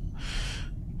questions.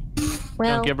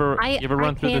 Well, Junk, you ever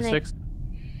run through the six?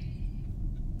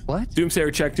 What?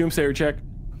 Doomsayer check. Doomsayer check.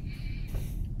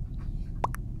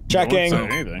 Checking.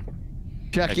 Anything.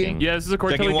 Checking. Yeah, this is a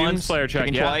Cortelli Doomslayer check.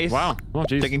 checking Yeah. twice. Wow. Oh,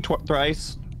 jeez. Taking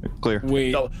thrice. Clear.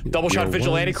 Wait. Double shot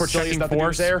vigilante. Cortelli's not the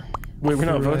doors there. Wait, we're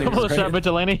not voting. Double shot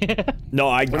vigilante. No,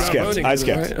 I skipped. I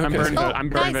skipped. I'm burn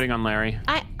guys. voting on Larry.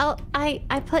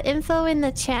 I put info in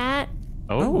the chat.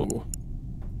 Oh.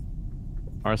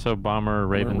 Arso, Bomber,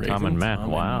 Raven, Tom, and Matt.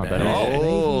 Wow. That is.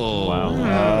 Oh.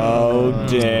 Wow. Oh,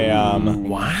 damn.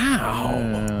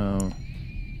 Wow.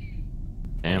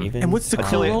 Damn. And what's the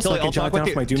Tilly, call? So I I'll can jot talk down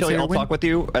with for my you. Tilly, Doomsayer I'll win? talk with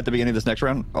you at the beginning of this next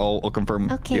round. I'll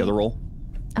confirm Okay. the other role.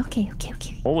 Okay.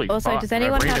 Holy Also, fuck, does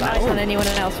anyone have eyes on anyone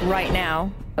else right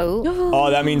now? Oh.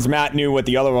 Oh, that means Matt knew what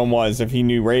the other one was. If he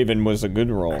knew Raven was a good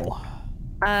roll.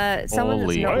 Someone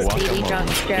Holy that's not speedy drunk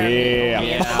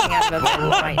Jeremy.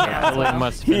 Right now,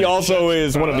 He also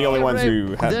is one of the only ones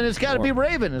who has. Then it's got to be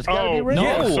Raven. It's got to be Raven.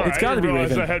 No, sorry, it's got to be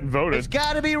Raven. I hadn't voted. It's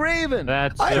got to be Raven.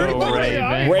 That's I already voted.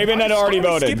 Raven. Raven had already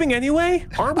voted. Skipping anyway?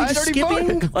 Are we just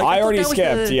skipping? Like, I already thought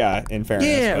that was skipped. Yeah, in fairness.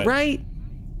 Yeah, but- right.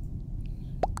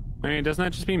 I mean, doesn't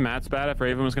that just mean Matt's bad if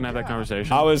Raven was gonna have that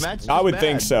conversation? I would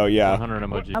think so. Yeah. 100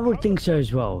 emoji. I would think so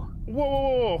as well.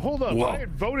 Whoa, hold up. I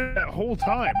had voted that whole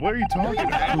time. What are you talking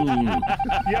about?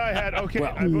 Yeah, I had. Okay,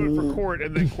 I voted for Court,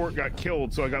 and then Court got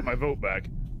killed, so I got my vote back.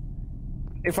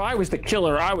 If I was the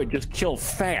killer, I would just kill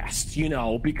fast, you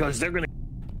know, because they're gonna.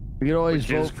 You can always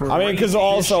vote for. I mean, because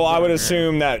also I would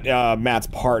assume that Matt's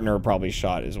partner probably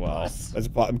shot as well,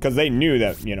 because they knew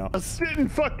that, you know. I didn't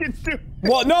fucking do.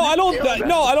 Well, no, I don't.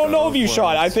 No, I don't know if you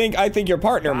shot. I think your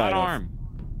partner might have.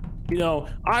 You know,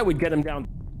 I would get him down.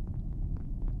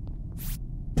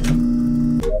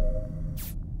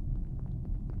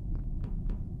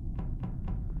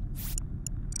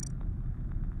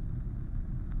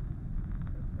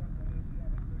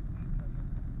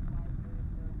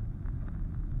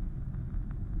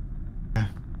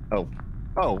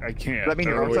 Oh, I can't. Does that mean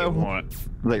you're Is Artho? Is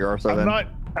that your Artho then?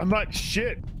 I'm not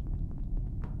shit.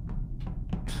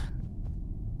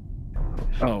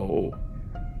 Oh.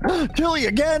 Dooley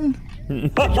again.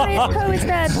 Poe is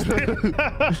dead.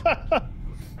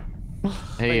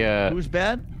 Hey, who's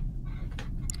bad?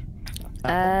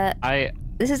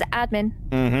 This is admin.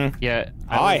 Mm-hmm. Yeah.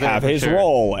 I have his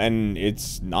role, and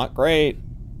it's not great.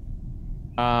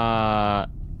 Someone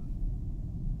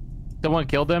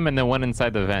killed him and then went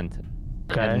inside the vent.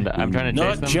 And I'm trying to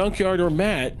chase them. Not Junkyard or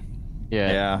Matt.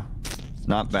 Yeah. It's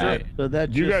not bad. So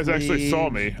that You guys actually saw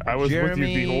me. I was with you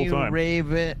the whole time.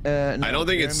 Raven. No, I don't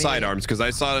think it's sidearms because I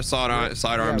saw the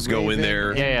sidearms go in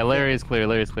there. Yeah, Larry is clear.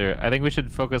 Larry's clear. I think we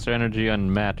should focus our energy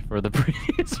on Matt for the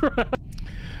previous round.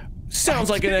 Sounds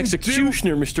like an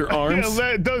executioner, Mr. Arms.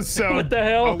 Yeah, that does sound What the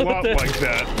hell? a lot like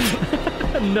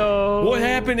that. No. What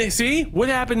happened? See? What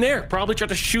happened there? Probably tried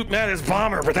to shoot Matt as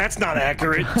bomber, but that's not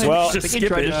accurate. So Well, just I think,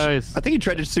 skip it. I think he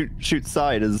tried to shoot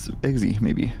side as Eggsy,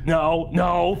 maybe. No,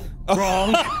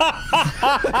 wrong.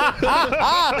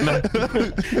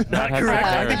 Not correct.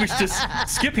 I think we should just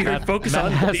skip here and focus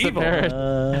on the evil.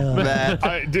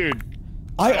 Dude.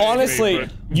 I honestly,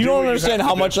 you don't understand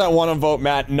how much I want to vote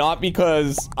Matt, not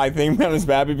because I think Matt is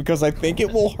bad, but because I think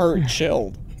it will hurt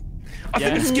Chilled. I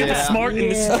think Skip is smart in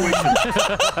this situation.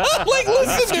 Like,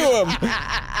 listen to him.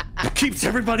 Keeps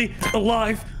everybody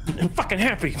alive and fucking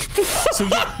happy. So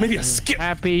yeah, maybe a Skip.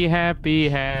 Happy.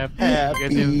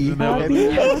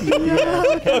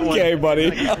 Okay,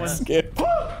 buddy. Skip.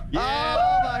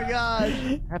 Oh my god.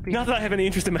 Not that I have any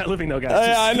interest in Matt living, though, guys.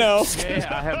 Yeah, I know. Yeah,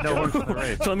 I have no one for the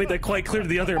race. So I made that quite clear to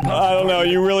the other imposters. I don't know.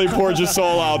 You really poured your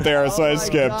soul out there, so I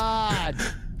skipped. God.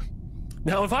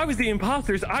 Now, if I was the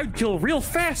imposters, I'd kill real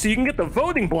fast so you can get the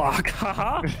voting block.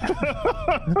 Haha.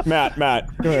 Matt, come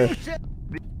here.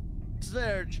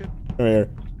 There, Chip. Come here.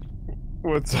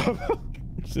 What's up?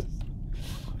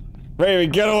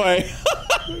 Raven, get away.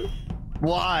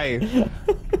 Why?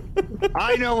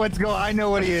 I know what's going. I know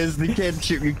what he is. You can't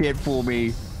shoot. You can't fool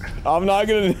me. I'm not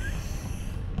gonna.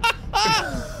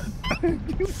 I didn't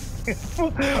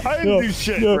do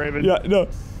shit, Raven. Yeah, no.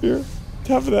 Here,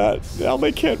 have that. Now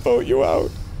they can't vote you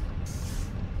out.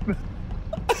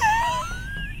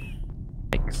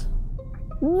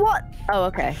 What? Oh,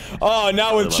 okay. Oh,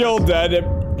 now with Chill dead.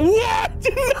 What?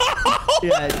 No!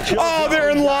 Yeah, oh,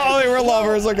 they're in love. They were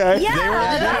lovers. Okay.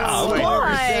 Yeah, that's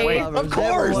why. Wait, of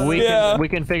course. We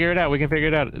can figure it out. We can figure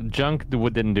it out. Junk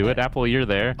didn't do it. Apple, you're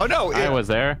there. Oh no, I was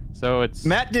there. So it's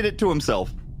Matt did it to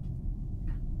himself.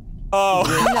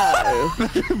 Oh.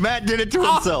 No. Matt did it to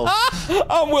himself.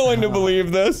 I'm willing to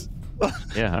believe this.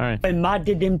 Yeah, all right. And Matt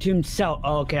did him to himself.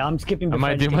 Oh, okay, I'm skipping. I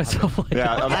might do myself later.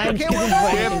 Yeah, I'm skipping.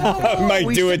 I might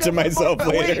do it to myself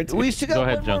later. Wait, we still got Go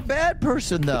ahead, one more Junk. bad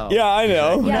person though. Yeah, I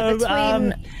know. Yeah, No,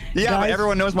 between. Yeah, Guys- but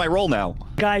everyone knows my role now.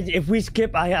 Guys, if we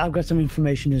skip, I've got some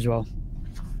information as well.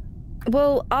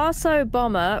 Well, Arso,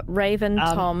 Bomber, Raven,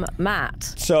 Tom, Matt.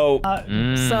 So.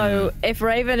 So if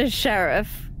Raven is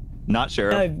sheriff. Not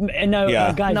sheriff. No,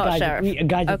 Yeah. guys, Not guys, sheriff.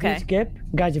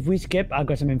 if we skip, I've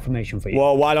got some information for you.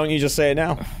 Well, why don't you just say it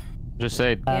now? Just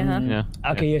say it. Yeah.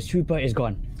 Okay, your swooper is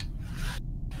gone.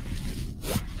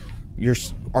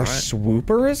 Our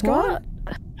swooper is gone?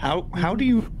 What? How do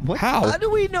you what? How? How do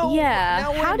we know? Yeah.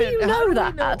 Now, wait a How do you minute. know do we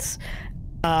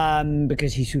that?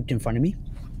 Because he swooped in front of me.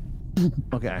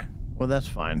 Okay. Well, that's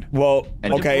fine. Well,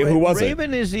 okay, who was it?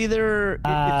 Raven is either...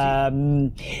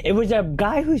 It was a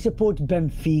guy who supports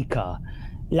Benfica.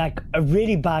 Like, a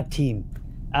really bad team.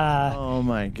 Oh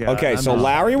my god. Okay, so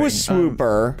Larry was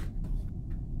Swooper.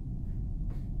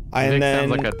 And then...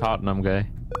 sounds like a Tottenham guy.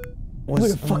 I'm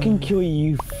gonna fucking kill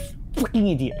you, fucking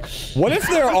idiot. What if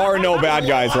there are no bad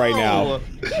guys right now? What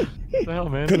the hell,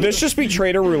 man? Could this just be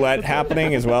traitor roulette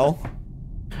happening as well?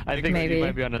 I think Maybe. you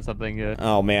might be onto something. Yeah.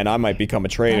 Oh man, I might become a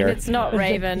traitor. It's not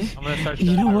Raven. I'm gonna start.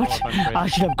 You know what? I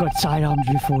should have got sidearms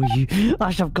before you. I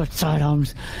should have got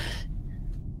sidearms.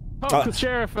 Oh,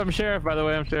 sheriff! I'm sheriff. By the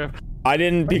way, I'm sheriff. I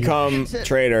didn't become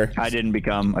traitor. I didn't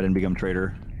become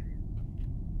traitor.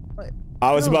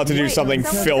 I was about to do something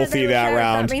filthy that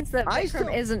round. That means that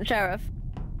Vikram isn't sheriff.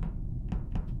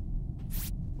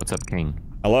 What's up, King?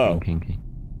 Hello. King.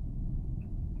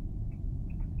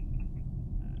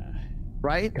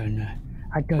 Right? I don't know.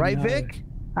 Right, Vic?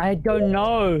 I don't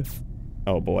know.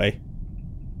 Oh boy.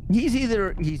 He's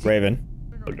Raven.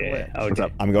 Okay. What's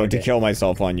up? I'm going to kill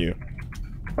myself on you.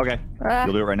 Okay.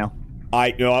 You'll do it right now.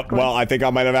 You know what? Well, I think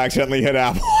I might have accidentally hit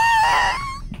Apple.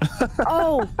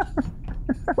 Oh.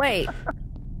 Wait.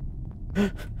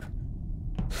 I'm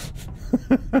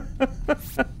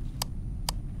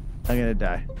gonna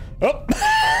die. Oh.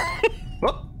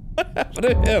 What happened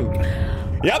to him?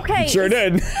 Yep, Okay, sure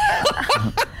did.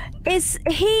 Is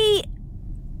he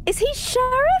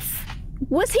sheriff?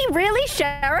 Was he really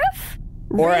sheriff?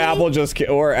 Or Really? Apple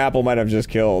might have just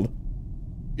killed.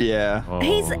 Yeah. Oh.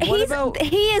 He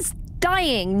is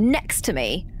dying next to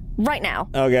me right now.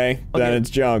 Okay, then it's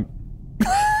junk.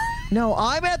 No,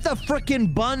 I'm at the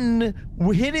frickin' button.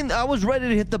 I was ready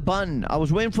to hit the button. I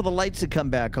was waiting for the lights to come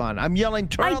back on. I'm yelling,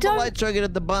 turn on the lights so I can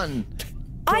hit the button.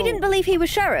 I didn't believe he was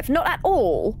sheriff. Not at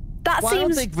all. That Well, seems. I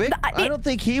don't think Vic. I don't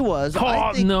think he was. Oh,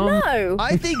 I think, No.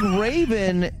 I think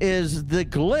Raven is the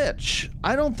glitch.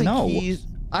 I don't think he's.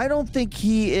 I don't think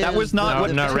he is. That was not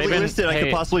what Raven listed I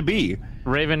could possibly be.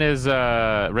 Raven is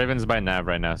Raven's by Nav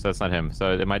right now, so that's not him.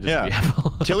 So it might just be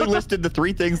Apple. Tilly listed the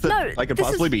 3 things that I could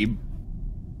possibly be.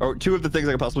 Or 2 of the things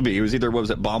I could possibly be. It was either, what was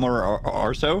it, Bomber or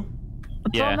Arso?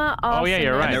 Yeah. Bomber, Oh yeah,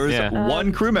 you're right. And there was yeah.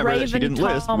 one crew member that she Raven, didn't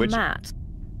list, Tom, which Matt.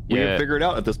 we have figured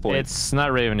out at this point. It's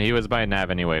not Raven. He was by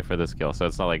Nav anyway for this kill, so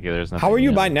it's not like there's nothing. How are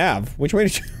you by Nav? Which way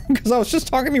did you? Because I was just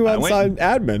talking to you outside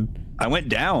admin. I went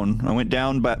down. I went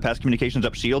down past communications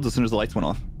up shields as soon as the lights went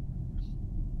off.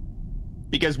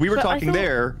 Because we were talking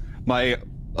there, my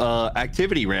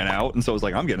activity ran out, and so I was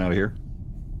like, I'm getting out of here.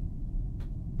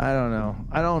 I don't know.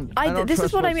 I don't This is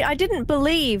trust what I mean. I didn't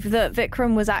believe that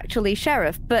Vikram was actually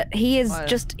sheriff, but he is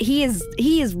he is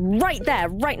right there,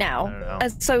 right now.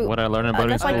 So what I learned in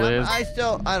boating school is. I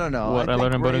don't know. What I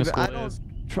learned in boating school I don't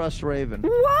trust Raven.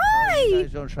 Why? You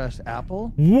guys don't trust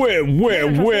Apple? Women's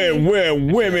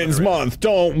Month.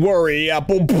 Don't worry,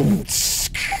 Apple. Beats.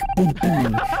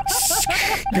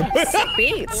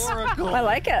 I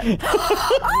like it.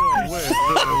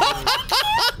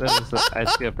 I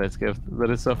skipped. That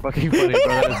is so fucking funny,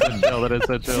 bro. That is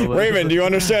so chill. Raven, do you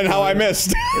understand how I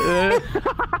missed?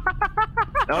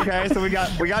 Okay, so we got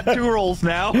 2 rolls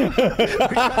now.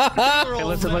 Okay,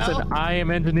 listen. I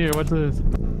am engineer. What's this?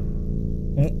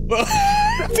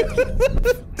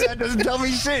 That doesn't tell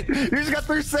me shit. You just got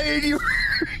through saying you.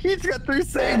 He just got through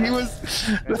saying he was.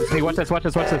 Hey, watch this. Whoa,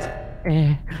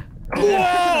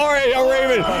 all right,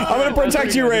 Raven. I'm gonna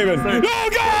protect you, Raven. Oh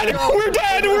God, we're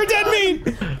dead. We're dead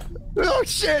meat. Oh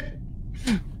shit.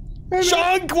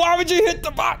 Junk, why would you hit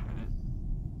the button?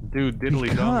 Dude,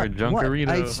 diddly dong or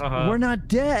junkerito. We're not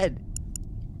dead.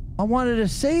 I wanted to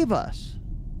save us.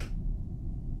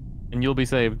 And you'll be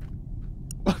saved.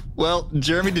 Well,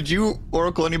 Jeremy, did you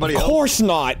oracle anybody else? Of course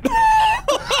not.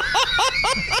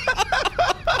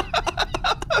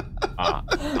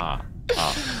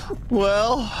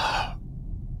 Well,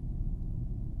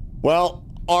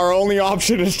 our only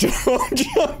option is to vote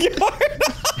Junkyard.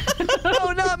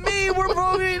 No, not me. We're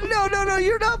voting. No,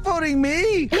 you're not voting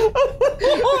me.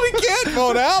 Well, we can't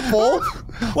vote Apple.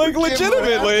 Like,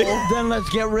 legitimately. Then let's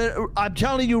get rid. I'm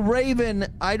telling you, Raven.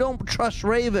 I don't trust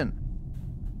Raven.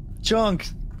 Junk,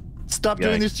 stop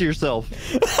doing this to yourself.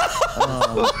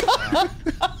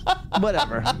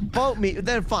 Whatever. Vote me.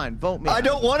 Then fine. Vote me. I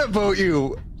don't want to vote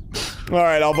you. All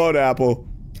right, I'll vote Apple.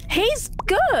 He's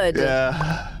good.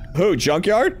 Yeah. Who?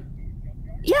 Junkyard?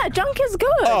 Yeah, Junk is good.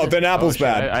 Oh, then Apple's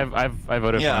bad. I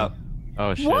voted for him.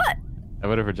 Oh shit. What? I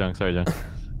voted for Junk. Sorry, Junk.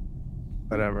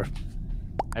 Whatever.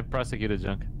 I prosecuted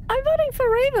Junk. I'm voting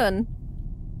for Raven.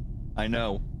 I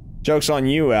know. Joke's on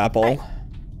you, Apple.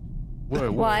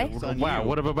 Why? Wow,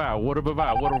 what about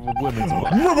women's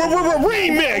month?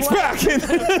 Remix back in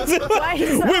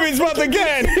Women's Month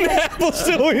again. Apple's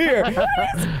still here.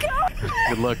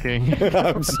 Good looking.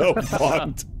 I'm so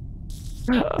fucked.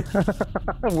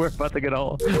 We're about to get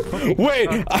all. Wait,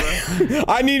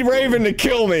 I need Raven to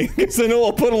kill me, because then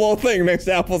we'll put a little thing next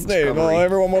to Apple's name. Oh,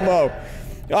 everyone will know.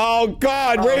 Oh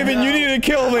God, Raven, no. You need to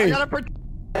kill me.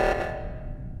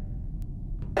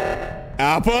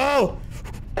 Apple.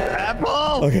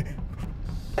 Apple. Okay.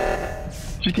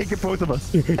 She can't get both of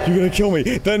us. You're gonna kill me.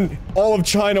 Then all of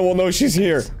China will know she's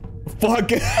here.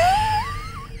 Fuck.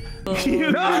 No! Let's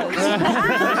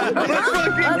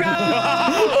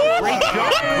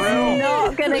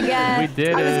not gonna guess. We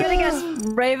did I was gonna guess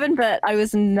Raven, but I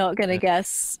was not gonna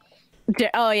guess.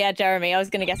 Oh yeah, Jeremy. I was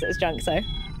gonna guess it was Junk. So.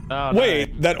 Oh,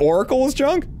 wait, that Oracle was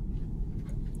Junk?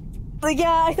 But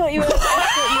yeah, I thought you and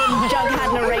Junk had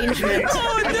an arrangement.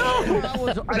 Oh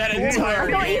no!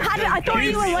 I thought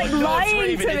you were like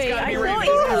lying to me. I thought you were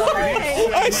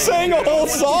lying. I sang a whole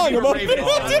song about it.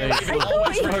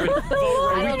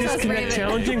 Are we disconnect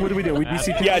challenging? What do we do? We DC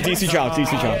challenge? Yeah, DC challenge.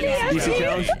 DC challenge. DC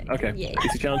challenge? Okay.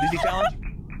 DC challenge. DC challenge.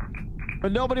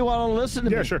 But nobody want to listen to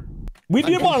me. Yeah, sure. We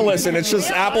did want to listen. It's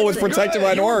just Apple was protected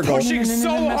by an Oracle. Pushing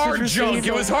so hard, Junk.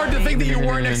 It was hard to think that you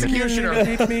were an executioner.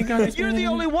 You're the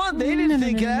only one. They didn't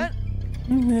think that.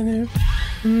 I'm gonna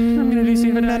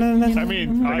DC for that. I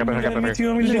mean, I'm gonna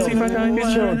DC for that.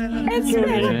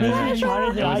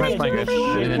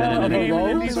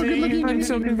 I'm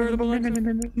so convertible.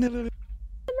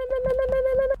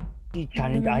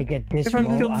 Challenge, I get this. If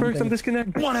I'm killed first, I'm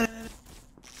disconnected.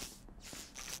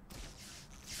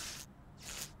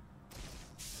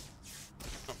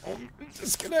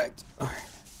 Disconnect.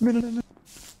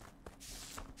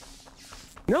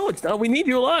 No, it's not. We need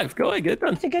you alive. Go ahead, get it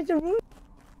done. To get the room.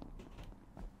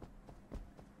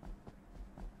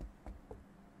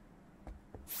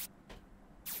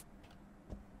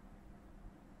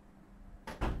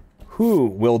 Who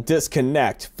will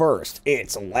disconnect first?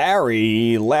 It's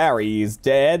Larry. Larry's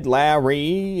dead.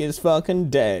 Larry is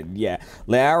fucking dead. Yeah.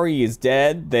 Larry is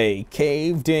dead. They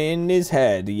caved in his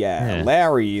head. Yeah.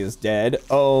 Larry is dead.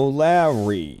 Oh,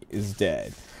 Larry is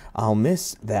dead. I'll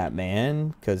miss that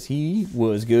man, because he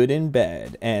was good in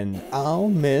bed. And I'll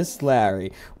miss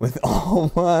Larry with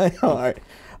all my heart.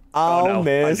 I'll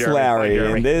miss Larry.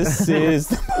 And this is...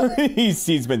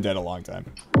 he's been dead a long time.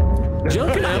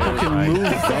 Junk and Apple can move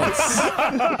vents.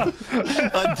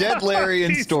 A dead Larry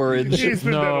in storage. He's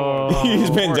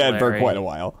been dead for quite a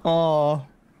while. Oh.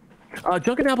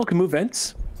 Junk and Apple can move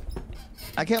vents.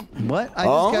 I can't. What?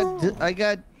 I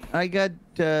got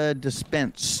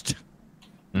dispensed.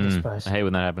 I hate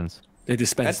when that happens. They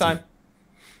dispense. That's time.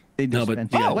 No, but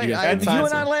yeah, wait, you and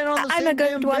I land on the same I'm a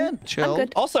good one. bench. Chill. I'm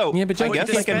good. Also, yeah, but I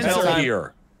guess I can tell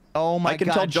here. Oh my God! I can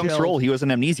tell Junk's role. He was an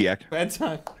amnesiac.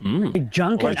 Bedtime.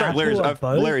 Junk and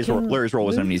Larry's role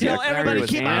was an amnesiac. No, everybody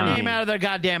keep my name out of their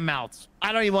goddamn mouths.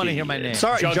 I don't even want to hear my name.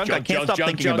 Sorry, Junk, I can't stop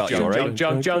thinking about you, all right?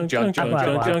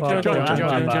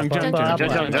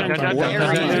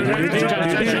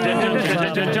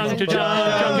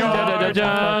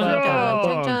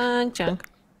 Junk.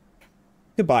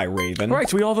 Goodbye, Raven. All right,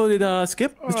 so we all voted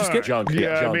Skip, Mr. Skip. Junk.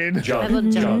 Yeah, I mean, Junk.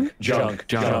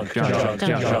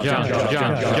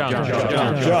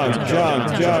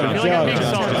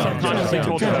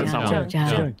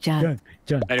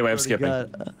 Anyway, I'm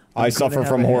skipping. I suffer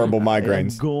from horrible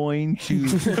migraines. I'm going to.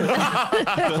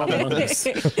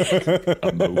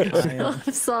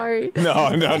 I'm sorry. No,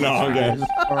 okay.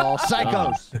 We're all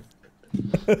psychos.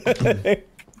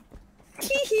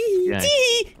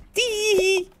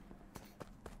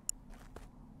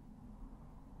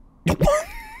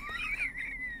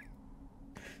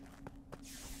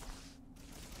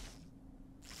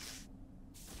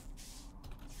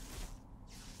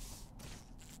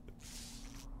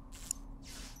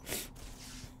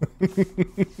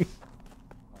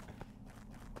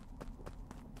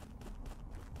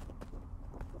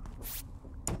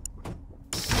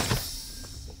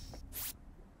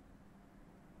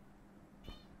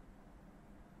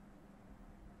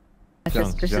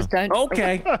 Just don't.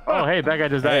 Okay. Oh, hey, that guy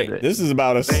just died. Hey, this is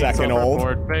about a second old.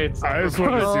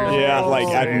 Yeah, like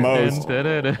at most.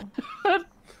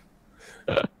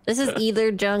 This is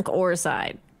either Junk or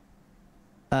Side.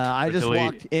 I just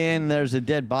walked in. There's a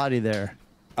dead body there.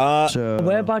 So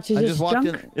whereabouts is this Junk?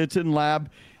 In. It's in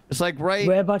lab. It's like right.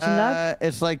 Whereabouts in lab?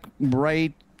 It's like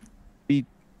right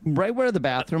where the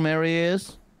bathroom area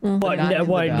is. What?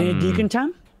 Near Deacon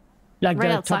Town? Like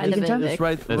right outside of it. That's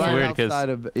weird because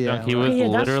he was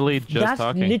literally just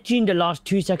talking. That's literally in the last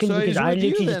 2 seconds because I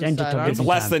literally just entered. It's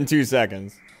less than 2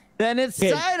 seconds. Then it's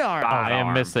sidearms. I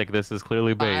am Mystic. This is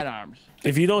clearly bait. Sidearms.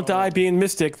 If you don't die being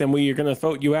Mystic, then we're gonna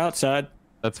vote you outside.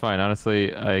 That's fine. Honestly,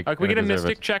 can we get a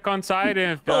Mystic check on side?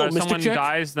 And if someone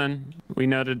dies, then we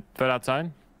know to vote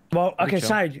outside. Well, okay,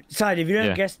 side. If you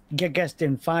don't get guessed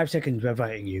in 5 seconds, we're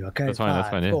voting you. Okay. That's fine.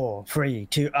 5, 4, 3,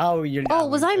 2. Oh, you. Oh,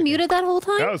 was I muted that whole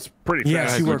time? That was pretty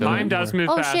fast. Yes, you were. Mine does move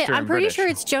faster. Oh shit! I'm pretty sure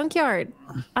it's Junkyard.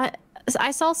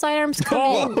 I saw sidearms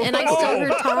come in, and I still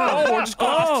heard Tom. Oh, we're just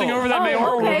glossing over that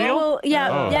mayoral reveal. Well,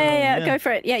 yeah. Go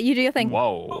for it. Yeah, you do your thing.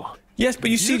 Whoa. Yes,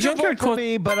 but you see, Junkyard for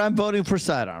me, but I'm voting for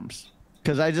sidearms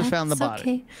because I just found the body.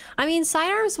 Okay. I mean,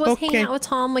 sidearms was hanging out with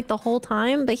Tom like the whole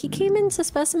time, but he came into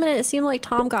specimen, and it seemed like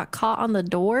Tom got caught on the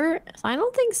door. So I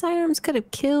don't think sidearms could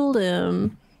have killed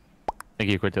him.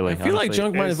 Thank you, Cortilli. I feel like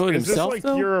Junk might have voted himself, is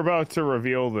this like you're about to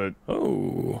reveal that?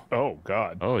 Oh. Oh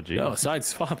God. Oh gee. No, side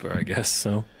swapper, I guess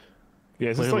so. Yeah,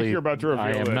 is this like you're about to reveal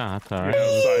I am that? not. All right.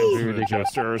 The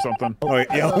Jester or something. Oh,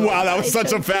 yeah. Wow, that was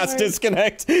such a fast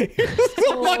disconnect.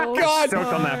 Oh my God.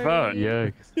 Stoked on that vote.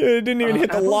 Yikes. It didn't even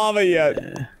hit the lava yet.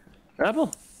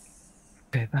 Apple.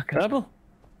 Okay, back up. Apple.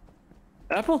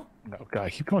 Apple. No, God, I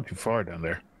keep going too far down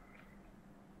there.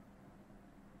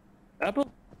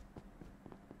 Apple.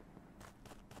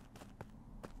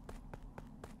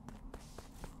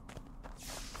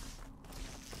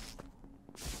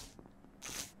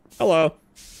 Hello.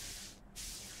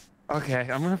 Okay,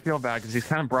 I'm gonna feel bad because he's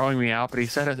kind of broing me out, but he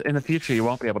said in the future you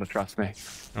won't be able to trust me.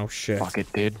 Oh shit. Fuck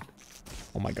it, dude.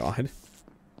 Oh my God.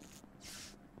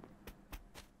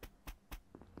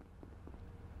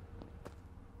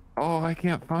 Oh, I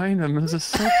can't find him. This is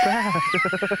so bad.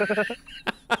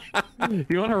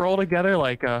 You want to roll together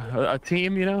like a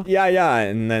team, you know? Yeah,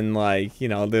 and then like, you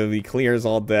know, there'll be clears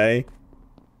all day.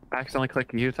 Accidentally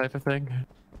click you type of thing.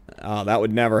 Oh, that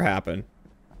would never happen.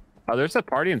 Oh, there's a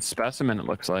party in Specimen, it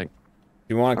looks like.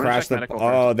 You want to crash the...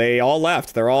 Oh, they all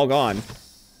left. They're all gone.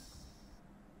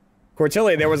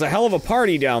 Cortilli, there was a hell of a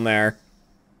party down there.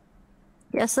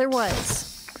 Yes, there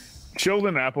was. Chilled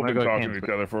and Apple been talking to each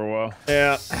other for a while.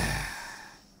 Yeah.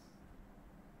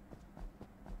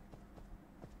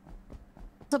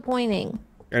 Disappointing.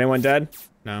 Anyone dead?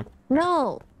 No.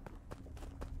 No.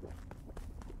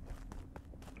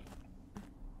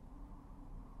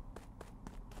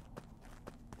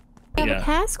 Yeah, the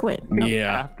task went.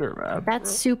 Yeah.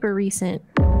 That's super recent.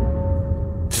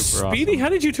 Speedy, how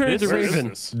did you turn into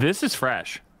Raven? This is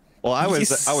fresh. Well, I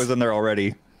was in there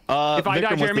already. If I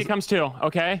die, Jeremy comes too,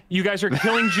 okay? You guys are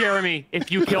killing Jeremy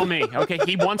if you kill me, okay?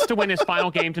 He wants to win his final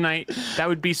game tonight. That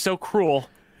would be so cruel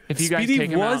if you guys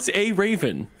take him out. Speedy was a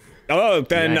Raven. Oh,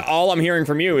 then all I'm hearing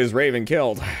from you is Raven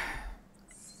killed.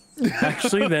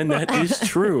 Actually, then that is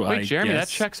true. Wait, Jeremy, that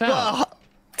checks out.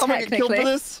 I'm gonna get killed for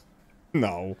this?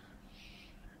 No.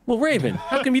 Well, Raven,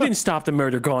 how come you didn't stop the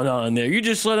murder going on in there? You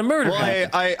just let a murder happen.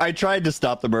 I tried to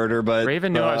stop the murder, but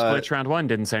Raven knew I was glitch round one,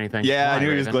 didn't say anything. Yeah, I knew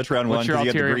he was glitch round one because he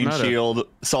had the green shield.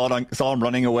 Saw him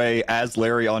running away as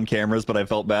Larry on cameras, but I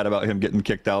felt bad about him getting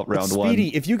kicked out round one.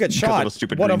 Speedy, if you get shot,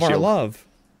 what of our love?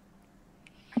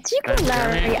 Do you call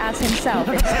Larry as himself?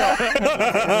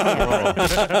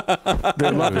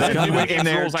 He went in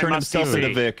there, turned himself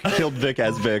into Vic, killed Vic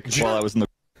as Vic while I was in the